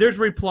 Outlook, there's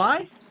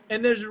reply,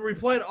 and there's a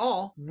reply to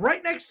all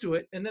right next to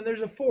it, and then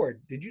there's a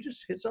forward. Did you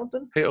just hit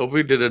something? Hey,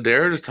 Opie, did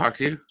Adair just talk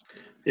to you?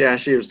 Yeah,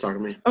 she was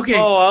talking to me. Okay.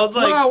 Oh, I was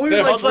like, wow, we were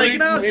I like was like,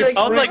 freaking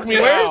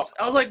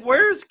out.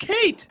 where's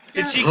Kate?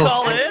 Did she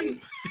call in?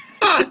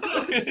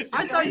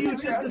 I thought you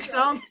did the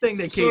sound thing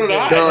that came.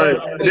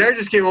 No, Adair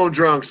just came home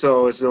drunk,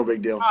 so it's no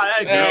big deal. Oh,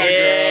 that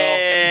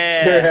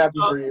girl. Very happy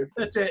for you.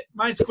 That's it.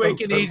 Mine's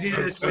quick and easy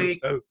this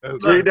week.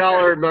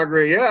 $3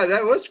 margarita. Yeah,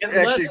 that was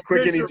actually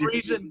quick and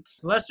easy.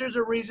 Unless there's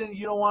a reason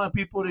you don't want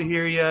people to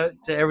hear you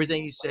to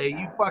everything you say,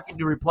 you fucking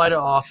do reply to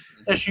all.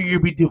 That's your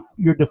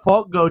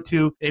default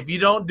go-to. If you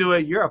don't do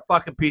it, you're a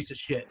fucking piece of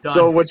shit. Done.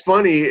 So what's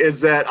funny is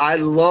that I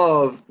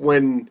love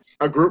when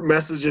a group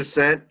message is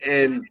sent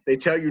and they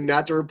tell you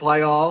not to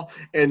reply all,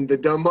 and the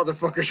dumb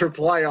motherfuckers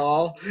reply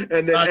all,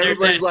 and then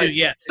everybody's like,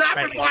 "Stop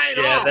replying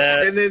all!"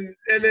 And then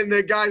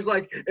the guy's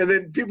like, and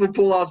then people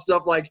pull out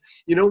stuff like,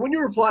 when you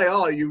reply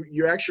all,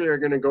 you actually are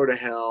gonna go to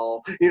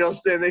hell.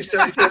 And they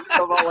start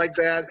talking about like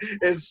that.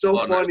 It's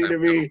so funny to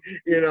me,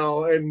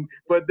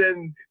 but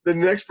then the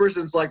next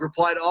person's like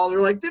replied all. They're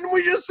like, "Didn't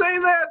we just say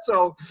that?"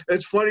 So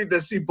it's funny to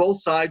see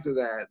both sides of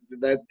that.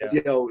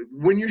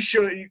 When you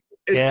should.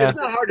 It's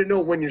not hard to know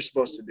when you're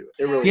supposed to do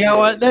it. It really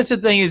well, that's the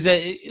thing is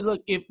that,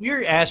 look, if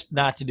you're asked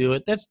not to do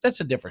it, that's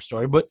a different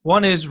story. But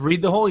one is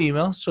read the whole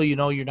email so you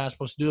know you're not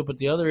supposed to do it. But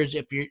the other is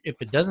if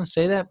it doesn't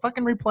say that,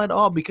 fucking reply to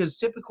all, because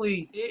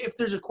typically if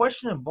there's a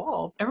question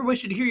involved, everybody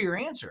should hear your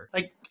answer.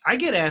 Like, I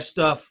get asked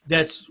stuff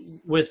that's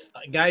with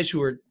guys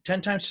who are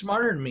 10 times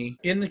smarter than me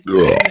in the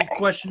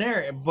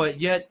questionnaire, but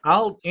yet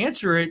I'll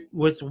answer it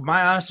with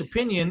my honest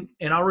opinion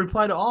and I'll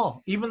reply to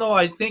all. Even though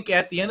I think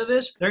at the end of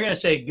this, they're going to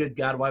say, good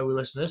God, why we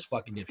listen to this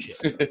fucking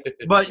dipshit?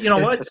 But you know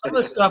what? Some of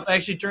the stuff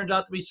actually turns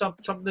out to be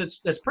something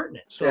that's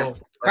pertinent. So,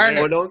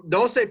 well,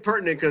 don't say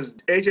pertinent because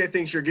AJ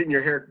thinks you're getting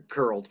your hair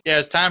curled. Yeah,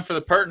 it's time for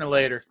the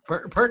pertinent-later.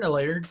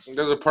 Pertinent-later.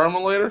 There's a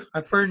perma-later?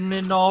 I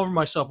pertinent all over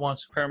myself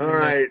once. All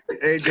right,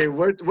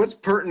 AJ, what's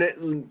pertinent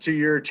to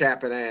your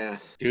chapping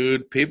ass?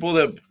 Dude, people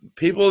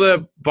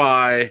that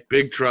buy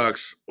big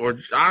trucks, or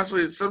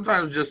honestly,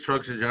 sometimes just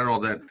trucks in general,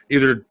 that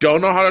either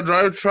don't know how to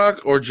drive a truck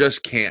or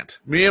just can't.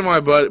 Me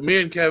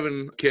and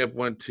Kevin Kipp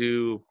went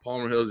to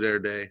Palmer Hills the other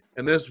day,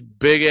 and this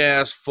big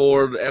ass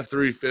Ford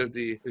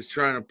F-350 is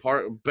trying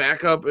to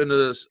back up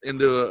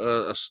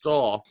into a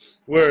stall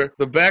where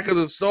the back of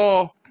the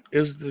stall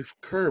is the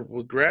curb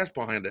with grass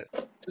behind it.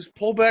 Just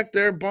pull back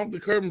there, bump the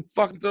curb, and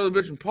fucking throw the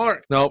bitch and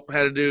park. Nope,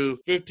 had to do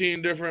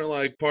 15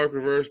 different park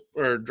reverse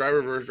or drive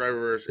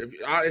reverse.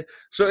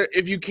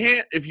 If you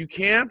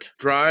can't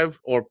drive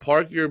or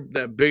park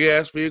that big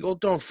ass vehicle,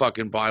 don't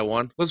fucking buy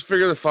one. Let's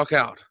figure the fuck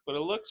out. But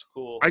it looks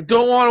cool. I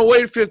don't want to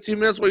wait 15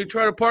 minutes while you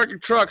try to park your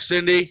truck,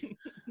 Cindy.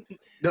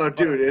 No,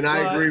 dude, and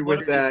I agree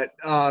with that.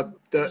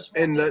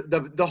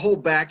 The whole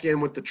back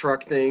end with the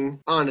truck thing.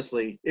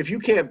 Honestly, if you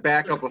can't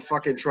back up a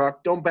fucking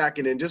truck, don't back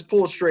it in. Just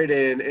pull it straight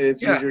in, and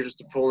it's easier just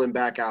to pull and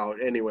back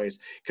out, anyways.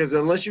 Because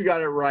unless you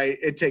got it right,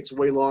 it takes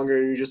way longer,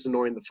 and you're just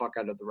annoying the fuck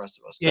out of the rest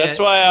of us. Yeah, that's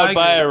why I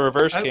buy a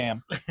reverse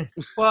cam.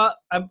 Well,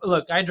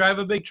 look, I drive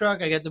a big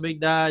truck. I got the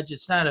big Dodge.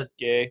 It's not a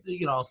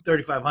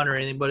 3,500 or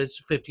anything, but it's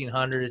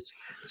 1,500.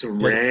 It's a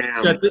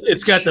Ram.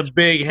 It's got the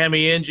big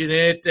Hemi engine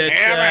in it.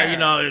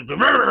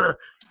 That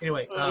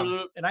Anyway,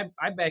 and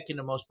I back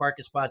into most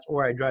parking spots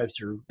or I drive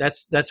through.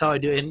 That's how I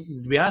do it.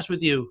 And to be honest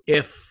with you,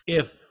 if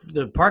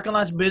the parking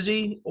lot's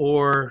busy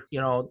or,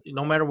 no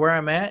matter where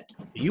I'm at,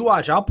 you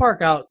watch, I'll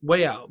park out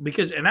way out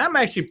and I'm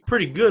actually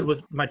pretty good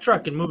with my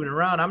truck and moving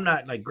around. I'm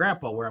not like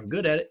grandpa where I'm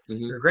good at it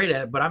or great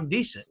at it, but I'm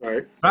decent.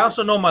 Right. But I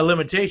also know my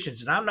limitations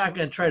and I'm not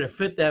going to try to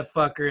fit that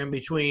fucker in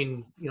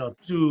between,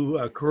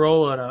 two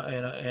Corolla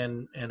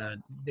and a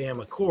damn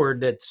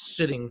Accord that's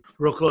sitting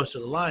real close to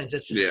the lines.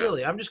 That's just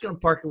silly. I'm just going to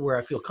park it where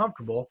I feel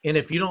comfortable, and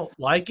if you don't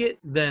like it,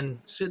 then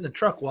sit in the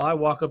truck while I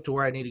walk up to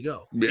where I need to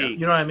go. Yeah. You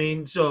know what I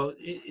mean? So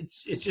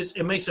it's just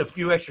it makes a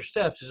few extra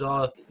steps.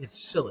 It's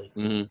silly.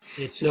 Mm-hmm.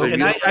 It's just,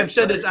 and I've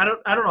said this. I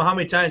don't know how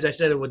many times I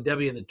said it with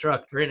Debbie in the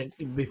truck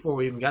before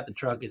we even got the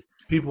truck.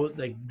 People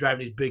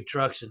driving these big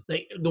trucks, and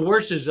the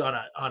worst is on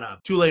a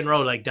 2-lane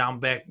road, like down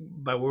back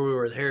by where we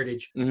were at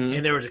Heritage,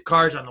 and there was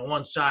cars on the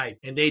one side,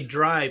 and they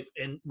drive,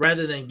 and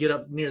rather than get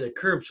up near the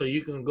curb so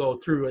you can go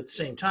through at the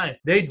same time,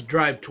 they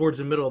drive towards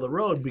the middle of the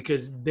road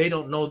because they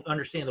don't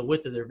understand the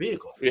width of their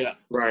vehicle. Yeah,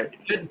 right.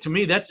 To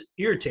me, that's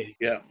irritating.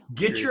 Yeah,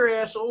 get your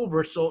ass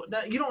over. So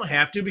you don't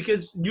have to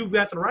because you've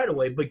got the right of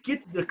way, but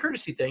the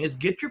courtesy thing is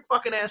get your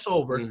fucking ass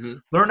over,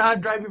 learn how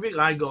to drive your vehicle.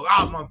 I go,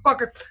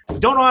 motherfucker,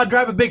 don't know how to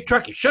drive a big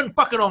truck. You shouldn't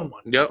fucking own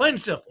one. Yep. Plain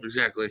and simple.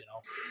 Exactly.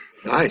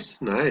 Nice.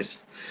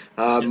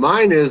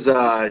 Mine is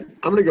I'm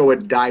gonna go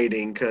with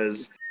dieting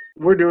because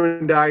we're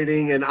doing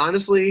dieting, and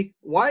honestly,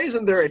 why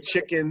isn't there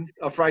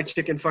a fried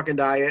chicken fucking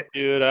diet?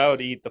 Dude, I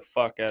would eat the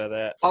fuck out of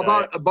that. How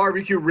about a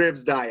barbecue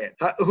ribs diet?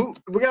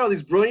 We got all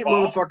these brilliant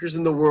motherfuckers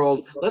in the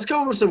world. Let's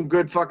come up with some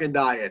good fucking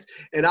diets.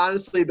 And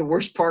honestly, the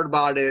worst part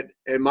about it,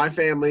 and my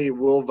family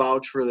will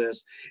vouch for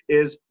this,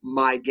 is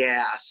my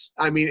gas.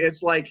 I mean,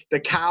 it's like the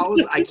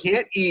cows I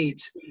can't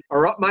eat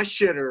are up my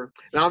shitter,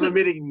 and I'm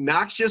emitting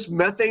noxious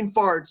methane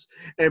farts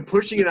and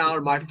pushing it out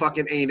of my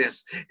fucking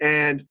anus.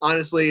 And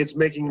honestly, it's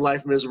making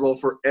life miserable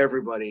for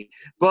everybody.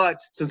 But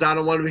since I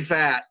don't want to be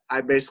fat,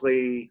 I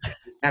basically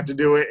have to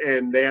do it,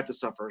 and they have to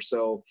suffer.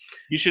 So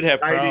you should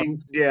have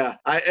Crohn's. Yeah,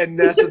 and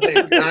that's the thing,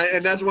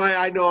 and that's why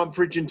I know I'm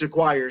preaching to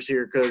choirs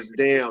here, because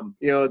damn,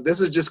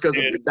 this is just because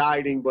of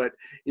dieting. But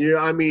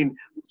I mean,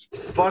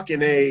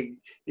 fucking A.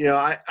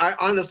 I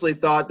honestly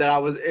thought that I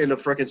was in a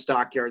freaking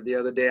stockyard the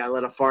other day. I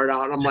let a fart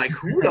out, and I'm like,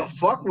 who the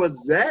fuck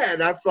was that?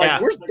 And I'm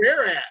like, where's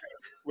Bear at?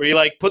 Where you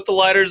like put the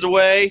lighters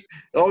away?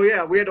 Oh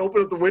yeah, we had to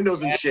open up the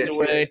windows and shit.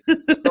 Away.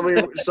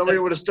 somebody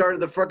would have started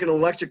the fucking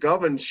electric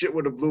oven. Shit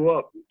would have blew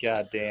up.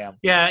 God damn.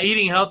 Yeah,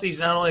 eating healthy is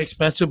not only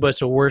expensive, but it's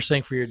the worst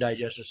thing for your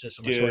digestive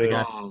system. I swear to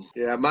God.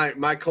 Yeah,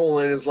 my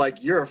colon is like,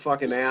 you're a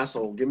fucking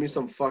asshole. Give me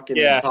some fucking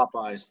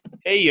Popeyes.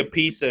 Hey, you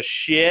piece of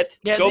shit.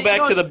 Yeah, Go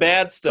back to the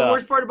bad stuff. The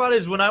worst part about it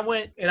is when I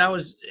went and I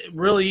was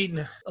really eating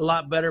a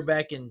lot better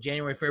back in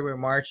January, February,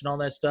 March, and all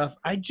that stuff.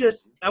 I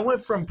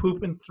went from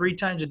pooping 3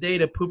 times a day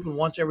to pooping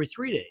once every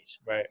 3 days.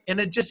 Right. And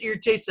it just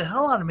irritates the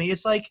hell out of me.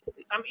 It's like,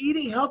 I'm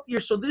eating healthier,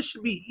 so this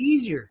should be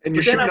easier. And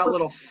you're shooting out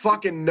little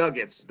fucking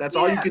nuggets. That's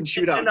all you can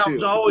shoot out, too. I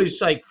was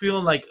always like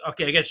feeling like,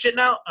 okay, I got shit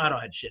now. I don't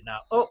have shit now.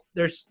 Oh,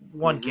 there's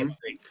one candidate.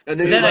 And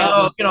then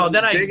I go,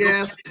 big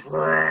ass.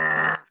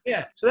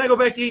 Yeah. So then I go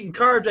back to eating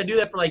carbs. I do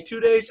that for like 2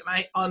 days, and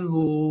I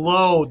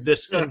unload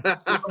this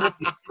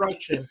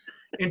destruction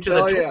into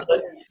the toilet.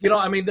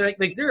 I mean,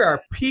 like there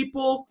are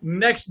people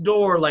next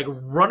door like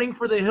running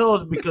for the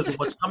hills because of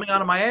what's coming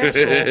out of my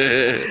asshole.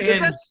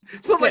 And that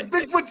smells like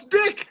Bigfoot's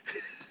dick.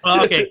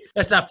 Well, okay,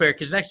 that's not fair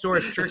because next door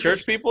is church.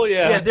 Church people,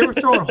 yeah. Yeah, they were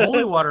throwing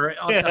holy water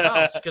out the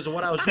house because of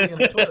what I was doing in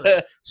the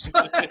toilet. So,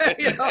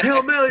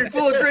 Hail Mary,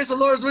 full of grace, the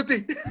Lord's with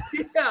thee.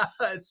 Yeah,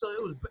 so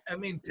it was. I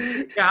mean,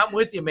 yeah, I'm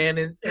with you, man.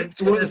 And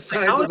it's one of the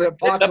signs of the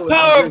apocalypse. The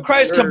power of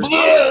Christ can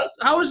blow.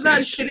 How is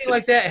not shitting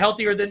like that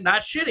healthier than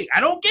not shitting?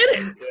 I don't get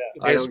it.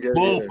 Yeah, I don't get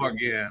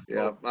it.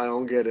 Yeah, I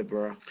don't get it,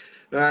 bro.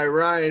 All right,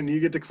 Ryan, you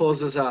get to close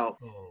this out.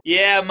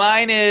 Yeah,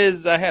 mine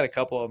is, I had a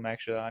couple of them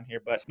actually on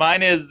here, but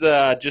mine is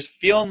just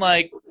feeling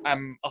like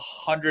I'm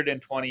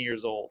 120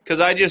 years old because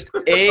I just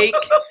ache.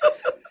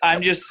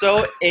 I'm just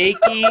so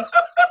achy.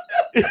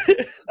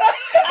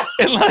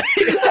 And like,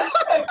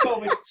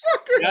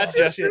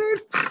 gotcha.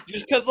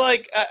 Just because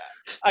like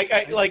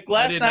I like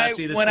last night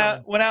went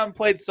out and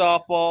played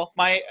softball.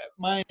 My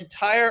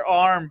entire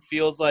arm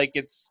feels like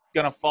it's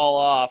gonna fall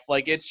off.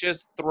 Like it's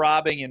just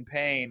throbbing in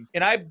pain.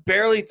 And I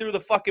barely threw the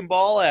fucking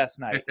ball last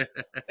night.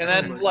 And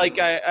then like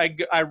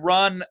I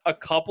run a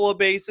couple of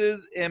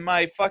bases and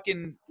my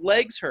fucking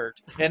legs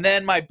hurt. And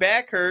then my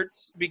back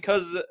hurts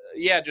because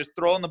just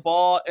throwing the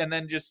ball and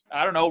then just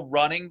I don't know,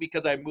 running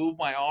because I moved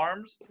my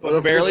arms, but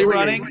barely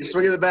running. You're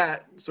swinging the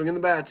bat too.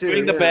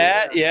 Swinging the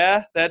bat,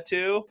 yeah, that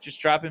too. Just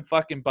dropping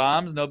fucking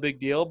bombs, no big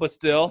deal, but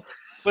still.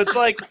 But it's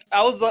like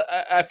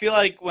I feel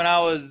like when I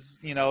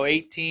was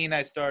 18,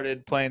 I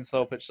started playing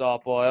slow pitch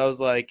softball. I was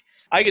like,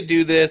 I could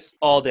do this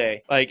all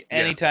day, like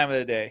any time of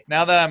the day.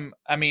 Now that I'm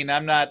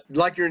not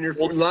like you're in your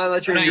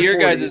not your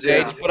guys'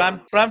 age, but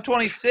I'm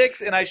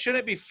 26 and I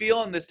shouldn't be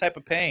feeling this type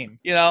of pain.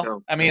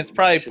 No, I mean, it's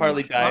probably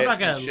partly diet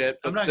and shit.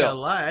 But I'm not gonna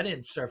lie, I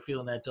didn't start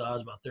feeling that till I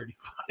was about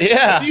 35.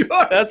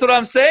 Yeah, that's what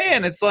I'm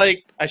saying. It's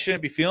like I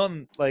shouldn't be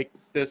feeling like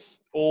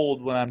this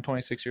old when I'm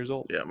 26 years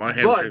old. Yeah, my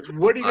hamstrings. But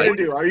what are you going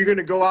to do? Are you going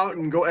to go out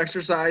and go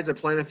exercise at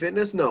Planet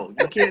Fitness? No,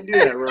 you can't do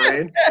that,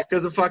 Ryan,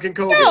 because of fucking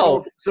COVID.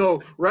 No. So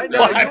right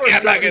now, you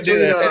are starting to do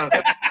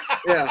that.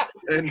 Yeah,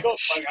 and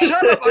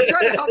shut up. I'm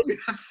trying to help you.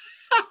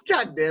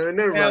 God damn it,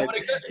 never mind.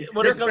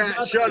 When it comes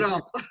out, shut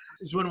up.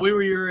 Is when we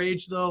were your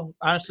age, though,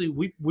 honestly,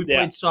 we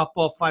played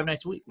softball 5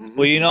 nights a week.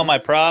 Well, my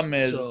problem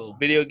is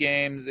video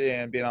games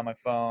and being on my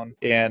phone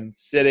and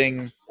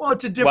sitting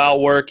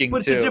while working, but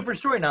it's too. a different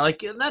story now.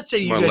 Like, not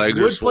saying you guys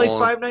would play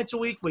 5 nights a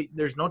week, but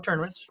there's no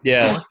tournaments.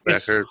 Yeah.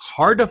 It's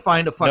hard to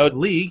find a fucking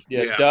league.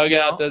 Yeah,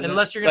 dugout doesn't.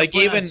 Unless you're going to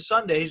play on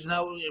Sundays.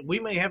 Now, we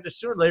may have to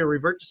sooner or later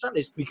revert to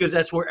Sundays because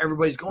that's where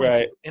everybody's going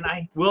to. And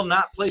I will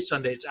not play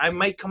Sundays. I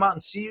might come out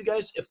and see you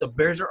guys if the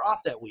Bears are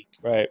off that week.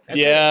 Right.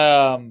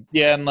 Yeah,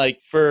 and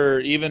like for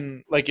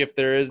even like if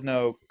there is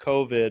no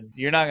COVID,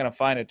 you're not gonna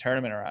find a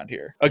tournament around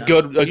here. A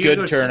good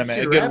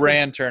tournament, a good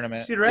ran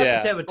tournament. Cedar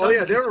Rapids have a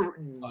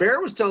tournament.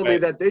 Bear was telling me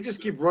that they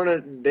just keep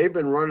running. They've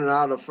been running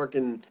out of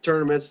freaking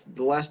tournaments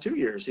the last 2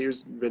 years.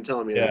 He's been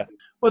telling me that.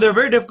 Well, they're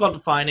very difficult to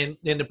find, and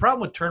the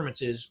problem with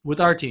tournaments is, with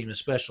our team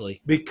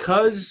especially,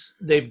 because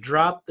they've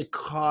dropped the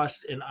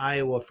cost in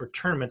Iowa for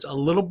tournaments a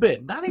little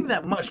bit. Not even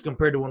that much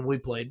compared to when we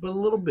played, but a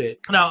little bit.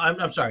 No,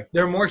 I'm sorry.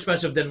 They're more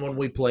expensive than when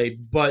we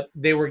played, but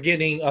they were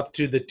getting up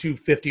to the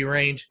 $250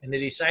 range, and they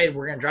decided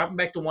we're going to drop them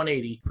back to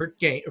 $180 per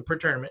game per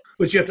tournament,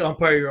 but you have to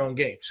umpire your own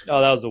games.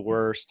 Oh, that was the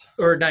worst.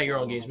 Or not your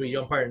own games, but you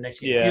umpire the next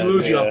game. Yeah, if you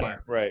lose, you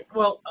umpire. Right.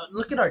 Well,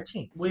 look at our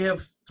team. We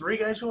have 3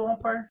 guys who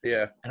umpire.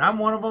 Yeah. And I'm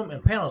one of them,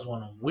 and Panel's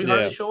one of them. We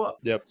hardly show up.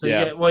 Yep. So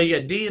you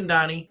got D and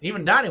Donnie.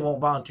 Even Donnie won't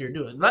volunteer to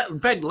do it. In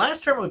fact,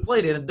 last time we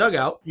played in a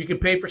dugout, you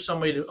could pay for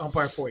somebody to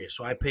umpire for you.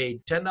 So I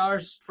paid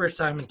 $10 first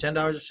time and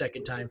 $10 the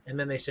second time. And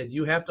then they said,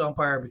 you have to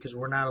umpire because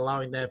we're not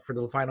allowing that for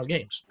the final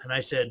games. And I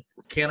said,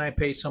 can I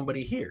pay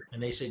somebody here?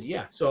 And they said,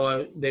 yeah.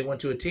 So they went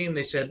to a team.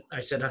 I said,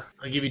 I'll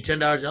give you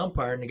 $10 to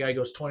umpire. And the guy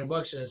goes,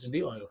 $20, and it's a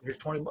deal. I go, here's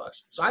 $20.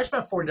 So I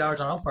spent $40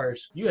 on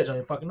umpires. You guys don't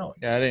even fucking know it.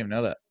 Yeah, I didn't even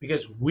know that.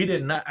 Because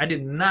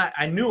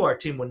I knew our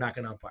team would not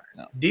going to umpire.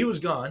 No. D was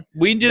gone.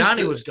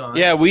 Donnie was gone.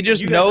 Yeah, we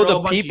just know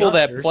the people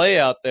that play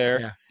out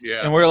there.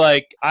 Yeah. And we're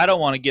like, I don't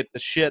want to get the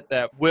shit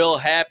that will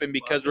happen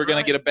because we're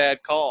going to get a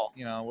bad call.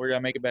 You know, we're going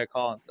to make a bad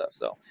call and stuff.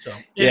 So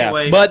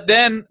anyway. Yeah. But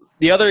then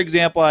the other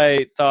example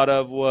I thought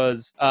of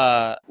was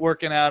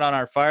working out on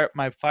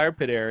my fire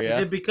pit area. Is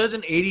it because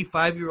an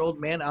 85-year-old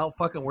man out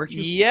fucking worked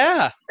you?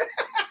 Yeah.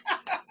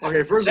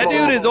 Okay, first of all,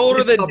 that dude is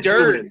older than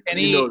dirt, human. and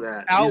he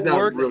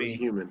outworked really me.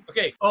 Human.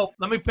 Okay. Oh,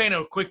 let me paint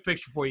a quick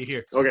picture for you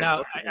here. Okay.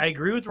 Now, I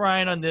agree with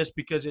Ryan on this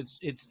because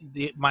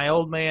my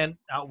old man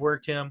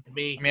outworked him.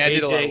 Me, I mean, I AJ,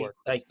 did a lot of work.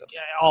 like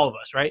all of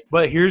us, right?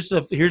 But here's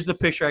the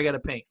picture I got to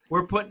paint.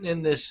 We're putting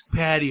in this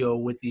patio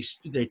with these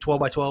 12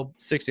 by 12,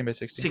 16 by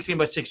 16, 16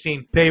 by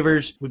 16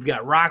 pavers. We've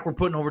got rock we're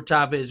putting over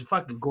top of it. It's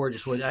fucking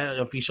gorgeous wood. I don't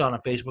know if you saw it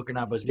on Facebook or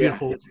not, but it's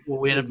beautiful. What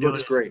we end up doing.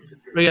 Looks great.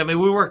 But yeah, I mean,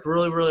 we worked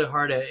really, really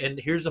hard at it. And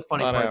here's the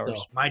funny A lot of part, hours.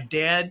 though. My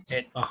dad,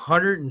 at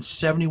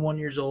 171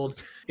 years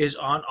old, is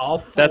on all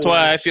fours. That's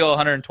why I feel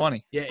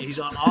 120. Yeah, he's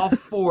on all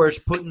fours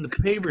putting the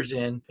pavers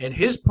in, and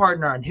his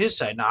partner on his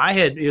side. Now,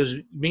 it was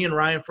me and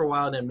Ryan for a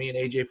while, then me and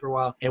AJ for a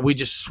while, and we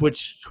just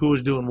switched who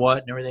was doing what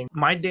and everything.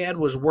 My dad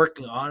was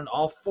working on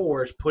all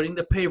fours, putting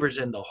the pavers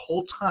in the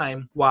whole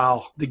time,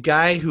 while the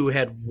guy who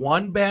had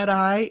one bad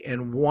eye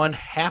and one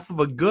half of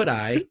a good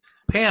eye,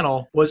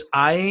 Panel, was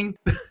eyeing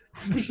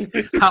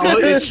how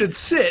it should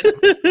sit for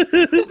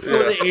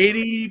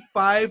the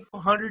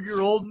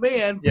 8,500-year-old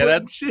man. Yeah,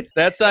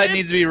 that side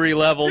needs to be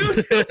re-leveled.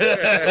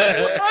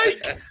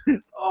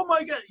 Oh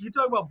my God! You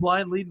talk about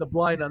blind leading the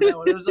blind on that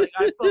one. It was like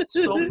I felt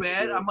so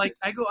bad. I'm like,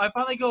 I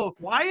finally go.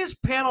 Why is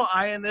Panel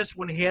eyeing this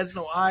when he has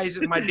no eyes?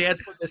 And my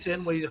dad's putting this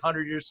in when he's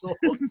 100 years old.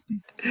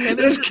 And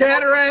there's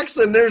cataracts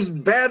and there's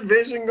bad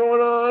vision going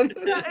on.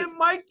 Yeah, and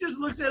Mike just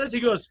looks at us. He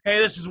goes, "Hey,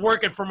 this is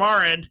working from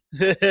our end."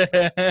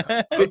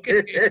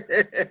 Okay.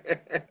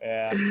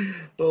 Yeah.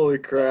 Holy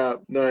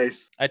crap!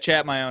 Nice. I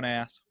chat my own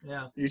ass.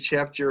 Yeah. You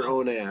chapped your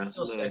own ass.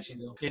 So sexy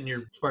though.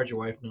 As far as your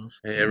wife knows.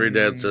 Hey, every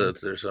dad said it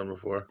to their son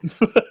before.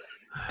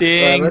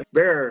 Ding.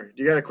 Bear,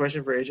 you got a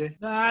question for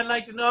AJ? I'd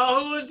like to know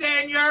who's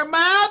in your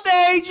mouth,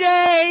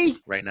 AJ.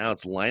 Right now,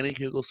 it's Lining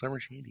Hugel Summer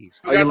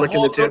Shandies. Are you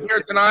looking to tip?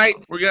 Here tonight,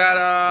 we got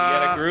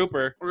a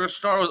grouper. We're gonna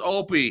start with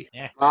Opie.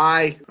 Yeah.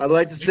 I'd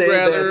like to say Would you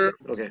rather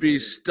that. be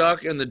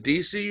stuck in the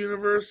DC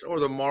universe or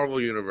the Marvel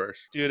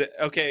universe? Dude,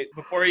 okay,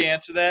 before you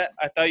answer that,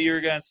 I thought you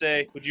were going to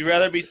say, would you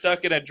rather be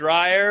stuck in a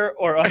dryer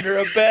or under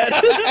a bed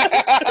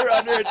or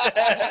under a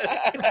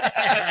desk?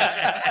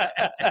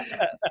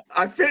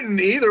 I fit in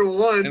either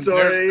one,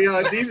 so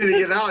it's easy to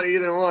get out of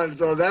either one.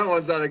 So that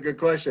one's not a good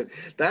question.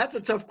 That's a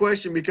tough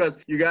question because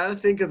you got to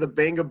think of the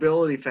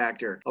bangability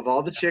factor of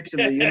all the chicks in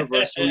the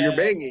universe who you're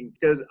banging.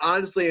 Because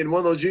honestly, in one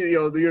of those,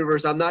 the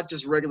universe, I'm not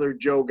just regular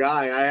Joe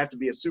guy. I have to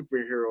be a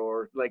superhero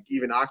or like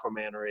even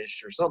Aquaman or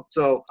ish or something.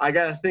 So I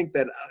got to think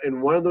that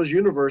in one of those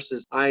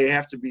universes, I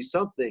have to be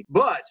something.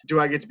 But do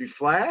I get to be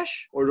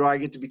Flash or do I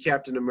get to be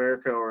Captain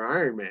America or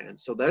Iron Man?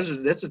 So that's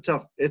a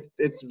tough.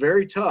 It's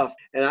very tough.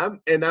 And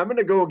I'm going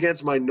to go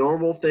against my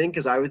normal thing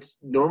because I would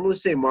normally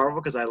say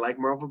Marvel because I like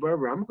Marvel better,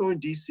 but I'm going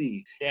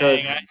DC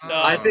because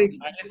I think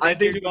I'd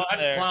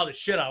plow the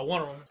shit out of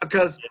one of them.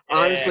 Because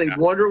honestly,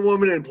 Wonder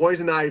Woman and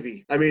Poison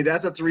Ivy. I mean,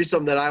 that's a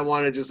threesome that I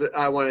want to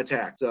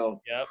attack. So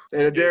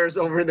and Adair's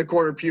over in the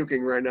corner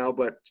puking right now,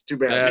 but too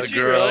bad. Is she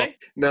really?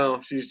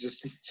 No, she's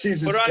just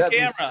put her on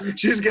camera.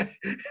 She's got.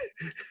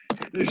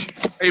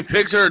 Hey,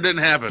 picture it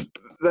didn't happen.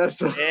 That's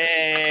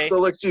the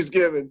look she's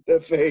giving.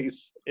 That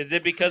face. Is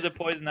it because of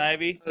Poison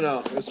Ivy?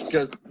 No, it's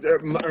because her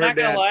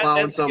dad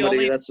plowing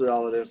somebody. That's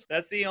all it is.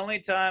 That's the only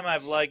time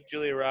I've liked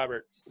Julia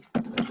Roberts.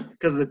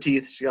 because of the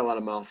teeth. She's got a lot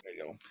of mouth. There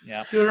you go.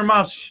 Yeah. Dude, her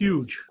mouth's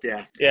huge.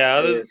 Yeah. Yeah.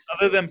 It Other, is.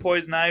 other than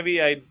Poison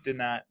Ivy, I did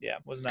not. Yeah,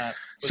 was not.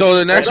 So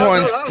the next that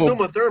one's was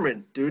Uma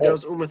Thurman, dude. That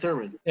was Uma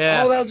Thurman.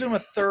 Yeah. Oh, that was Uma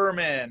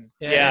Thurman.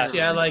 Yeah. See,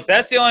 I like.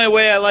 That's the only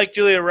way I like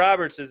Julia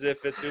Roberts is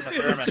if it's Uma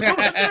Thurman.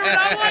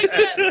 I like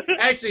that.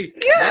 Actually,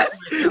 Yes,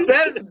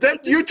 that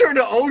you turned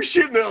to oh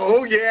shit and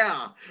oh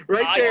yeah,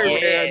 right Oh, there,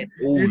 yeah. man.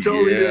 You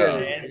totally yeah.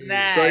 did. It's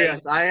nice. So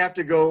yes, I have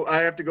to go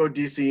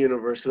DC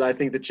Universe because I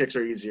think the chicks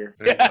are easier.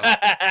 There you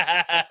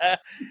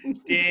go.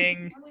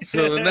 Ding.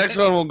 So the next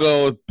one will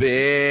go with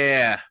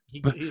Bear.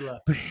 he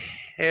left.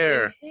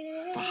 Hair.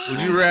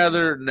 Would you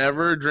rather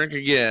never drink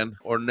again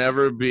or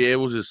never be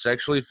able to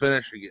sexually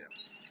finish again?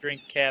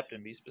 Drink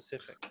Captain. Be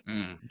specific.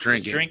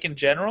 Drinking. Just drink in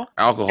general.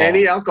 Alcohol.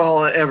 Any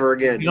alcohol ever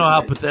again. You know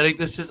how pathetic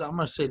this is? I'm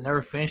gonna say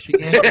never finish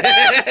again.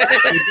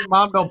 Your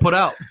mom don't put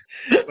out.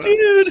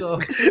 Dude.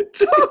 So,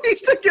 So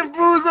he's taking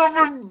booze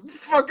over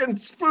fucking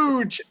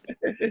spooge.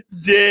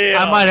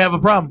 Damn. I might have a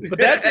problem. But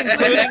that's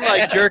including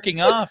like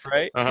jerking off,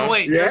 right? Uh-huh. Oh,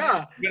 wait.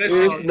 Yeah, Finish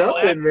it's it.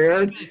 nothing,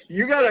 man.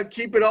 You gotta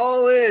keep it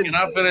all in.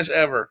 Cannot finish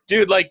ever.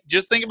 Dude, like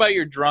just think about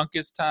your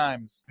drunkest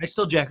times. I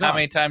still jack How off.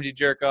 many times you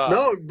jerk off?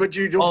 No, but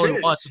you don't Only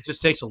finish. once. It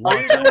just takes a All long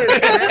you're time. doing is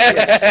smacking.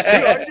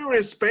 Dude, all you're doing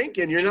is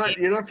spanking.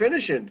 You're not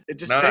finishing. It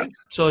just No. spanks.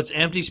 So it's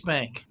empty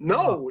spank.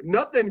 No,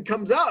 nothing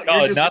comes out. No,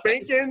 You're just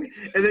nothing. spanking,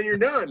 and then you're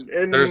done,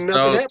 and There's nothing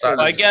no happens. time.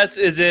 I guess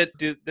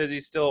does he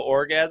still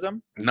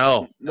orgasm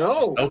No.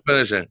 No, No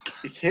finishing.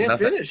 you can't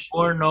Nothing. finish.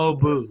 Or no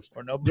booze.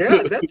 or no?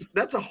 Yeah,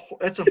 that's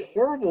a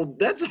horrible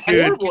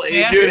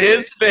age. Dude,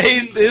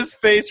 his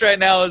face right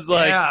now is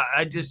like yeah,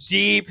 I just.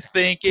 deep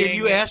thinking. If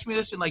you asked me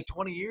this in like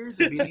 20 years,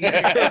 it'd be easier.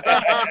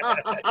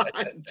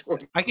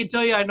 I can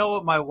tell you I know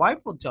what my wife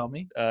will tell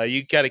me.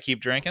 You got to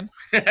keep drinking.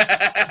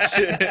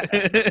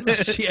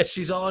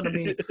 She's all into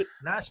me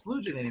not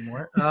splooging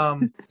anymore.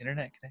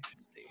 Internet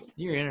connections, dude.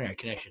 Your internet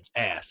connection's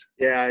ass.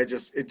 Yeah, it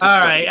just. All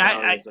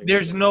right,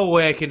 there's no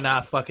way I can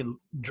not fucking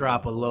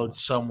drop a load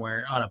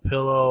somewhere on a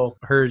pillow.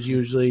 Hers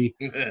usually,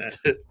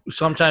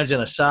 sometimes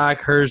in a sock.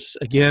 Hers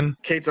again.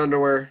 Kate's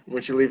underwear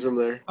when she leaves them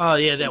there. Oh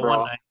yeah, that Bra.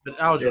 one night.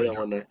 But I was Yeah, really that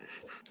drunk. one night.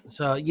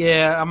 So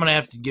yeah, I'm gonna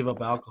have to give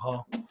up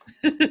alcohol.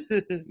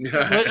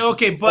 But,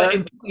 okay, but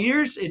in 2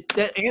 years,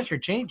 that answer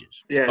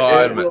changes. Yeah,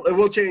 Oh, it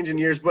will change in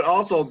years, but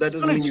also that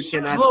doesn't mean you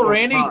cannot Little smoke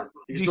Randy pot.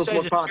 You can still decides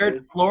smoke to pot. stare at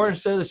dude. the floor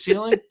instead of the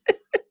ceiling.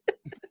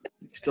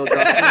 You still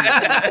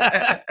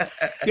got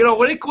You know,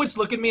 when it quits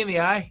looking me in the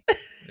eye.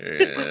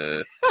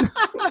 Yeah.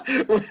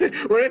 when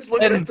it's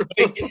looking at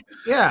the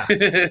Yeah.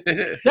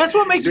 That's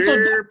what makes it so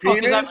Dear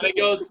difficult. 'cause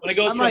penis? When it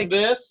goes I'm from like,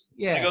 this,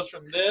 yeah. when it goes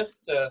from this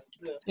to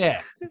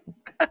Yeah.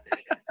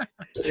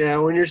 Yeah,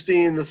 when you're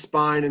seeing the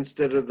spine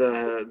instead of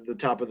the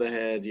top of the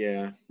head,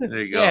 yeah.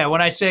 There you go. Yeah,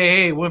 when I say,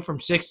 hey, it went from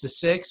 6 to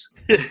 6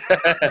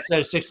 instead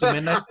of 6 to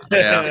midnight.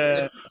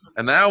 Yeah.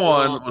 And that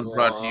one was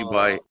brought to you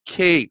by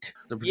Kate,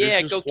 the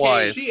producer's go Kate.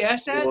 wife. She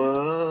asked that?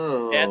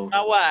 Wow. That's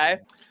my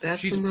wife. That's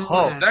She's from the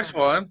oh. This next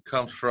one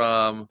comes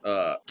from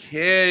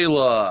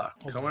Kayla.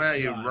 Coming at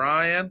you, God.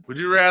 Ryan. Would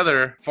you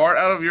rather fart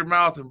out of your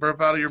mouth and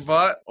burp out of your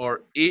butt,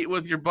 or eat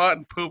with your butt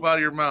and poop out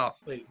of your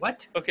mouth? Wait,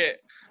 what? Okay,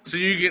 So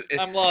you get.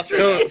 I'm lost.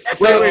 So, right now.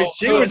 so, Wait,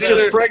 she so was it's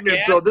just either pregnant,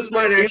 so this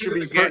might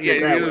actually be gas,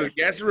 pertinent that way.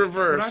 gas in But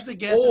reverse, aren't the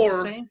gases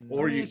the same?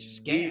 or No, you it's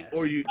just eat, gas.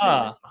 or you.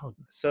 Huh.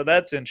 So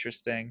that's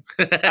interesting.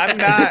 I'm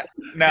not.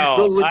 No,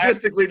 So I'm-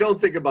 logistically,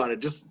 don't think about it.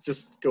 Just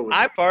go with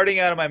I'm it. farting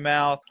out of my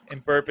mouth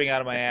and burping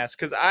out of my ass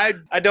because I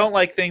don't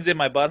like things in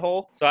my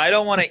butthole, so I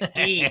don't want to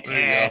eat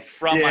There you go.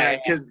 from Yeah,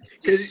 my. because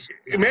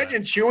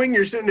imagine chewing.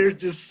 You're sitting there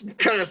just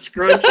kind of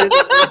scrunching.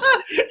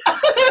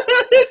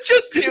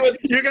 Just doing.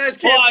 You guys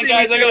Hold can't on, see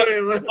guys. me I gotta.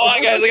 doing it. Hold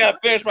on, guys. I gotta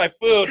finish my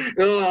food.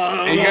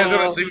 Hey, you guys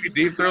want to see me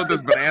deep throat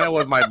this banana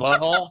with my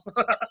butthole?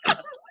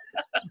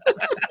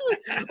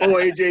 Oh,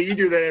 AJ, you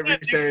do that every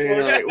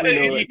Saturday night. We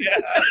know it.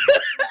 Yeah.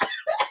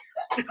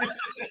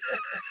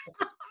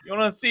 You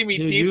want to see me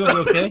Dude, deep you throat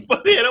okay? this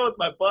banana with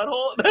my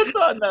butthole? That's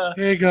on.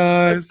 Hey That's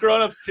guys.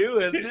 Grown Ups too,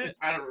 isn't it?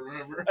 I don't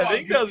remember. I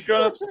think that was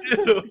Grown Ups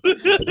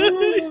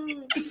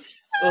too.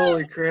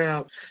 Holy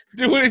crap!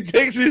 Dude, when he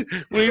takes a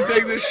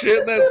shit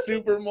in that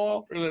super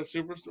mall or that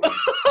superstore.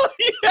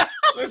 Yeah.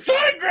 Let's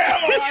try and grab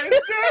him.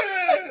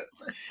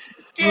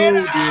 Get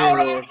Oh, out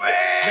dear. of me!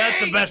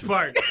 That's the best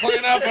part. Clean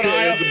up an That's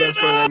aisle. the best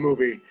part of that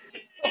movie.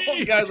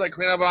 You guys like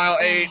clean up aisle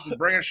 8 and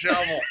bring a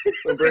shovel.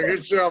 Bring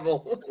a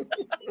shovel.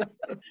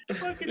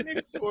 Fucking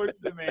Nick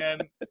Swartzen,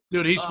 man.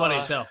 Dude, he's funny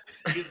as hell.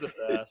 He's the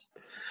best.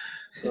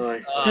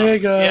 Like, Hey,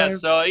 guys. Yeah,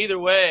 so either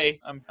way,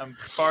 I'm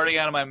farting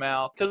out of my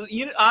mouth. Because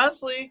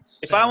honestly,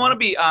 if I want to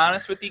be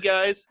honest with you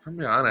guys, To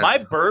be honest. my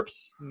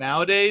burps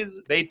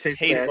nowadays, they Taste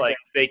taste bad. like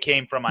they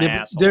came from my Yeah,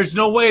 but asshole. there's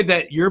no way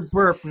that your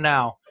burp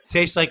now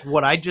tastes like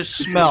what I just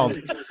smelled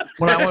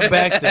when I went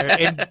back there.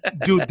 And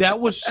dude, that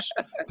was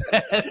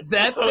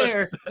that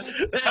there.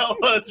 That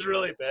was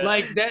really bad.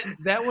 Like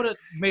that would have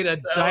made a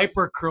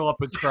diaper curl up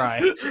and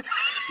cry.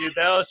 Dude,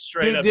 that was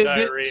straight up Dude,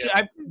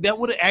 diarrhea. that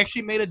would have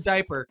actually made a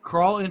diaper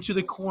crawl into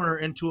the corner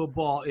into a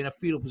ball in a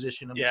fetal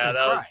position. And Yeah, and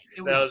that cry. was-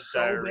 It that was so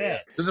diarrhea.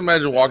 bad. Just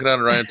imagine walking down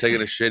to Ryan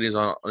taking a shit. He's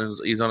on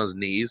his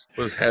knees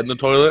with his head in the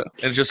toilet,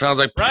 and it just sounds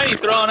like Ryan, you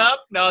throwing up?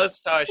 No, this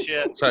is how I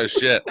shit. that's how his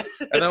shit.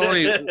 And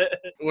then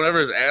whenever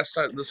his ass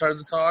starts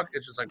to talk,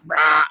 it's just like,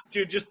 rah!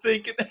 Dude, just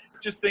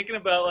thinking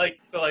about like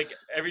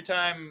every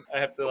time I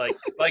have to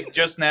like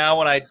just now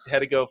when I had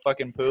to go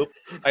fucking poop,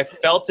 I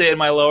felt it in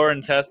my lower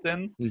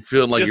intestine. You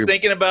feeling like just you're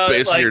thinking about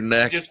base it, like of your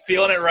neck. just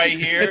feeling it right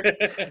here.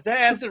 Is that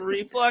acid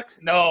reflux?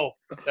 No,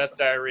 that's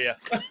diarrhea.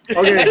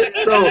 Okay,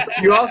 so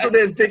you also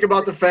didn't think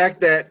about the fact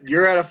that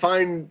you're at a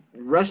fine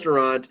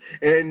restaurant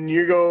and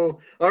you go,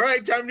 all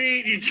right, time to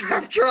eat. You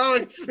drop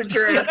drawing, sit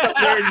your ass up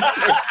there, and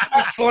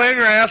just slam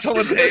your ass on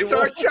the table.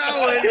 Start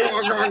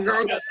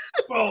chowing.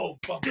 Boom,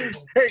 boom, boom.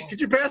 Hey,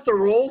 could you pass the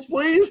rolls,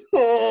 please?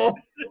 Oh.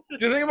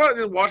 Do you think about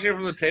just watching it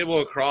from the table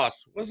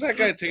across? What's that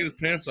guy taking his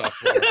pants off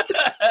for?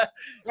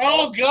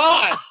 Oh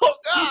God! Oh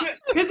God!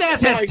 His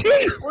ass has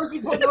teeth. Where's he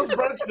putting those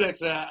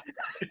breadsticks at?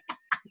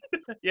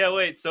 Yeah,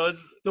 wait. So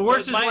it's The so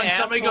worst is my when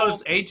somebody asshole-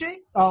 goes, AJ?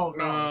 Oh,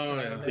 No,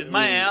 no. yeah. Is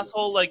my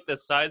asshole like the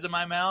size of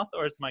my mouth,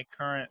 or is my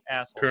current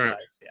asshole Current.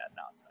 size? Yeah,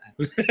 no, it's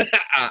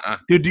not.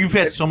 Dude, you've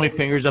had so many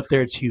fingers up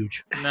there, it's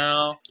huge.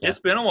 No, it's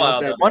been a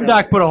while. Though. One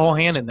doc put a whole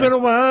hand in there. Been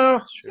a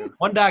while.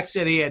 One doc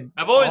said he had.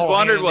 I've always a whole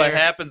wondered hand in what there.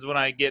 happens when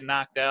I get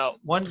knocked out.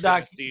 One doc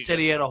Anesthesia. said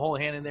he had a whole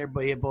hand in there,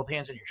 but he had both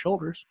hands on your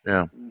shoulders.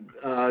 Yeah.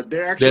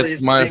 There actually That's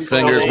is my a thing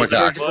finger called is a my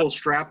cock. surgical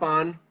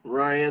strap-on,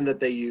 Ryan, that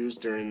they use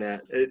during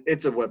that.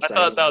 It's a website.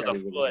 I thought that was It's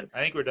a gotta foot. I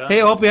think we're done.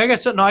 Hey, Opie, I got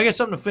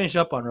something to finish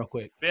up on real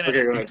quick. Finish.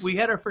 Okay, go ahead. We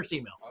had our first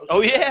email.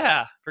 Oh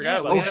yeah,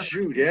 forgot about Oh that.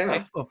 shoot,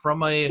 yeah.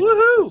 From a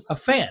Woohoo!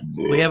 fan.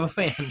 We have a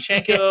fan.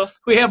 Thank you.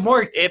 We have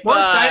more If,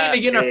 exciting to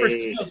get our first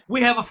hey. email.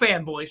 We have a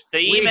fan, boys. The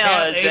We email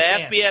have is a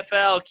fan.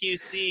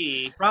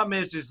 FBFLQC Problem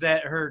is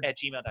that her at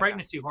gmail.com.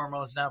 pregnancy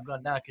hormones now have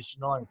gone down because she's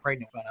no longer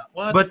pregnant. Found out.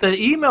 What? But the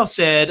email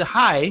said,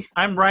 "Hi,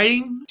 I'm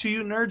writing to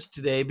you nerds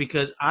today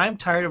because I'm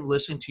tired of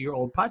listening to your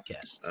old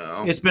podcast.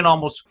 Oh. It's been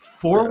almost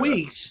 4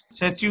 weeks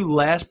since your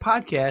last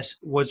podcast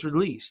was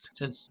released.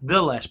 Since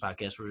the last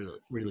podcast was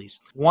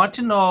released. Want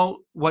to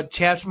know what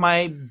chaps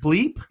my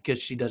bleep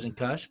because she doesn't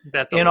cuss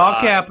That's a in all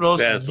lot. capitals.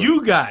 That's a-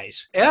 You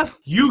guys, F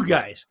you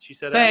guys. She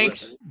said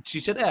Thanks. She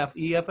said F,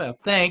 E-F-F.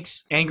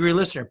 Thanks, angry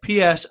listener.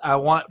 P.S. I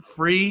want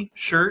free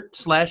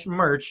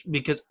shirt/merch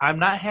because I'm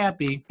not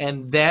happy,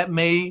 and that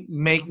may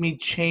make me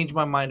change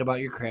my mind about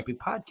your crappy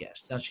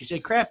podcast. Now, she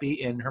said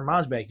crappy, and her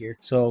mom's back here,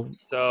 so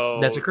So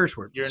that's a curse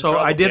word. you're in So I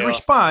trouble, did Kale.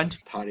 respond.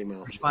 Potty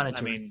mouth. Responded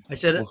to I her. mean- I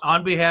said,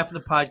 on behalf of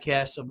the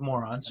podcast of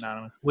morons,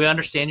 Anonymous. we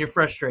understand your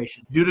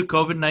frustration. Due to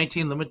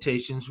COVID-19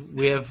 limitations,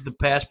 we have the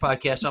past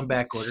podcast on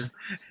back order.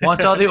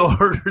 Once all the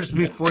orders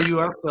before you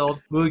are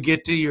filled, we will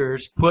get to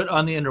yours. Put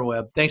on the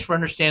interweb. Thanks for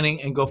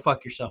understanding and go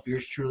fuck yourself.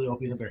 Yours truly,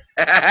 Opie the Bear.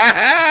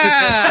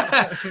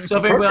 So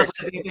if anybody else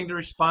has anything to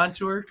respond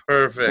to her,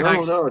 Perfect.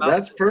 No,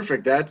 that's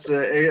perfect. That's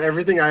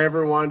everything I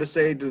ever wanted to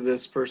say to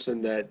this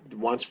person that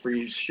wants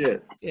free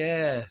shit.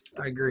 yeah,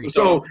 I agree.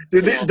 So,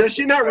 does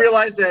she not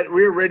realize that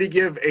we already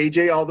give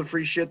AJ all the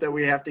free shit that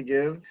we have to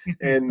give,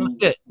 and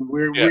Shit.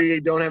 we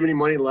don't have any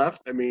money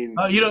left? I mean,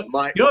 Oh, you know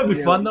what would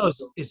be fun though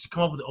is to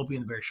come up with the Opie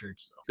and the Bear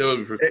shirts. Though. That would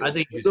be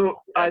pretty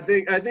cool. I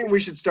think So I think we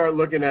should start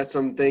looking at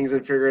some things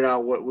and figuring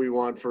out what we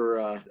want for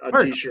a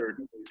Merch. T-shirt.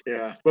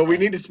 Yeah, but we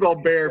need to spell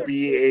bear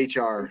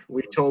B-E-H-R.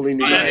 We totally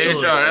need. Yeah, that.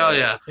 HR, hell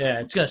yeah. Yeah,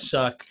 it's gonna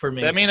suck for me.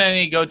 Does that mean I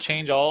need to go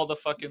change all the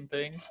fucking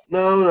things?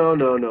 No.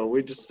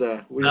 We just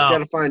No.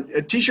 gotta find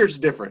a T-shirt's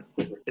different.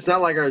 It's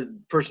not like our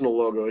personal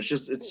logo.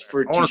 It's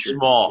for a I want it T-shirt.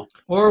 small.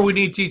 Or we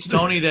need to teach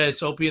Tony that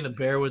it's Opie and the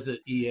Bear with the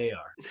EAR.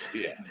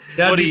 Yeah.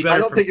 That'd What do be you- better. I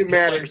don't for think me. it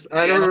matters.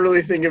 I don't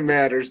really think it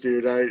matters,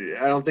 dude.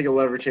 I don't think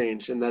it'll ever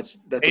change, and that's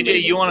AJ,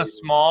 amazing. you want a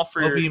small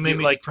for your, Opie, you made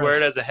me like to wear it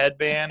depressed. as a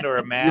headband or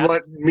a You mask?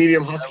 want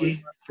medium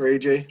husky for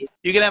AJ?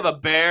 You can have a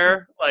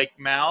bear like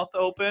mouth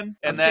open,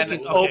 and I'm then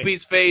thinking- okay.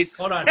 Opie's face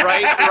Hold on.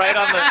 right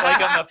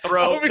on the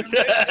throat.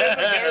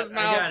 I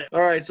got it.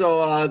 All right,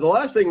 so the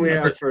last thing we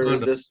have for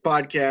this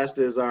podcast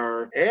is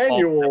our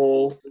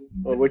annual,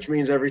 which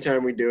means every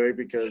time we do it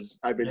because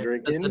I've been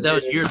drinking. That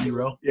was yearly,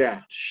 bro.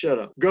 Yeah, shut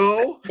up.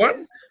 Go. What?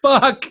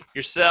 Fuck.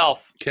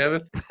 Yourself.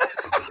 Kevin?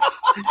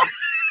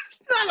 It's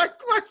not a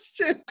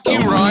question. You,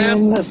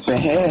 Ryan. The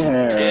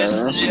bear.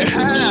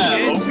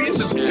 Opie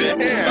the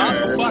bear.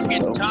 About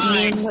fucking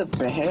time. The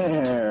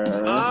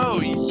bear. Oh,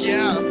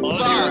 yeah. Close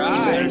your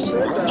eyes.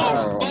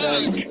 Oh, fuck.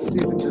 Cease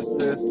and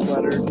desist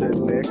letter to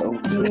Nick.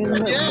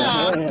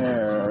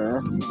 Yeah.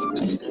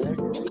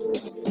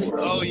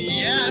 Oh,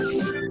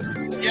 yes.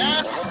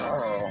 Yes.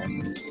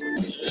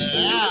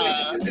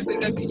 Yeah.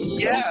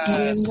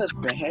 Yes. The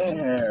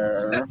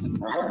bear.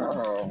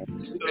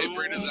 Hey,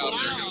 bring us out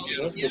there. Go get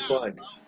us. That's the fun.